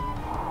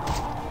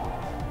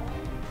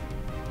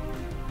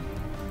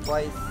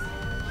 Twice.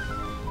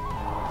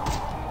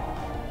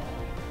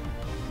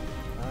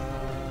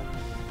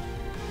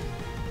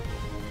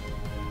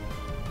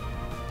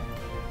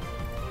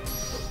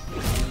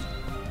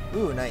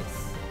 Ooh,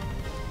 nice.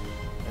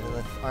 And then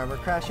let's Armor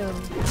crash him.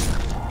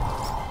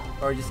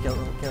 Or just kill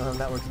him,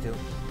 that works too.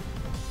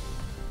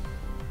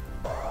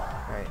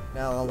 Alright,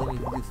 now all I need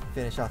to do is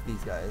finish off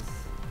these guys.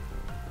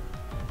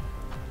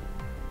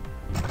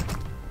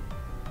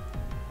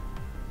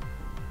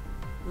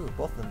 Ooh,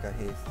 both of them got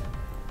haste.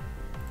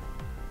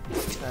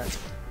 That.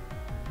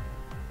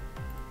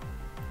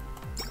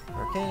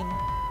 Arcane.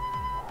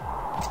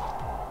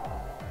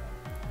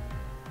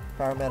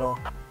 Power metal.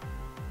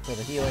 For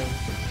the healing.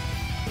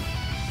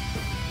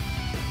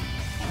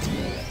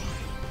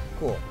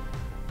 Cool.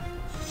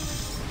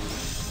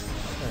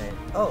 Alright.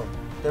 Oh,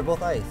 they're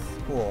both ice.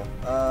 Cool.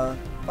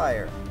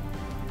 Fire.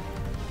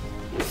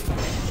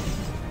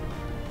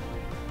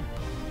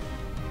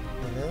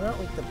 And they're not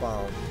weak to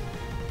bomb.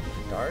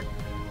 Dark?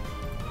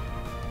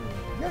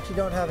 You actually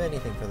don't have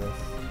anything for this.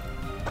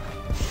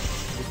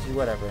 Just do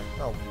whatever.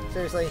 Oh,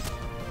 seriously?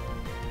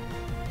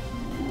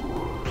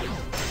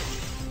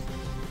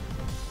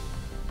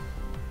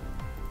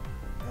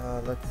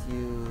 Let's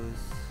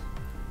use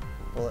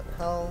bullet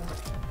hell.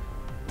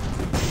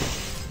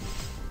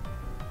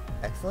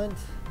 Excellent.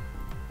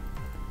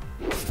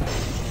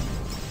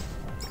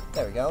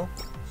 There we go.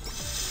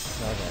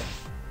 Okay.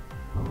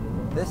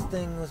 This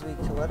thing was weak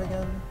to what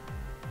again?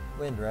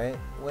 Wind, right?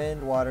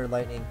 Wind, water,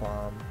 lightning,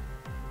 bomb.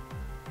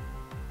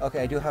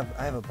 Okay, I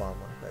have a bomb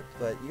equipped,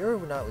 but you're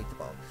not weak to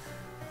bomb.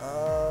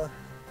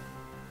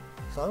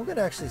 So I'm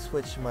gonna actually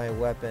switch my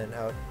weapon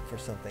out for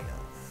something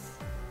else.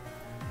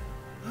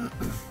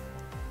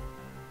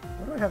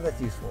 What do I have that's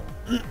useful?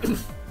 I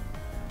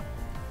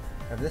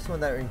have this one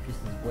that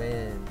increases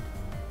wind.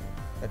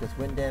 That does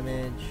wind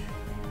damage.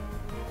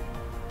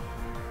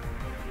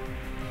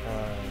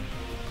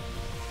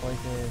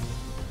 Poison.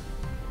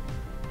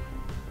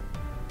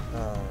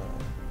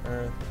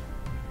 Earth.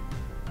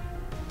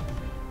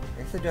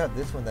 I guess I do have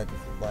this one that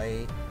does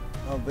light.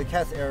 Oh, but it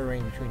casts arrow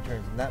rain between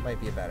turns, and that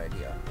might be a bad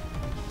idea.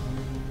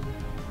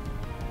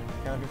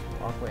 Counters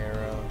with aqua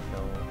arrow.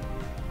 No.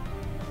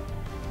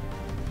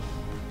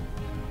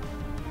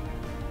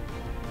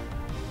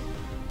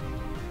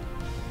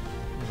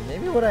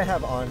 Maybe what I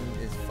have on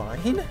is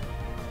fine.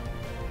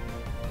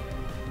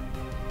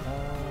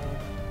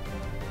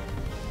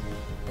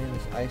 And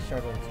this ice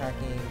shard when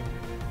attacking.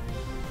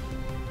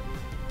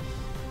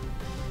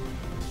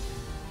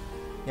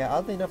 Yeah,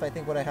 oddly enough, I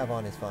think what I have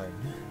on is fine.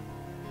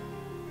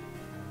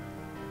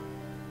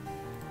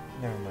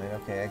 Never mind.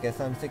 Okay, I guess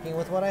I'm sticking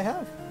with what I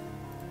have.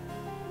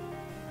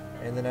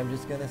 And then I'm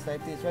just gonna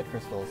snipe these red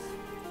crystals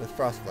with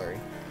Frost Flurry.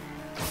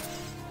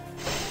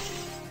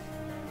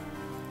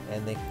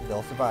 And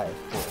they'll survive.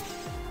 Cool.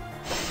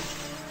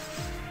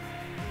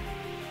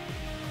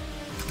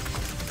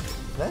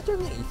 Is that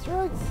juggling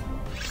Easter eggs?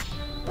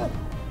 Good.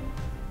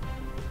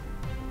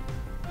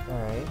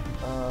 Alright.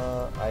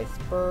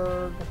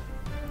 Iceberg.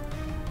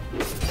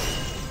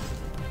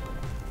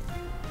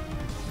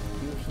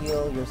 You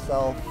heal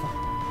yourself.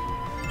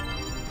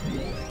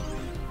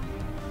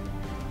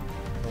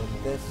 And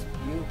this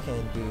you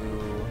can do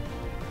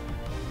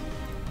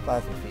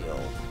Plasma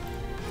Field.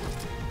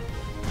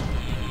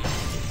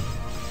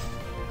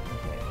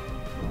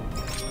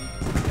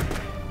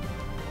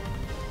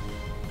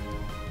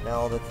 Now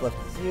all that's left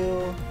is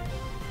you.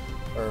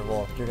 Or,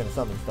 well, you're gonna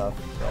summon stuff,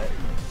 but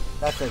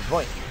that's the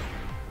point.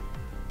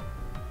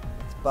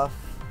 Let's buff.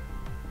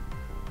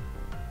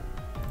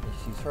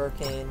 Let's use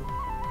Hurricane.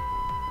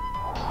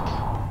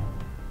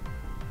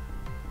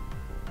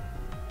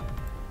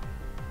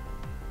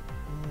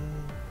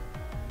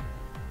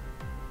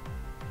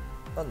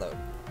 Unload.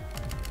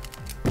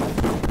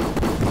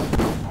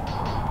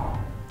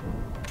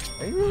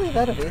 Are you really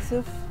that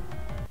evasive?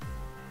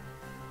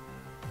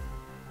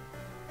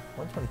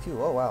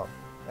 122, oh wow.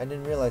 I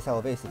didn't realize how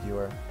evasive you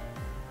were.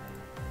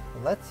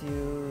 And let's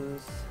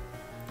use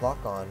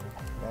Lock On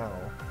now.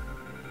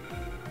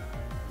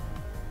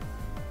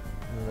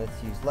 And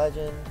let's use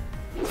Legend.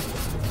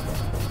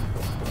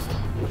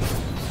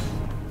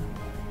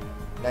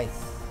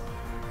 Nice.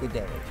 Good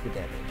damage, good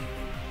damage.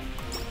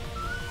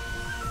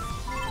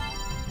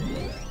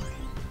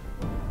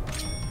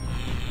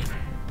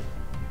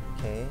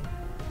 Okay.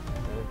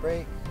 Another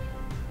break.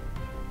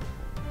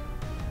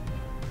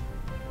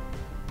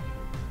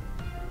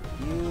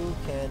 You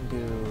can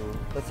do...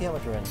 Let's see how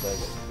much revenge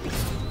does.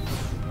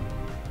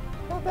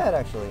 Not bad,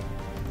 actually.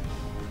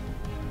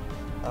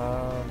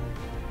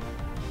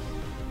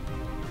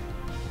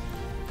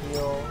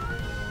 Heal.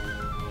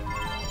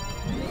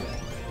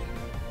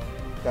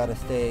 Gotta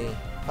stay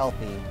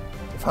healthy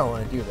if I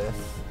want to do this.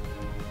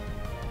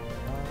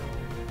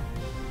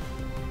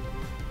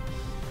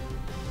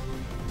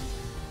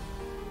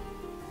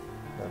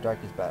 No,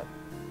 dark is bad.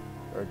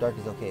 Or dark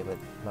is okay, but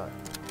not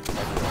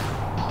ideal.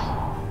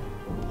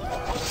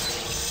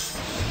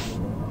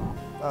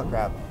 Oh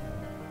crap.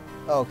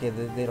 Oh, okay,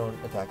 they don't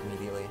attack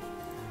immediately.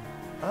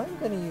 I'm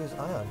gonna use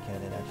Ion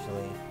Cannon,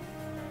 actually.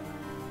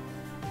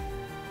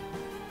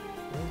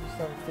 Maybe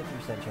some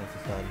 50% chance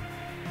of stun.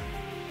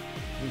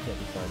 You can't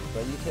be stunned,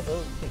 but you can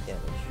take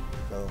damage.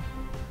 So,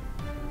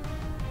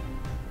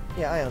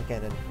 yeah, Ion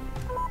Cannon.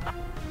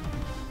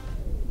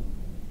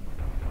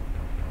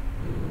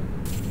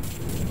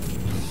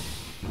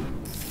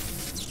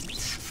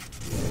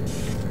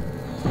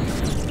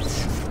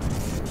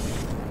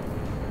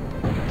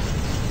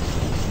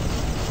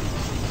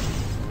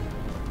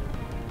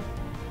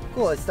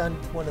 Cool, I stunned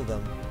one of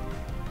them.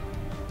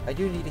 I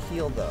do need to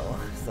heal though,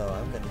 so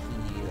I'm gonna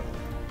heal.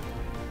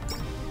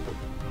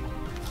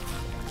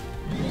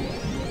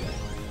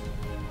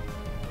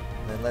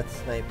 And then let's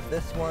snipe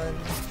this one.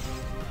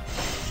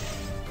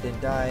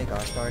 Didn't die,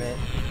 gosh darn it.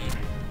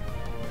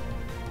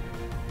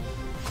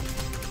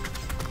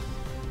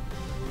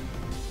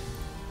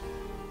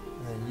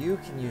 And then you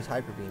can use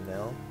Hyper Beam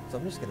now, so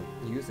I'm just gonna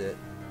use it.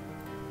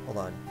 Hold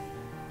on.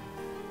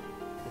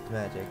 It's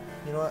magic.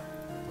 You know what?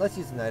 Let's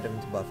use an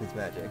item to buff his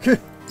magic.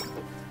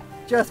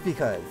 Just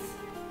because.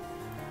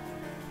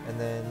 And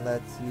then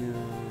let's use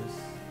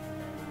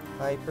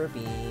Hyper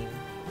Beam.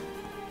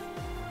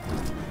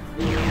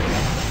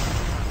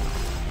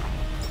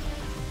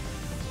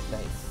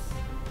 Nice.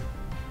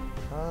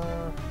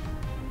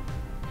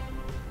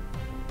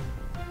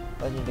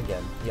 Legend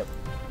again. Yep.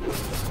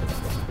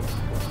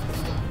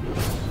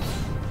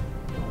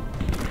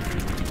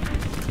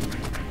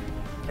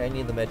 Okay, I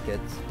need the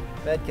medkits.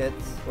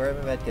 Medkits. Where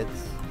are my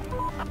medkits?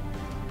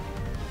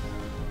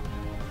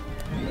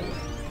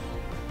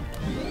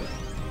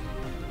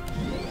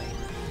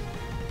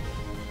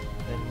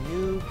 And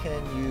you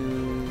can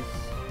use...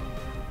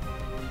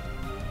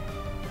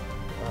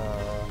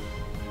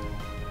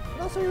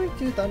 and also you read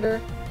 2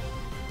 Thunder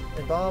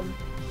and Bomb.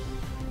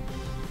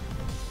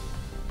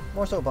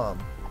 More so Bomb.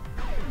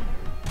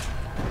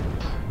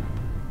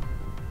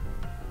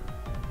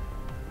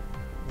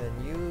 Then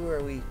you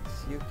are weak.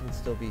 You can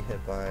still be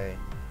hit by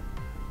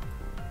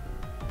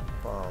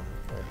Bomb.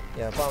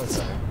 Yeah, Bomb is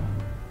better.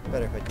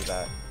 Better if I do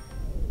that.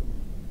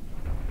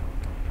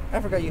 I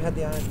forgot you had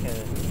the ion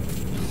cannon.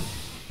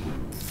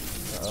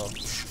 Uh-oh.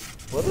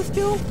 Will this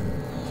kill?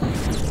 I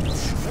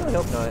really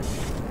hope not.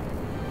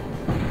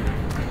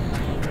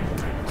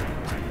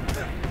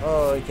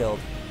 Oh, it killed.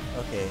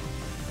 Okay.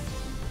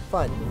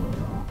 Fun.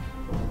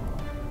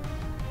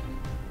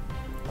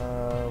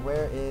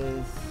 Where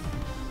is...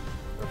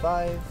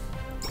 Revive?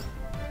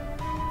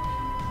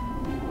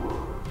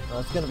 Oh,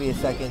 it's gonna be a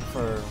second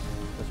for...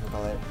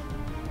 whatchamacallit.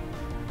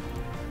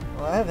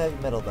 Oh, I have heavy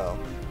metal though.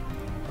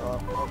 Or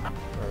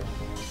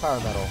power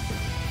metal.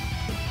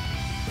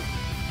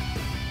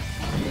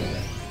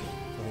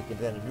 So take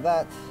advantage of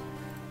that.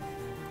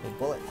 Big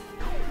bullet.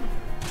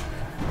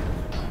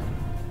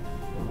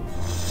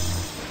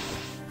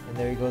 And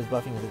there he goes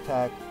buffing his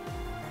attack.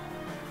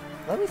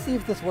 Let me see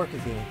if this works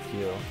against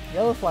you.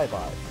 Yellow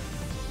Flybot.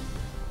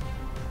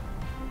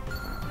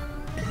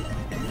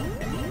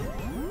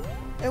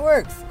 It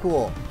works!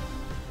 Cool.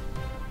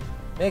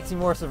 Makes you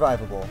more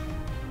survivable.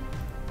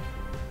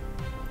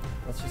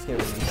 Let's just get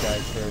rid of these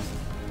guys first.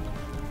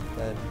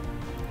 Then,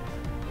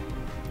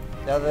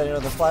 now that I know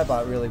the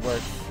Flybot really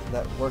works,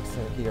 that works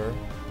here,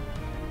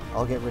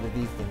 I'll get rid of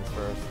these things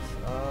first.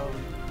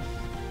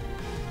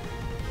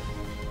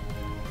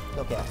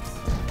 No caps.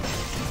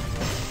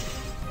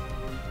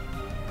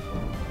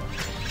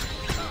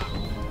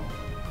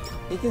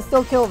 He can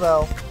still kill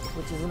though,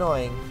 which is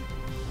annoying.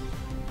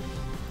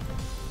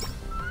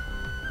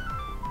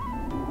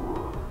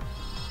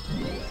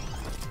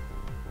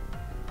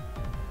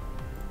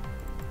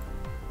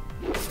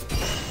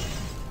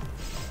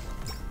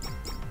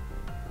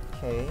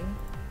 Okay,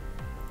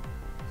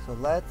 so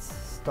let's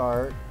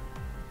start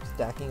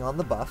stacking on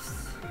the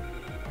buffs.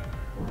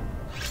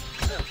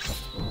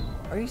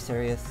 Are you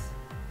serious?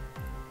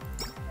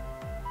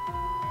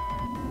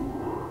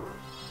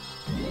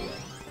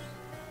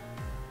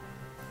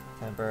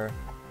 Temper.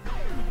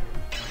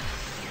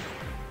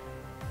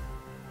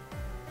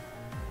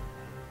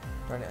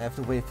 Darn it, I have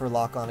to wait for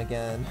lock on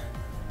again.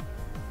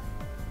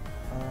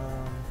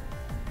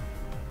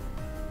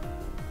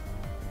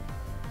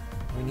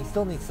 I mean, he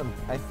still needs some.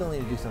 I still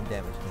need to do some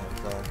damage to him,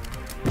 so.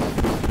 Hit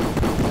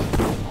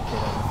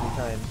him a few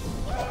times.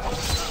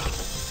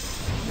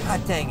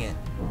 God dang it!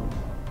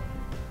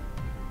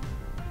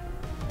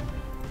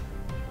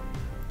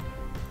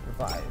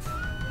 Revive.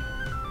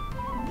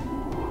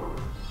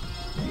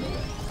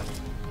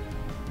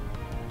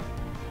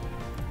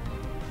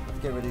 Let's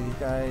get rid of these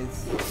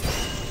guys.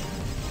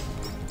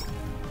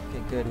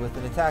 Okay, good. With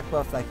an attack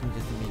buff, I can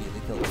just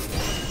immediately kill this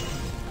thing.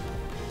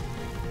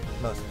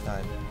 Most of the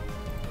time.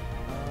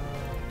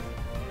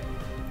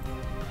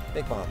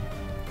 Big bomb.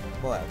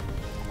 What?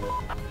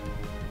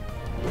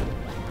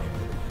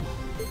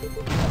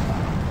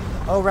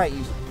 Oh right,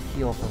 you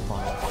heal from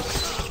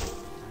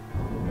bombs.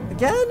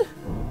 Again?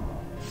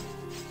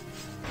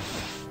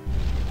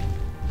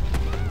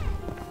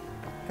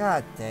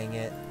 God dang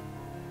it.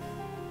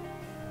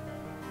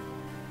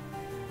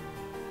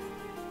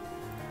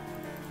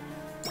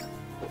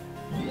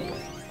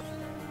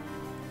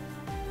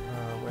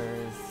 Where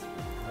is...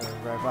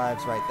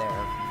 Revive's right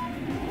there.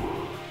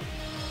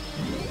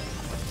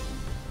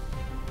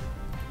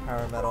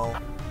 Power metal.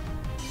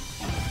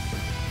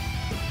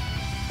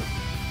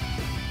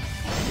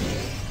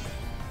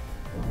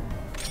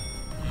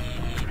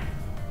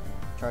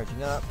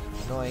 Charging up.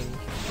 Annoying.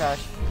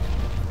 Trash.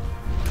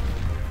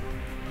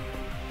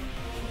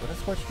 What does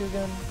Scorch do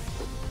again?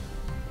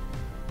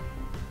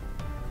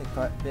 Take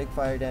big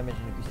fire damage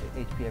and increase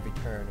HP every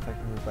turn.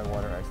 Effective move by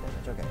water ice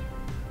damage. Okay.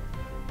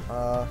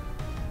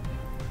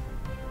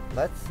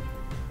 Let's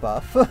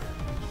buff.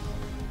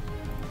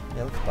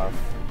 Yeah, let's buff.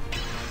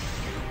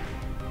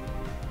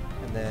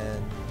 And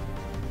then...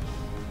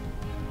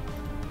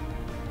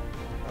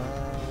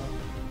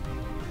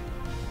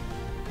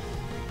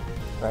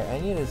 right, I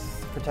need to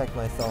protect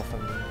myself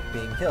from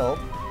being killed.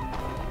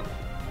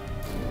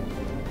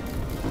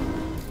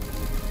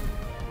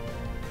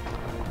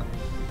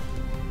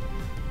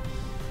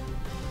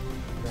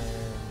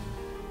 Then...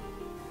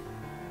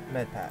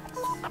 med packs.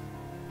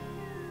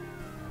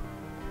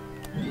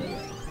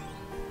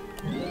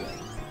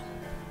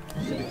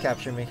 Stupid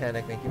capture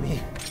mechanic making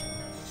me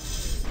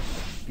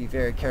be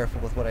very careful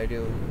with what I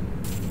do.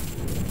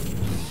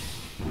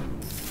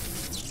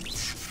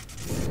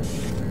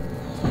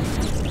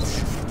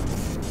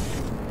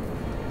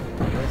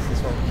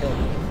 This won't kill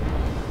me.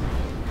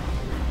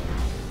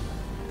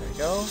 There we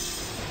go.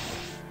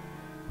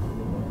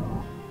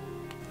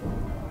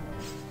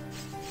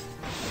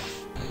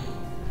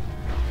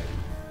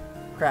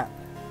 Crap.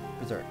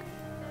 Berserk.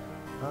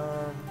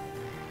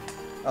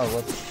 Oh,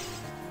 whoops.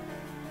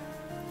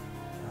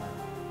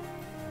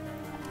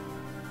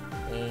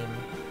 Aim.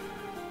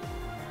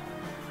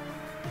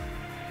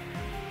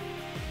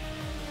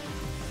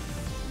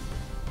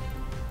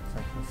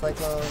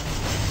 Cyclone.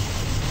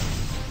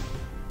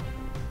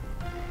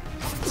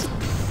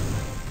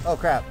 Oh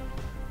crap.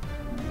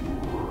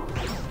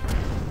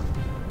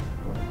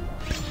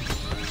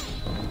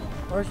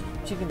 Or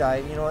she can die,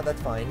 you know what,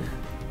 that's fine.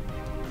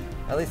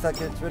 At least that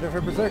gets rid of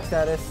her berserk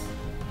status.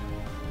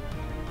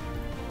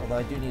 Although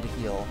I do need to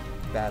heal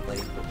badly.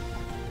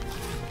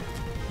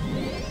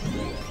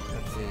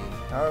 Let's see.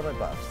 How are my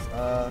buffs?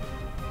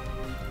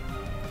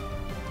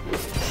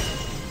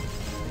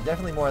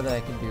 Definitely more than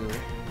I can do.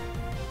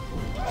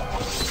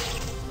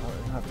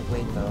 I'll have to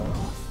wait though.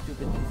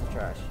 Stupid piece of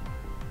trash.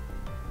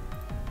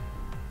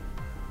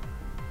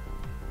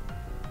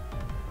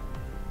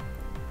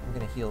 I'm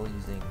gonna heal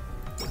using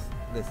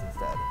this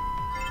instead.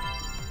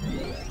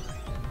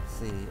 Let's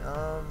see.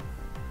 Are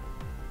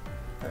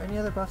there any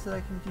other buffs that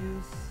I can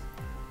use?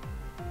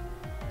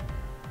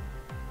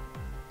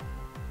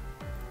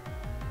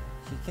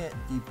 She can't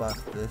debuff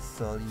this,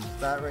 so I'll use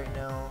that right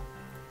now.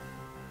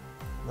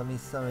 Let me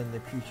summon the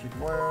Putrid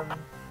Worm.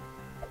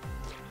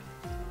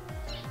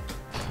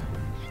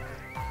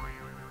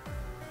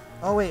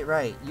 Oh wait,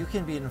 right. You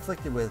can be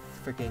inflicted with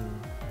freaking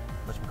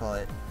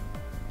whatchamacallit,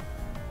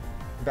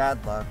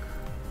 bad luck.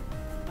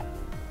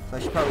 So I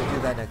should probably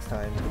do that next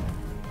time.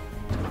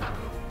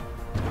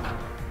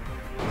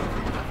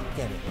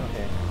 Damn it,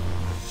 okay.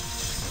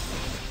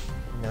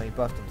 No, he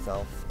buffed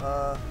himself.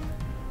 Alright,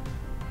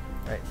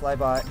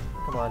 Flybot,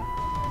 come on.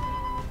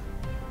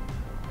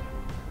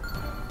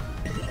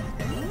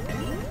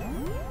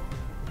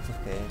 It's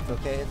okay, it's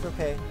okay, it's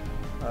okay.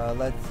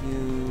 Let's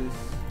use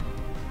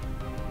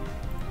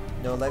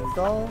No Legs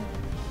Doll.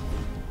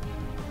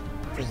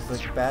 Things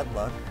like bad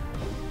luck.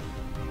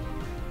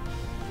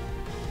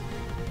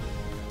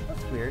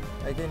 That's weird.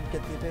 I didn't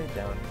get the evade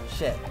down.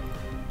 Shit.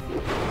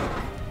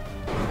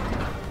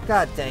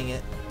 God dang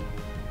it.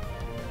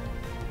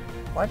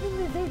 Why didn't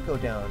the evade go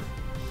down?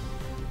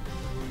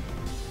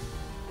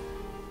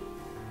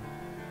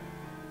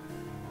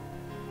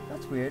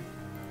 That's weird.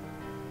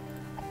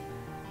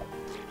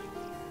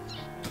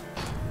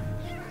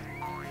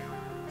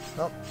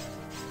 Oh.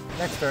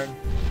 Next turn.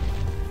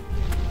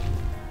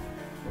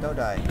 No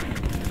die.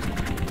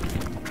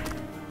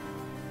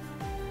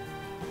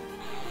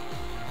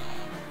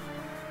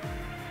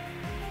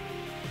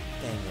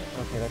 Dang it.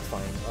 Okay, that's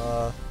fine.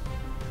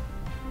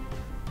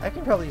 I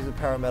can probably use a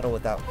power metal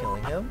without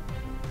killing him.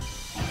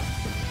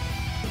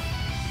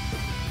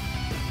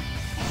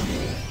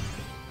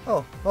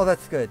 Oh, oh,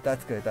 that's good.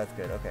 That's good. That's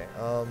good. Okay.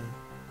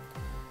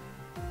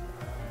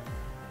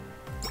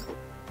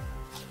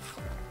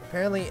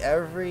 Apparently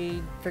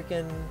every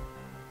freaking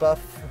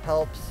buff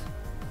helps.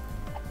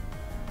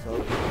 So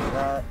do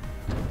that.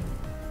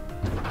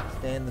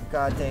 Stay in the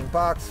god dang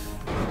box.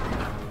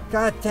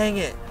 God dang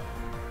it!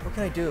 What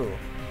can I do?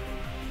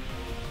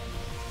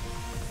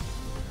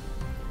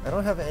 I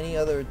don't have any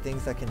other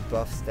things that can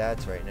buff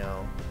stats right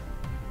now.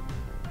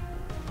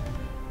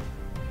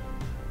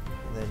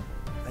 And then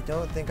I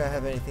don't think I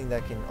have anything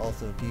that can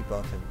also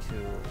debuff him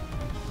too.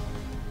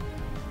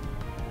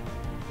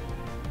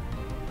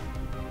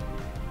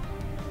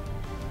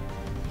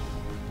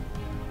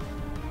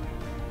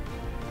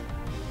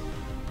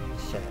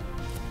 Shit.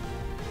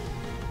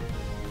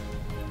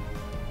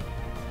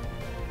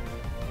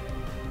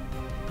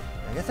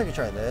 I guess I could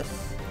try this.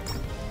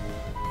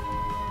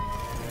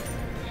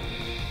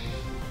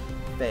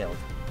 Failed.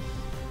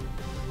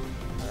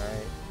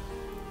 Alright.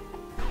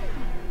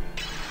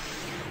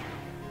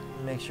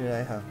 Make sure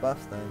I have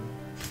buffs then.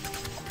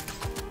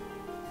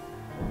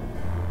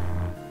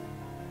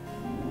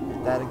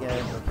 That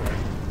again, okay.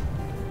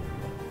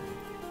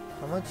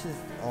 How much is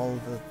all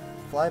the...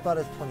 Flybot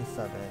is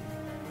 27.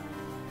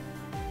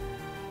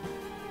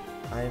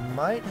 I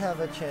might have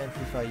a chance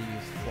if I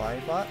use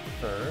Flybot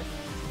first.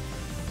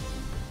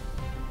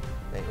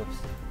 Wait, oops.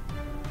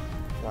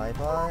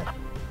 Flybot.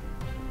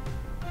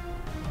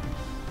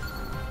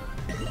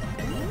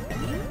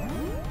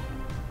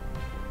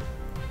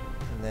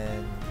 And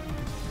then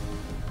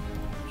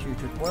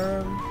putrid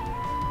worm.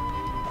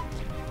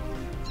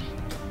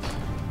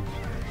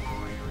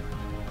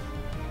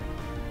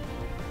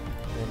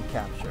 Then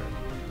capture.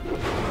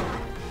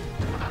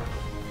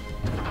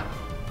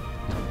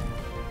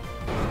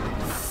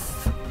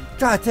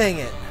 God dang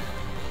it!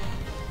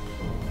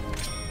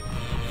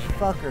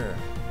 Fucker.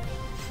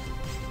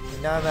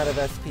 And now I'm out of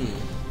SP.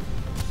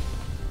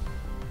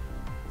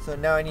 So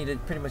now I need to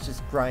pretty much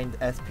just grind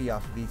SP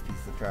off of these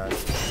pieces of trash.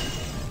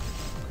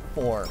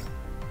 4.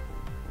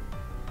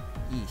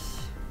 Eesh.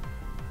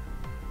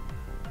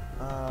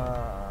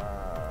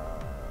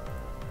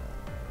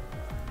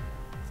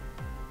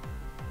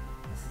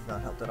 This has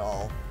not helped at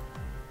all.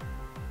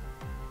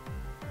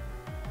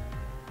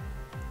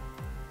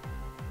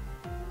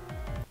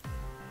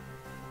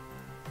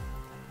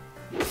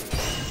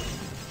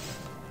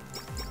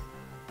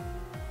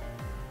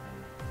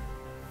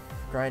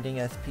 Grinding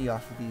SP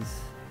off of these,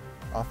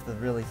 off the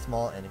really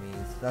small enemies.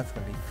 That's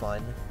gonna be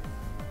fun.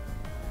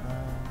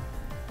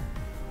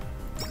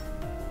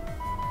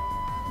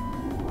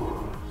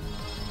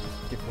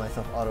 Give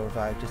myself auto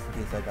revive just in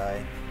case I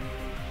die.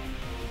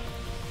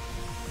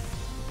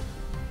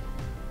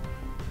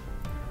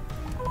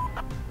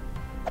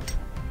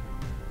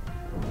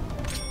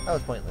 That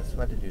was pointless.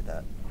 Why did I do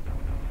that?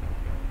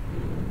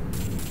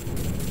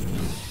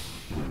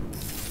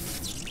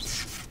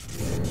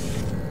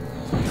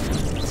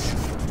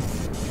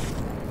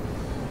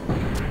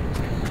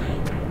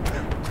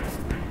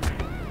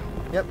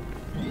 Yep,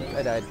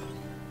 I died.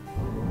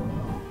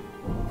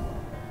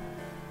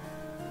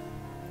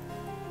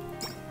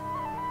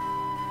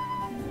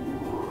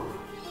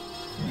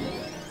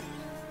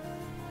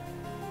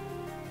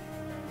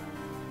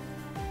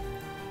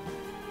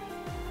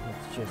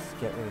 Let's just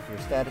get rid of your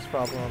status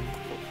problem.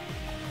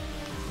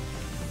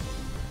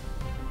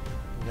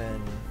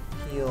 Then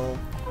heal.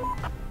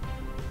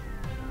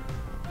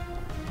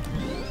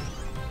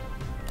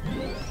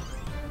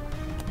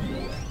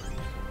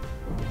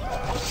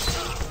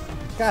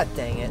 God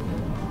dang it.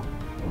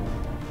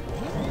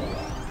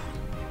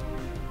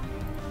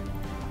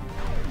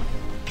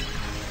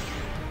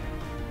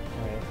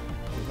 Alright,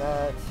 do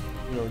that.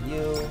 Heal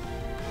you.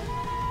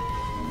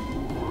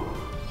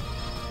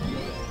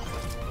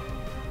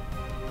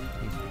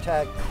 Use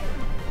protect.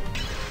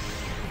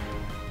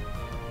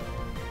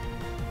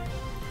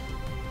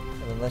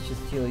 And then let's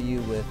just heal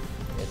you with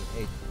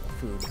a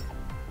food.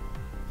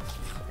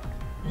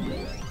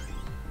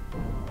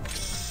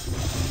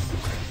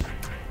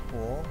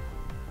 Cool.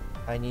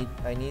 I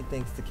need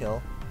things to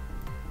kill.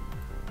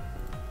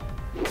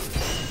 And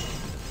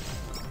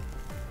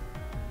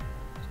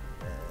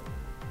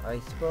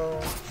ice bow.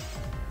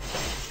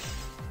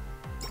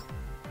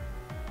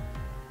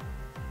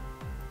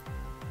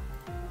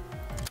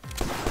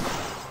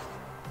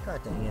 God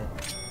dang it.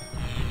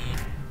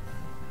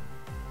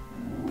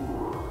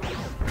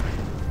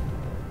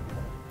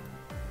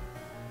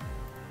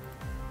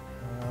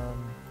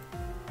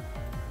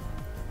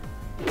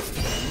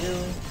 You.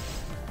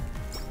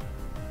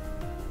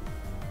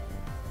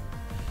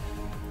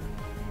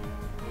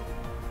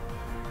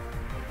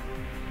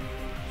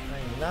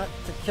 Not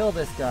to kill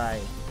this guy.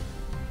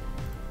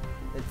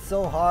 It's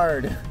so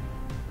hard.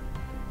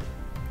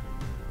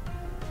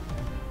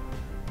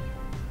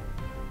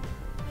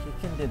 He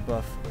can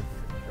debuff with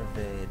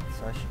evade,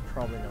 so I should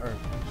probably not. Or,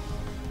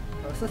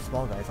 oh, it's the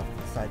small guys off to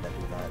the side that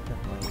do that.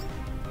 Definitely.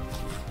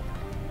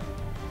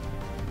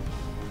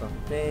 Buff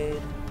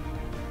evade.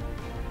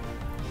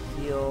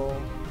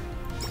 Heal.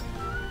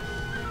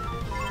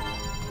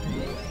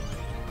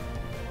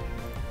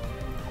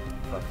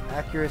 Buff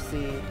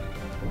accuracy.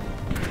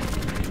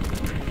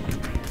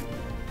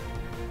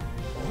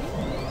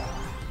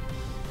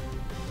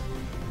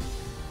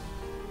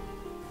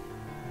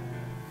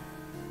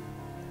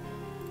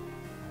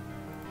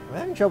 I'm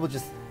having trouble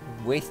just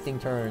wasting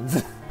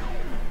turns.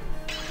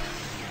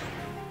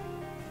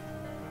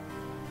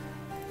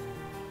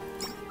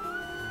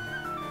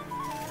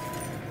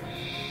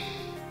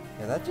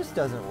 Yeah, that just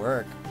doesn't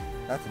work.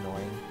 That's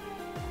annoying.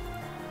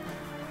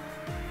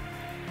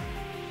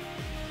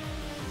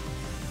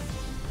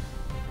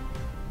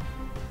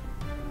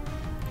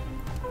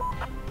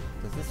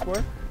 Does this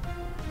work?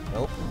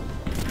 Nope.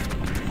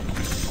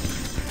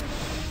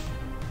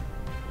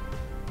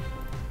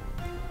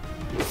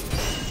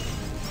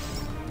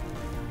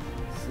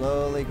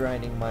 Slowly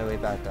grinding my way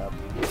back up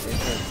in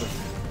terms of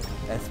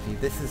SP.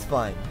 This is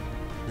fun.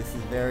 This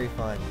is very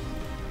fun.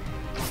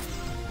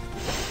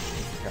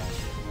 Gosh.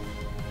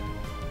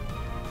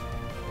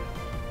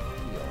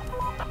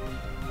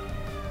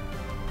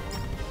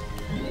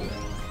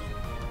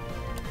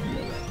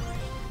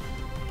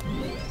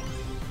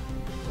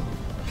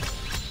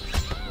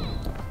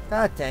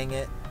 God dang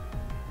it.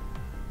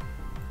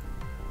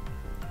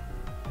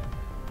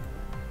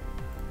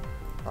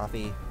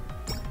 Coffee.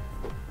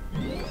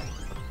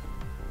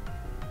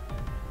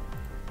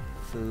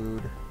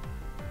 Food.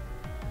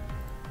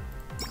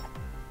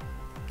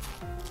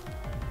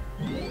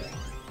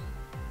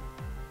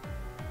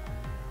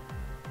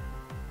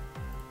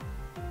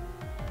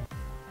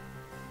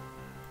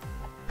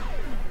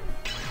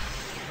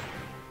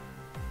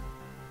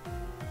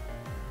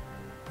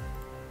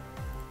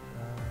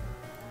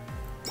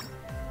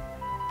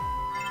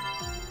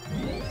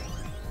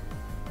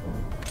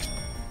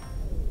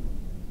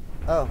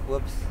 Oh,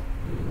 whoops.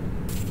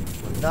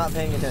 Was not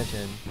paying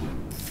attention.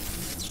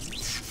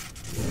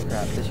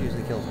 Crap, this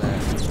usually kills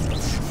Matt.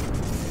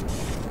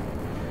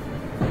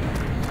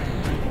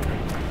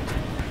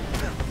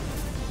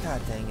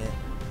 God dang it.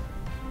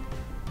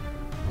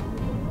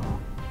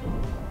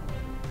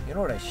 You know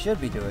what I should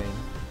be doing?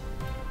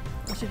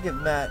 I should give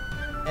Matt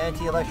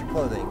anti-electric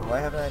clothing.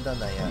 Why haven't I done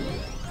that yet?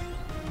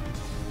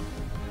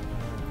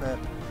 Equip.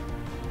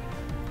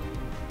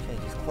 Change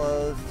his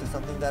clothes to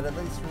something that at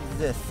least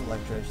resists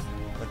electricity.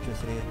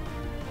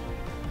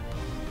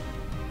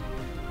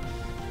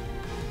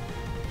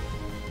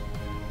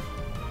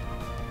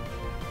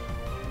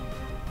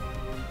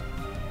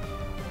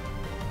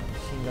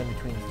 Machine gun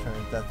between his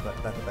turns, that's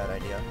a bad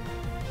idea.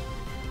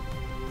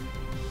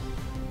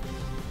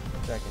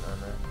 Second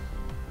armor.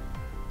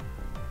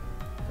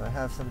 Do I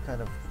have some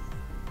kind of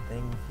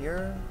thing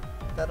here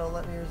that'll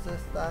let me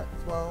resist that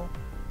as well?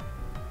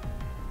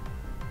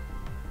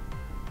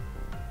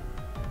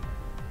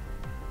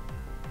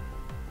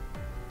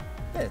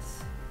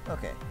 This.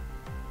 Okay.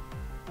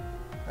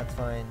 That's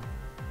fine.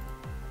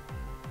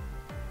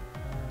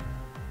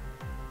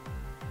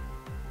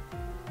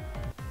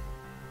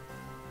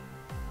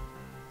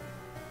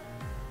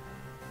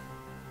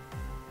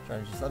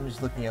 I'm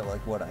just looking at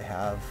like what I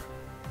have.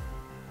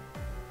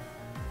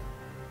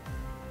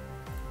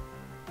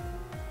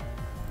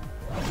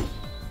 There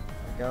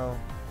we go.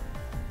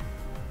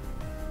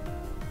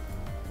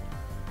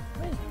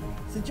 Hey,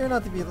 since you're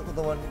not to be the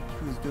one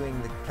who's doing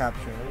the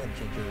capturing, I'm gonna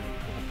change your thing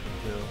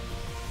too.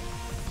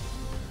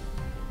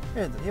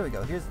 Here we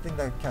go. Here's the thing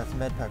that casts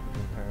med pack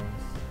between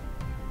turns.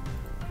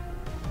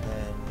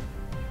 Then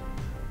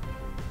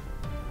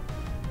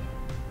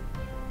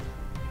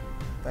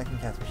that can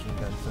cast machine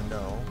gun, so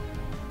no.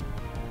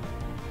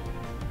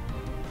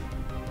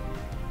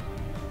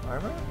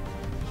 Armor?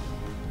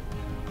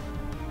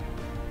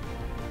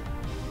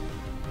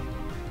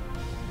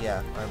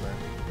 Yeah, armor.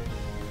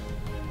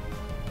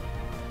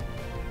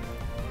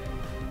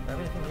 Do I have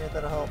anything here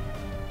that'll help?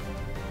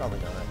 Probably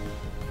not.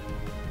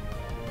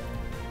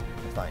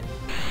 It's fine.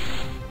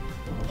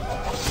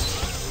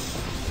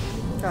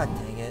 God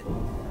dang it.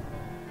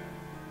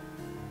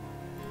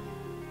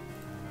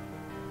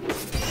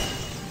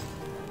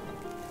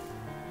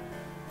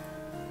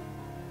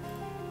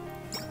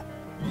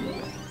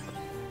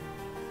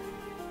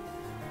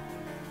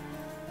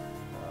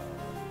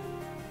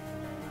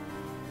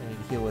 I need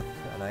to heal with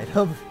an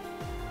item.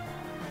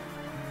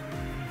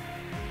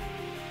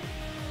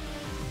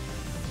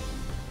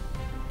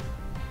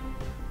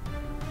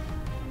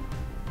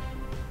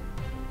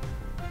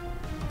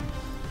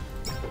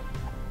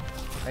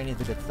 I need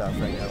the good stuff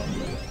right now.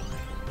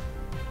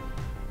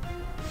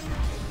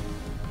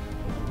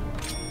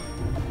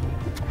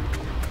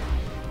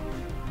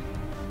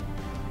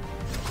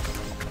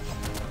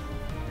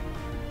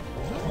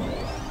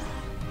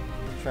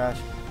 Trash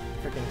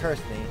freaking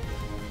cursed me.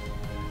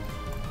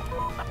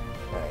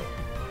 Alright.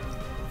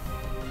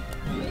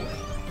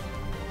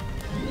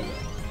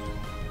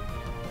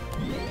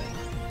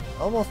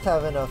 Almost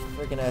have enough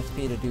freaking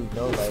SP to do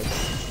no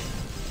life.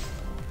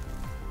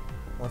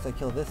 Once I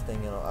kill this thing,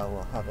 I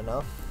will have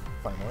enough,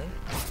 finally.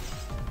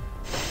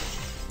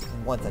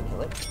 Once I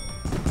kill it.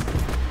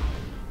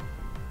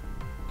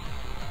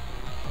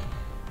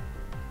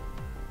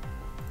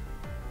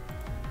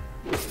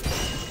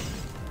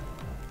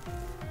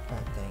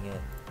 God dang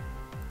it.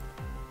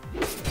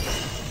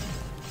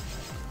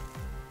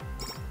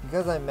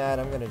 Because I'm mad,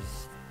 I'm gonna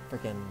just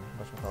freaking,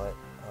 whatchamacallit,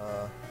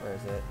 where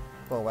is it?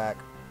 Bow whack.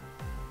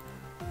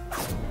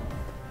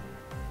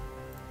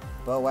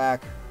 Bow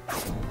whack.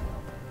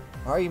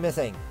 Why are you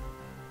missing?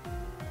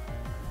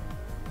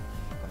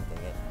 God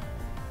dang it.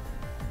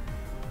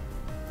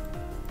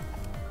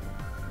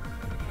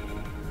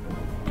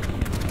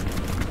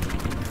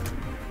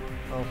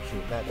 Oh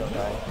shoot, Matt, don't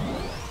die.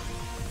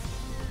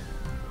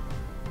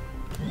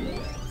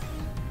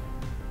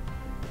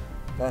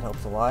 That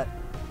helps a lot.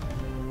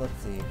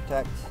 Let's see,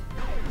 protect.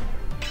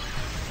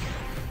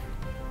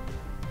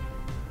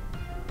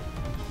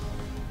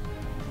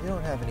 You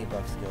don't have any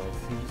buff skills,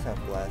 you just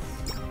have bless,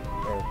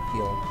 or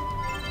heal.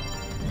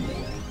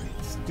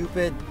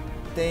 Stupid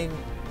thing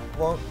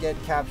won't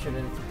get captured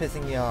and it's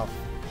pissing me off.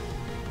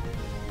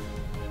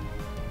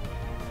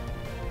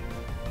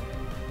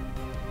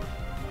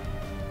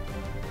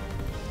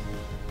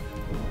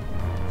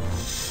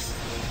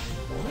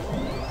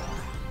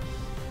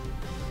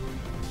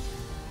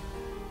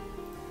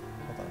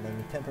 Hold on, let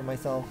me temper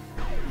myself.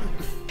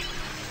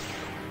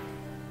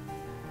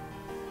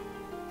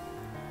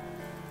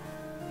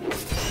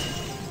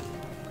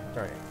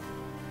 Darn it.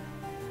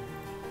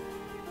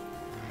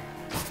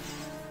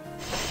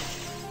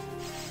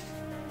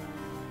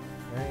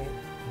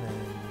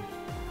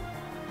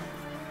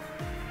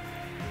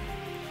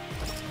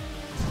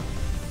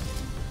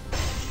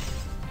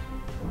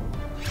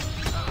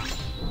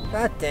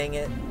 God dang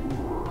it.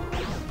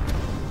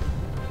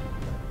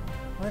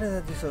 Why does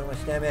that do so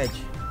much damage?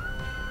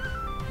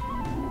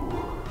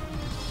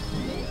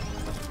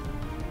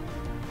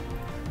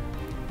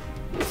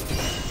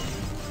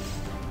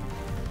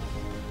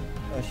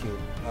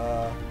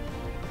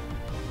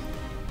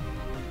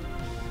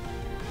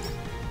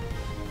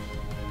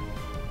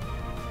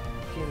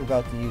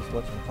 about to use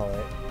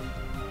whatchamacallit.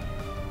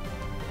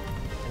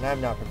 And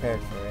I'm not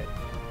prepared for it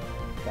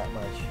that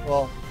much.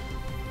 Well,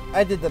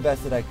 I did the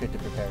best that I could to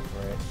prepare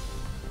for it.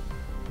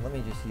 Let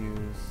me just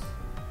use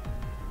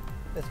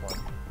this one.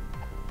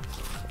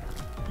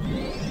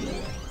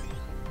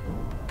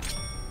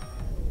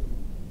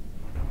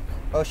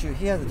 Oh shoot,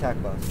 he has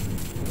attack buffs.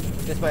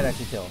 This might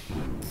actually kill.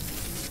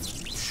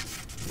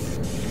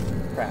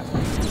 Crap.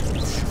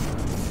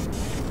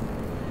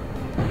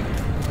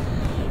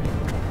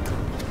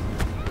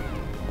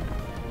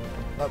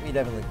 Oh, he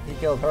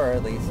killed her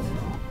at least.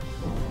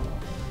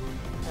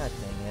 God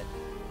dang it.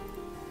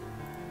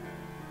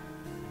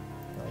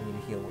 Oh, I need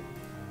to heal.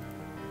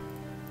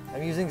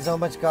 I'm using so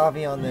much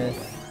coffee on this.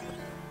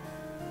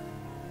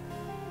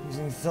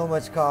 Using so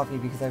much coffee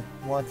because I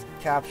want to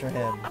capture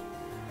him.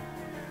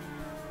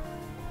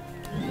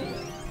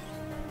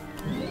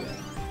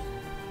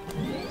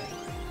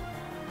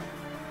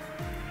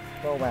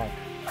 Go back.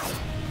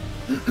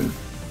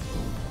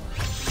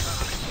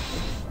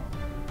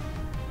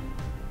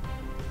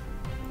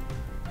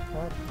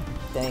 God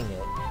dang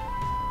it.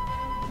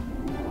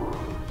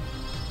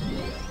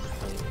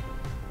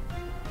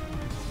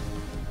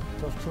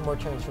 Those 2 more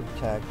turns for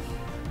protect.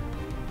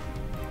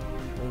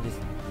 Let me just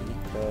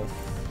eat this.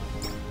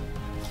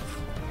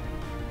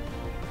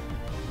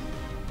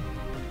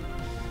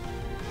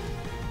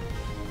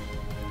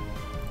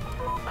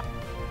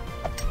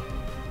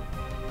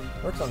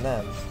 Works on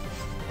them.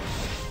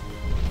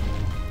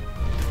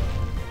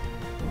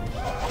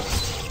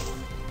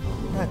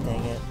 God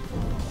dang it.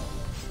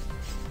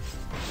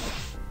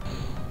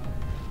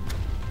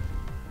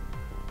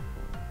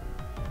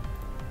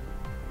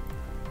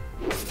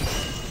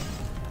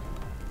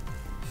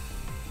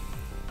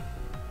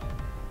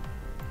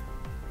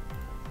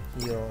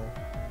 Heal.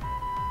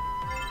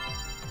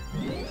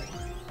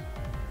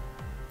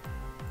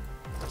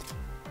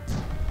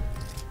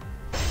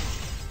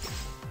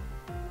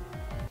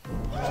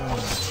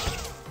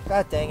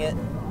 God dang it.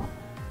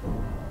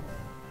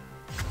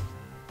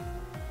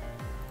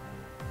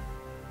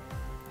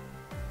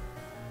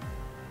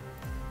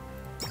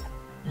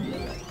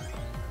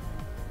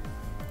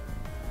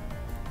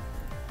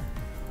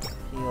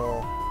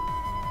 Heal.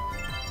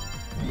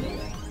 I'm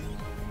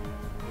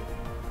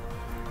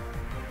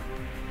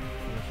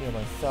gonna heal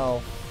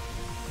myself.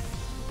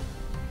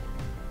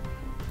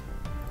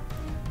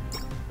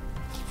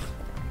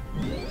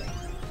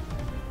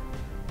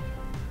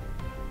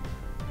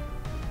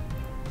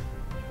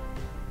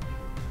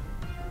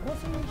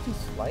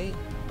 Use light?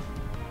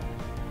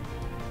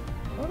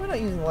 Why am I not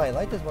using light?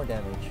 Light does more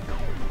damage.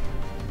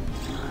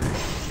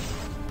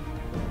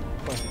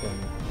 Of course it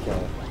doesn't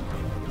kill.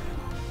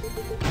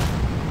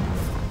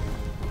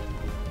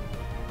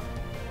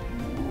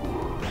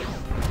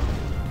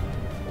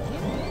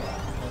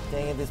 Oh,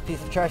 dang it, this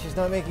piece of trash is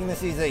not making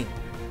this easy.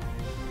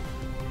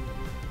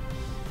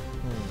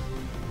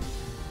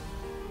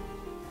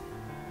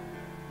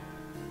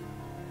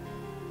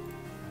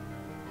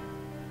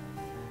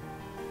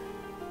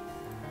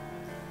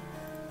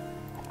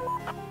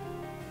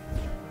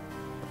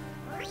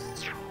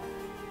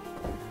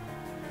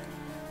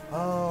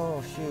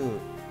 Oh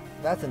shoot,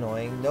 that's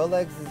annoying. The no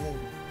legs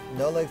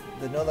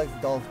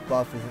Dolph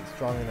buff isn't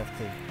strong enough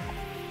to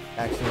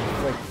actually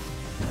inflict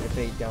the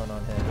fate down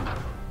on him.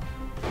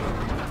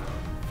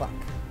 Fuck.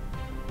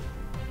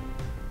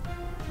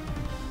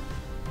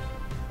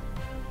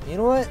 You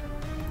know what?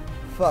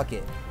 Fuck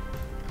it.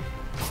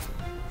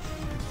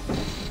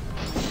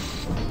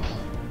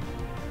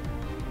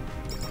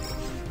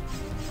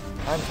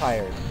 I'm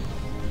tired.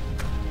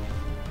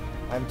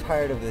 I'm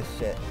tired of this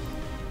shit.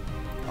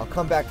 I'll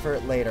come back for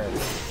it later.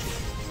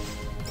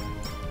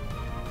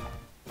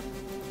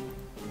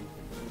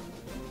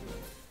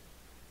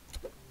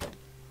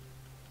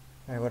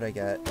 Alright, what'd I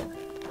get?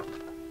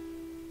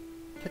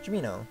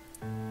 Tetramino.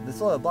 The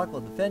soil block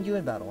will defend you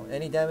in battle.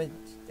 Any damage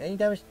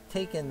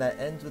taken that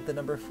ends with the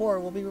number 4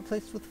 will be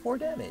replaced with 4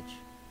 damage.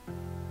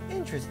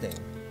 Interesting.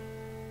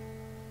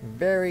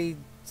 Very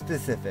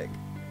specific.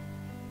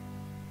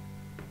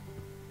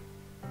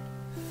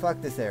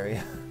 Fuck this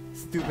area.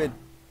 Stupid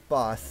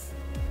boss.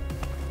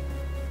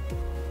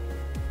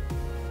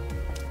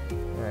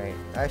 Alright,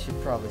 I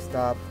should probably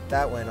stop.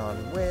 That went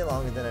on way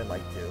longer than I'd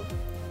like to.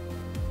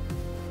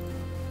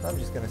 I'm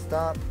just gonna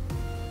stop.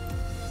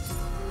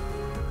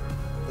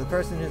 The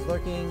person who's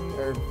lurking,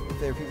 or if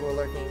there are people who are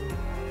lurking,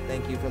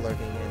 thank you for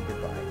lurking and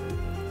goodbye.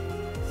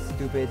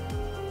 Stupid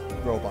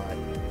robot.